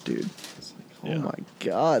Trump dude. It's like, oh my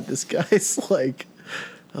god, this guy's like,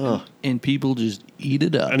 And people just eat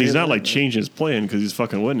it up. And he's not like changing his plan because he's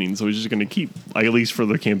fucking winning. So he's just going to keep, like, at least for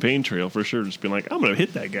the campaign trail for sure, just being like, I'm going to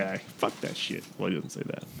hit that guy. Fuck that shit. Well, he doesn't say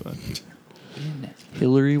that, but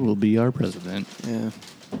Hillary will be our president. yeah,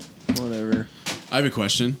 whatever. I have a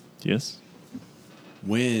question. yes.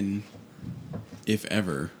 When, if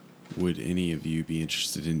ever, would any of you be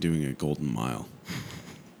interested in doing a golden mile?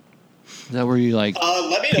 Is that where you like?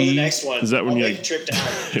 Let me know the next one. Is that when I'll you, make like- a trip down?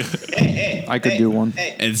 hey, I could do one.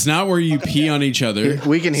 Hey, And it's not where you pee on each other.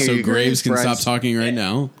 We can hear so you, Graves can Brian's- stop talking right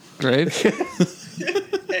now. Grave?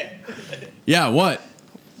 Yeah, what?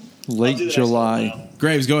 I'll do Late the next July. Golden Mile.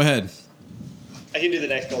 Graves, go ahead. I can do the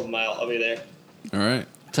next Golden Mile. I'll be there. All right.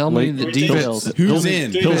 Tell me Late- the details. Who's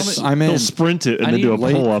in? I'm in. He'll sprint it and I then do a need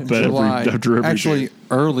Late pull up at July. after every Actually, day.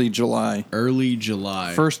 early July. Early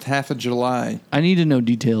July. First half of July. I need to know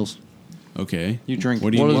details. Okay. You drink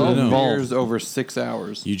What do you What need are to the know? involved? beers over 6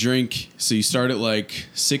 hours. You drink. So you start at like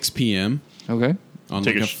 6 p.m. Okay. on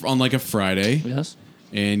Take like a on like a Friday, Yes.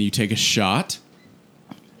 and you take a shot,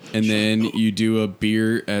 and then you do a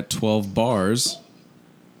beer at 12 bars.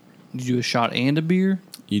 You do a shot and a beer.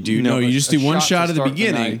 You do No, no. You a- just a do one shot to shot at the start the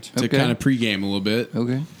beginning night. to Okay. kind of pregame a little bit,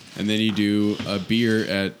 Okay. and then you do a beer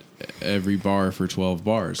at every bar for 12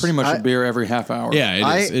 bars. Pretty much a beer every half hour.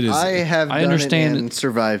 Yeah, it is. I have done understand it and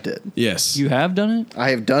survived it. Yes. You have done it?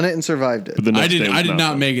 I have done it and survived it. But the next I day was did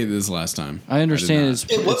not fun. make it this last time. I understand did it's,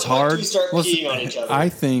 At what it's point do hard. we start Well, peeing on each other? I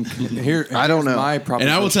think here. I don't here's know. My And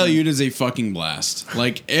proposition. I will tell you, it is a fucking blast.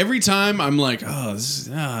 Like every time, I'm like, oh, this is,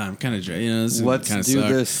 I'm kind of, this Let's kind of do suck.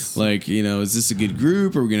 this. Like, is this a good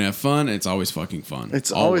group? Are we gonna have fun? It's always fucking fun.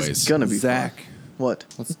 It's always gonna be Zach, fun. What?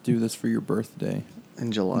 let's do this for your birthday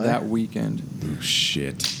In July? that weekend. Oh,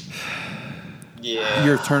 shit. yeah.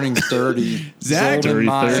 You're turning 30. Zach, Golden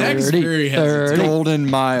Mile. Zach's very hesitant. Golden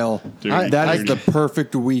Mile. Dirty That is 30. the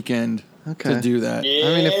perfect weekend Okay. to do that. Yeah.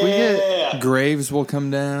 I mean, if we get- Graves will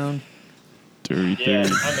come down. Dirty Yeah,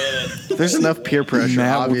 30. I'm in it. There's enough peer pressure,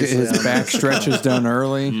 Matt will get obviously. his back stretches done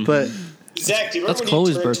early. But Zach, do you remember That's when Chloe's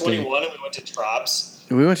you turned birthday. 21 and we went to Drops?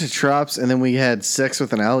 we went to Trops, and then we had sex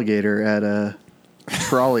with an alligator at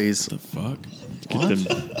Trolley's. The fuck? Get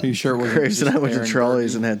them. Are you sure it wasn't Graves and I just went to Aaron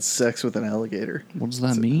Trolley's Burke? and had sex with an alligator. What does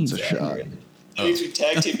that mean? It's a shot. That means we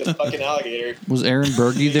tag teamed the fucking alligator. Was Aaron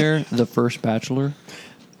Berge there, the first Bachelor?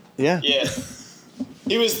 Yeah. Yeah.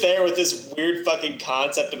 He was there with this weird fucking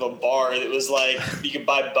concept of a bar that was like you could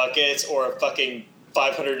buy buckets or a fucking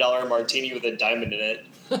 $500 martini with a diamond in it.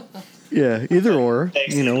 Yeah, either or.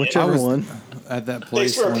 Thanks, Whichever I was- one. At that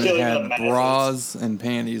place for when it appealing to had the masses. bras and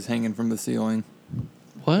panties hanging from the ceiling.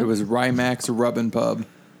 What? It was Rymax Rubbin' Pub.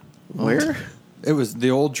 Where? It was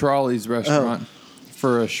the old Trolley's restaurant.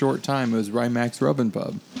 For a short time, it was Rymax Rubbin'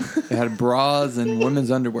 Pub. It had bras and women's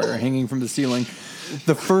underwear hanging from the ceiling.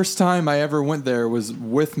 The first time I ever went there was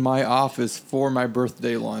with my office for my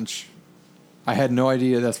birthday lunch. I had no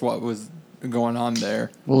idea that's what was going on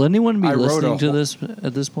there. Will anyone be I wrote listening a to whole- this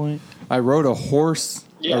at this point? I rode a horse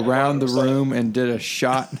Yeah, around the 100%. room and did a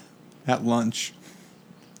shot at lunch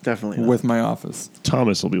Definitely not. with my office.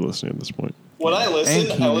 Thomas will be listening at this point. When I And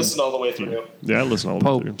listen, I Keenan. listen all the way through. Yeah, I listen all the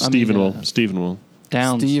Pope, way through. I Steven mean, will. Steven will.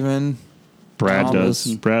 Downs. Steven, Brad I'll does.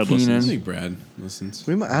 listen. Brad Keenan. I listens. think Brad listens.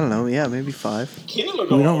 We might, I don't know. Yeah, maybe 5. Keenan will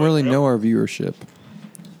go we all don't the way really through. know our viewership.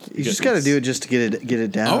 You just got to do it just to get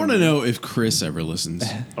it down. I want to know if Chris ever listens.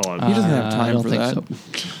 Oh, He doesn't have I time don't for think that.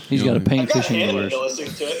 so. He's got a I paint got fishing Hannah lures. to listen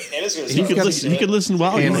to it. Hannah's going to he could listen. He could listen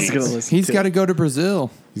while he Hannah's eats. gonna listen. He's to got it. to go to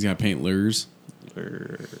Brazil. He's got paint lures.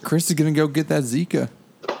 Chris is going to go get that Zika.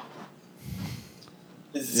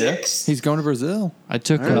 Zix. He's going to Brazil. I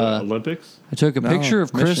took Olympics. I took a No, picture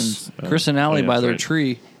of missions. Chris and Allie yeah, by that's their right.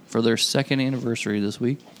 tree for their second anniversary this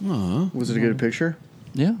week. Was it a good picture?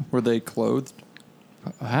 Yeah, Were they clothed?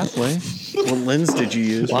 halfway. What lens did you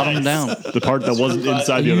use? Bottom down. The part that wasn't I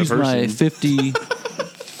inside the other used my person. 50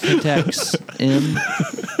 Pentax M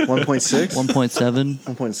 1.6? 1.7.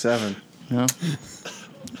 1.7. Yeah.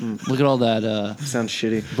 Look at all that Sounds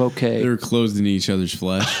shitty. bouquet. They were clothed in each other's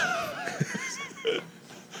flesh.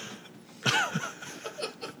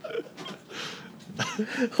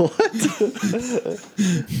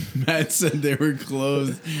 Matt said they were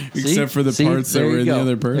clothed except for the parts that There were you in go. the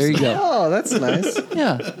other person. There you go. Oh, that's nice.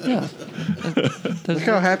 Yeah, yeah. Look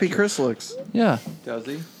how happy Chris looks. Yeah. Does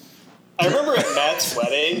he? I remember at Matt's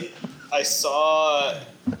wedding, I saw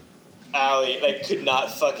Allie, and I could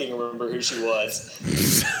not fucking remember who she was.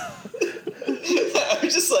 I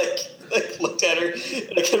was just like looked at her,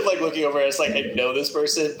 and I kept like looking over, and I was like, I know this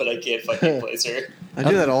person, but I can't fucking place her. I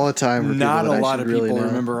do that all the time. For Not people a that I lot should of really people know.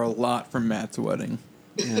 remember a lot from Matt's wedding.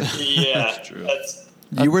 Yeah, that's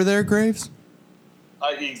You were there, Graves?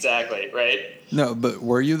 exactly right. No, but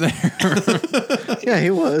were you there? Yeah, he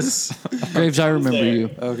was. Graves, I remember there. you.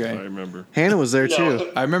 I Okay. remember. Hannah was there too.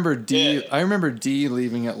 No, I remember D. Yeah. I remember D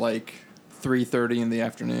leaving at like 3:30 in the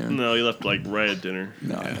afternoon. No, he left like right at dinner.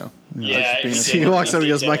 No, I know. yeah, being a- He walks up and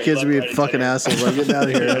goes, "My kids are being fucking assholes. I'm getting out of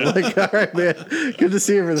here." I'm like, "All right, man. Good to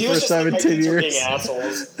see you for the He was first just time like, in my 10 kids are years." being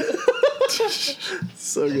assholes.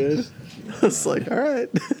 So good. I was like, "All right."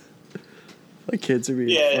 My kids are being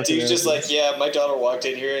Yeah, fucking dude's just assholes. like, yeah, my daughter walked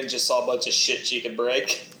in here and just saw a bunch of shit she could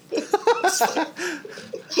break.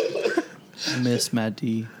 I miss Matt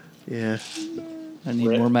D. Yeah. I need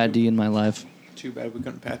Right. more Matt D in my life. Too bad we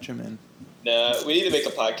couldn't patch him in. Nah, we need to make a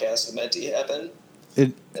podcast with Matt D happen.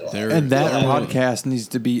 There- And that Yeah. podcast needs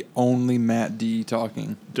to be only Matt D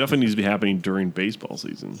talking. Definitely needs to be happening during baseball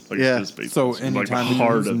season. Like Yeah. this baseball So season. Like the anytime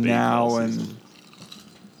heart between of now baseball and season.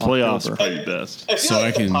 Playoffs October. are probably best. I feel So like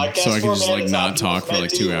I the can- podcast so I can just, format like, is not optimal talk for, Matt like,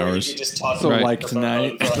 D, 2 where you hours. can just talk So, about like, it for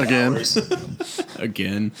tonight? fucking Again. hours.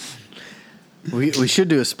 Again. We should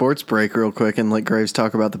do a sports break real quick and let Graves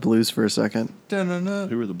talk about the Blues for a second. Dun-dun-dun,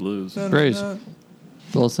 Who were the Blues? dun-dun-dun. Graves.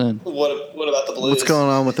 Fill us in. What about the Blues? What's going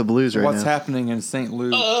on with the Blues right What's now? happening in St.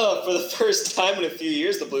 Louis? Oh, for the first time in a few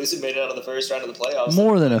years, the Blues have made it out of the first round of the playoffs.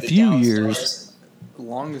 More than a The few Dallas years. Stars.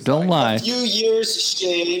 Longest Don't lie. A few years,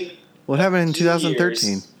 Shane. What happened in Few 2013?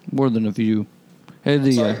 years. More than a few.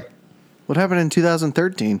 Hey, Sorry. What happened in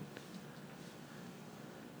 2013?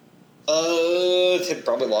 They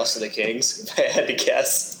probably lost to the Kings, if I had to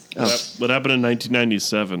guess. What happened in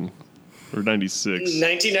 1997 or 96?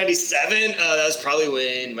 1997? That was probably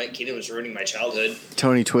when Mike Keenan was ruining my childhood.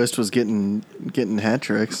 Tony Twist was getting hat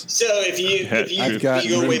tricks. So if you I've got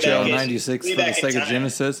go way NHL back in- 96 way for the back in Sega time.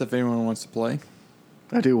 Genesis if anyone wants to play.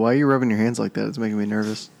 I do. Why are you rubbing your hands like that? It's making me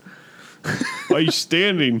nervous. Why are you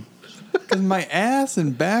standing? Because my ass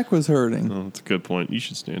and back was hurting. Oh, that's a good point. You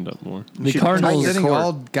should stand up more. The should Cardinals. tighten Sitting your core.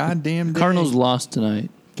 all goddamn day. Cardinals lost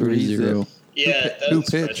tonight, 3-0. Yeah, that who was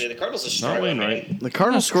surprising. pitched? The Cardinals are Not struggling, Wayne, man. right? The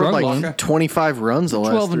Cardinals Not scored struggling. like 25 runs the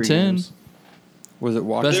last 12 three and 10. games. Was it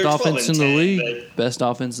Walker? Best They're 12 offense in and the 10, league. Best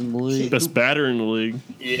offense in the league. Best batter in the league.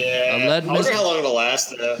 Yeah. I led I wonder Mr. how long it'll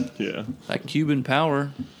last, though. Yeah. That Cuban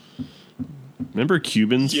power. Remember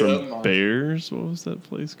Cubans Yeah. from Bears? What was that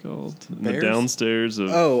place called? In the Bears? downstairs of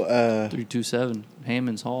 327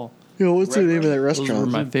 Hammond's Hall. what's the name of that Those were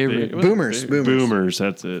restaurant? my favorite. Boomers. Boomers,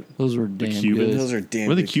 that's it. Those were damn Cubans. good. Those are damn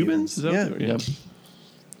Were they good Cubans? Is that Yeah. what they were? Yep.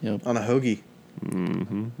 Yep. On a hoagie.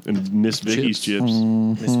 And Miss Vicky's Chips.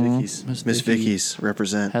 chips. Miss Vicky's. Miss Miss Vicky Vicky's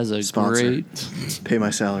represent. Has a sponsor. great Pay my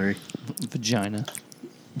salary. vagina.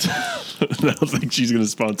 I don't think she's going to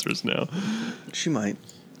sponsor us now. She might.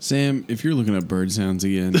 Sam, if you're looking up bird sounds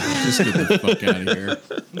again, just get the fuck out of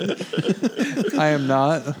here. I am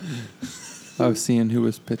not. I was seeing who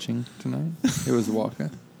was pitching tonight. It was Walker.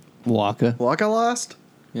 Waka. Waka lost?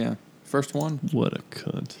 Yeah. First one. What a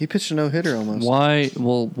cunt. He pitched a no-hitter almost. Why?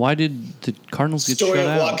 Well, why did the Cardinals get Story shut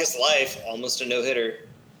of out? Waka's life, almost a no-hitter.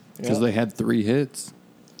 Because they had 3 hits.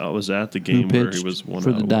 I was at the Who game where he pitched was one for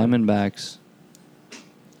out the of one. Diamondbacks?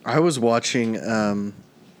 I was watching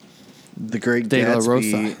The Great De La Gatsby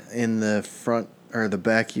Rosa. in the front or the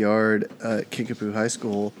backyard at Kickapoo High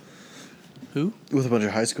School Who? with a bunch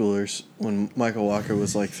of high schoolers when Michael Walker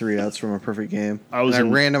was like 3 outs from a perfect game. I was and I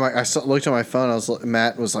in- ran to my. Looked at my phone.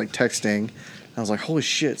 Matt was like texting. I was like, "Holy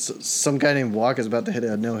shit! Some guy named Walker's about to hit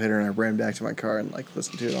a no hitter," and I ran back to my car and like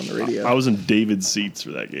listened to it on the radio. I was in David's seats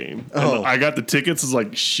for that game. Oh. And I got the tickets. I was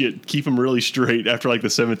like, shit, keep him really straight. After like the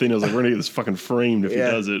 7th inning, I was like, we're going to get this fucking framed if Yeah.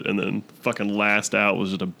 he does it. And then fucking last out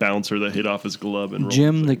was just a bouncer that hit off his glove and rolled.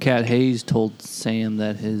 Jim the Cat Hayes told Sam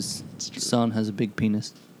that his son has a big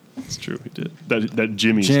penis. It's true, he did. That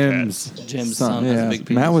Jimmy's Jim's cat. Jim's son has Yeah. a big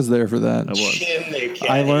penis. Matt was there for that. I was. Jim the Cat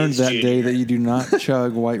I learned Hayes that day Jr. that you do not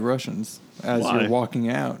chug White Russians as Why? you're walking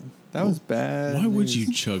out. That was bad. Why would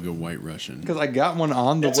you chug a White Russian? Because I got one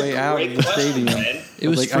on the That's a way out great of the question, stadium. man. It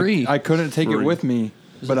was Like, free. I couldn't take it Free. with me,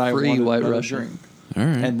 but a I free wanted White another Russian. drink. All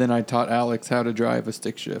right. And then I taught Alex how to drive a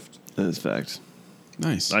stick shift. That is fact.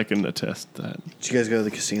 Nice. I can attest that. Did you guys go to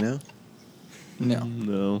the casino? No,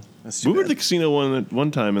 No. That's too We were to bad. the casino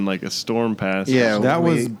one time and like a storm passed. Yeah, that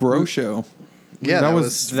we- was Bro Show. Yeah, that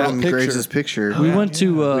was that from picture. Graves' picture. we went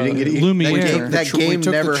to We didn't get it. Lumiere, That We game took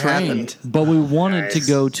the never train. happened. but we wanted to Nice.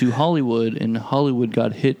 go to Hollywood, and Hollywood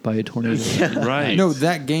got hit by a tornado. Right. No,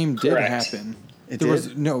 that game did Correct. happen. It There was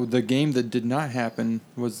did? no. The game that did not happen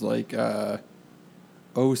was like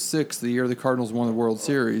 06, the year the Cardinals won the World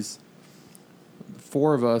Series.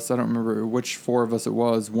 4 of us, I don't remember which 4 of us it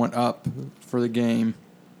was, went up for the game.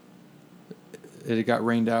 It got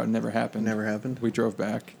rained out and never happened. Never happened? We drove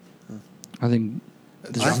back. I think.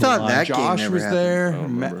 this I is thought live. that game Josh never was happened. there. I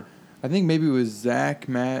don't Matt, remember. I think maybe it was Zach,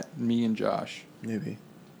 Matt, me, and Josh. Maybe.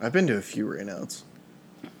 I've been to a few rainouts.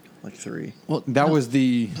 Like 3. Well, That no, was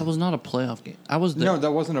the. that was not a playoff game. I was there. No,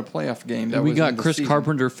 that wasn't a playoff game. That we was got in the Chris season.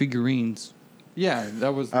 Carpenter figurines. Yeah,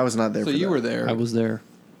 that was. I was not there So for you that. were there. I was there,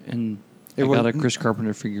 and It I got a was- Chris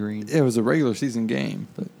Carpenter figurine. It was a regular season game,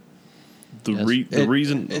 but The Yes. the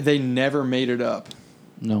reason they never made it up.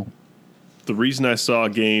 No, the reason I saw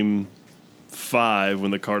Game 5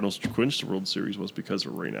 when the Cardinals clinched the World Series was because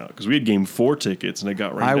of rain out. Because we had Game 4 tickets and it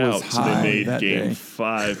got rained I was out, so they high made that Game day.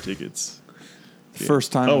 5 tickets.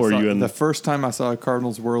 First time. Oh, I were saw, you in- the first time I saw a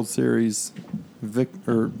Cardinals World Series,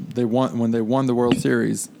 they won when they won the World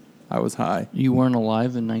Series. I was high. you weren't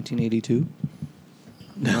alive in 1982.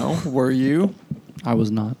 No, were you? I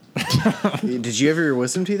was not. Did you have your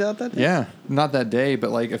wisdom teeth out that day? Yeah, not that day,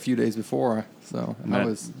 but like a few days before. So I Matt.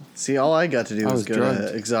 was. See, all I got to do I was was go drugged.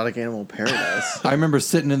 to Exotic Animal Paradise. I remember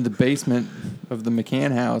sitting in the basement of the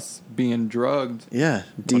McCann house being drugged. Yeah,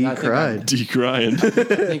 D Well, I think cried. D crying. I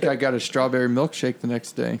think I got a strawberry milkshake the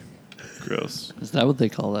next day. Gross. Is that what they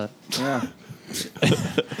call that? Yeah.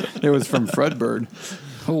 It was from Fredbird.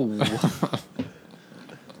 Oh,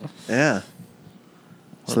 Yeah.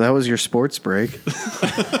 So that was your sports break.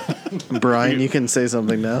 Brian, you can say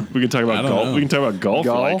something now. We can talk I about don't golf. know. We can talk about golf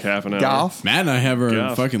for like half an hour. Golf. Matt and I have our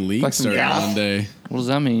Golf. fucking league Like some starting golf. Monday. what does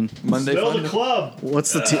that mean? Monday fun. club.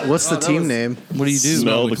 What's the team name? What do you do?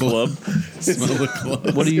 Smell the club. Smell the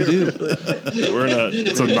club. What do you do? We're in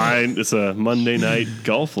it's a Monday night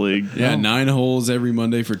golf league. Yeah, 9 holes every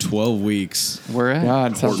Monday for 12 weeks. Where at?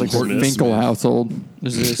 God, it sounds like a Horton Smith. Finkel household.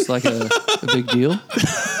 Is this like a big deal?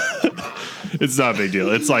 It's not a big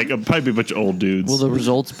deal. It's like probably a bunch of old dudes. Will the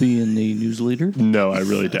results be in the newsletter? No, I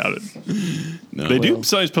really doubt it. No. They do Well,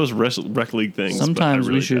 sometimes post rec league things. but I Sometimes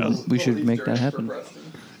really we should doubt we should make that happen.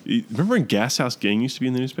 it. Remember when Gas House Gang used to be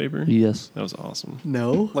in the newspaper? Yes. That was awesome.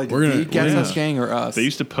 No. Like We're gonna- the Gas we're House gonna- Gang or us? They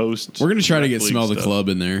used to post. We're going to try to rec get league Smell the stuff. Club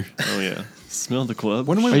in there. Oh yeah, smell the club.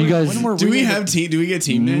 When Are you guys- When were Do we in the- have team? Do we get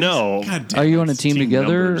team names? No. God damn. Are you on a team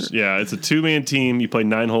together? numbers. Yeah, it's a 2-man team. You play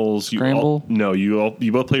 9 holes. You Scramble?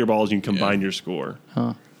 you both play your balls. You can combine your score.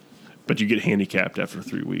 Huh. But you get handicapped after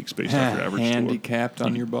 3 weeks based off your average score. handicapped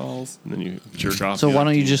on your balls? And then you jerk off. So the why other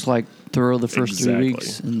don't you team. just like throw the first Exactly. 3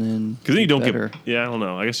 weeks and then? Because then you don't better. get. Yeah, I don't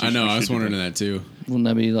know. I guess. You I know. should I was do wondering that too. Wouldn't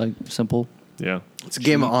that be like simple? Yeah, It's a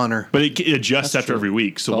game of honor. but it adjusts That's after true. every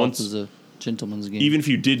week. So Golf once, is a gentleman's game. even if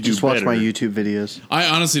you did do Just watch better, my YouTube videos. I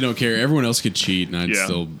honestly don't care. Everyone else could cheat, and I'd Yeah.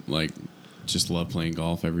 still like just love playing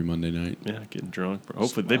golf every Monday night. yeah, getting drunk. Bro.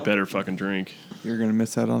 Hopefully, they better fucking drink. You're gonna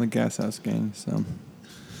miss out on the Gas House Gang, so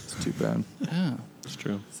it's too bad. yeah. It's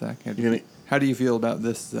true. Zach, You're gonna how do you feel about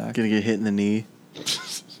this, Zach? gonna get hit in the knee.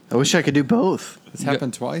 I wish I could do both. This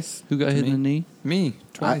happened twice. Who got to hit in the me. knee? Me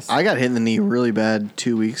twice. I got hit in the knee really bad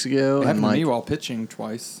 2 weeks ago, It and happened to me like while pitching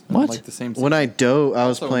twice. What? Like the same. when I dove, I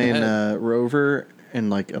was Also in playing the head. Rover and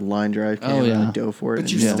like a line drive came, Oh, and yeah. I dove for it, But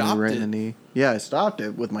and you hit me stopped right it. in the knee. Yeah, I stopped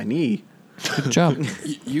it with my knee. Good job.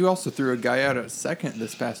 You also threw a guy out at second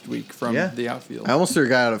this past week from Yeah. the outfield. I almost threw a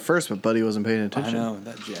guy out at first, but Buddy wasn't paying I attention. know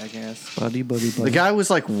that jackass. buddy. The guy was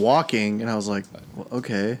like walking, and I was like, well,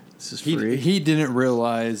 "Okay, this is free." He didn't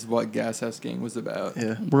realize what Gas House Gang was about.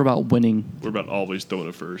 yeah, We're about winning. We're about always throwing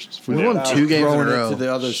it first. we won 2 games in Throwing a it row. to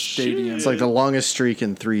the other stadium. It's like the longest streak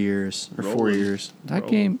in 3 years or 4 Rolling. years. That Bro.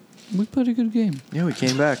 game, we played a good game. Yeah, we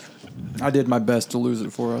came back. I did my best to lose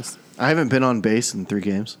it for us. I haven't been on base in 3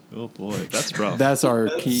 games. Oh boy, that's rough. That's our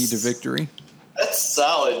key to victory. That's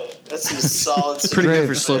solid. That's some solid. Pretty good for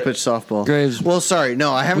Graves. slow pitch softball. Graves. Well, sorry,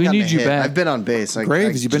 no, I haven't. We gotten need a you hit. back. I've been on base.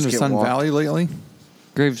 Graves, you been just to get Sun walked. Valley lately?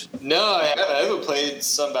 Graves, No, I haven't. I haven't played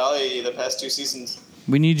Sun Valley the past 2 seasons.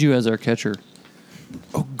 we need you as our catcher.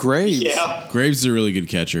 Oh, Graves. Yeah, Graves is a really good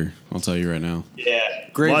catcher. I'll tell you right now. yeah.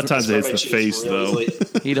 a Graves. lot of times it hits My the cheeks face really though.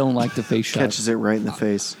 easily. He don't like the face shot. Catches it right in the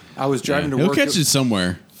face. I was driving to He'll work. catch it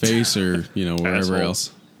somewhere, face or wherever Asshole.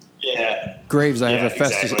 else. Yeah. Graves, I Yeah, have a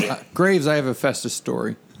Festus. exactly. Graves, I have a Festus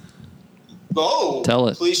story. Oh, Tell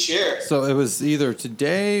it. Please share. So it was either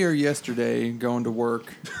today or yesterday going to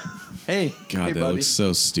work. Hey, God, hey, that buddy. looks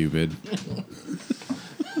so stupid.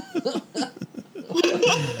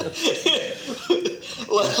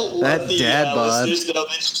 Let the dad bod. listeners know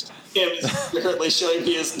that Cam is currently showing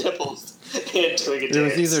me his nipples and doing a It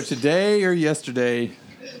was dance. either today or yesterday.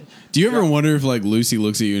 Do you ever wonder if like Lucy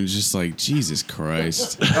looks at you and is just like, Jesus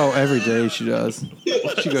Christ? Oh, every day she does.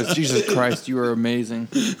 She goes, Jesus Christ, you are amazing.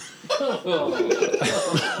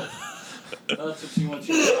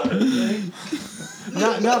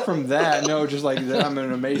 Not from that. No, just like that I'm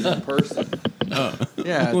an amazing person.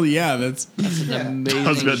 Yeah. Well, yeah, that's Amazing. I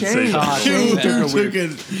was about to say Shane. that. God, Shane, that's a weird-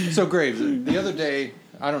 Took it. So Graves, the other day,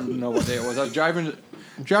 I don't know what day it was. I was driving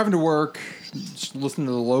to work, just listening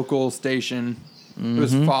to the local station. It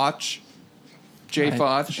was Foch, Jay I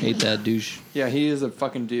Foch. hate that douche. Yeah, he is a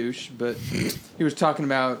fucking douche, but he was talking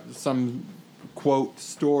about some quote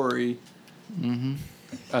story.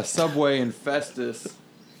 A Subway in Festus.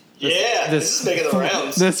 Yeah, this is making the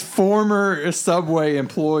rounds. This former Subway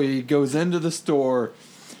employee goes into the store,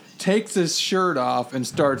 takes his shirt off, and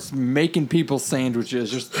starts making people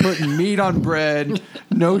sandwiches. Just putting meat on bread,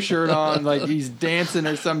 no shirt on, like he's dancing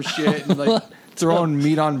or some shit, and like throwing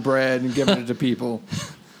meat on bread and giving it to people.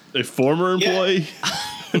 A former employee.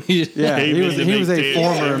 Yeah, Hey, he was man, he was a they-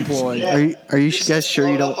 former Yeah. employee. Yeah. Are you Just guys sure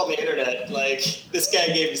you blowing up don't? on the internet? Like this guy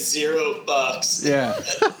gave $0. Yeah,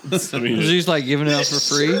 I mean, Was he just like giving it out for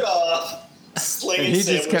free? Shirt off, slinging and he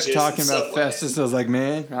just kept sandwiches talking in about Subway. Festus. I was like,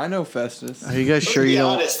 man, I know Festus. Are you guys sure To you be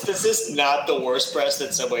don't? honest, this is not the worst press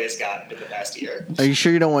that Subway has gotten in the past year. Are you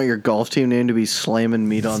sure you don't want your golf team name to be slamming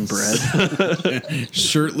meat on bread?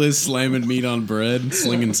 Shirtless, slamming meat on bread,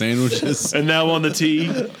 slinging sandwiches. and now on the tee,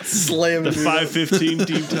 Slamming the 5:15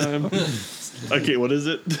 team time. Okay, what is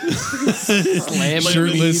it? Slam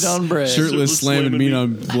Shirtless meat on bread. Shirtless slamming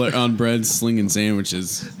slamming meat on bread, slinging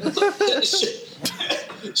sandwiches.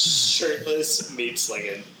 Shirtless meat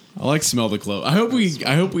slinging. I like smell the clove. I hope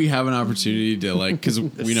we have an opportunity to like because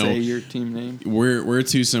we know Say your team name. we're a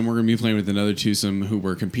twosome. We're gonna be playing with another twosome who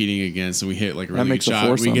we're competing against, and we hit like a really good makes a shot. We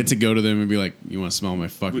foursome. get to go to them and be like, "You want to smell my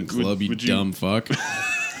fucking Would- club, you would you- dumb fuck."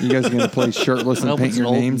 You guys are gonna play shirtless and Nope, paint it's your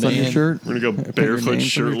an old names on your man. shirt? We're gonna go Put your barefoot, names on your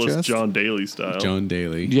shirtless, chest? John Daly style. John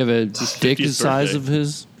Daly. Do you have a dick the 50th size birthday. of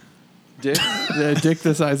his? Dick? Dick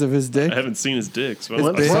the size of his dick? I haven't seen his dick. So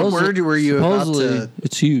What, I don't know. what word were you about Supposedly, to?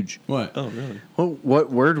 it's huge. What? Oh, really?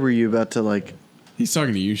 What word were you about to like? He's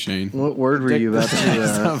talking to you, Shane. What word were Dick you the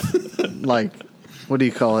about to like? What do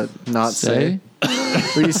you call it? Not say.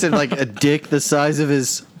 Where you said like a dick the size of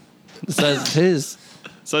his. The size of his.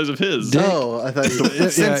 Size of his. Oh, I thought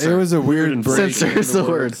you. Yeah, it was a weird and break. Censor is the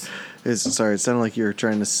word. words. Sorry, it sounded like you were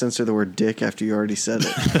trying to censor the word dick after you already said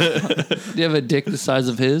it. Do you have a dick the size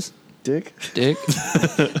of his? Dick? Dick?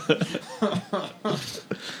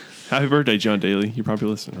 Happy birthday, John Daly. You're probably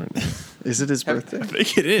listening right now. Is it his birthday? I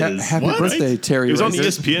think it is. Happy What? birthday, Terry He was on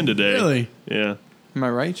Razor. ESPN today. Really? Yeah. Am I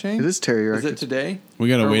right, Shane? It is Terry Is Records. it today? We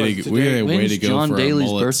got a Or way was to we got today- a way When's to go John for Daly's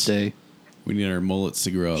our mullets. birthday? We need our mullets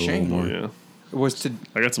to grow out a Shane. little Oh, more. yeah. Was to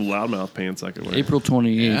I got some loudmouth pants I could wear. April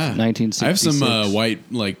 28th, Yeah. 1966. I have some white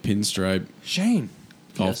like pinstripe Shane.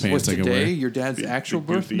 golf Yes. pants Was I can today wear. your dad's actual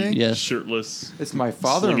Big goofy, birthday? Yes. Shirtless. It's my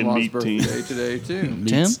father-in-law's meat team. birthday today too.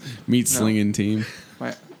 Tim? Meat slinging team.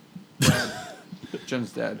 My dad,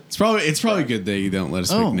 Jen's dad. It's probably good that you don't let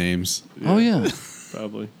us Oh. pick names. Oh, yeah.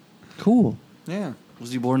 Probably. Cool. Yeah.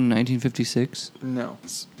 Was he born in 1956? No.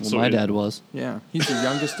 Well, So my he- dad was. Yeah. He's the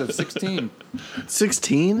youngest of 16.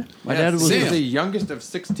 16? My dad was He's the youngest of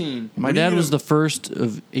 16. my dad was the first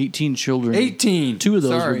of 18 children. 18. Two of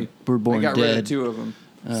those Sorry. were born I got rid of dead. 2 of them.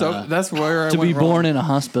 So that's where I To went be wrong. born in a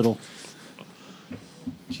hospital.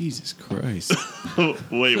 Jesus Christ.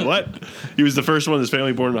 Wait, what? He was the first one in his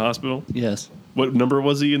family born in a hospital? Yes. What number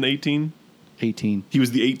was he in the 18? 18. He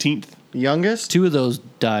was the 18th? Youngest? 2 of those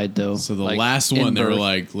died though. So the like, last in one, they were birth.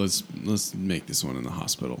 like, let's make this one in the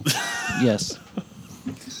hospital. Yes.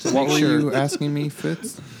 What were you asking me,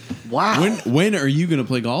 Fitz? Wow. when are you gonna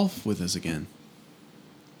play golf with us again?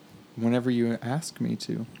 Whenever you ask me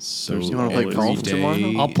to. So You wanna play every golf day,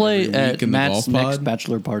 tomorrow? I'll play every at week in the Matt's golf next pod?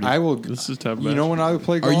 bachelor party. I will. This is type of You know when I would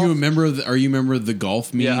play golf? Are you a member of the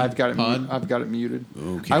golf meet? Yeah, I've got it. pod? I've got it muted.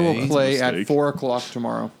 Okay. I will That's a play at mistake. 4:00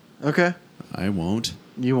 tomorrow. Okay. I won't.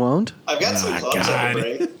 You won't? I've got some clubs I can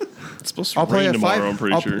bring. It's supposed to I'll play rain at tomorrow, 5. I'm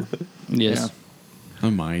pretty I'll- sure. yes. I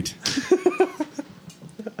might.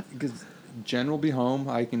 Because Jen will be home.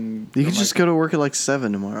 I can. You could just go to work at like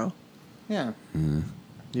 7 tomorrow. Yeah. You'll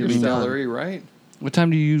Your be done. salary, right? What time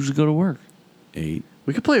do you usually go to work? 8.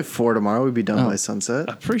 We could play at 4 tomorrow. We'd be done Oh. by sunset.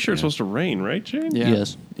 I'm pretty sure it's supposed to rain, right, Jane? Yeah.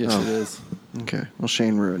 Yes. Yes, Oh. it is. Okay. Well,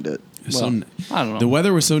 Shane ruined it. So Well, I don't know. the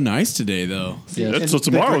weather was so nice today, though. Yes. So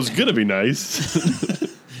tomorrow's going to be nice.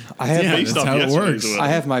 I have. Yeah, Based that's off how it yesterday's works. weather. I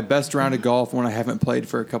have my best round of golf when I haven't played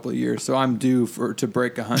for a couple of years, so I'm due to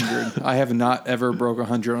break 100. I have not ever broke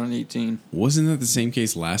 100 on 18. Wasn't that the same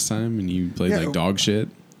case last time when you played Yeah. like dog shit?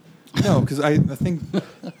 No, because I think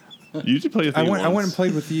You did play a I thing went and once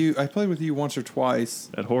played with you. I played with you once or twice.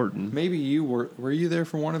 at Horton. Maybe you were you there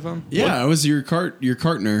for one of them? Yeah, I was your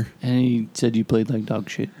partner. And he said you played like dog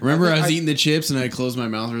shit. Remember, I was I- eating the chips and I closed my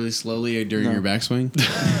mouth really slowly during No. your backswing.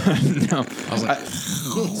 No. I was like,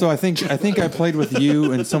 So I think I played with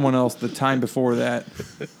you and someone else the time before that,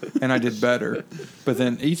 and I did better. But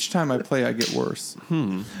then each time I play, I get worse.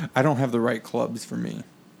 I don't have the right clubs for me.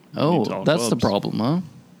 Oh, tall that's the clubs. problem, huh?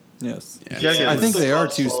 Yes, Yeah. I think it's they the are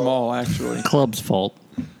club's too fault. small. Actually, Club's fault.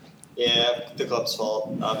 Yeah, the club's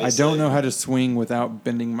fault, I obviously. don't know how to swing without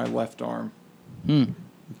bending my left arm.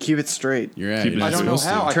 Keep it straight. you're at Keep it. it- I don't know Supposed to.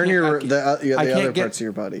 how. I Turn can't- your I can't- the I other can't get- parts of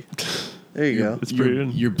your body. There you go. It's pretty You're,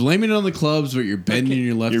 good. you're blaming it on the clubs, but you're bending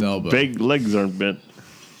your left Your elbow. big legs aren't bent.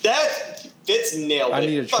 That Fitz nailed it. I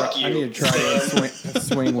need to try. Fuck you. I need to try and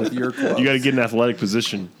swing with your clubs. You got to get in an athletic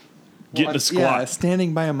position. Get in a squat. Yeah,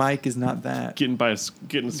 standing by a mic is not that. Get in a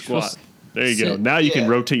squat. supposed There you go. sit. Now you can Yeah.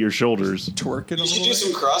 rotate your shoulders. Twerk it a You should little do bit.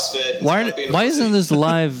 some CrossFit. It's Why not being a why pussy. isn't this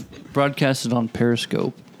live broadcasted on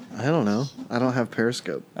Periscope? I don't know. I don't have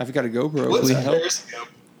Periscope. I've got a GoPro. What's Will a you help? Periscope?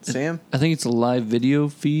 Sam? I think it's a live video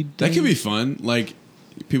feed. That thing. could be fun. Like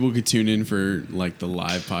people could tune in for like the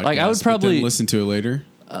live podcast. Like, I would but then probably- listen to it later.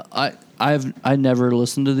 I I never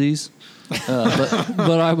listened to these,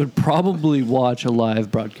 but I would probably watch a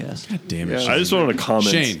live broadcast. God damn it, Yeah. Shane. I just wanted to comment.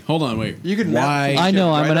 Shane, hold on, wait. You could why? map- I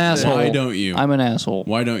know I'm Right an up there. asshole. Why don't you? I'm an asshole.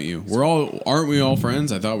 Why don't you? Aren't we all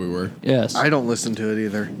friends? I thought we were. Yes. I don't listen to it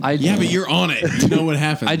either. Yeah, but you're on it. You know what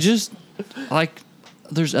happens. I just like.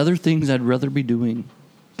 There's other things I'd rather be doing.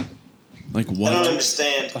 like I don't what?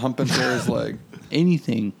 understand. Humping Sarah's leg.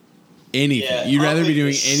 Anything. Anything. Yeah, You'd rather be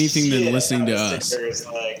doing I'll anything than shit listening to out of us. Stickers,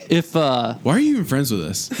 like, If Why are you even friends with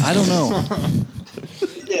us? I don't know.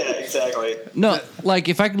 yeah, exactly. No, like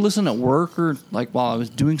if I could listen at work or like while I was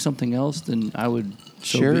doing something else, then I would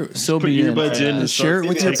share it. So Put be in. earbuds in and Share it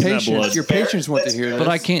with your taking that blood. patients. Your patients want to hear this. But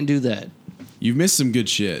I can't do that. You've missed some good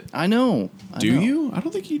shit. I know. Do you? I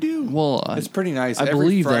don't think you do. Well, It's pretty nice. I Every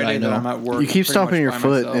believe that Friday I know. I'm at work. You keep pretty stomping your much by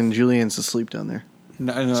foot, myself. and Julian's asleep down there.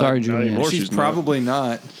 No, sorry, Not Julian. anymore. She's She's not. probably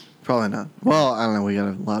not. Probably not. Well, I don't know. We got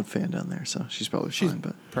a loud fan down there, so she's probably She's fine.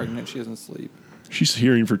 But pregnant. She doesn't sleep. She's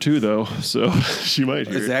hearing for 2 though, so she might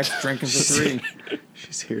hear it. Zach's drinking for 3.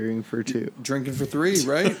 she's hearing for 2. Drinking for 3,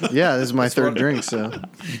 right? Yeah, this is my third drink, so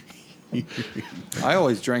I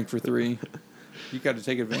always drank for 3. You got to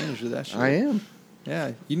take advantage of that shit. I am.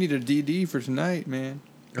 Yeah, you need a DD for tonight, man.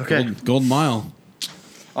 Okay. Golden Mile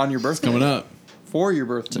On your birthday. coming up. For your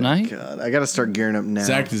birthday. Tonight. God, I got to start gearing up now.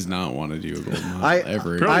 Zach does not want to do a Golden Mile I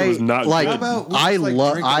ever. Apparently it was not like. good. How about we I just, like,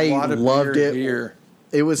 love. drink a I lot of loved beer it. here?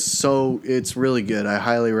 It was so. It's really good. I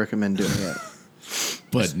highly recommend doing it.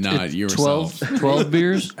 but not It's yourself. 12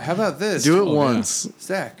 beers. How about this? Do it Oh, yeah. once.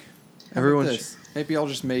 Zach. How Everyone about this? Maybe I'll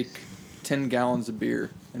just make 10 gallons of beer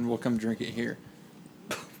and we'll come drink it here.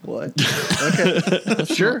 What? Okay.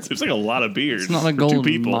 Sure. Seems like a lot of beers. It's not a for 2 Golden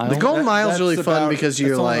people. Mile. The Golden Mile's That's really fun about- because that's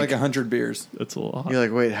you're only like 100 beers. That's a lot. you're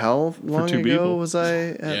like, wait, how long 2 ago people. was I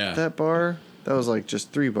at Yeah. that bar? That was like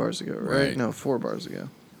just 3 bars ago, right? Right. No, 4 bars ago.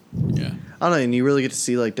 Yeah. I don't know, and you really get to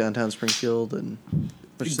see like downtown Springfield and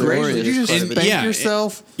which Grace, there did you is just quite a And- bit. spank yeah,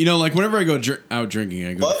 yourself? You know, like whenever I go out drinking,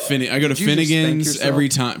 I go What? I go to Did you just spank Finnegan's yourself? every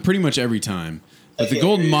time, pretty much every time. But the can't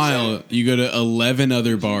Golden hear you Mile, you go to 11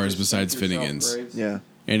 other bars besides Yourself, Finnegan's, Graves. Yeah,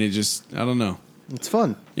 and it just I don't know. it's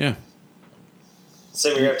fun. Yeah,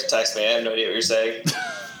 Sam, you have to text me. I have no idea what you're saying.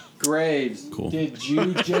 Graves, Cool. did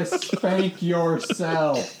you just spank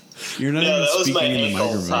yourself? you're not No, even that was my speaking in the ankle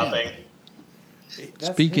microphone. popping.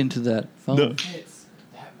 Speak into that phone. No. That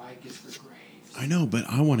mic is for Graves. I know, but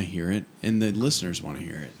I want to hear it, and the listeners want to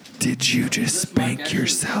hear it. Did you just spank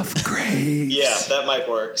yourself, Graves? Yeah, that mic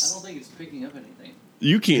works. think it's picking up anything.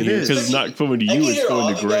 You can't It hear it is. because it's not going to I you, can it's hear all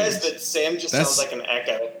going of to you guys, Graves. but Sam just That's- sounds like an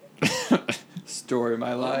echo. Story of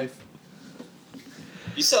my life.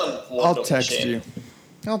 You sound I'll wonderful, text Shane. you.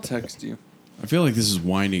 I'll text you. I feel like this is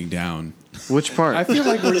winding down. Which part? I feel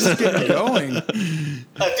like we're just getting going. I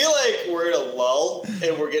feel like we're in a lull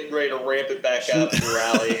and we're getting ready to ramp it back up and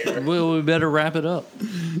rally here. Well, we better wrap it up.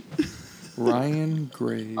 Ryan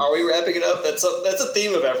Graves. Are we wrapping it up? That's a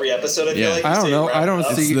theme of every episode. I feel Yeah. like I You don't say know. wrap I it don't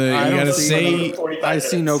up. see. It's the- I you don't gotta see. say- 45 I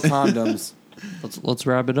see no minutes. condoms. Let's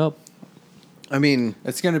wrap it up. I mean,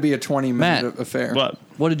 It's going to be a 20-minute Matt. affair. But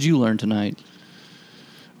What did you learn tonight?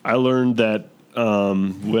 I learned that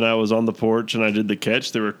when I was on the porch and I did the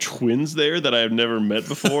catch, there were twins there that I have never met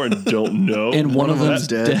before and don't know. And one of them's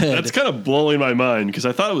dead. dead. That's kind of blowing my mind because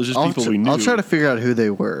I thought it was just people we knew. I'll try to figure out who they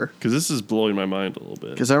were. Because this is blowing my mind a little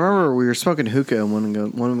bit. Because I remember we were smoking hookah, and one of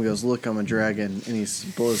them goes, "Look, I'm a dragon," and he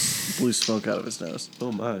blows blue smoke out of his nose.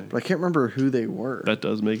 Oh my. But I can't remember who they were. That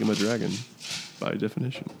does make him a dragon by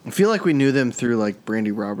definition. I feel like we knew them through like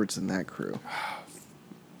Brandy Roberts and that crew.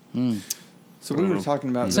 So we were talking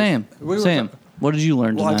about this. Sam, We were Sam, what did you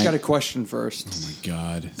learn Well, tonight? I've got a question first. Oh my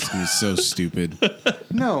god, it's gonna be so stupid.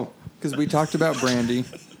 No, because we talked about Brandy.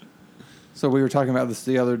 So we were talking about this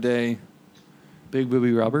the other day. Big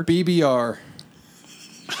Booby Robert. BBR.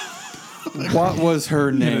 What was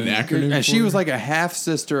her name? an acronym And she for was it? like a half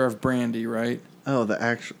sister of Brandy, right? Oh, the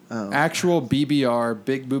actual. Oh, Actual BBR,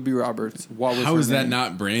 Big Booby Roberts. What was How her is that name?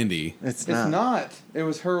 not Brandy? it's It's not. not. It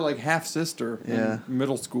was her like half sister Yeah. in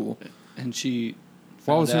middle school. And she.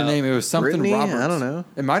 What was her found out- name? It was something Brittany? Roberts. I don't know.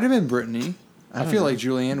 It might have been Brittany. I don't feel know. like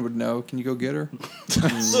Julianne would know. Can you go get her?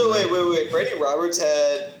 So wait. Brandy Roberts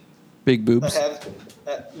had Big boobs.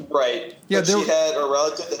 right. Yeah, But there- she had a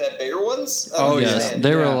relative that had bigger ones. I don't Oh, yes, understand. they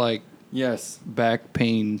Yeah. were like Yes. back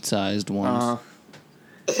pain sized ones.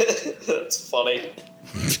 That's funny.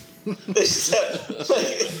 They just have,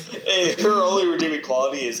 hey, her only redeeming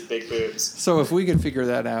quality is big boobs. So if we could figure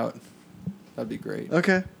that out, that'd be great.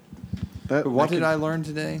 Okay. That, But what that did could- I learn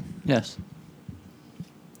today? Yes.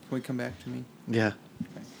 Can we come back to me? Yeah.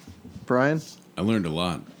 Brian, I learned a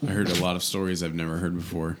lot. I heard a lot of stories I've never heard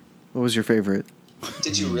before. what was your favorite?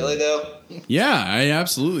 Did you really though? Yeah, I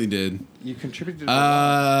absolutely did. You contributed.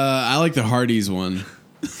 I like the Hardee's one.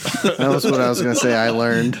 That was what I was gonna say. I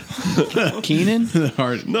learned Keenan? The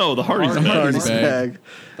Hard. No, the Hardy's bag. Hardy's bag. bag.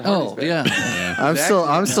 Oh, yeah. Yeah.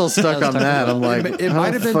 I'm still stuck on that. I'm like, It I don't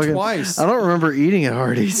might have been fucking- twice. I don't remember eating at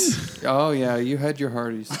Hardee's. Oh yeah, you had your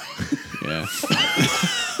Hardee's. Yeah.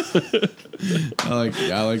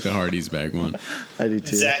 I like the Hardee's bag one. I do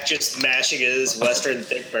too. Zach just mashing his Western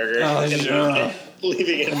thick burger and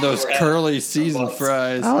leaving it. And those around. curly seasoned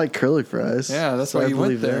fries. I like curly fries. Yeah, that's So why I you went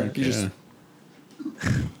believe there. that. You just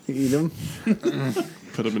Eat them.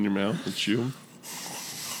 Put them in your mouth and chew them.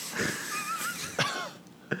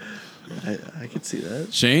 I could see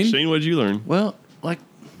that. Shane? Shane, what'd you learn? Well, like,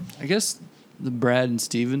 I guess the Brad and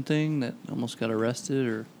Steven thing that almost got arrested,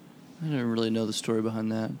 or I don't really know the story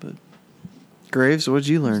behind that, but Graves, what'd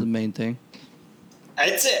you it was the learn? main thing.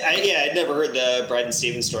 I'd say, I'd never heard the Brad and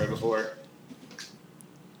Steven story before.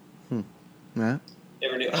 Matt?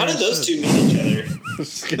 Never knew. How did those two meet each other?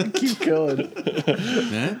 Just gonna keep going.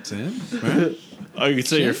 Matt? Tim? Right? I could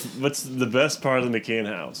say what's the best part of the McCann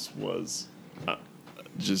house was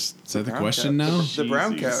Just Is that the Brown question couch. now? The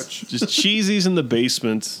brown cheesies. couch. Just cheesies in the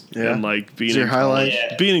basement Yeah. and like being Is your in highlight? college,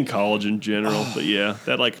 Yeah. being in college in general. But yeah,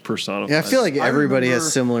 that like personifies. Yeah, I feel like everybody remember-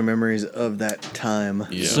 has similar memories of that time.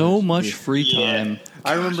 Yeah. So much free time.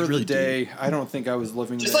 I remember the day. I don't think I was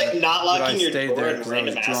living Just there. like not but I locking your stayed door there and 'cause I was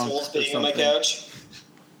random drunk assholes or being on my something. couch.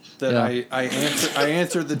 That Yeah. I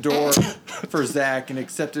answered the door for Zach and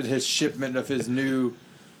accepted his shipment of his new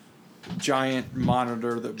giant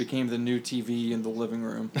monitor that became the new TV in the living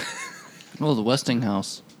room. Oh, the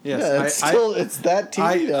Westinghouse. Yes, Yeah, it's that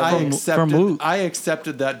TV. I From accepted. Woot. I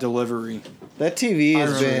accepted that delivery. that TV I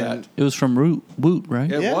has remember been. that. It was from Woot,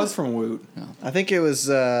 right? It Yeah. was from Woot. I think it was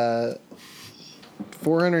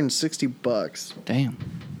 $460. Damn.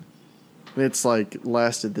 It's like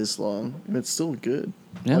lasted this long. And it's still good.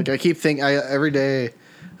 Yeah. Like I keep thinking, every day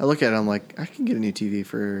I look at it, I'm like, I can get a new TV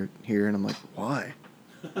for here, and I'm like, why?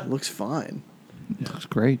 It looks fine. Looks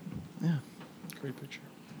great. Great picture.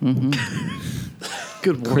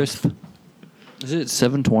 Good work. Crisp. Is it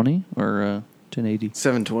 720 or 1080?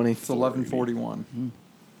 720. It's 11:41.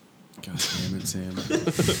 God damn it, Sam.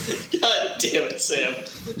 God damn it, Sam.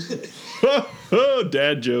 Oh,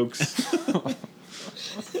 dad jokes.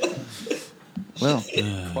 Well,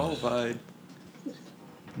 Qualified.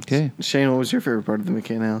 okay. Shane, what was your favorite part of the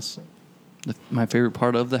McCann house? My favorite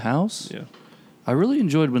part of the house? Yeah. I really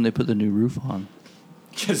enjoyed when they put the new roof on.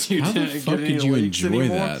 Because you How the didn't fuck get any could you leaks enjoy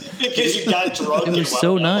anymore. that? Because you got drunk. It and was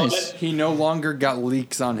so wound up on nice. it. He no longer got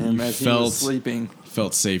leaks on him You as he felt- was sleeping.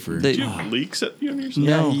 Felt safer. They, Do you have leaks at you on yourself?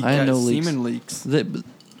 No, he I had got no leaks. semen leaks.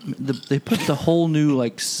 they put the whole new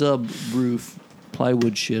like sub roof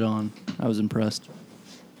plywood shit on. I was impressed.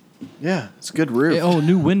 Yeah, it's a good roof. Oh,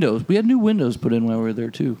 new windows. We had new windows put in while we were there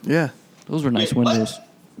too. Yeah. Those were nice Wait, what? windows.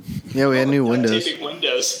 Yeah, we had new windows. Taping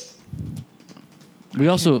windows. We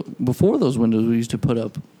also before those windows we used to put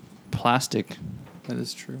up plastic That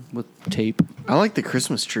is true. with tape. I like the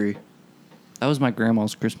Christmas tree. That was my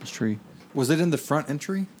grandma's Christmas tree. Was it in the front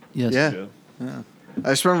entry? Yes. Yeah. Yeah. Yeah.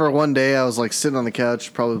 I just remember one day I was like sitting on the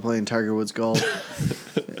couch, probably playing Tiger Woods golf,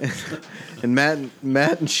 and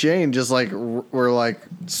Matt and Shane just like were like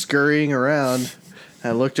scurrying around.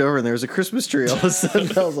 And I looked over and there was a Christmas tree. All of a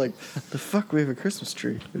sudden, I was like, "The fuck? We have a Christmas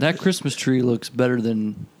tree." That Christmas tree looked better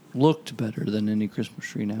than any Christmas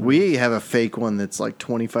tree now. We have a fake one that's like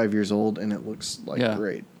 25 years old, and it looks like yeah,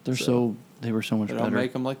 great. they were so much They better. don't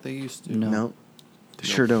make them like they used to. No. No, they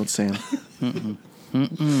sure don't, Sam.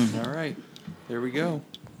 All right. There we go.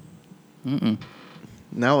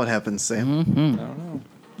 Now what happens, Sam? I don't know.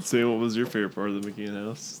 Say, what was your favorite part of the McCann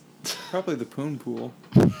house? Probably the poon pool.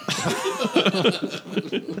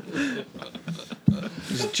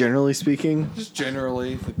 Just generally speaking, Just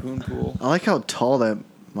generally the poon pool. I like how tall that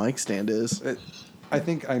mic stand is. I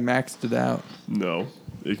think I maxed it out. No,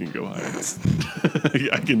 it can go higher.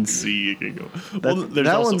 I can see it can go.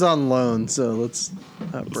 That one's on loan, so let's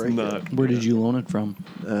not It's break not. Where did you loan it from?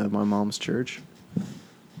 it. My mom's church.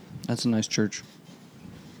 That's a nice church.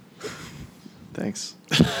 Thanks.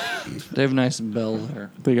 They have a nice bell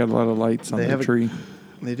there. They got a lot of lights on They the have a- tree.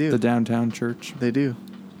 They do. The downtown church. They do.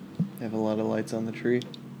 They have a lot of lights on the tree.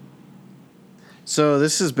 So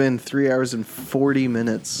this has been 3 hours and 40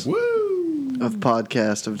 minutes of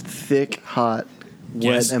podcast of thick, hot,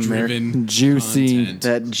 wet American. Guest-driven Juicy. content.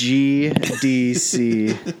 That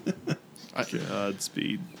GDC.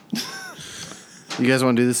 Godspeed. You guys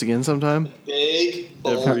want to do this again sometime? Big,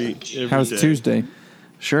 bold, Every How's day. Tuesday?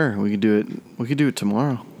 Sure, we could do it. We could do it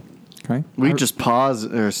tomorrow. Okay. We could just pause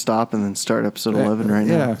or stop and then start episode 11 right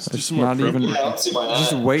now. Yeah, it's not even. Yeah, I don't see why not.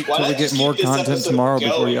 Just wait Why till we not get just more keep this content episode tomorrow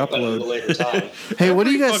before you going, but at a upload. later time? Hey, what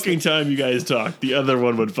do you guys Fucking time you guys talk, the other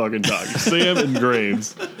one would fucking talk. Sam and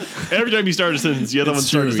Graves. Every time you start a sentence, the other one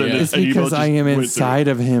starts a true, yeah. sentence. It's and you both because I just am went through inside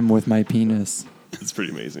of him with my penis. it. It's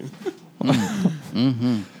pretty amazing.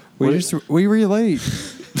 We relate,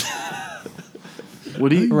 what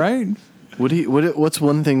do you right? what's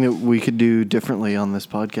one thing that we could do differently on this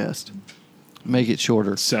podcast? Make it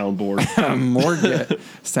shorter. Soundboard. More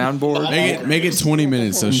soundboard. Make it 20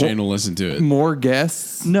 minutes so Shane will listen to it. More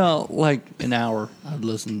guests. No, like an hour. I'd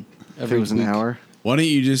listen If every it was an week. hour. Why don't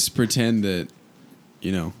you just pretend that,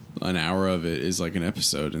 an hour of it is like an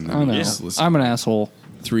episode, and I then know. you just listen I'm an asshole.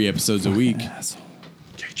 3 episodes a week.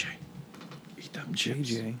 JJ. Eat them chips.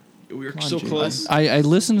 JJ. We were on, so JJ. close. I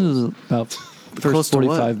listened to about the Close first to what?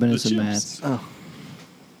 45 minutes The of chips. Matt's.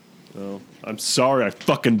 Oh, I'm sorry I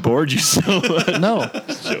fucking bored you so much. No,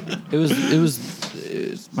 it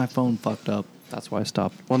was my phone fucked up. That's why I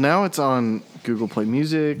stopped. Well, now it's on Google Play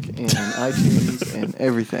Music and iTunes and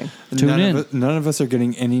everything. Tune in. None of us are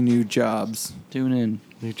getting any new jobs, Tune in.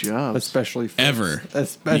 New jobs. especially Fitz. Ever.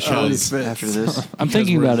 Especially Because Fitz. After this, I'm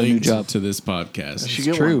thinking We're about a new linked job. to this podcast. should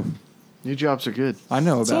get True. one. New jobs are good. I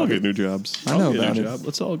know Let's all about get it. new jobs. I know I'll get a about new it. job.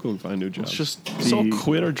 Let's all go find new jobs. Let's just Let's all be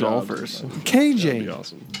quit our jobs. golfers. That'd be KJ.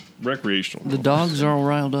 awesome. Recreational. The dogs are all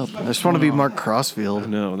riled up. I just want to be Mark Crossfield.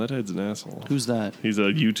 No, that head's an asshole. Who's that? He's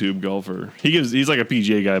a YouTube golfer. He's like a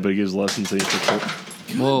PGA guy, but he gives lessons. And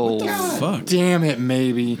Whoa. Fuck. Damn it,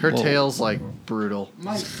 maybe. Her tail's like brutal.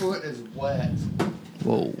 My foot is wet.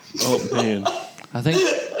 Whoa. oh man, I think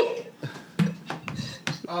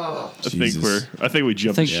I think we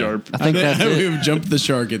jumped the shark. I think that's it. We've jumped the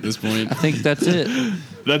shark at this point. I think that's it.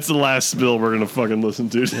 That's the last spill we're gonna fucking listen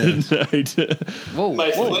to tonight. Whoa.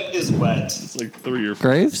 My foot is wet. It's like 3 or 4.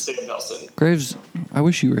 Graves? Sam Nelson. Graves, I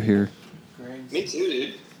wish you were here. Me too,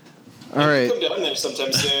 dude. All right. Come down there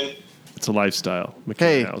sometime soon. It's a lifestyle. McCann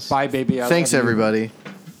Hey, House. Bye, baby. I Thanks, love you. everybody,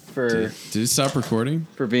 Did it stop recording?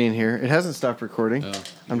 for being here. It hasn't stopped recording. Oh.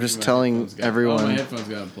 I'm just My telling headphones got- everyone. Oh, my headphones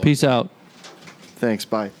got unplugged. Peace out. Thanks.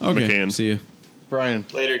 Bye. Okay. McCann. See ya. Brian.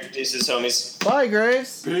 Later, deuces, homies. Bye,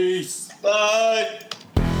 Grace. Bye.